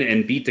go in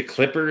and beat the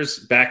Clippers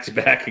back to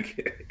back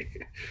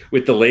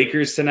with the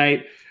Lakers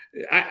tonight,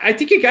 I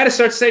think you got to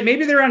start to say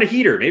maybe they're on a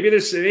heater. Maybe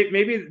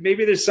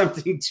there's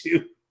something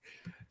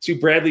to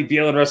Bradley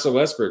Beal and Russell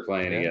Westbrook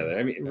playing together.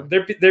 I mean,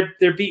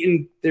 they're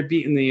beating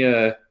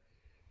the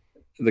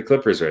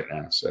Clippers right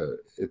now. So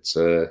it's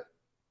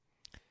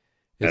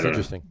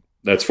interesting.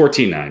 That's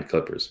 14-9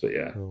 Clippers, but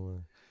yeah.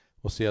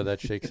 We'll see how that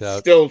shakes out.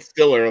 Still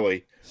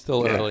early.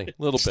 Still early. A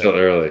little bit. Still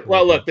early.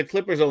 Well, look, the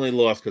Clippers only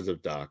lost because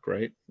of Doc,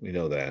 right? We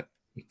know that.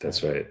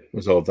 That's right. It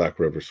was all Doc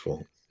Rivers'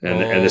 fault.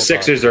 And the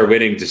Sixers are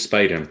winning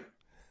despite him.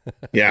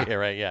 Yeah. Yeah,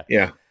 right, yeah.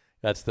 Yeah.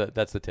 That's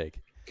the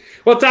take.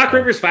 Well, Doc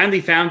Rivers finally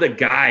found a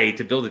guy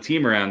to build a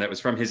team around that was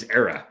from his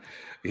era.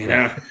 You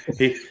know,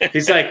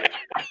 he's like,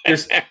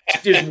 there's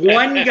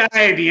one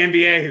guy in the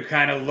NBA who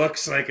kind of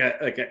looks like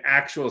an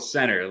actual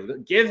center.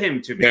 Give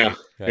him to me. Yeah.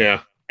 Okay.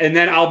 Yeah. And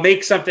then I'll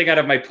make something out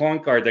of my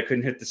point guard that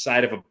couldn't hit the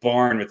side of a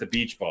barn with a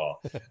beach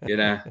ball, you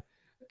know?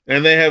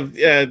 And they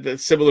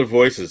have similar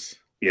voices.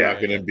 Yeah.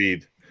 Doc and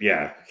Embiid.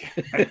 Yeah.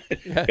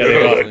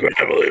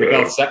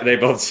 They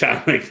both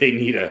sound like they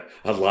need a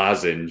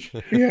lozenge.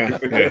 Yeah.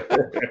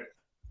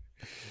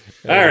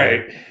 All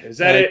right. Is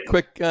that it?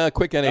 Quick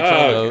NHL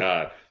Oh, note.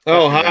 God.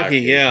 Oh, hockey,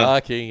 yeah.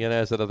 Hockey,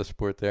 that's another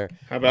sport there.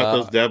 How about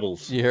those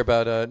Devils? You hear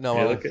about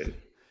Artemi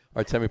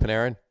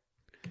Artemi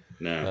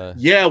No.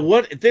 Yeah,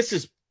 what this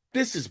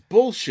is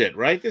bullshit,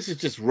 right? This is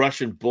just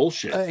Russian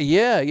bullshit.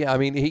 Yeah. I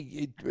mean,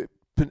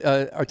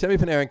 Artemi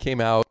Panarin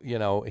came out.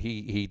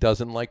 He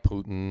doesn't like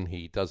Putin.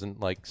 He doesn't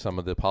like some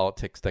of the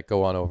politics that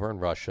go on over in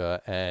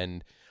Russia.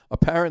 And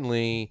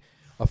apparently,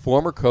 a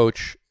former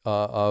coach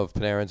of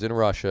Panarin's in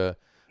Russia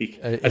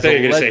I thought you were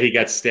going to say he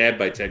got stabbed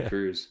by Ted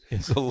Cruz.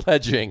 Is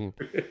alleging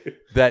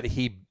that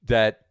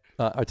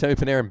Artemi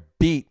Panarin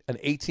beat an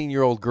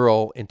 18-year-old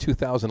girl in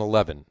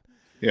 2011.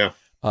 Yeah.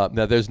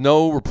 Now, there's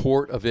no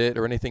report of it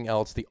or anything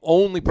else. The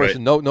only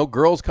person, no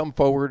girls come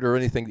forward or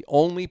anything. The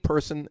only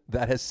person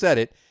that has said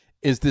it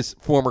is this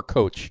former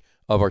coach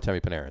of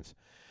Artemi Panarin's.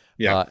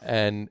 Yeah.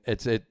 And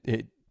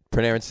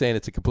Panarin's saying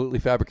it's a completely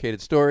fabricated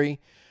story.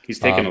 He's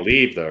taking a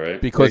leave, though,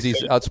 right? Because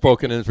he's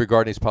outspoken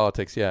regarding his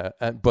politics, yeah.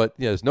 But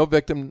there's no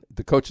victim.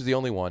 The coach is the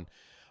only one.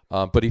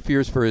 But he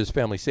fears for his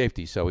family's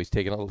safety, so he's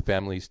taking a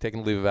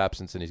leave of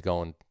absence, and he's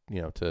going,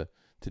 to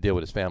deal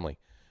with his family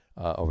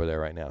over there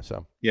right now.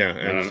 So yeah,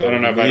 I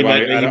don't know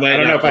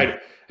if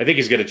I think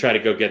he's going to try to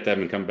go get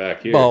them and come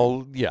back here.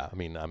 Well, yeah, I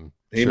mean,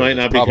 he might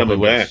not be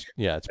coming back.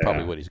 Yeah, it's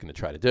probably what he's going to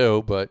try to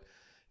do, but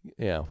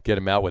get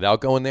him out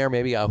without going there,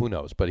 maybe. Who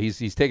knows? But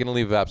he's taking a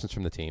leave of absence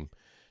from the team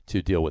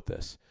to deal with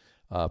this.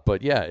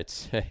 But yeah,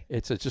 it's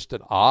just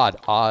an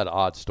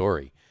odd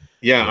story.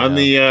 Yeah, on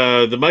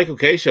the Michael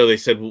Kay show, they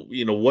said,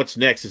 what's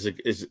next?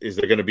 Is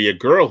there going to be a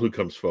girl who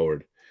comes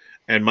forward?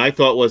 And my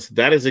thought was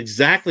that is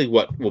exactly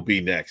what will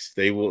be next.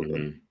 They will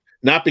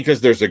not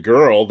because there's a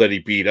girl that he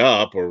beat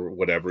up or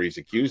whatever he's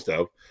accused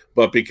of,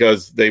 but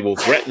because they will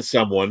threaten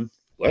someone.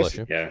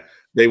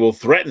 They will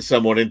threaten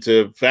someone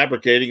into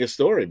fabricating a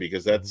story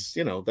because that's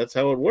that's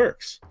how it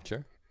works.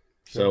 Sure.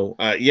 So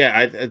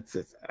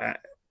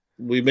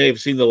we may have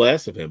seen the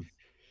last of him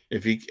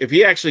if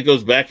he actually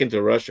goes back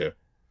into Russia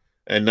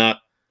and not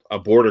a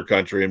border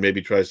country and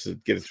maybe tries to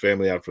get his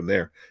family out from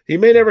there. He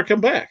may never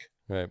come back.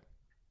 Right.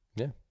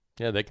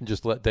 Yeah. They can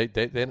just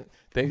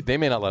they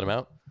may not let him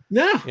out.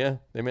 No. Yeah.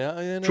 They may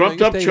not.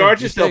 Trumped up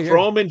charges. They'll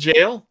throw him in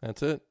jail.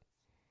 That's it.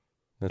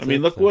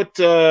 Look what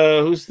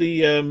who's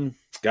the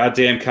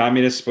goddamn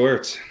communist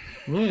sports.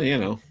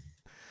 Well,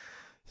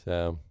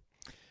 So.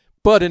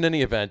 But in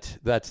any event,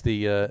 that's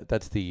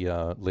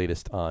the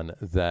latest on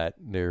that.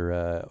 They're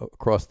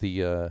across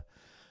the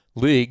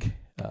league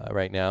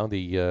right now.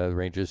 The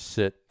Rangers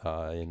sit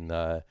in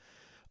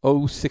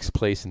 6th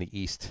place in the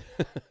East.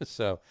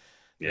 So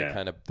they're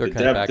kind of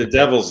back. The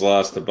Devils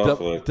lost to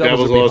Buffalo.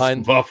 Devils lost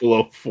to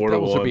Buffalo 4-1.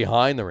 Devils are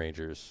behind the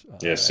Rangers.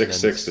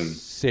 6-6, and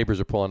Sabres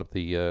are pulling up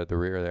the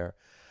rear there.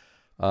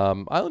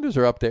 Islanders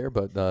are up there,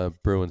 but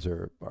Bruins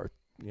are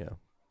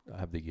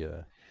have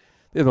the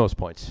most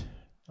points.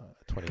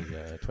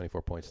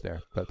 24 points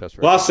there. That's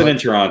right. Boston and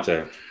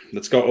Toronto.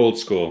 Let's go old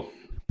school.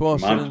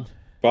 Boston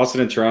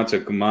and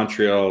Toronto,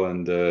 Montreal,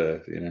 and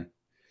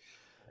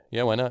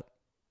Yeah, why not?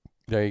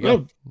 There you go.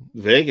 Well,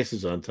 Vegas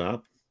is on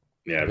top.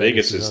 Yeah,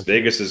 Vegas is.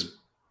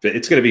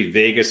 It's going to be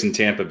Vegas and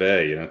Tampa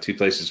Bay. Two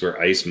places where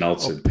ice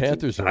melts.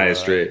 Panthers are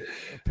highest rate.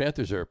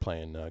 Panthers are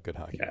playing good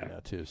hockey right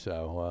now too.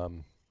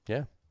 So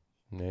there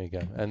you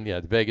go. And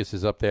Vegas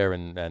is up there,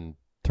 and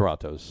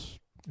Toronto's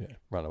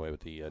run away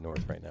with the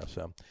North right now.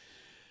 So.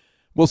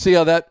 We'll see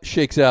how that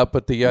shakes out,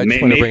 but the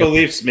Maple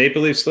Leafs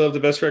still have the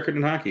best record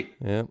in hockey.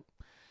 Yeah,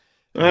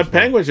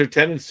 Penguins are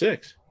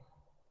 10-6.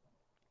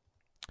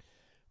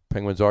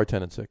 Penguins are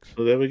 10-6.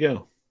 So there we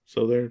go.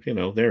 So they're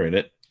they're in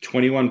it.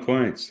 21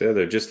 points. Yeah,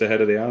 they're just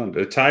ahead of the Islanders.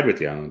 They're tied with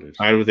the Islanders.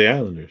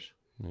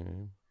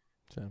 Mm-hmm.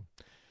 So,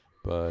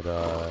 but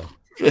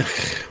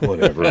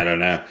whatever. I don't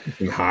know.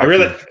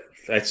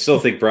 I still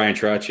think Brian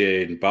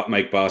Trottier and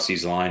Mike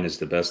Bossy's line is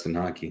the best in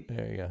hockey.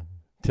 There you go.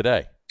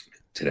 Today.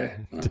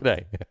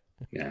 Today.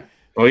 Yeah.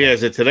 Oh yeah,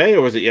 is it today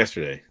or was it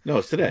yesterday? No,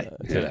 it's today.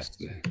 Today.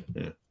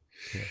 Yeah.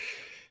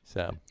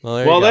 So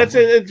that's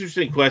an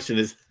interesting question.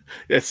 Is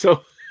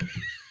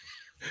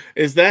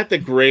that the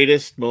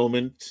greatest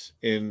moment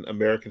in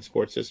American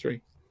sports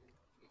history?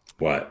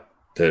 What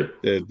the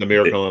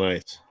Miracle on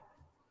Ice?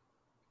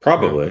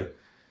 Probably.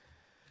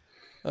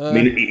 I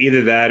mean,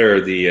 either that or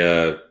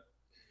the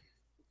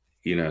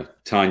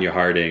Tanya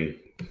Harding.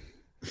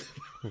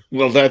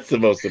 Well, that's the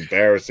most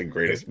embarrassing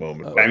greatest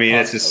moment. I mean,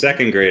 it's the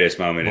second greatest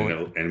moment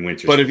in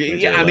winter. But if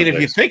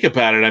you think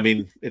about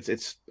it,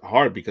 it's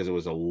hard because it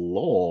was a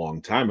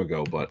long time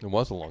ago. But it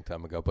was a long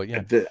time ago. But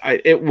yeah,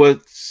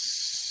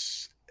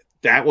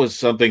 that was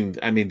something.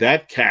 I mean,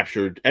 that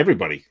captured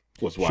everybody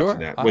was watching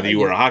that, whether you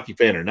were a hockey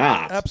fan or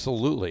not.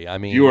 Absolutely. I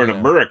mean, you were an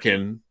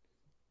American.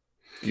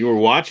 You were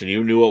watching.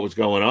 You knew what was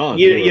going on.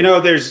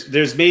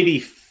 There's maybe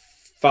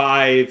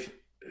 5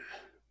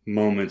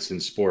 moments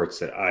in sports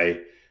that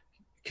I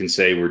can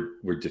say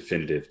were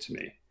definitive to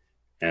me,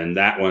 and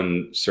that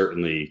one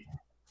certainly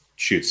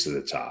shoots to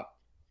the top.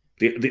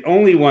 The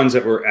only ones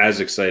that were as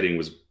exciting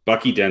was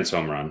Bucky Dent's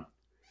home run,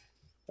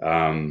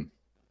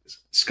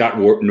 Scott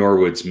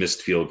Norwood's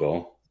missed field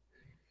goal,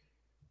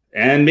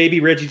 and maybe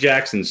Reggie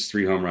Jackson's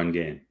 3 home run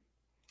game.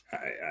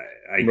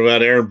 What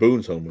about Aaron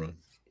Boone's home run?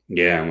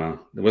 Yeah,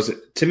 well,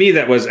 to me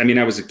that was. I mean,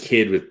 I was a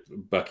kid with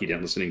Bucky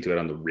Dent listening to it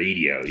on the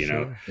radio,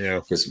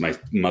 because my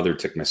mother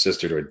took my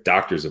sister to a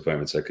doctor's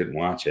appointment, so I couldn't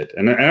watch it.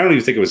 And I don't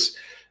even think it was.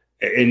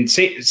 And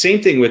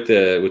same thing with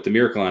the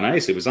Miracle on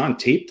Ice. It was on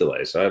tape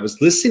delay, so I was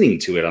listening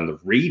to it on the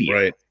radio.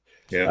 Right.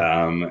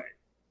 Yeah.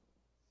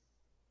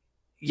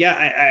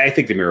 Yeah, I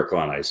think the Miracle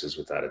on Ice is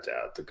without a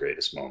doubt the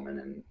greatest moment.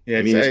 And Yeah,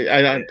 I mean,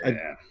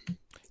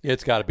 Yeah,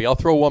 it's got to be. I'll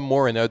throw one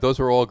more in there. Those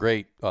are all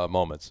great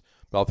moments,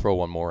 but I'll throw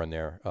one more in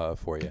there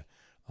for you.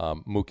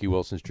 Mookie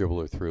Wilson's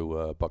dribbler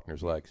through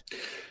Buckner's legs.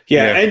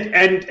 yeah,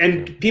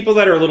 and people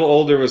that are a little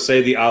older will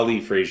say the Ali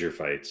Frazier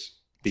fights,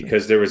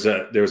 because there was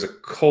a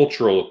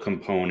cultural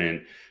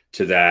component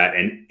to that,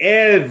 and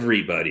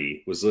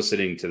everybody was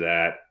listening to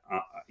that,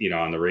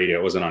 on the radio.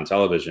 It wasn't on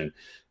television,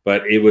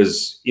 but it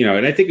was,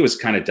 and I think it was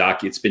kind of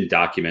it's been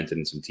documented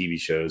in some TV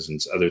shows and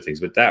other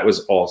things. But that was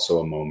also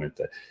a moment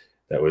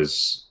that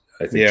was,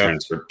 I think,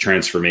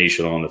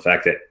 transformational, in the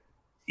fact that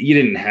you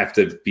didn't have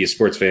to be a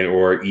sports fan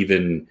or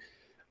even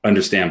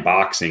understand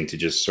boxing to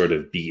just sort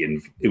of be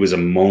in. It was a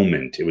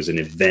moment. It was an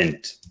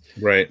event,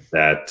 right?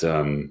 That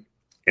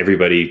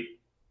everybody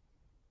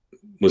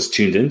was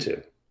tuned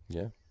into.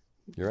 Yeah,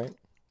 you're right.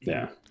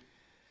 Yeah.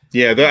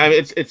 Yeah,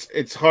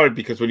 it's hard,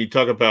 because when you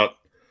talk about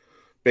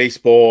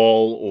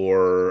baseball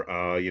or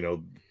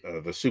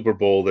the Super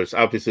Bowl, there's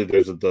obviously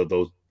those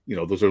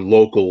those are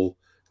local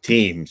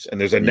teams, and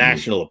there's a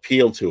national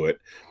appeal to it,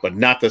 but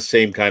not the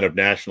same kind of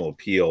national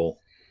appeal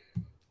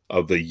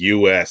of the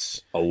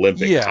U.S.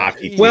 Olympic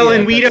hockey team. Well,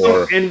 and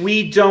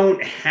we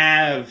don't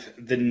have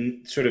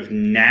the sort of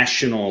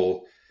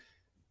national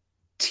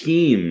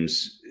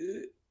teams.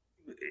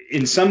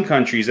 In some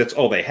countries, that's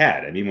all they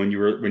had. I mean, when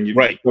you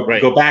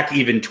go back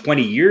even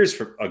 20 years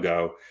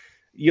ago,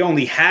 you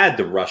only had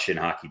the Russian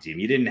hockey team.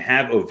 You didn't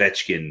have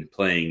Ovechkin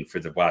playing for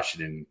the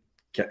Washington,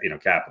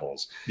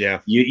 Capitals. Yeah,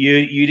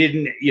 you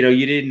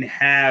didn't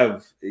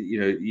have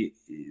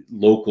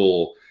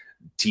local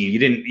team. You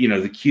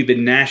didn't the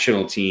Cuban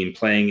national team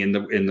playing in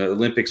the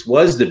Olympics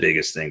was the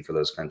biggest thing for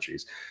those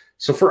countries.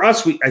 So for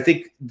us, I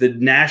think the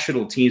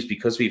national teams,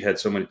 because we've had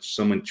so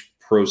much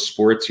pro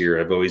sports here,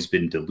 have always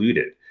been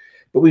diluted.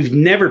 But we've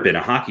never been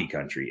a hockey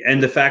country.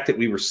 And the fact that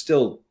we were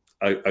still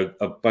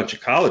a bunch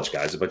of college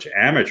guys, a bunch of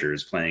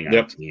amateurs playing on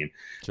a team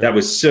that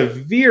was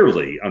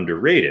severely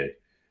underrated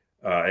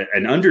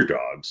and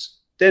underdogs,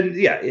 then,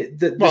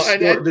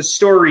 the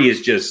story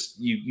is just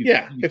you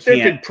if there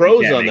had been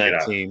pros on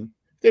that team,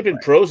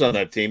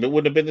 it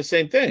wouldn't have been the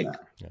same thing.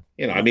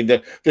 Yeah. I mean,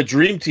 the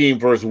dream team,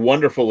 for as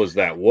wonderful as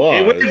that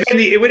was,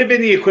 it would have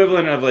been the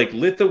equivalent of like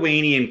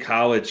Lithuanian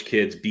college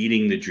kids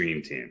beating the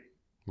dream team.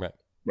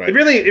 Right.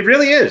 It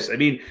really is. I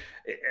mean,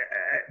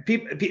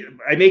 people,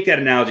 I make that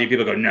analogy.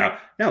 People go, no.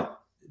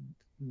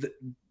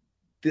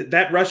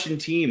 That Russian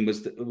team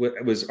was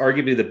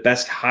arguably the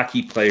best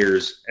hockey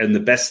players and the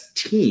best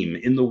team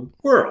in the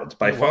world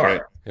by far.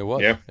 Right. It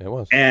was. Yeah. It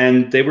was.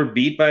 And they were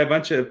beat by a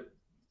bunch of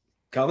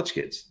college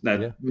kids.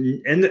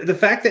 And the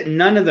fact that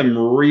none of them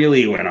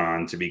really went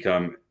on to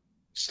become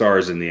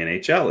stars in the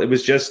NHL, it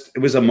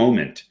was a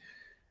moment,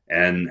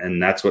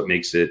 and that's what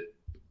makes it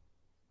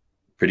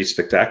pretty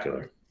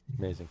spectacular.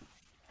 Amazing.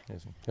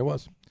 It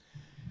was.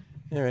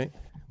 All right.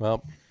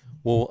 Well,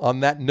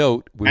 on that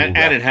note, it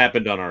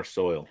happened on our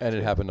soil. And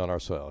it happened on our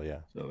soil, yeah.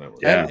 So that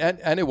was,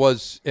 and it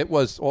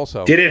was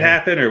also. Did it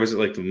happen, or was it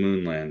like the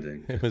moon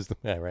landing? It was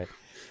right.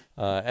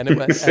 And it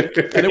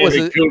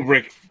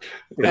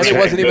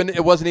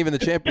wasn't even the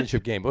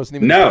championship game. It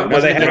wasn't even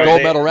the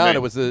gold medal round.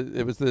 It was the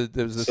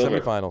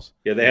semifinals.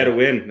 Yeah, they had a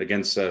win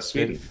against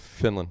Sweden.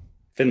 Finland.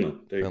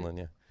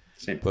 Yeah.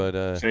 Same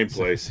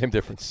place. Same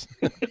difference.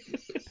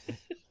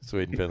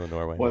 Sweden, Finland,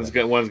 Norway. One's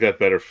got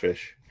better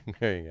fish.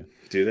 There you go.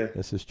 Do they?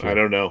 This is true. I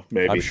don't know.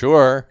 Maybe. I'm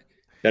sure.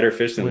 Better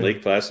fish than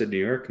Lake Placid, New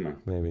York? Come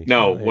on. Maybe.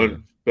 No,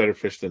 better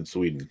fish than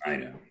Sweden. I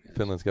know.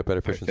 Finland's got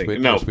better fish than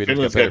Sweden. No, Sweden's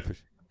got better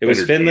fish. It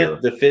was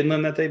Finland, the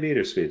Finland that they beat,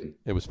 or Sweden?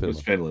 It was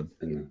Finland.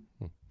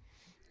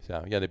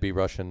 So, they beat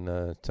Russia in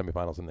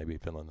semifinals, and they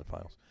beat Finland in the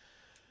finals.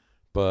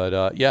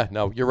 But,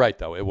 you're right,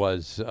 though. It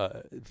was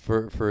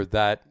for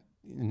that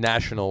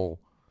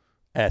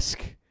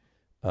national-esque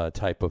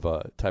type of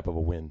a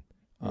win.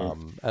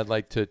 I'd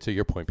like to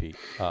your point, Pete.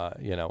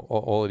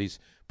 All of these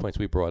points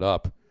we brought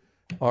up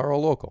are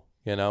all local.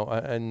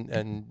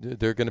 And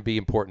they're going to be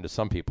important to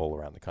some people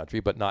around the country,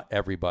 but not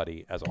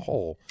everybody as a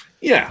whole.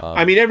 Yeah,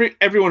 I mean,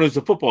 everyone who's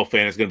a football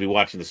fan is going to be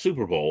watching the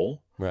Super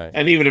Bowl, right?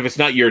 And even if it's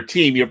not your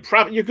team, you're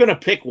going to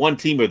pick one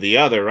team or the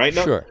other, right?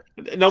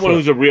 No one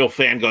who's a real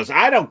fan goes,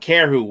 I don't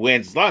care who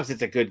wins as long as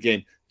it's a good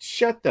game.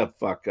 Shut the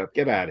fuck up,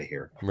 get out of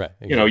here. Right?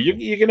 Exactly.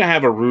 You're going to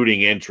have a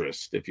rooting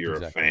interest if you're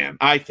a fan,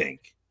 I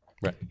think.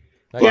 Right.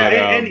 But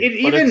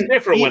it's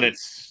different when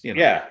it's and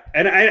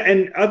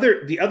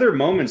the other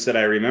moments that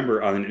I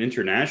remember on an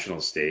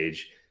international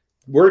stage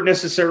weren't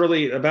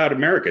necessarily about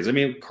Americans. I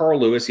mean,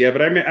 Carl Lewis,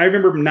 but I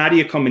remember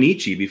Nadia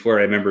Comaneci before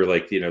I remember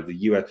the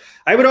U.S.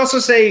 I would also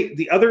say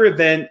the other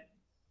event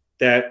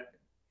that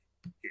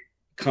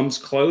comes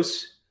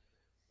close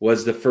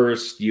was the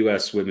first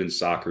U.S. women's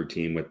soccer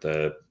team with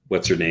the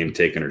what's her name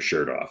taking her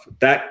shirt off.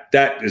 That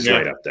is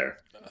right up there.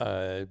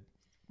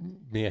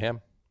 Mia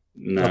Hamm.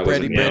 No,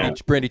 Brandy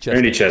Chastain. Brandy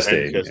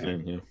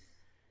Chastain.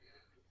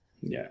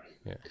 Yeah.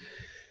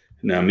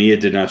 No, Mia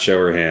did not show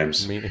her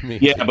hams.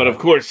 But of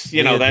course,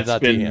 that's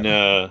been,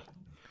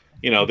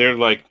 they're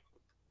like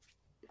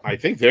I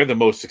think they're the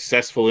most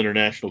successful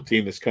international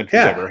team this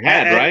country's ever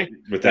had, right?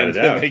 Without a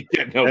doubt. They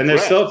get no and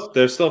press.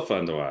 they're still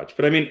fun to watch.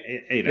 But I mean,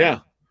 yeah,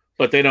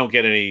 but they don't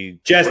get any.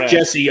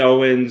 Jesse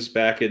Owens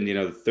back in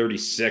the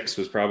 36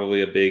 was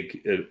probably a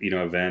big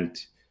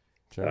event.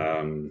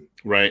 Sure.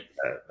 Right.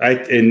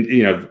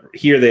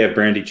 Here they have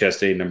Brandi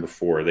Chastain number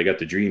 4. They got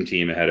the dream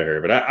team ahead of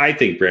her, but I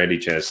think Brandi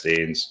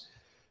Chastain's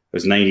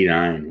was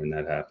 99 when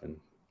that happened.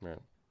 Right.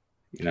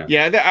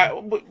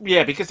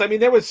 Yeah, because I mean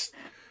there was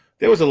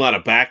a lot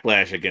of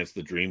backlash against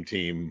the dream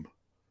team,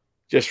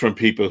 just from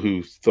people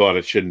who thought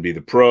it shouldn't be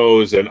the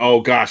pros, and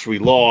oh gosh, we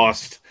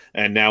lost,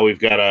 and now we've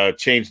got to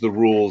change the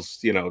rules,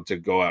 to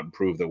go out and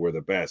prove that we're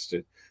the best.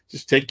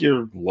 Just take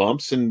your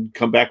lumps and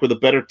come back with a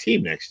better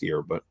team next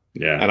year. But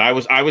yeah, and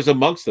I was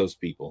amongst those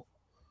people.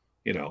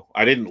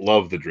 I didn't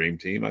love the dream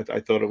team. I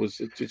thought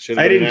it should.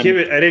 I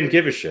didn't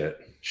give a shit.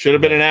 Should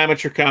have been an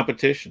amateur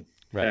competition.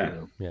 Right.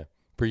 Yeah.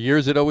 For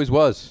years, it always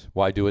was.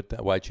 Why do it?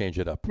 Why change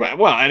it up? Right.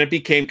 Well, and it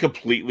became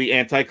completely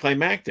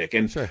anticlimactic,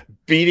 and Sure.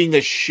 beating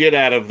the shit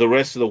out of the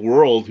rest of the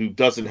world who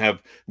doesn't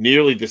have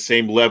nearly the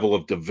same level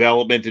of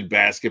development in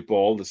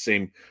basketball, the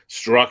same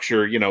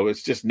structure.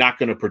 It's just not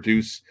going to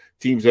produce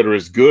teams that are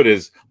as good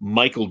as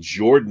Michael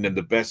Jordan and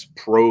the best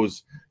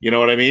pros. You know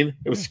what I mean?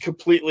 It was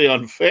completely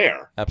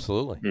unfair.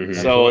 Absolutely. Mm-hmm.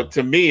 So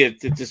to me, it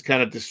just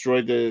kind of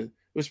destroyed it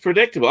was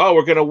predictable. Oh,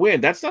 we're going to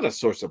win. That's not a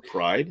source of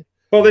pride.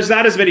 Well, there's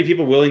not as many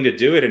people willing to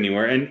do it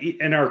anymore.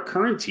 And our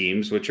current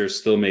teams, which are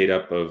still made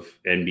up of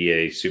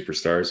NBA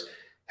superstars,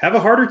 have a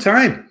harder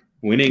time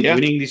winning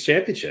these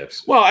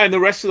championships. Well, and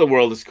the rest of the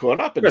world is caught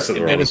up. The rest of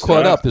the world and it's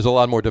caught up. There's a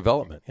lot more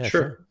development. Yeah,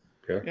 sure.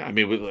 Yeah, I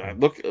mean,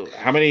 look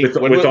how many with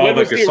all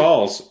the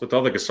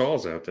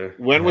Gasols out there.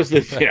 When was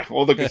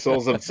all the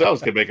Gasols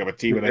themselves could make up a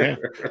team and a half.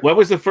 When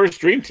was the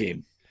first Dream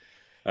Team?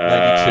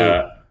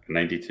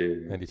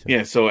 92.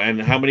 Yeah. So,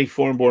 and how many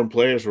foreign-born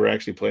players were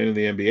actually playing in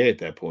the NBA at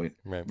that point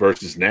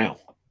versus now?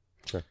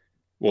 Sure.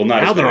 Well,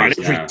 not now they're on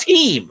every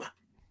team.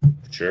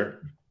 Sure.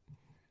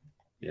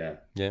 Yeah.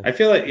 Yeah. I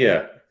feel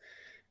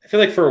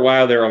like for a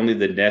while there only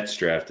the Nets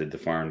drafted the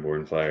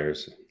foreign-born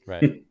players.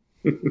 Right.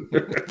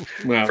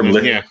 Well,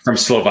 from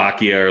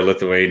Slovakia or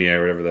Lithuania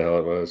or whatever the hell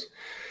it was.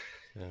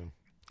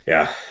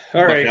 Yeah.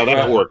 All right. Now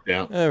that worked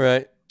out. All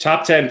right.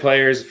 Top 10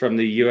 players from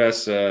the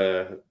U.S.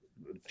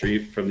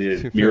 From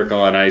the Miracle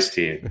on Ice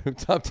team.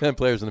 Top 10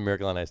 players in the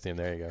Miracle on Ice team.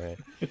 There you go. Right.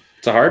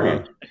 It's a hard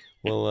one.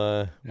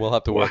 We'll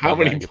have to work. How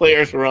many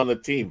players were on the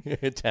team?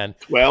 10.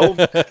 12.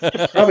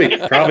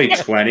 Probably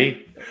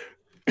 20.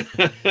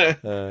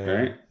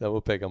 Right. So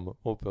we'll pick them.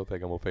 We'll pick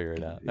them. We'll figure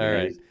it out. All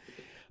right.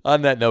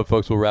 On that note,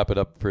 folks, we'll wrap it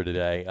up for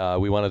today.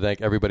 We want to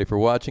thank everybody for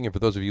watching, and for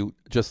those of you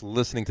just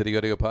listening to the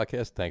audio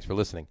podcast, thanks for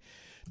listening.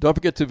 Don't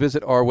forget to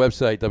visit our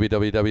website,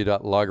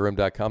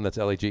 www.logaroom.com. That's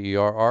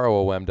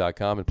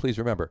LAGERROOM.com. And please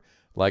remember,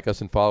 like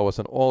us and follow us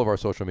on all of our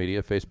social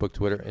media, Facebook,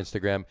 Twitter,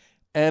 Instagram,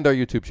 and our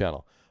YouTube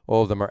channel.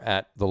 All of them are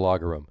at The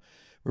Locker Room.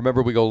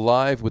 Remember, we go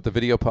live with the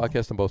video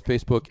podcast on both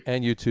Facebook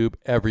and YouTube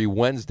every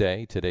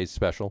Wednesday. Today's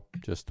special.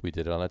 We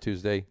did it on a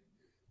Tuesday.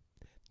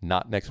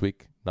 Not next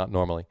week, not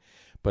normally,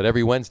 but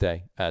every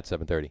Wednesday at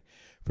 7:30.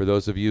 For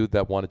those of you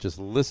that want to just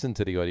listen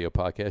to the audio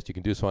podcast, you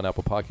can do so on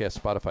Apple Podcasts,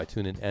 Spotify,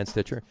 TuneIn, and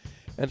Stitcher.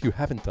 And if you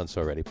haven't done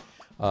so already,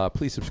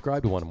 please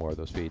subscribe to one or more of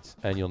those feeds,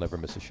 and you'll never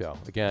miss a show.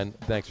 Again,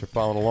 thanks for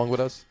following along with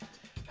us.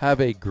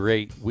 Have a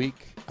great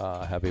week.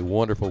 Have a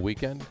wonderful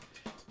weekend.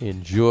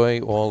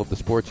 Enjoy all of the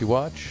sports you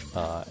watch,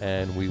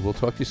 and we will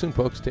talk to you soon,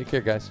 folks. Take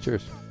care, guys.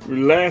 Cheers. We're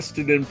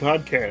lasting in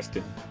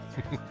podcasting.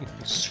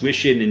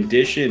 Swishing and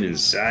dishing and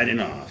signing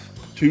off.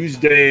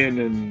 Tuesday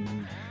and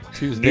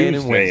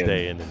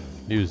Wednesday and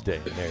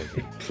Newsday. There you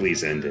go.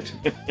 Please end it.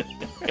 Look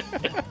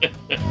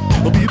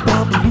at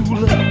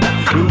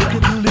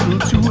the little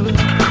Tula.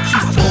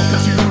 She's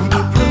talking to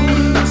the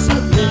producer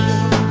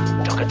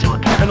there. Talking to a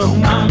cat. And a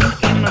woman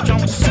in a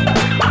jumpsuit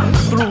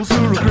throws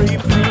her a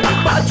grapefruit.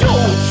 By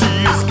George!